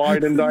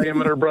wide in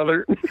diameter,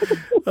 brother.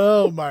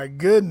 Oh, my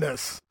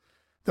goodness.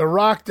 The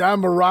Rock, Don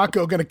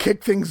Morocco, going to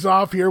kick things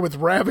off here with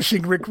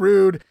Ravishing Rick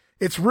Rude.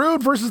 It's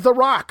Rude versus The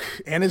Rock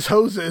and his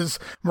hoses.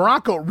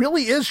 Morocco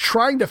really is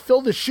trying to fill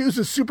the shoes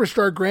of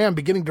Superstar Graham,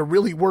 beginning to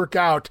really work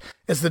out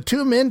as the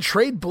two men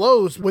trade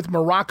blows with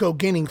Morocco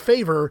gaining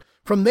favor.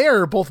 From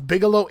there, both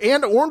Bigelow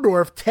and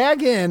Orndorff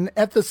tag in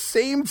at the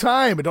same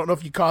time. I don't know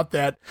if you caught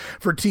that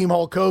for Team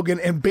Hulk Hogan.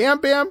 And Bam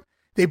Bam,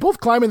 they both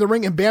climb in the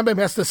ring, and Bam Bam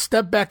has to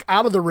step back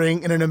out of the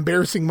ring in an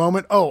embarrassing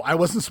moment. Oh, I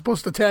wasn't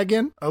supposed to tag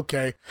in?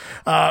 Okay.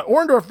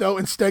 Orndorff, though,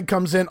 instead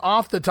comes in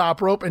off the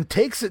top rope and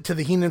takes it to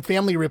the Heenan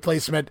family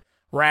replacement,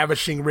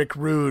 Ravishing Rick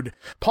Rude.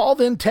 Paul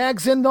then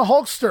tags in the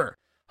Hulkster.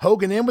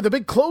 Hogan in with a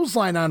big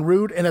clothesline on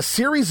Rude and a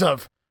series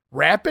of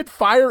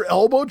rapid-fire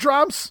elbow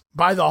drops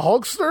by the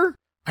Hulkster.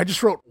 I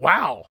just wrote,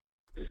 wow.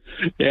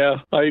 Yeah,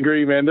 I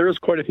agree, man. There was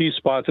quite a few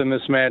spots in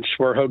this match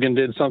where Hogan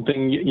did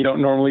something you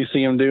don't normally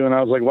see him do, and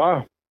I was like,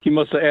 wow. He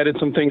must have added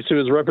some things to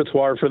his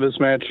repertoire for this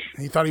match.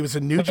 He thought he was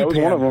in New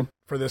Japan one of them.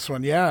 For this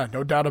one. Yeah,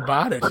 no doubt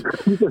about it.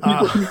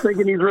 He's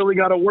thinking he's really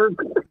got to work.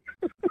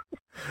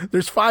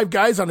 There's 5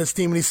 guys on this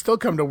team, and he's still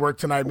come to work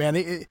tonight,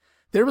 man.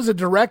 There was a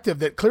directive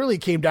that clearly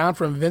came down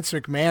from Vince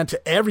McMahon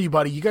to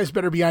everybody. You guys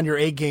better be on your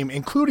A game,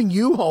 including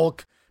you,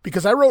 Hulk,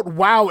 because I wrote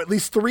wow at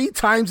least 3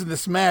 times in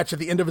this match at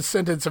the end of a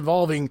sentence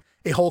involving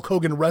a Hulk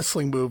Hogan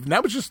wrestling move. And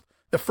that was just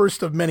the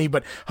first of many,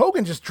 but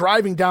Hogan just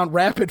driving down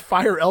rapid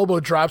fire elbow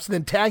drops and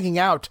then tagging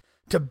out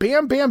to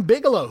Bam Bam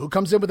Bigelow, who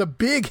comes in with a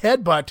big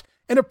headbutt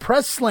and a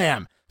press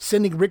slam.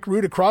 sending Rick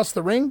Rude across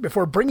the ring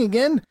before bringing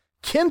in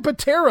Ken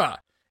Patera.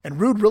 And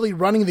Rude really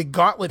running the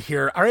gauntlet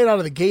here right out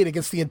of the gate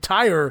against the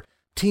entire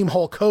Team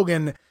Hulk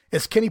Hogan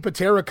as Kenny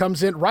Patera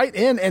comes in right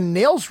in and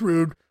nails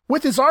Rude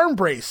with his arm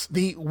brace,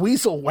 the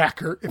weasel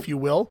whacker, if you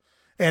will.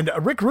 And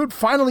Rick Rude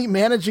finally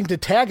managing to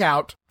tag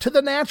out to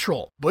the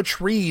Natural,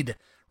 Butch Reed.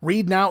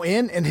 Reed now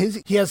in, and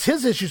he has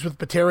his issues with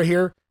Patera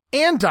here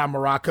and Don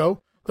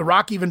Morocco. The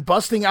Rock even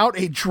busting out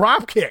a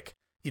drop kick.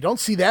 You don't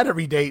see that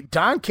every day.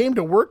 Don came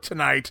to work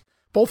tonight,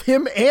 both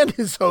him and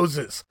his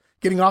hoses,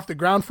 getting off the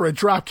ground for a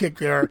drop kick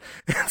there.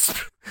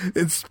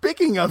 And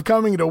speaking of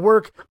coming to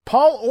work,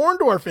 Paul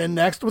Orndorff in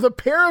next with a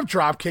pair of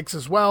drop kicks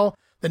as well.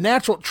 The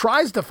Natural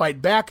tries to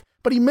fight back,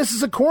 but he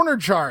misses a corner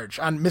charge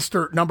on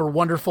Mr. Number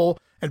Wonderful,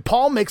 and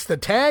Paul makes the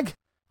tag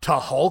to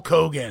Hulk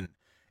Hogan.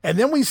 And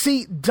then we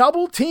see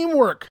double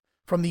teamwork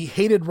from the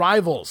hated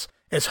rivals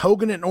as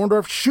Hogan and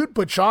Orndorff shoot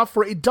Butch off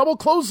for a double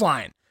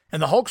clothesline,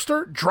 and the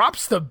Hulkster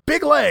drops the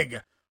big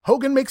leg.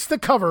 Hogan makes the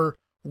cover,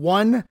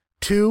 1,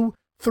 2,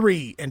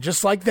 3, and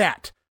just like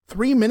that,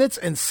 3 minutes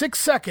and 6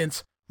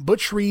 seconds,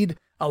 Butch Reed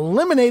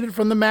eliminated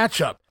from the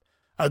matchup.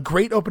 A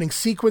great opening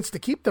sequence to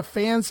keep the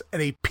fans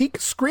at a peak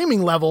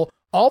screaming level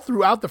all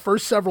throughout the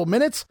first several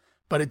minutes,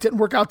 but it didn't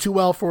work out too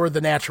well for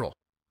the Natural.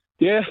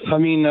 Yeah, I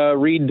mean,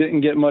 Reed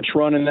didn't get much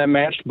run in that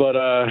match, but,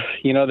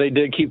 they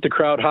did keep the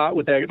crowd hot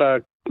with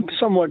that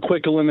somewhat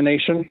quick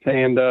elimination,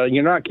 and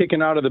you're not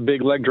kicking out of the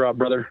big leg drop,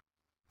 brother.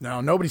 No,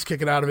 nobody's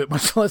kicking out of it,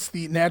 much less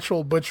the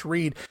Natural Butch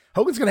Reed.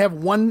 Hogan's going to have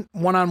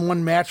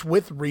one-on-one match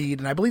with Reed,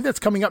 and I believe that's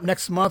coming up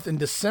next month in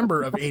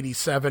December of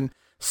 87.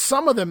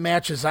 Some of the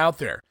matches out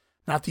there,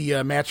 not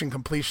the match in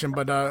completion,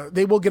 but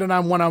they will get it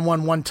on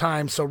one-on-one one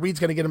time, so Reed's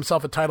going to get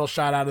himself a title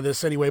shot out of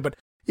this anyway. But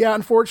yeah,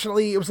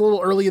 unfortunately, it was a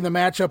little early in the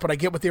matchup, but I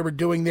get what they were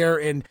doing there,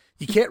 and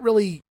you can't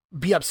really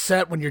be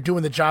upset when you're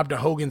doing the job to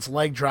Hogan's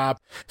leg drop.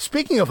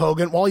 Speaking of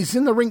Hogan, while he's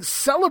in the ring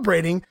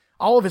celebrating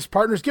all of his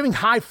partners, giving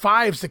high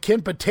fives to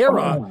Ken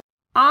Patera,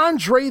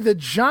 Andre the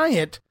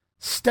Giant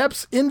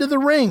steps into the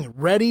ring,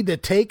 ready to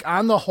take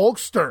on the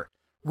Hulkster,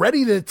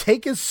 ready to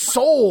take his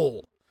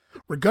soul.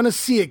 We're going to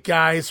see it,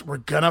 guys. We're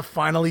going to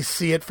finally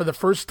see it for the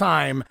first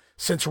time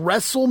since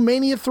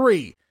WrestleMania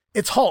 3.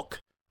 It's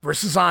Hulk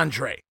versus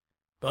Andre.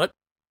 But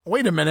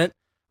wait a minute.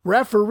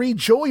 Referee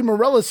Joey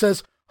Morella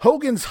says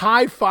Hogan's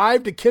high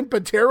five to Ken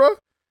Patera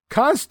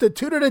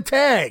constituted a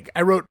tag.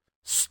 I wrote,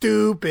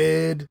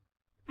 stupid.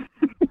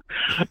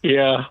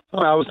 Yeah,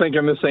 I was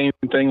thinking the same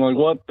thing, like,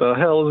 what the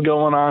hell is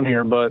going on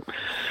here? But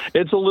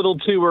it's a little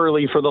too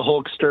early for the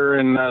Hulkster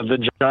and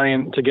the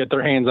Giant to get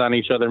their hands on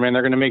each other, man.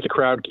 They're going to make the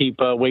crowd keep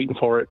waiting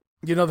for it.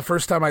 You know, the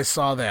first time I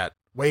saw that,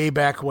 way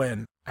back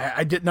when,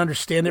 I didn't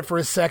understand it for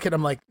a second.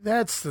 I'm like,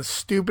 that's the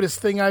stupidest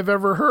thing I've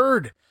ever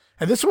heard.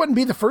 And this wouldn't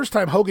be the first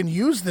time Hogan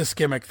used this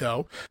gimmick,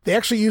 though. They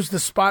actually used the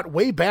spot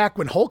way back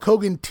when Hulk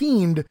Hogan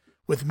teamed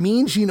with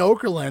Mean Gene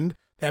Okerlund,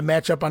 that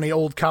matchup on the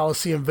old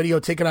Coliseum video,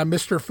 taking on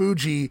Mr.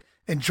 Fuji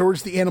and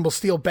George the Animal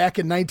Steel back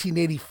in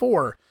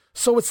 1984.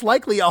 So it's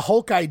likely a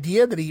Hulk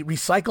idea that he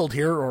recycled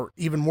here, or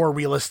even more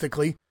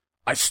realistically,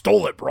 I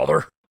stole it,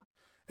 brother.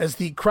 As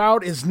the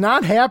crowd is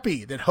not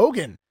happy that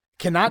Hogan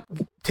cannot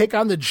take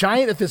on the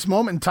Giant at this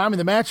moment in time in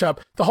the matchup,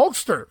 the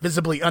Hulkster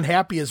visibly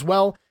unhappy as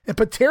well, and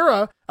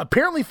Patera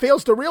apparently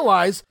fails to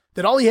realize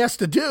that all he has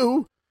to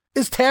do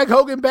is tag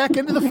Hogan back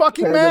into the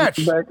fucking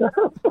match.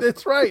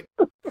 That's right.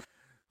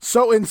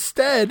 So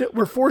instead,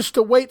 we're forced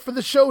to wait for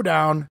the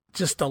showdown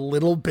just a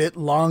little bit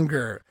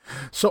longer.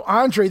 So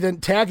Andre then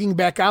tagging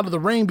back out of the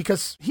ring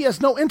because he has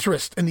no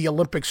interest in the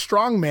Olympic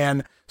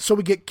strongman. So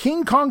we get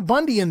King Kong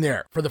Bundy in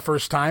there for the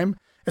first time,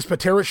 as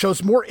Patera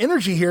shows more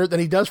energy here than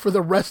he does for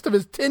the rest of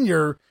his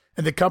tenure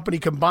in the company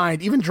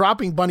combined, even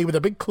dropping Bundy with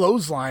a big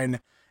clothesline.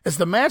 As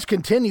the match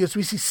continues,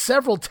 we see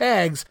several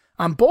tags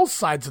on both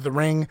sides of the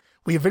ring.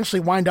 We eventually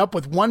wind up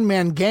with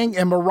one-man Gang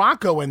and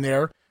Morocco in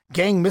there.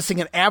 Gang missing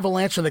an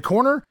avalanche in the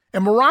corner,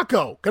 and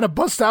Morocco going to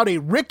bust out a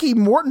Ricky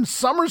Morton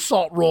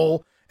somersault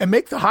roll and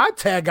make the hot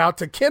tag out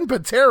to Ken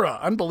Patera.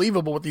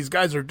 Unbelievable what these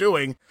guys are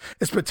doing,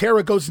 as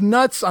Patera goes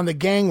nuts on the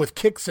Gang with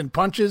kicks and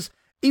punches,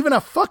 even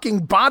a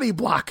fucking body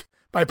block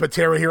by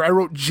Patera here. I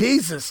wrote,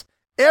 Jesus,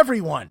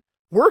 everyone,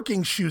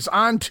 working shoes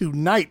on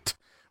tonight.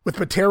 With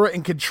Patera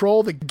in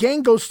control, the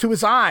Gang goes to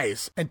his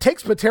eyes and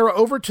takes Patera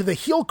over to the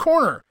heel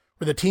corner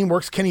where the team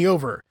works Kenny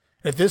over.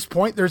 At this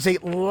point, there's a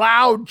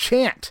loud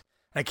chant.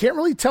 I can't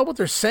really tell what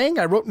they're saying.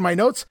 I wrote in my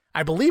notes,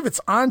 I believe it's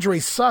Andre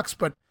sucks,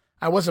 but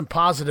I wasn't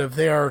positive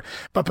there.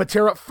 But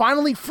Patera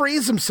finally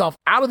frees himself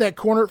out of that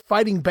corner,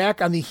 fighting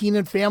back on the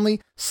Heenan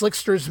family,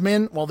 Slickster's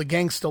men, while the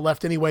Gang's still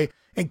left anyway.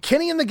 And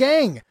Kenny and the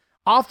Gang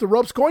off the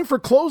ropes, going for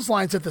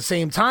clotheslines at the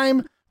same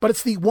time, but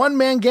it's the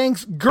one-man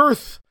Gang's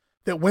girth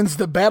that wins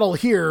the battle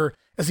here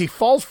as he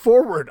falls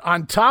forward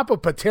on top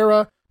of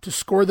Patera to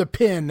score the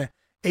pin.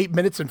 8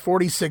 minutes and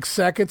 46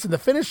 seconds. And the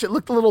finish, it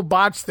looked a little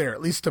botched there,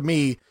 at least to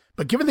me.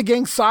 But given the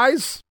Gang's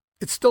size,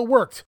 it still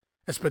worked,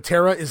 as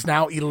Patera is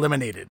now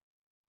eliminated.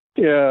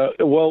 Yeah,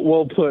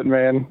 well put,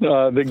 man.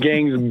 The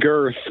gang's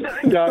girth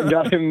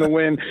got him the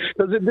win,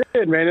 because it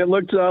did, man. It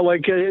looked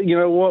like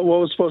what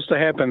was supposed to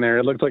happen there.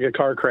 It looked like a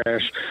car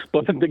crash,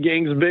 but the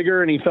gang's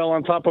bigger, and he fell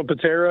on top of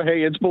Patera.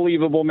 Hey, it's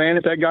believable, man.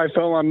 If that guy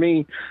fell on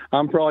me,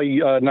 I'm probably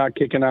not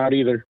kicking out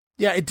either.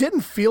 Yeah, it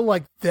didn't feel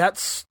like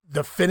that's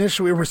the finish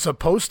we were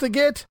supposed to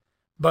get,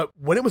 but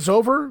when it was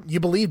over, you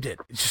believed it.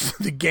 It's just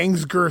the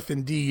gang's girth,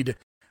 indeed.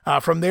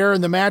 From there in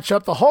the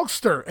matchup, the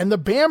Hulkster and the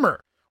Bammer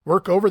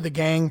work over the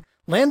gang,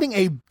 landing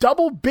a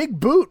double big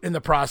boot in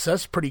the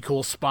process. Pretty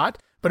cool spot.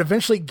 But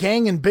eventually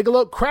Gang and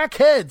Bigelow crack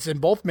heads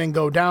and both men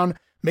go down,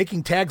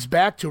 making tags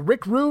back to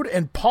Rick Rude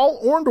and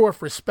Paul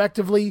Orndorff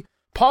respectively.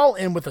 Paul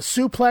in with a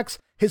suplex,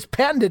 his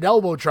patented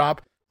elbow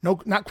drop. No,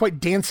 not quite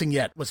dancing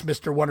yet was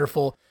Mr.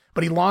 Wonderful,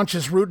 but he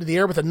launches Rude to the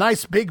air with a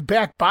nice big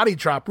back body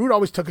drop. Rude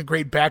always took a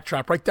great back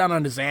drop right down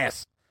on his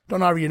ass. Don't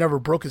know how you never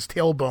broke his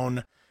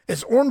tailbone.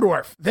 As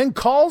Orndorff then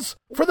calls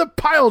for the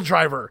pile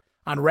driver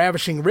on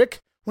Ravishing Rick,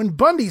 when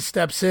Bundy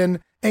steps in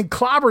and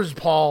clobbers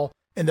Paul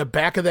in the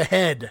back of the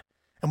head.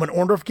 And when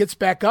Orndorff gets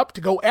back up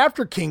to go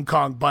after King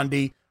Kong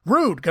Bundy,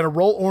 Rude going to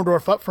roll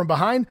Orndorff up from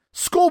behind,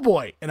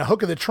 Schoolboy and a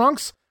hook of the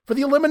trunks for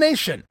the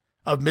elimination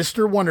of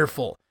Mr.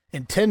 Wonderful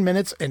in 10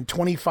 minutes and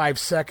 25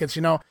 seconds.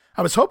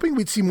 I was hoping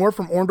we'd see more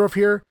from Orndorff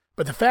here,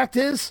 but the fact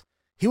is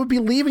he would be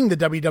leaving the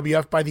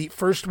WWF by the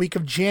first week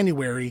of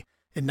January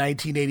in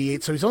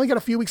 1988. So he's only got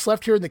a few weeks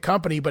left here in the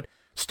company, but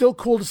still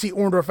cool to see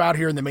Orndorff out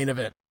here in the main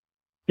event.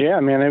 Yeah,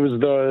 man,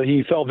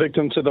 he fell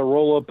victim to the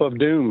roll-up of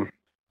doom.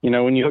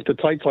 When you hook the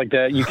tights like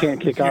that, you can't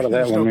kick out of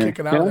that one, man.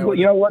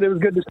 You know what? It was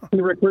good to see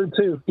Rick Rude,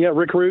 too. Yeah,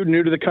 Rick Rude,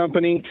 new to the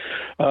company.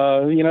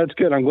 It's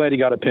good. I'm glad he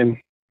got a pin.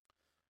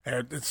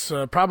 It's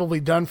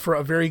probably done for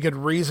a very good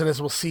reason, as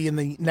we'll see in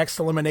the next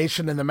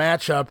elimination in the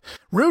matchup.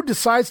 Rude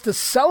decides to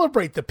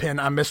celebrate the pin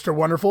on Mr.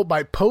 Wonderful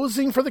by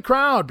posing for the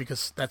crowd,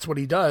 because that's what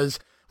he does,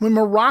 when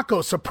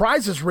Morocco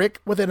surprises Rick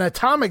with an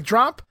atomic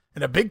drop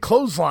and a big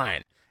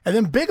clothesline. And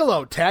then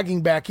Bigelow,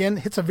 tagging back in,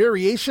 hits a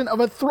variation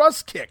of a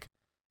thrust kick.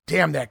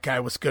 Damn, that guy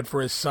was good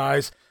for his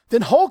size.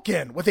 Then Hulk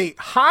in with a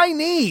high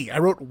knee. I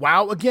wrote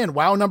wow again,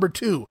 wow number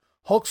 2.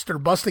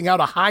 Hulkster busting out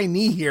a high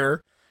knee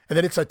here. And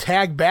then it's a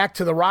tag back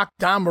to the Rock,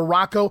 Don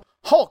Morocco.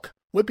 Hulk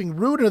whipping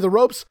Rude into the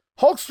ropes.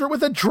 Hulkster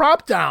with a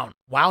drop down.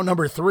 Wow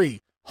number 3.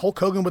 Hulk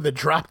Hogan with a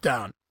drop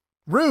down.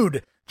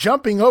 Rude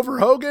jumping over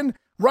Hogan,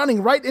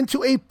 running right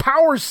into a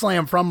power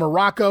slam from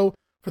Morocco.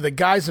 For the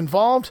guys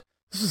involved,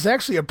 this is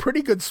actually a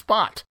pretty good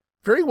spot.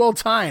 Very well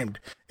timed,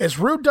 as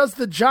Rude does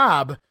the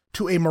job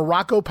to a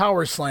Morocco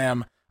power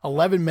slam,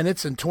 11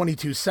 minutes and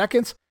 22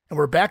 seconds, and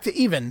we're back to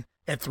even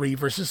at 3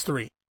 versus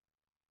 3.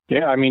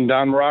 Yeah, I mean,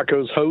 Don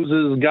Morocco's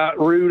hoses got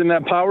Rude in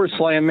that power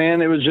slam,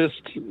 man. It was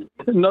just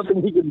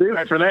nothing he could do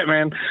after that,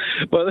 man.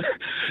 But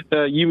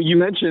you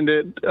mentioned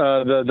it,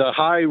 the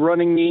high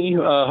running knee,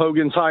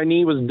 Hogan's high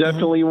knee was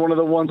definitely one of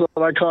the ones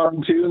that I caught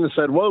him too, and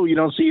said, whoa, you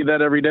don't see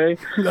that every day.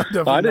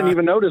 No, I didn't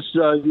even notice.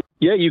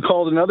 Yeah, you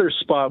called another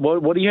spot.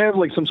 What do you have,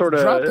 like some sort of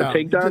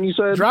takedown, you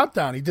said? Drop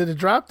down. He did a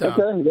drop down.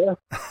 Okay,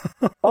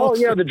 yeah. Oh,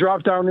 yeah, the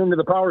drop down into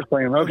the power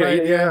slam. Okay,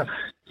 right, yeah.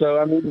 So,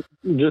 I mean,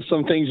 just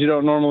some things you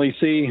don't normally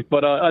see.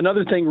 But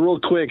another thing real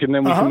quick, and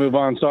then we can move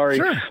on. Sorry.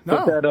 Sure.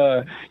 No.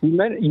 But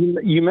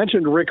you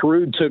mentioned Rick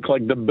Rude took,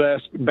 like, the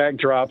best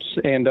backdrops.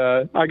 And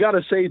I got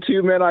to say,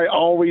 too, man, I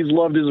always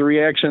loved his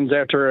reactions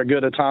after a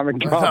good atomic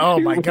drop. Oh,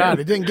 my God.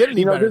 It didn't get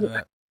any better than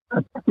that.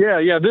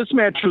 Yeah. This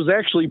match was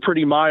actually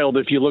pretty mild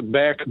if you look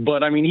back.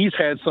 But, I mean, he's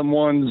had some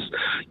ones,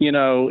 in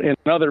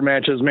other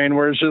matches, man,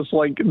 where it's just,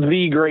 like,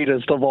 the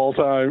greatest of all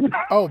time.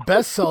 Oh,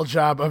 best sell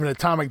job of an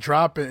atomic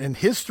drop in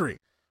history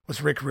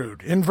was Rick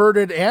Rude.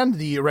 Inverted and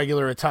the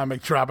regular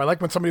atomic drop. I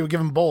like when somebody would give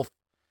him both.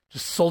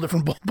 Just sold it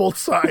from both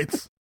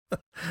sides.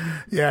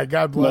 Yeah,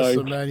 God bless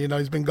him, man.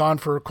 He's been gone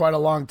for quite a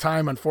long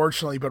time,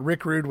 unfortunately. But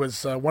Rick Rude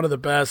was one of the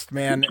best,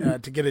 man,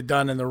 to get it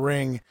done in the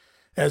ring.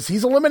 As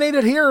he's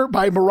eliminated here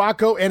by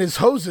Morocco and his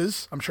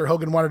hoses. I'm sure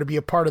Hogan wanted to be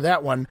a part of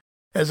that one.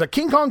 As a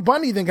King Kong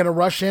Bundy then going to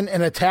rush in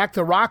and attack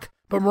The Rock,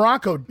 but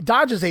Morocco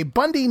dodges a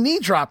Bundy knee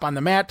drop on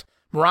the mat.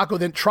 Morocco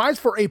then tries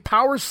for a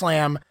power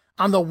slam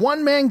on the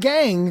one-man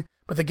gang,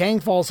 but the gang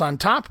falls on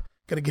top.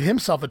 Going to get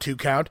himself a 2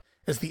 count.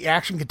 As the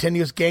action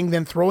continues, Gang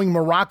then throwing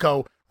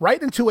Morocco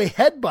right into a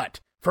headbutt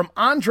from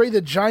Andre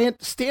the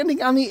Giant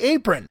standing on the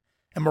apron.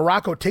 And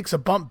Morocco takes a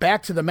bump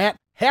back to the mat,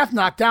 half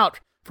knocked out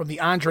from the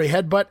Andre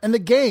headbutt, and the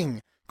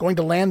Gang going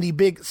to land the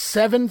big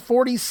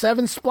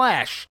 747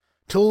 splash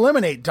to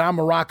eliminate Don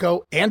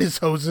Morocco and his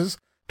hoses.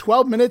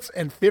 12 minutes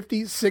and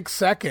 56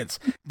 seconds.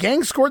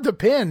 Gang scored the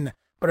pin,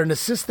 but an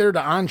assist there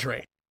to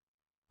Andre.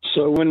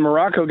 So when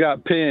Morocco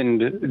got pinned,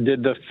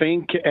 did the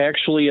Fink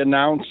actually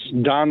announce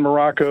Don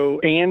Morocco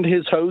and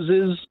his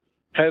hoses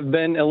have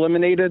been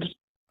eliminated?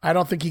 I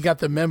don't think he got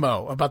the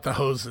memo about the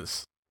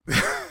hoses.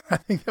 I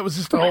think that was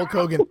just a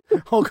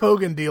Hulk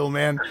Hogan deal,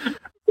 man.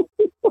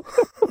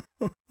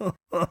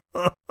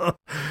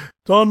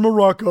 Don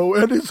Morocco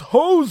and his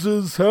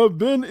hoses have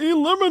been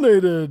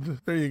eliminated.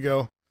 There you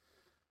go.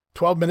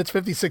 12 minutes,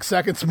 56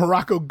 seconds.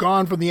 Morocco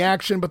gone from the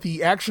action, but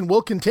the action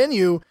will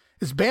continue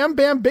Is Bam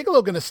Bam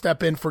Bigelow going to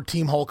step in for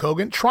Team Hulk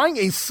Hogan, trying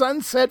a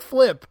sunset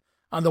flip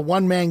on the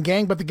one-man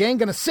gang, but the gang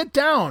going to sit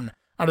down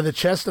out of the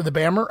chest of the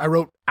Bammer? I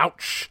wrote,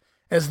 ouch,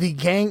 as the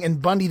gang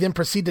and Bundy then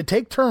proceed to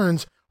take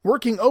turns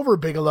working over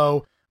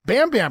Bigelow.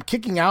 Bam Bam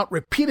kicking out,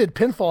 repeated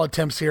pinfall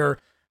attempts here.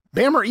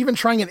 Bammer even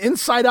trying an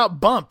inside-out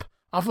bump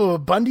off of a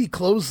Bundy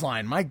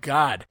clothesline. My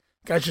God,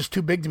 guy's just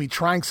too big to be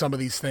trying some of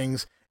these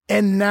things.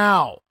 And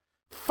now,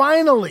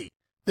 finally,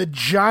 the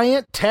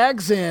Giant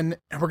tags in,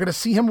 and we're going to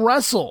see him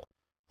wrestle.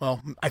 Well,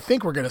 I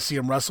think we're going to see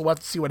him wrestle. We'll have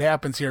to see what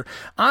happens here.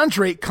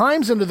 Andre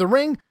climbs into the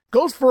ring,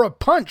 goes for a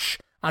punch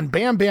on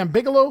Bam Bam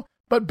Bigelow,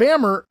 but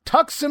Bammer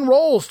tucks and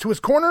rolls to his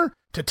corner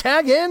to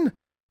tag in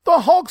the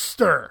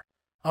Hulkster.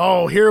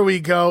 Oh, here we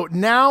go.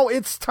 Now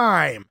it's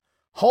time.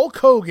 Hulk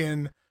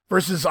Hogan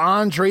versus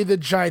Andre the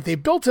Giant. They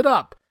built it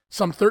up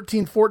some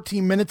 13,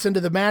 14 minutes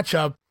into the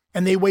matchup,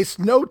 and they waste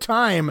no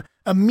time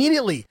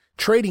immediately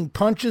trading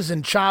punches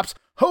and chops.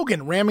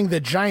 Hogan ramming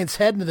the Giant's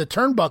head into the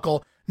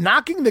turnbuckle,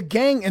 knocking the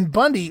gang and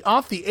Bundy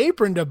off the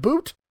apron to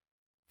boot.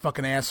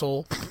 Fucking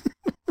asshole.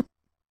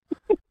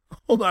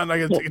 Hold on, I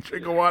gotta take a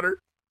drink of water.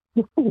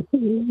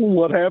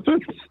 What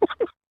happened?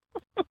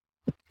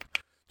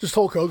 Just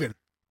Hulk Hogan.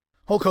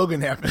 Hulk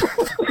Hogan happened.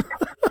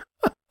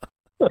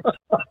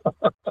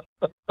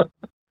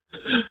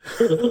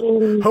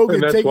 Hogan,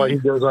 and that's why he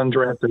goes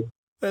undrafted.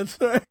 That's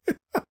right.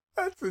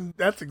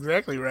 That's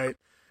exactly right.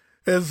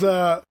 As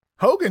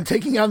Hogan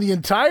taking on the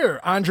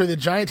entire Andre the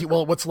Giant team.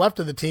 Well, what's left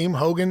of the team,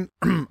 Hogan,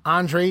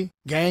 Andre,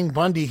 gang,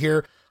 Bundy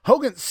here.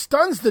 Hogan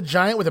stuns the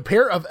Giant with a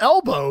pair of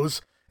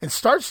elbows and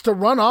starts to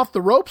run off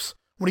the ropes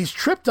when he's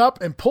tripped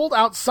up and pulled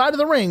outside of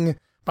the ring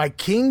by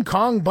King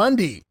Kong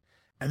Bundy.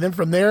 And then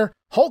from there,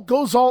 Hulk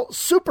goes all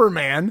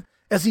Superman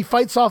as he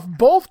fights off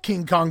both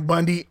King Kong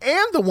Bundy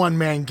and the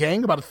one-man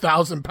gang, about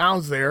 1,000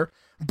 pounds there,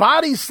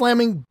 body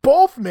slamming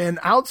both men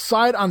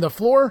outside on the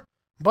floor.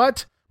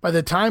 But by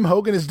the time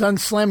Hogan is done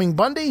slamming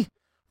Bundy,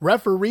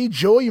 referee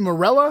Joey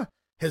Morella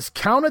has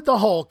counted the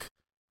Hulk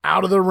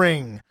out of the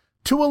ring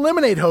to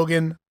eliminate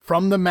Hogan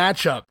from the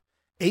matchup.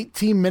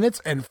 18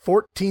 minutes and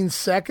 14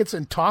 seconds,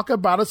 and talk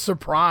about a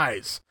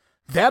surprise.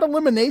 That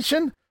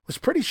elimination was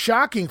pretty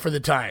shocking for the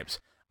times.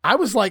 I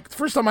was like, the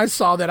first time I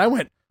saw that, I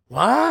went,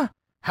 what?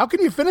 How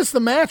can you finish the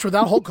match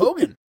without Hulk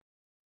Hogan?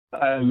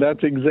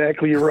 That's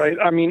exactly right.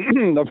 I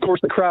mean, of course,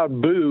 the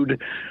crowd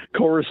booed,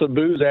 chorus of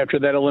boos after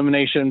that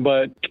elimination.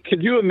 But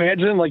could you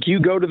imagine, like, you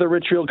go to the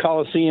Richfield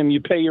Coliseum,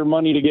 you pay your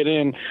money to get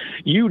in,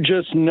 you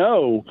just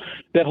know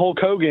that Hulk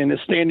Hogan is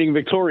standing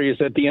victorious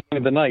at the end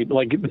of the night.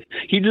 Like,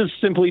 he just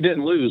simply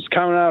didn't lose,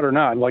 count out or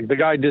not. Like, the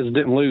guy just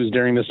didn't lose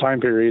during this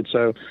time period.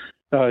 So,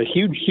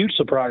 huge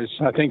surprise,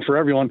 I think, for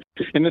everyone.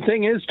 And the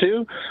thing is,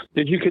 too,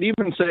 that you could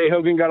even say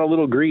Hogan got a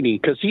little greedy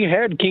because he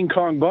had King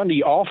Kong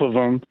Bundy off of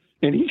him.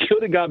 And he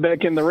could have got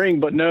back in the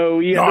ring, but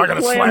no, I got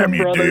to slam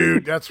you, brother.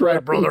 Dude. That's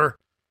right, brother.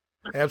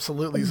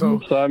 Absolutely.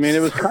 So I mean, it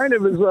was kind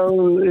of his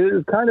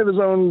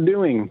own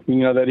doing,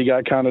 that he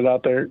got counted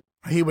out there.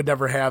 He would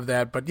never have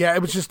that. But yeah,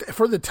 it was just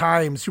for the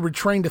times you were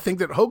trained to think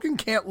that Hogan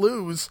can't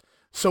lose.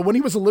 So when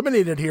he was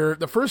eliminated here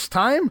the first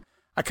time,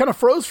 I kind of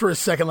froze for a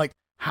second. Like,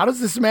 how does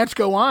this match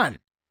go on?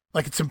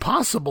 Like, it's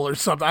impossible or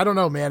something. I don't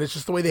know, man. It's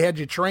just the way they had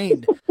you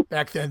trained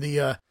back then.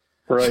 The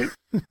right.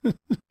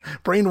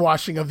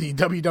 brainwashing of the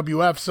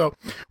WWF. So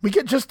we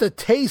get just a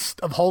taste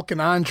of Hulk and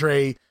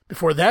Andre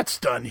before that's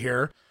done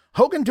here.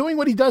 Hogan doing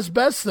what he does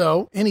best,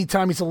 though,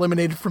 anytime he's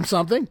eliminated from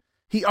something.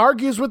 He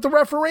argues with the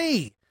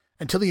referee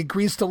until he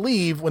agrees to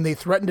leave when they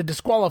threaten to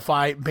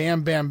disqualify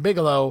Bam Bam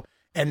Bigelow.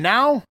 And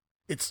now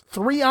it's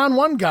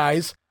 3-on-1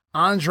 guys,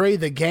 Andre,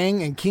 the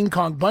gang, and King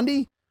Kong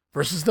Bundy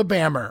versus the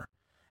Bammer.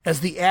 As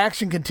the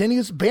action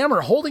continues,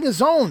 Bammer holding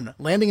his own,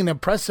 landing an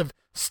impressive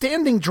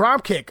standing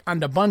dropkick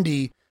onto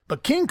Bundy,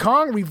 but King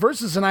Kong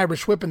reverses an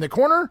Irish whip in the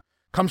corner,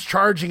 comes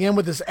charging in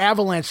with his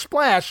avalanche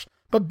splash,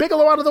 but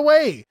Bigelow out of the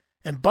way,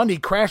 and Bundy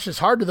crashes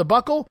hard to the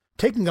buckle,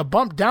 taking a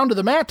bump down to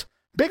the mat.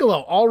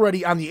 Bigelow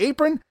already on the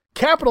apron,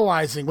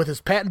 capitalizing with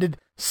his patented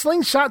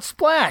slingshot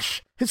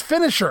splash, his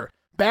finisher,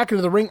 back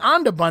into the ring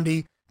onto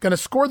Bundy, gonna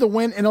score the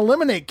win and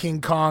eliminate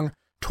King Kong.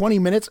 20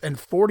 minutes and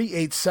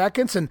 48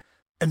 seconds, and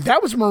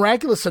that was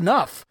miraculous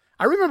enough.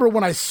 I remember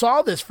when I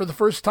saw this for the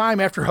first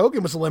time after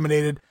Hogan was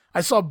eliminated,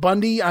 I saw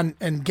Bundy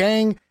and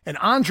gang and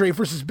Andre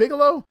versus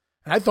Bigelow,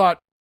 and I thought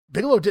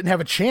Bigelow didn't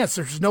have a chance.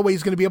 There's no way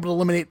he's going to be able to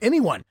eliminate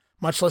anyone,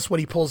 much less what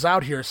he pulls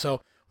out here.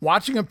 So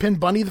watching him pin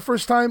Bundy the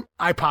first time,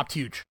 I popped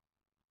huge.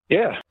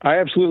 Yeah, I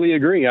absolutely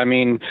agree. I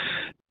mean,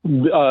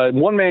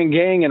 one-man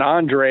gang and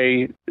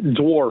Andre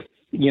dwarf,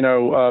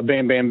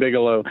 Bam Bam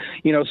Bigelow.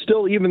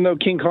 Still, even though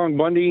King Kong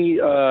Bundy,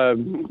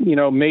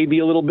 may be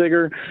a little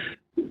bigger,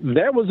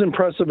 that was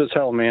impressive as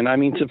hell, man. I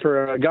mean,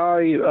 for a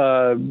guy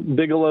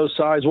Bigelow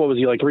size, what was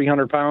he, like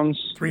 300 pounds?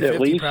 350,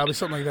 at least? Probably,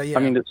 something like that, yeah.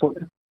 I mean,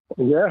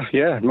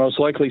 yeah, most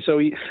likely. So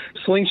he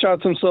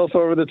slingshots himself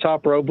over the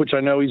top rope, which I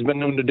know he's been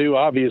known to do,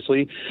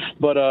 obviously.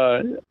 But,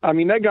 I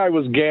mean, that guy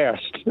was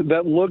gassed.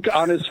 That look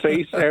on his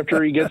face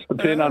after he gets the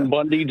pin on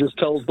Bundy just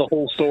tells the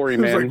whole story,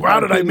 man. Like,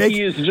 wow, did I make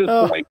He is just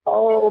like,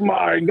 oh,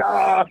 my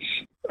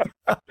gosh.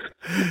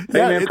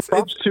 Man,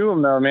 props to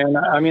him, though, man.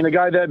 I mean, a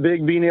guy that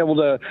big being able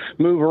to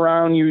move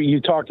around. You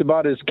talked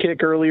about his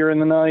kick earlier in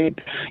the night.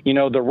 You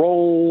know, the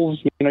rolls.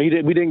 You know,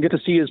 we didn't get to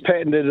see his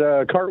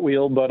patented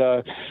cartwheel, but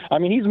I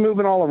mean, he's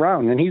moving all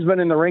around, and he's been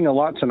in the ring a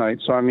lot tonight.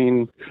 So, I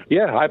mean,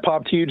 yeah, I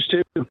popped huge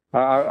too.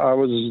 I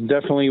was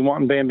definitely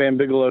wanting Bam Bam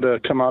Bigelow to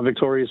come out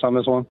victorious on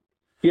this one.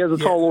 He has a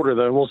tall order,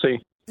 though. We'll see.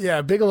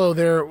 Yeah, Bigelow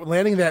there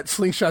landing that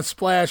slingshot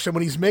splash, and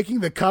when he's making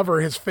the cover,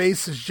 his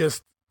face is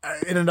just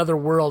in another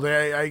world.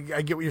 I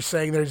get what you're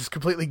saying. They're just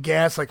completely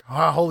gassed, like,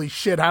 oh, holy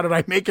shit, how did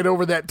I make it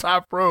over that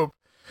top rope?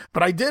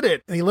 But I did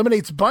it, and he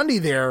eliminates Bundy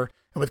there,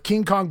 and with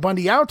King Kong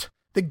Bundy out,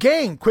 the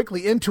gang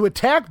quickly in to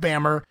attack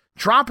Bammer,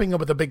 dropping him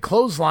with a big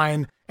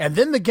clothesline, and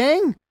then the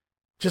gang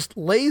just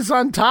lays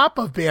on top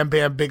of Bam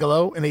Bam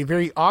Bigelow in a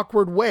very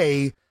awkward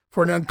way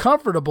for an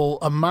uncomfortable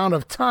amount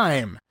of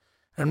time.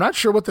 And I'm not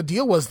sure what the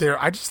deal was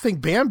there. I just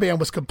think Bam Bam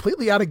was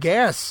completely out of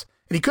gas,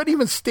 and he couldn't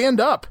even stand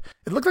up.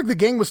 It looked like the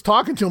gang was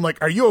talking to him like,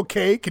 are you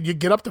okay? Can you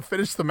get up to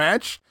finish the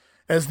match?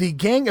 As the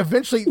gang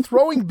eventually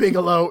throwing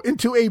Bigelow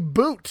into a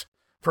boot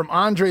from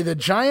Andre the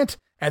Giant,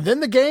 and then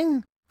the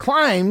gang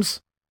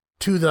climbs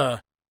to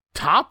the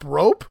top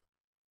rope.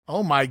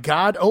 Oh my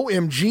God,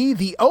 OMG,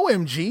 the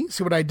OMG.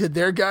 See what I did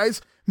there,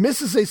 guys?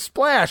 Misses a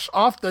splash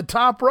off the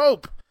top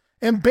rope.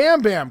 And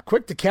Bam Bam,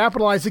 quick to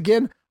capitalize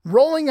again,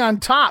 rolling on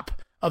top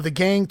of the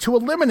gang to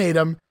eliminate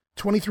him.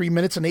 23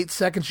 minutes and 8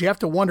 seconds. You have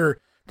to wonder,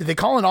 did they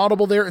call an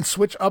audible there and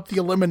switch up the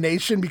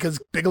elimination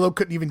because Bigelow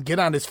couldn't even get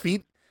on his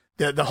feet?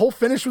 The whole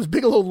finish was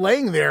Bigelow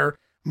laying there,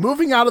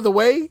 moving out of the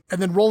way,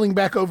 and then rolling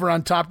back over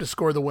on top to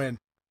score the win.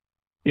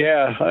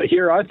 Yeah,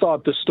 here I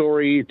thought the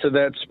story to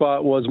that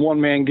spot was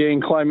one-man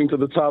gang climbing to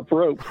the top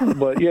rope.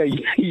 But, yeah,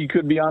 you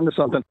could be onto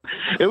something.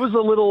 It was a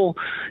little,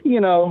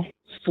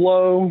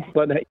 slow,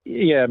 but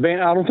yeah,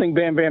 I don't think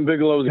Bam Bam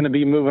Bigelow was going to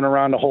be moving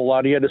around a whole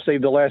lot. He had to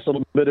save the last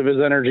little bit of his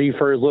energy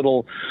for his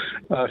little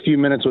few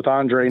minutes with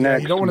Andre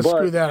next. You don't want to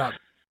screw that up.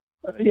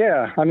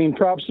 Yeah, I mean,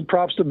 props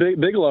to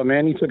Bigelow,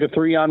 man. He took a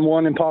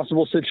 3-on-1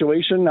 impossible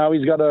situation. Now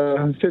he's got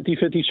a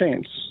 50-50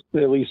 chance,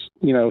 at least,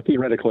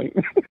 theoretically.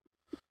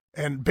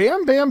 And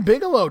Bam Bam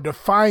Bigelow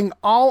defying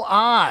all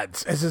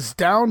odds as it's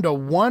down to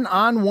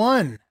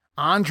 1-on-1.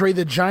 Andre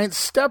the Giant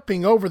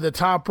stepping over the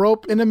top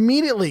rope and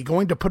immediately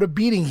going to put a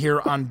beating here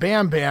on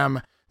Bam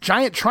Bam.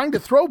 Giant trying to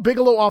throw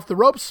Bigelow off the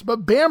ropes,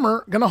 but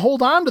Bammer going to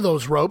hold on to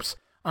those ropes.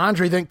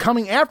 Andre then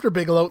coming after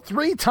Bigelow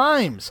 3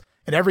 times.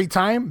 And every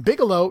time,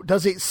 Bigelow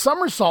does a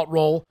somersault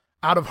roll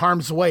out of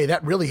harm's way.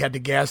 That really had to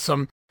gas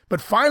him. But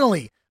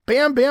finally,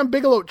 Bam Bam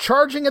Bigelow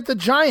charging at the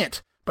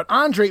Giant, but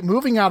Andre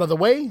moving out of the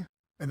way.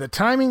 And the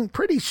timing,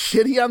 pretty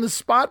shitty on the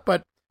spot,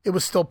 but it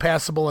was still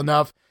passable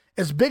enough.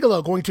 As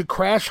Bigelow going to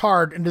crash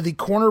hard into the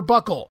corner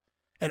buckle.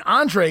 And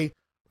Andre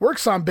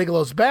works on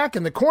Bigelow's back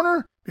in the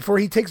corner before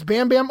he takes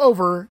Bam Bam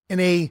over in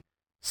a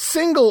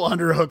single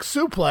underhook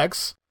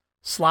suplex.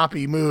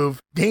 Sloppy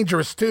move,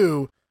 dangerous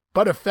too,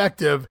 but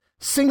effective.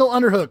 Single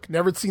underhook,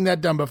 never seen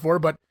that done before,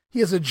 but he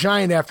is a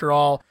giant after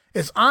all.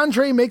 As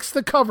Andre makes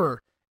the cover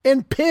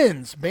and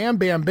pins Bam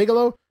Bam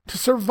Bigelow to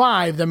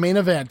survive the main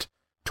event.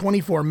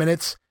 24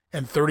 minutes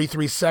and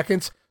 33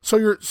 seconds. So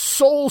your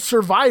sole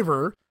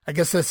survivor, I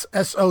guess that's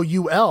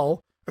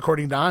SOUL,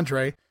 according to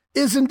Andre,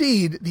 is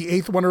indeed the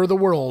 8th wonder of the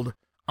world,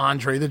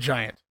 Andre the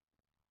Giant.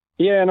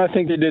 Yeah, and I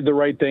think they did the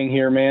right thing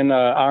here, man.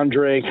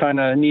 Andre kind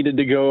of needed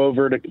to go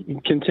over to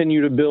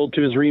continue to build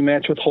to his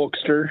rematch with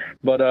Hulkster.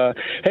 But,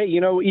 hey,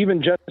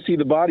 even Jesse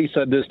the Body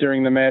said this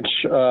during the match,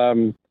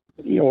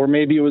 or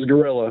maybe it was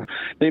Gorilla.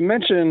 They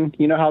mentioned,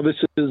 how this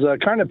is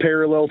kind of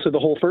parallel to the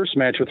whole first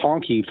match with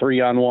Honky,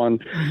 3-on-1.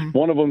 Mm-hmm.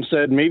 One of them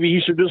said maybe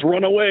he should just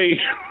run away.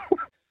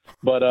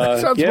 But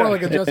sounds more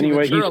like a Jesse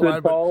anyway, Ventura he said,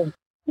 line, Paul.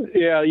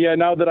 Yeah.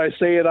 Now that I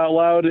say it out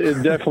loud, it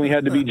definitely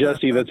had to be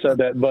Jesse that said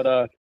that.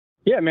 But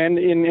yeah, man.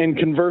 And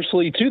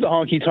conversely to the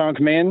Honky Tonk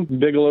Man,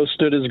 Bigelow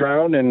stood his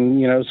ground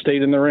and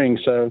stayed in the ring.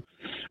 So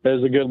that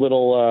was a good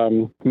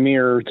little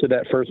mirror to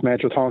that first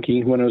match with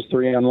Honky when it was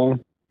 3-on-1.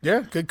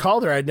 Yeah, good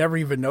call there. I'd never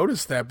even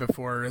noticed that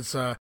before. As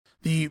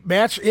the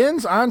match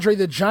ends, Andre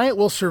the Giant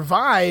will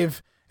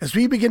survive as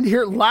we begin to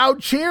hear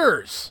loud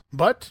cheers.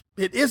 But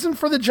it isn't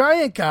for the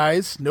Giant,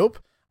 guys. Nope.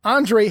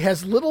 Andre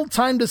has little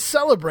time to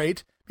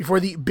celebrate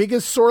before the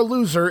biggest sore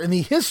loser in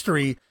the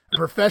history of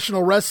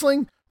professional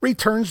wrestling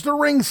returns to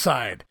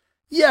ringside.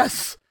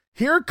 Yes,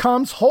 here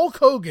comes Hulk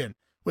Hogan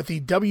with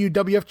the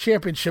WWF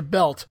Championship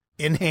belt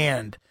in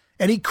hand.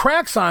 And he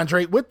cracks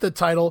Andre with the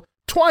title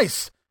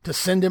twice to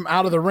send him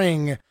out of the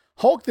ring.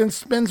 Hulk then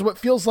spends what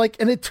feels like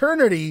an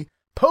eternity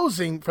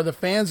posing for the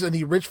fans in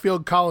the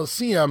Richfield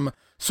Coliseum.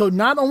 So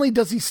not only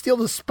does he steal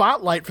the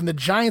spotlight from the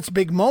Giant's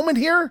big moment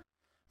here,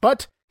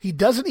 but he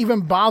doesn't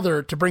even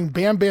bother to bring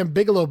Bam Bam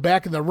Bigelow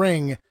back in the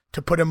ring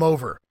to put him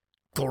over.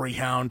 Glory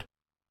Hound.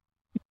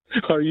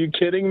 Are you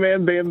kidding,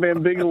 man? Bam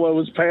Bam Bigelow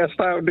was passed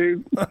out,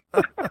 dude.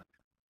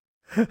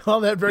 Well,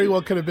 that very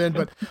well could have been,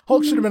 but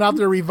Hulk should have been out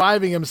there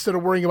reviving him instead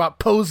of worrying about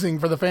posing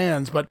for the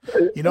fans. But,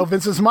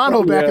 Vince's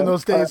motto back in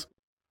those days,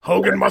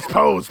 Hogan must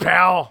pose,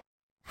 pal.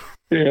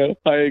 Yeah,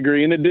 I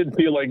agree. And it did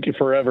feel like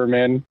forever,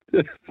 man.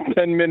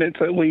 10 minutes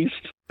at least.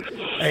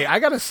 Hey, I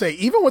got to say,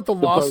 even with the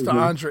loss to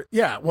Andre,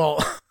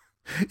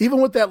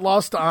 even with that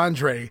loss to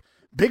Andre,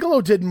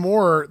 Bigelow did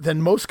more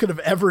than most could have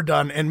ever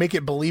done and make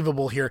it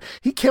believable here.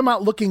 He came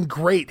out looking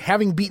great,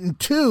 having beaten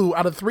 2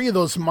 out of 3 of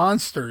those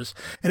monsters.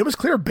 And it was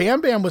clear Bam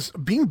Bam was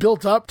being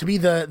built up to be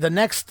the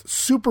next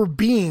super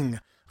being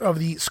of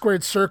the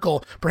squared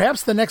circle,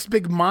 perhaps the next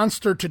big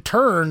monster to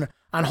turn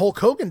on Hulk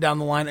Hogan down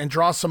the line and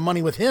draw some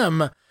money with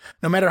him.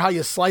 No matter how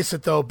you slice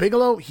it, though,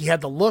 Bigelow, he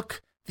had the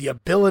look, the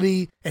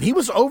ability, and he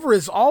was over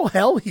as all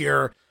hell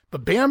here.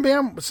 But Bam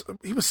Bam,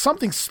 he was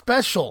something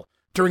special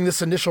during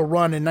this initial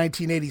run in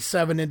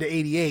 1987 into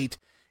 88.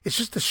 It's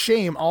just a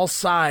shame all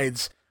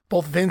sides,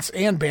 both Vince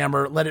and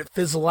Bammer, let it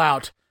fizzle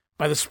out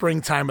by the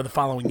springtime of the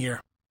following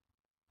year.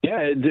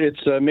 Yeah,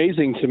 it's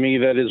amazing to me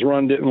that his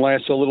run didn't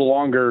last a little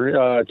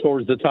longer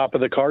towards the top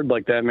of the card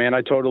like that, man.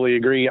 I totally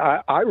agree.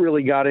 I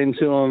really got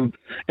into him,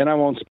 and I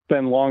won't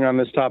spend long on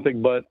this topic,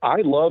 but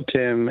I loved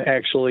him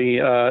actually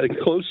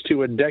close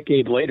to a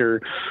decade later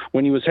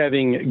when he was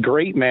having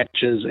great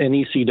matches in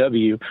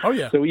ECW. Oh,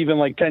 yeah. So even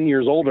like 10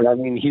 years older, I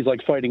mean, he's like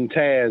fighting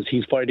Taz.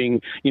 He's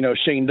fighting,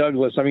 Shane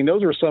Douglas. I mean,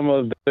 those were some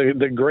of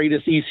the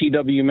greatest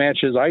ECW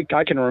matches I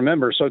can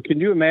remember. So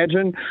can you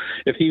imagine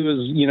if he was,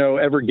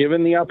 ever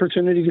given the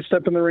opportunity to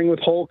step in the ring with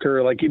Hulk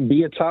or like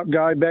be a top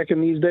guy back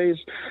in these days?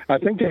 I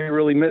think they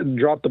really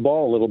dropped the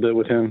ball a little bit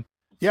with him.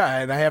 Yeah,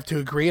 and I have to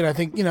agree. And I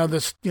think,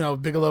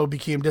 Bigelow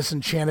became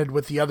disenchanted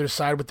with the other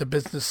side, with the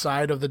business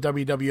side of the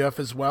WWF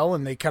as well.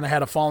 And they kind of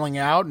had a falling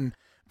out, and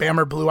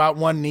Bammer blew out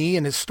one knee,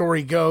 and his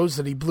story goes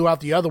that he blew out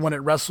the other one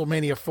at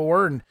WrestleMania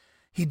 4. And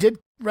he did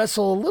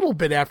wrestle a little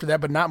bit after that,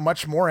 but not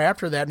much more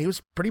after that. And he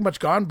was pretty much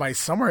gone by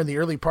somewhere in the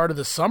early part of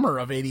the summer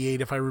of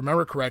 88, if I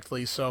remember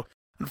correctly. So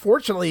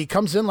unfortunately, he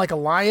comes in like a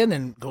lion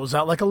and goes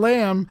out like a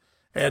lamb.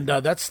 And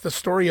that's the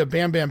story of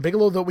Bam Bam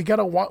Bigelow, though we got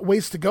a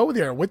ways to go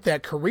there with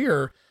that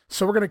career.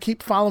 So we're going to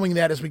keep following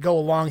that as we go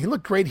along. He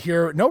looked great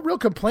here. No real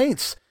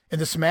complaints in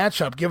this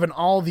matchup, given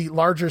all the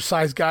larger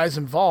size guys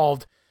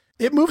involved.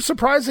 It moved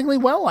surprisingly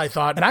well, I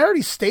thought. And I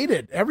already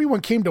stated,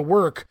 everyone came to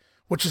work,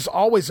 which is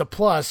always a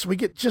plus. We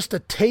get just a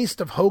taste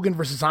of Hogan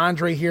versus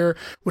Andre here,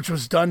 which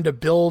was done to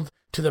build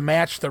to the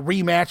match, the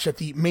rematch at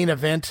the main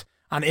event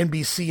on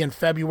NBC in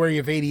February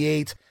of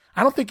 88.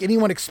 I don't think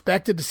anyone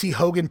expected to see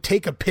Hogan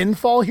take a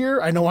pinfall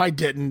here. I know I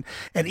didn't.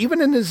 And even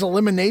in his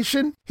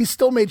elimination, he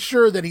still made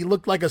sure that he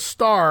looked like a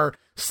star,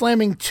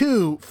 slamming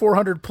 2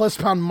 400-plus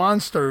pound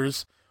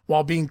monsters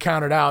while being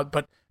counted out.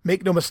 But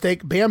make no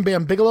mistake, Bam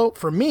Bam Bigelow,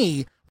 for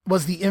me,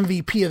 was the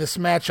MVP of this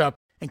matchup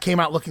and came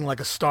out looking like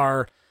a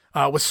star.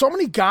 With so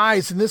many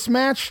guys in this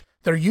match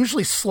that are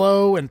usually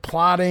slow and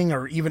plodding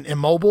or even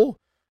immobile,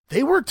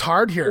 they worked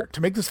hard here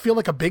to make this feel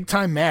like a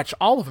big-time match.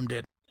 All of them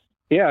did.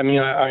 Yeah, I mean,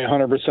 I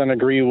 100%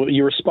 agree.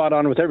 You were spot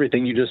on with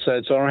everything you just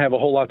said, so I don't have a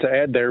whole lot to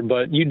add there.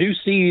 But you do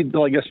see,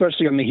 like,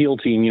 especially on the heel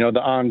team, the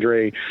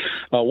Andre,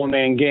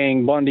 one-man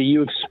gang, Bundy,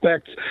 you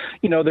expect,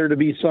 there to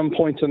be some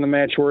points in the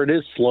match where it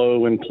is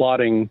slow and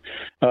plodding,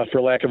 for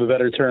lack of a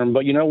better term.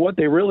 But you know what?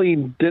 They really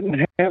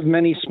didn't have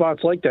many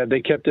spots like that. They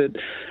kept it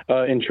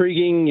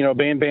intriguing.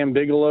 Bam Bam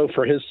Bigelow,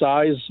 for his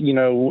size,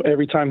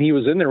 every time he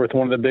was in there with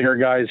one of the bigger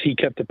guys, he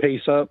kept the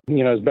pace up,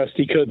 as best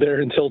he could there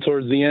until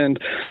towards the end.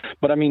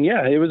 But, I mean,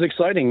 yeah, it was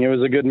exciting. It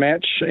was a good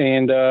match,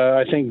 and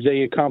I think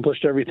they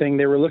accomplished everything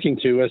they were looking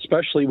to,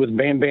 especially with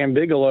Bam Bam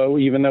Bigelow.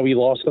 Even though he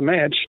lost the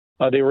match,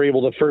 they were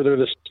able to further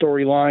the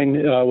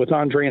storyline with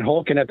Andre and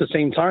Hulk, and at the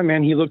same time,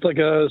 man, he looked like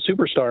a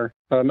superstar,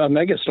 a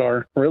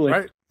megastar, really.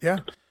 Right, yeah.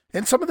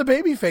 And some of the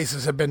baby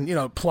faces have been,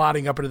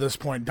 plotting up to this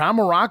point. Don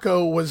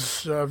Morocco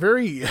was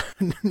very,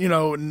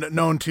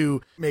 known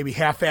to maybe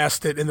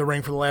half-assed it in the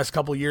ring for the last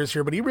couple of years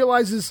here, but he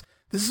realizes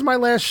this is my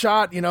last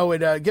shot,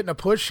 at getting a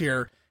push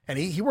here. And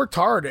he worked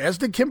hard, as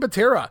did Kim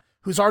Patera,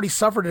 who's already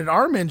suffered an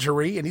arm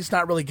injury, and he's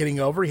not really getting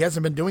over. He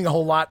hasn't been doing a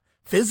whole lot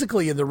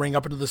physically in the ring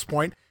up until this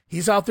point.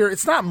 He's out there.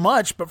 It's not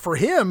much, but for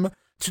him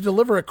to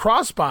deliver a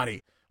crossbody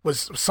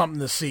was something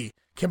to see.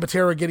 Kim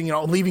Patera getting,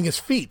 leaving his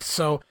feet.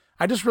 So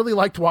I just really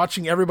liked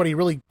watching everybody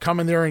really come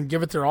in there and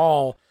give it their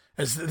all,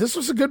 as this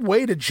was a good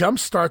way to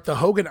jumpstart the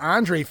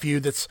Hogan-Andre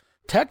feud that's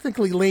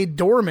technically laid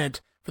dormant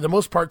for the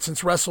most part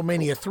since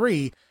WrestleMania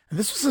 3. And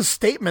this was a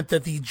statement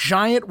that the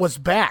Giant was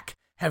back,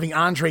 having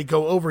Andre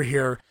go over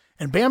here.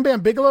 And Bam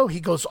Bam Bigelow, he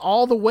goes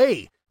all the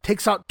way,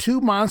 takes out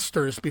 2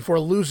 monsters before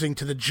losing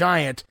to the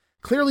Giant,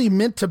 clearly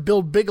meant to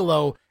build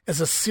Bigelow as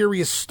a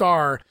serious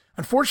star.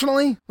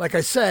 Unfortunately, like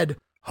I said,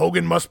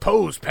 Hogan must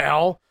pose,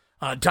 pal.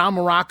 Don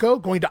Morocco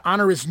going to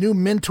honor his new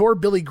mentor,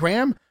 Billy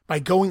Graham, by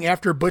going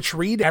after Butch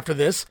Reed after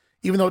this,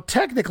 even though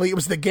technically it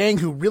was the gang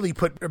who really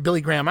put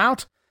Billy Graham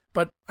out.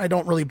 But I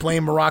don't really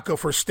blame Morocco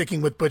for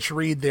sticking with Butch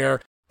Reed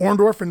there.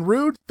 Orndorff and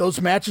Rude,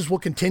 those matches will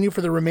continue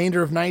for the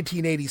remainder of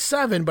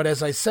 1987, but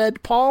as I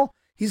said, Paul,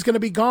 he's going to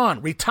be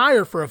gone,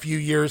 retire for a few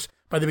years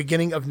by the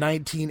beginning of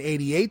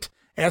 1988.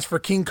 As for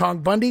King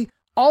Kong Bundy,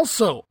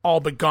 also all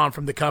but gone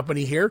from the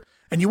company here,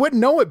 and you wouldn't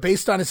know it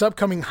based on his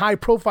upcoming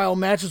high-profile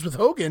matches with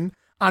Hogan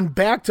on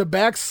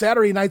back-to-back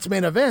Saturday night's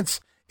main events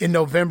in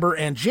November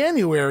and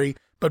January.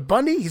 But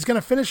Bundy, he's going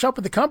to finish up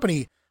with the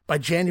company by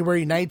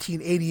January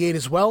 1988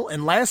 as well.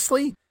 And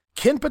lastly,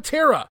 Ken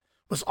Patera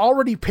was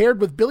already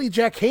paired with Billy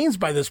Jack Haynes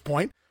by this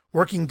point,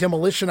 working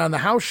Demolition on the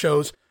house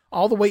shows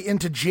all the way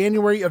into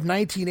January of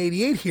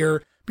 1988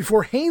 here,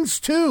 before Haynes,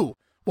 too,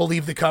 will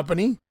leave the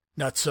company,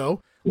 nutso,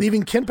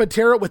 leaving Ken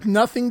Patera with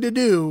nothing to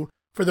do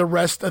for the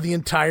rest of the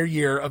entire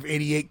year of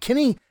 88.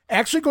 Kenny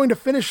actually going to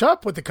finish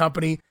up with the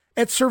company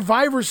at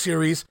Survivor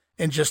Series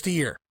in just a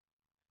year.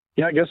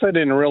 Yeah, I guess I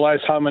didn't realize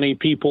how many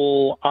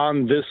people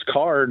on this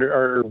card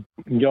are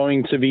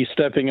going to be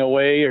stepping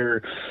away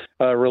or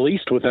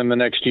released within the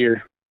next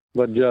year.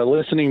 But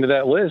listening to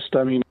that list,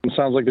 I mean, it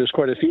sounds like there's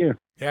quite a few.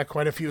 Yeah,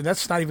 quite a few. And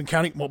that's not even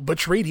counting, well,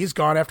 Butch Reed, he's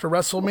gone after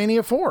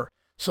WrestleMania 4.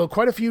 So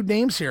quite a few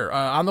names here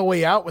on the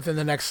way out within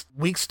the next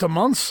weeks to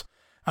months.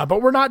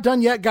 But we're not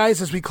done yet,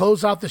 guys. As we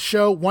close out the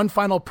show, one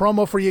final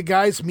promo for you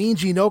guys. Mean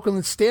Gene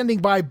Okerlund standing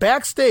by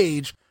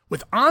backstage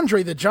with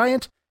Andre the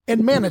Giant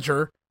and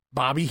manager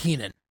Bobby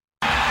Heenan.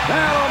 Hello,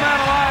 man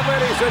alive,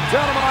 ladies and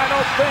gentlemen. I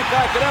don't think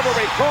I could ever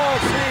recall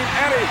seeing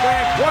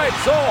anything quite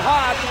so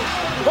hot.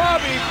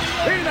 Bobby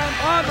Heenan,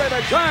 Andre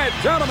the Giant.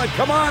 Gentlemen,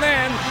 come on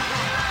in.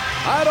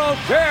 I don't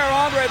care,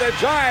 Andre the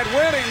Giant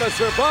winning the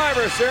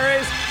Survivor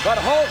Series,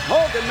 but Hulk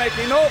Hogan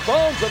making no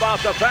bones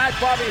about the fact,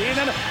 Bobby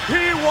Heenan,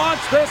 he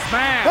wants this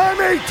man. Let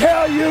me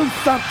tell you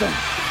something.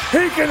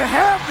 He can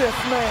have this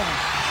man.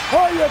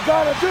 All you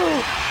gotta do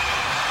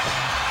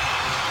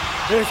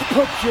is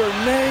put your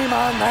name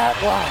on that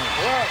line.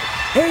 Right.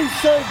 He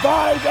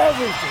survived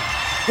everything.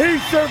 He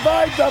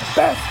survived the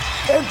best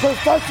in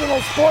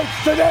professional sports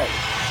today.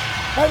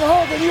 And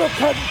Hogan, you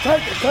couldn't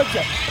take it, could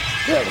you?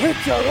 It hit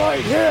you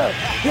right here,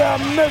 you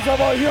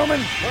miserable human.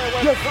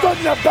 You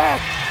stood in the back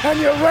and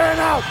you ran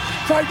out,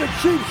 tried to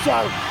cheap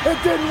shot him. It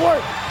didn't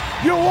work.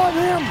 You want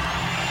him?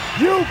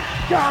 You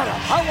got him.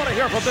 I want to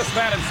hear from this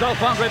man himself,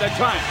 Andre the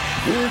Giant.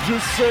 He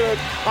just said,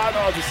 I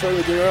don't have to say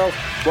anything else,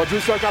 but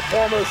just like I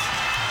promised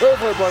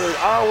everybody,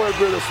 I will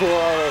be the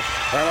survivor.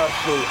 And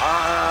actually,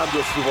 I am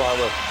the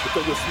survivor.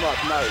 Because it's not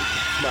nice.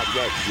 It's not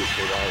right to be a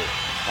survivor.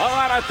 All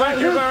right, I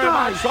thank you very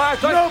much.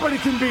 Nobody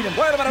can beat him.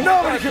 Wait a minute.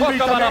 Nobody can beat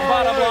him. On the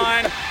bottom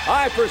line.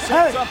 I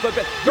perceive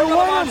something. You're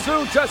going on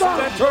soon, Jesse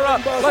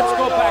Ventura. Let's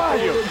go back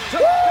to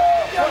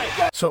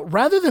you. So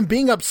rather than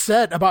being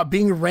upset about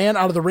being ran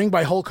out of the ring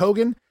by Hulk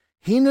Hogan,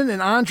 Heenan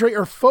and Andre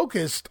are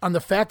focused on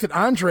the fact that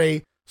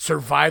Andre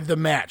survived the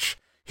match.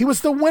 He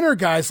was the winner,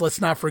 guys,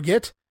 let's not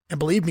forget. And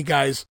believe me,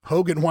 guys,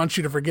 Hogan wants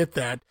you to forget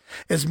that.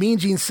 As Mean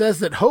Gene says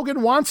that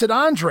Hogan wants it,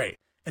 Andre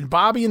and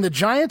Bobby and the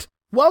Giant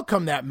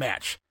welcome that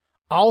match.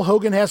 All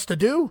Hogan has to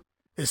do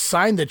is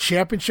sign the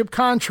championship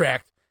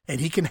contract,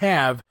 and he can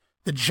have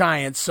the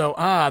Giant. So,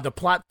 the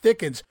plot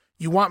thickens.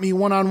 You want me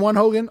one-on-one,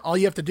 Hogan? All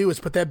you have to do is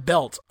put that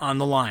belt on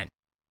the line.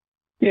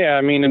 Yeah,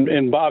 I mean,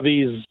 and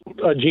Bobby's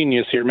a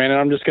genius here, man. And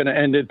I'm just going to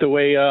end it the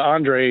way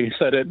Andre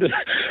said it.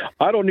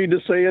 I don't need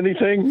to say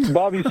anything.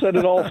 Bobby said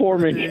it all for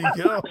me. There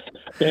you go.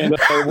 And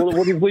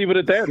we'll just leave it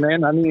at that,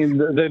 man. I mean,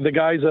 the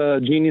guy's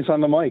a genius on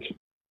the mic.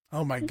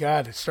 Oh my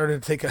God! I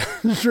started to take a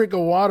drink of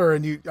water,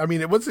 and you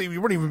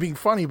weren't even being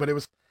funny, but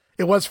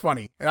it was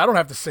funny. And I don't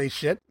have to say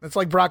shit. It's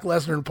like Brock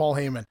Lesnar and Paul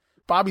Heyman.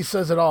 Bobby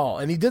says it all,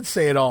 and he did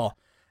say it all.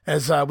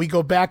 As we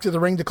go back to the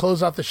ring to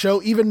close out the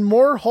show, even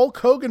more Hulk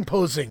Hogan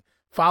posing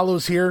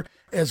follows here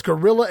as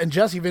Gorilla and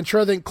Jesse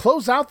Ventura then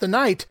close out the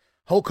night.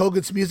 Hulk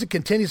Hogan's music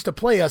continues to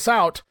play us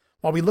out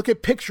while we look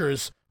at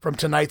pictures from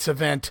tonight's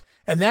event.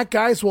 And that,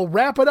 guys, will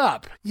wrap it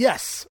up.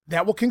 Yes,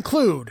 that will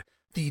conclude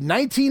the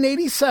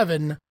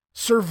 1987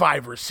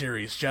 Survivor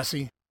Series,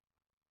 Jesse.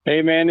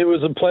 Hey, man, it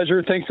was a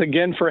pleasure. Thanks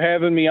again for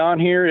having me on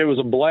here. It was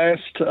a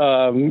blast.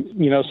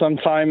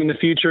 Sometime in the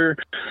future,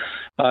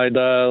 I'd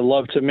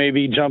love to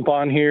maybe jump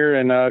on here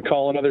and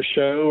call another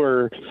show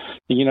or,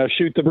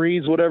 shoot the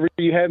breeze, whatever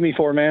you have me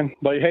for, man.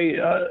 But, hey,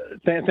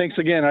 thanks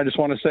again. I just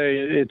want to say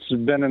it's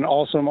been an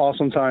awesome,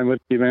 awesome time with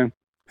you, man.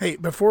 Hey,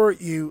 before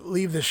you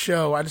leave the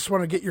show, I just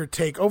want to get your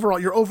take,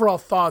 your overall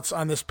thoughts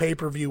on this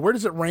pay-per-view. Where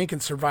does it rank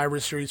in Survivor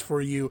Series for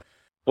you?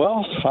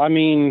 Well, I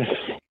mean,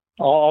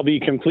 I'll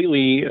be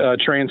completely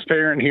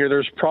transparent here.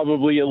 There's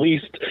probably at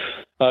least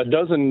a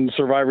dozen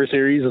Survivor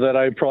Series that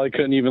I probably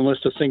couldn't even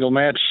list a single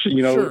match,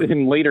 Sure.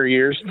 in later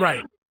years.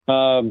 Right.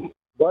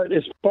 But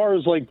as far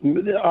as like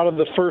out of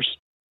the first,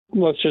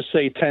 let's just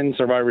say 10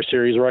 Survivor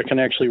Series where I can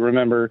actually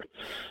remember,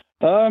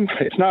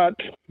 it's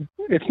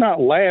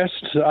not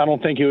last. I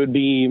don't think it would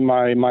be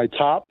my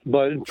top,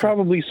 but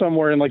probably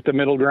somewhere in like the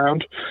middle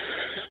ground.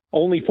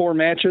 Only 4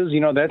 matches,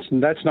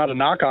 that's not a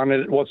knock on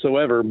it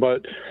whatsoever,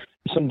 but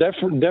some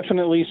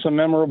definitely some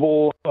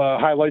memorable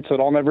highlights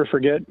that I'll never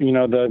forget.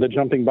 The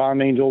jumping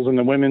bomb angels in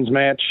the women's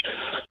match,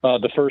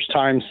 the first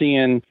time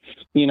seeing,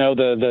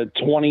 the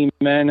 20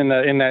 men in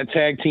that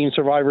tag team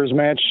survivors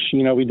match.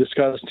 We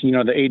discussed,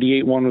 the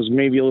 88 one was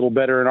maybe a little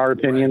better in our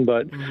opinion,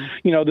 but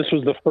this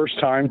was the first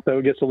time, so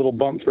it gets a little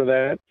bump for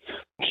that.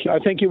 I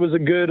think it was a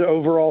good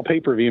overall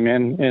pay-per-view,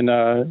 man.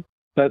 And,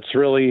 that's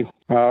really,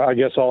 I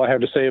guess, all I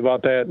have to say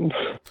about that.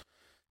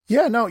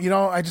 Yeah, no,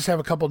 I just have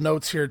a couple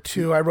notes here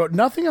too. I wrote,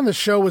 nothing on the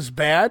show was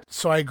bad,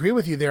 so I agree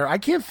with you there. I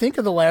can't think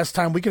of the last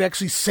time we could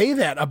actually say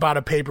that about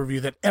a pay-per-view,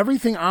 that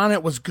everything on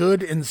it was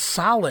good and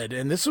solid.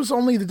 And this was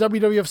only the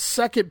WWF's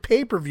second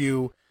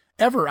pay-per-view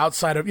ever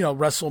outside of,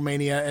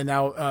 WrestleMania, and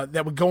now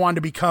that would go on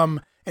to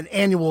become an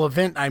annual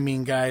event,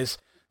 guys.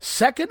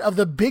 Second of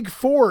the big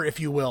four,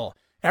 if you will.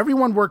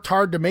 Everyone worked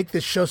hard to make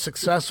this show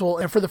successful,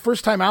 and for the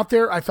first time out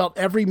there, I felt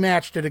every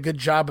match did a good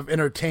job of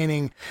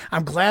entertaining.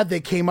 I'm glad they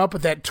came up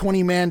with that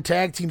 20-man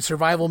tag team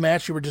survival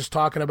match you were just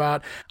talking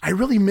about. I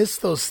really miss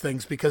those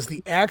things because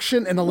the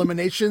action and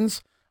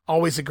eliminations,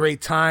 always a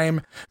great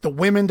time. The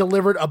women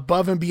delivered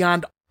above and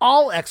beyond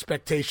all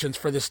expectations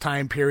for this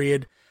time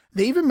period.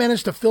 They even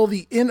managed to fill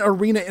the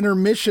in-arena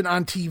intermission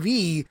on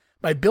TV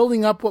by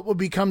building up what would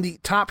become the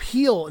top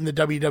heel in the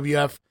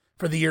WWF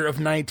for the year of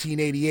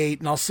 1988.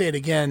 And I'll say it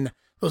again,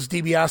 those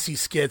DiBiase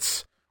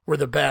skits were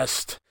the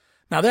best.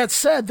 Now, that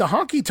said, the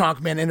Honky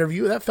Tonk Man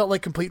interview, that felt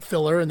like complete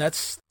filler, and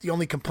that's the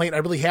only complaint I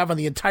really have on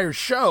the entire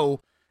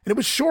show. And it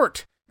was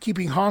short,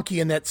 keeping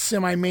Honky in that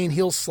semi-main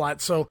heel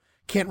slot, so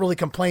can't really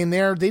complain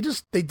there. They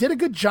did a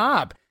good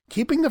job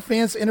keeping the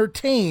fans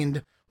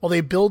entertained while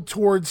they build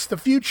towards the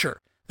future.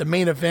 The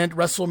main event,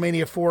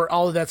 WrestleMania 4,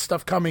 all of that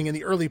stuff coming in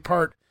the early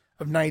part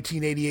of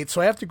 1988.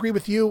 So I have to agree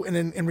with you, and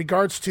in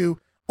regards to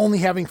only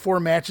having 4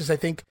 matches, I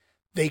think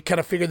they kind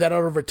of figured that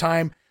out over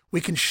time.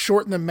 We can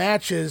shorten the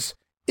matches.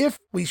 If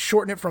we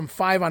shorten it from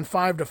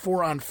 5-on-5 to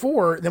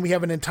 4-on-4, then we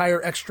have an entire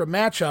extra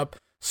matchup.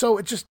 So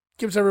it just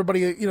gives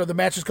everybody, the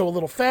matches go a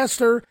little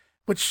faster,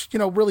 which,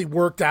 really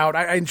worked out.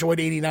 I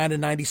enjoyed 89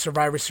 and 90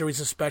 Survivor Series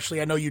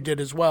especially. I know you did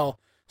as well.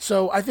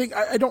 So I think,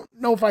 I don't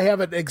know if I have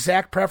an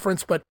exact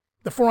preference, but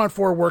the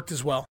 4-on-4 worked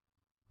as well.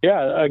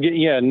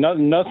 Yeah,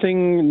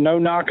 nothing, no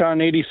knock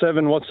on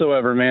 87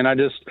 whatsoever, man.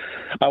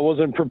 I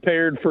wasn't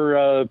prepared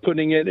for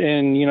putting it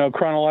in,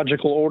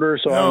 chronological order,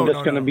 so I'm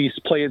just going to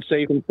play it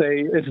safe and say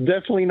it's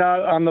definitely not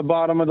on the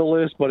bottom of the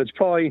list, but it's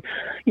probably,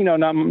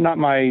 not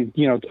my,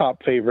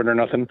 top favorite or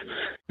nothing.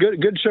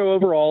 Good show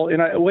overall.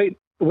 And wait,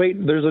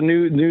 there's a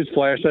new news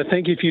flash. I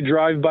think if you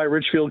drive by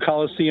Richfield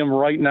Coliseum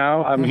right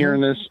now, I'm hearing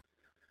this,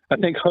 I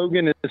think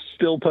Hogan is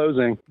still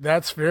posing.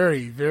 That's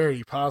very,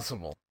 very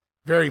possible.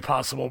 Very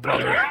possible,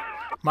 brother.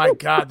 My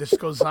God, this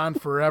goes on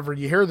forever.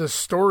 You hear the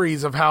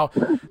stories of how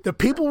the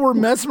people were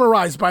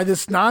mesmerized by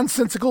this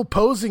nonsensical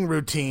posing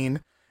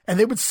routine, and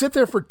they would sit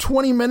there for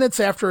 20 minutes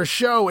after a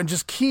show and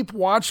just keep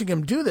watching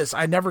him do this.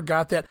 I never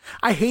got that.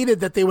 I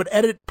hated that they would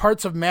edit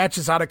parts of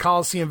matches out of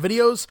Coliseum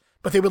videos,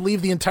 but they would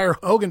leave the entire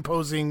Hogan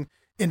posing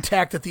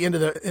intact at the end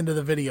of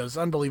the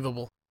videos.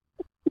 Unbelievable.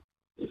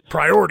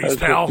 Priorities,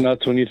 pal. That's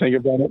nuts when you think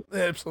about it.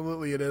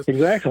 Absolutely, it is.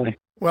 Exactly.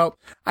 Well,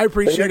 I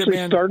appreciate it,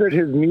 man. They started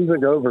his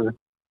music over.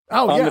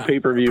 On the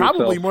pay-per-view.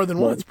 Probably itself. more than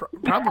once.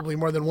 Probably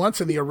more than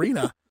once in the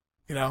arena.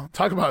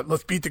 Talk about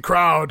let's beat the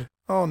crowd.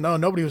 Oh no,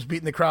 nobody was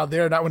beating the crowd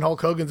there. Not when Hulk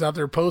Hogan's out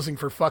there posing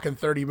for fucking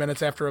 30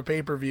 minutes after a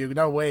pay-per-view.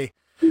 No way.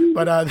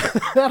 But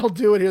that'll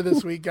do it here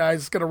this week, guys.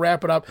 It's gonna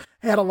wrap it up.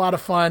 Had a lot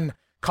of fun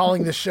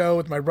calling the show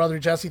with my brother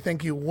Jesse.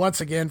 Thank you once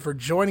again for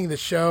joining the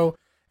show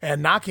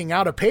and knocking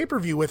out a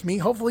pay-per-view with me.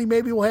 Hopefully,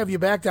 maybe we'll have you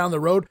back down the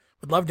road.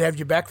 Would love to have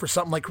you back for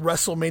something like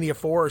WrestleMania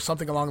 4 or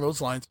something along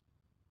those lines.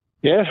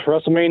 Yeah,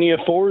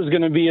 WrestleMania 4 is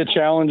going to be a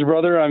challenge,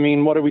 brother. I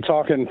mean, what are we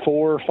talking,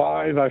 4 or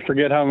 5? I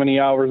forget how many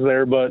hours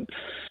there, but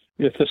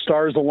if the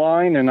stars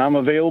align and I'm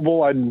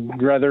available,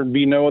 I'd rather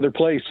be no other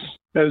place.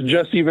 As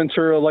Jesse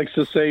Ventura likes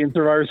to say in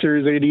Survivor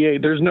Series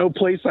 88, there's no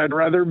place I'd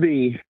rather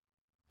be.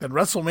 Than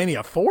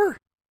WrestleMania 4?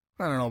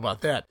 I don't know about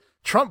that.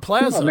 Trump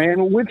Plaza. Oh,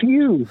 man, with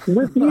you,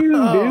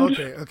 dude.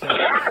 Okay.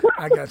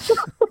 I got you.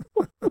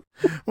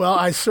 Well,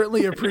 I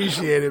certainly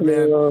appreciate it,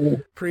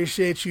 man.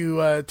 Appreciate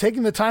you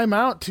taking the time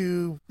out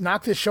to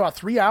knock this show out.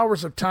 3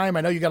 hours of time.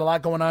 I know you got a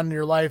lot going on in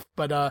your life,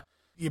 but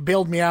you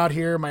bailed me out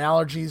here. My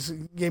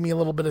allergies gave me a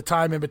little bit of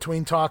time in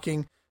between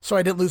talking, so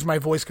I didn't lose my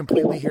voice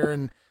completely here.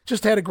 And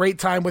just had a great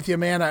time with you,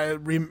 man.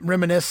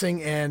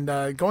 Reminiscing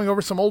and going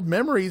over some old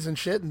memories and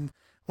shit. And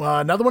well,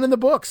 another one in the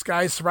books,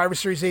 guys. Survivor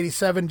Series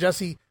 87.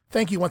 Jesse,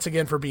 thank you once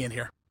again for being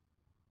here.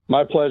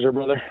 My pleasure,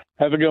 brother.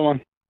 Have a good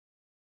one.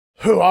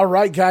 All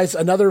right, guys,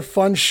 another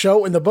fun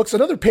show in the books,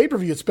 another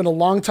pay-per-view. It's been a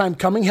long time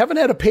coming. Haven't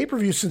had a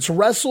pay-per-view since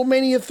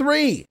WrestleMania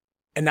 3.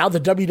 And now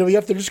the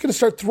WWF, they're just going to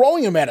start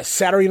throwing them at us.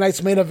 Saturday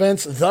night's main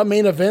events, the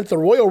main event, the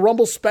Royal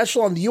Rumble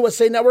special on the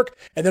USA Network,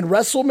 and then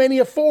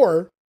WrestleMania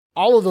 4.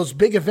 All of those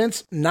big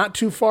events not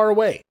too far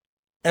away.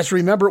 As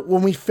remember,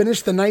 when we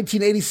finished the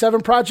 1987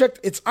 project,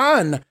 it's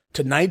on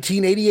to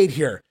 1988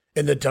 here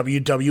in the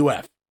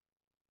WWF.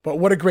 But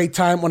what a great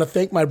time. I want to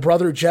thank my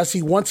brother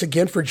Jesse once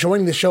again for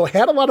joining the show.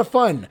 Had a lot of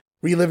fun.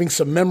 Reliving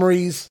some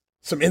memories,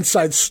 some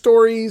inside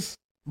stories,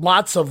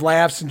 lots of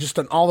laughs, and just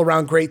an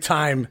all-around great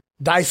time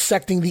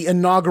dissecting the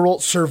inaugural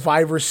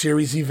Survivor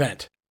Series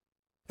event.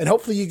 And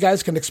hopefully you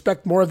guys can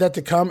expect more of that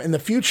to come in the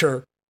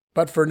future.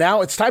 But for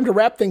now, it's time to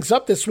wrap things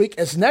up this week,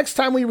 as next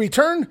time we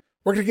return,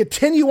 we're going to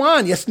continue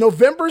on. Yes,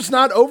 November's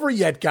not over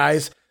yet,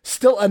 guys.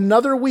 Still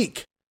another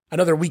week,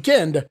 another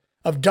weekend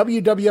of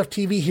WWF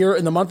TV here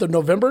in the month of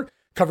November.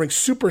 covering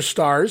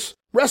Superstars,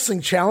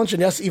 Wrestling Challenge,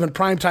 and yes, even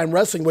Primetime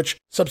Wrestling, which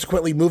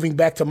subsequently moving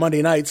back to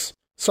Monday nights.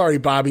 Sorry,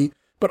 Bobby.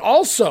 But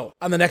also,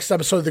 on the next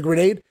episode of The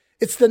Grenade,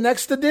 it's the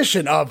next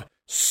edition of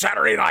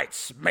Saturday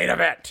Night's Main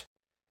Event,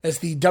 as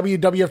the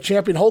WWF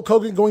Champion Hulk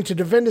Hogan going to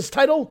defend his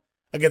title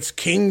against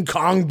King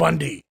Kong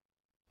Bundy.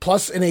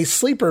 Plus, in a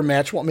sleeper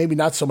match, well, maybe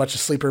not so much a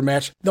sleeper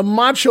match, the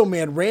Macho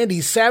Man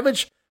Randy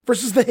Savage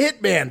versus the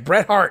Hitman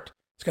Bret Hart.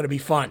 It's going to be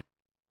fun.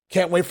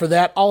 Can't wait for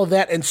that, all of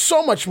that, and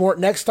so much more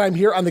next time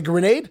here on The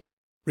Grenade.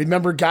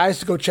 Remember, guys,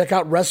 to go check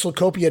out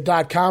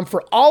WrestleCopia.com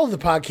for all of the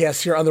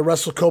podcasts here on the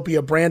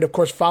WrestleCopia brand. Of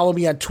course, follow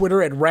me on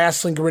Twitter at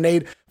Wrestling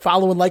Grenade.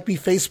 Follow and like me,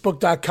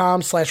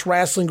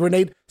 Facebook.com/Wrestling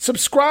Grenade.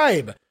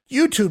 Subscribe,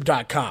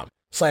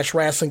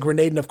 YouTube.com/Wrestling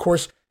Grenade. And of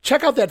course,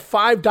 check out that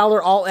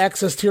 $5 all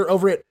access tier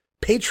over at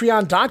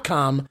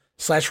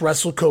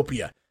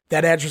Patreon.com/WrestleCopia.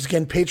 That address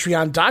again,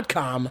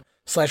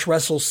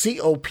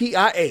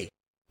 Patreon.com/WrestleCopia,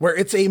 where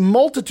it's a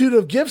multitude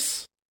of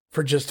gifts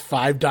for just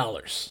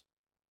 $5.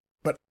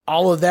 But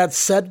all of that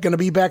said, going to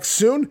be back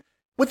soon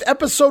with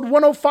episode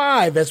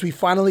 105 as we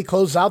finally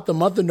close out the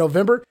month of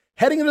November,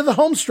 heading into the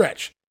home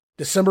stretch.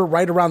 December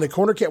right around the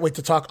corner. Can't wait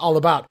to talk all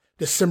about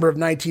December of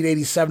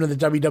 1987 in the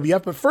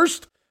WWF. But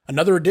first,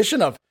 another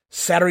edition of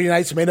Saturday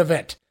Night's Main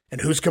Event.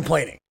 And who's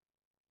complaining?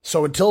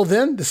 So until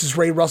then, this is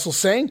Ray Russell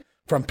saying,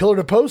 from pillar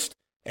to post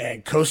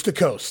and coast to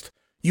coast,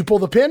 you pull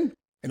the pin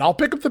and I'll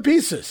pick up the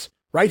pieces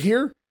right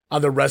here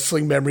on the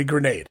Wrestling Memory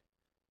Grenade.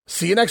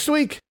 See you next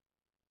week.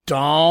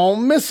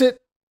 Don't miss it.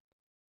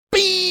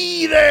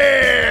 Be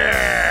there!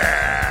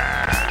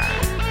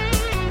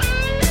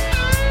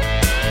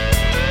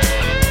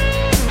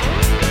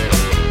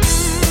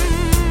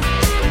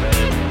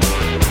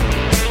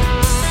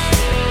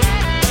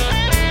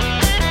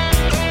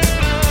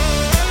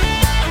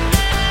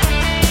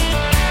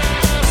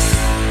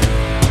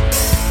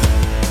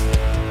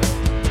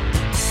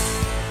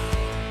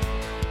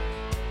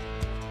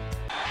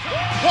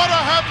 What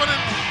a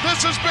happening this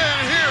has been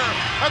here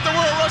at the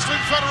World Wrestling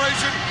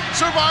Federation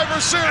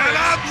Survivor Series. And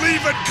I'm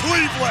leaving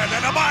Cleveland,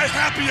 and am I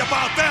happy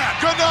about that?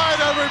 Good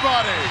night,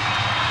 everybody.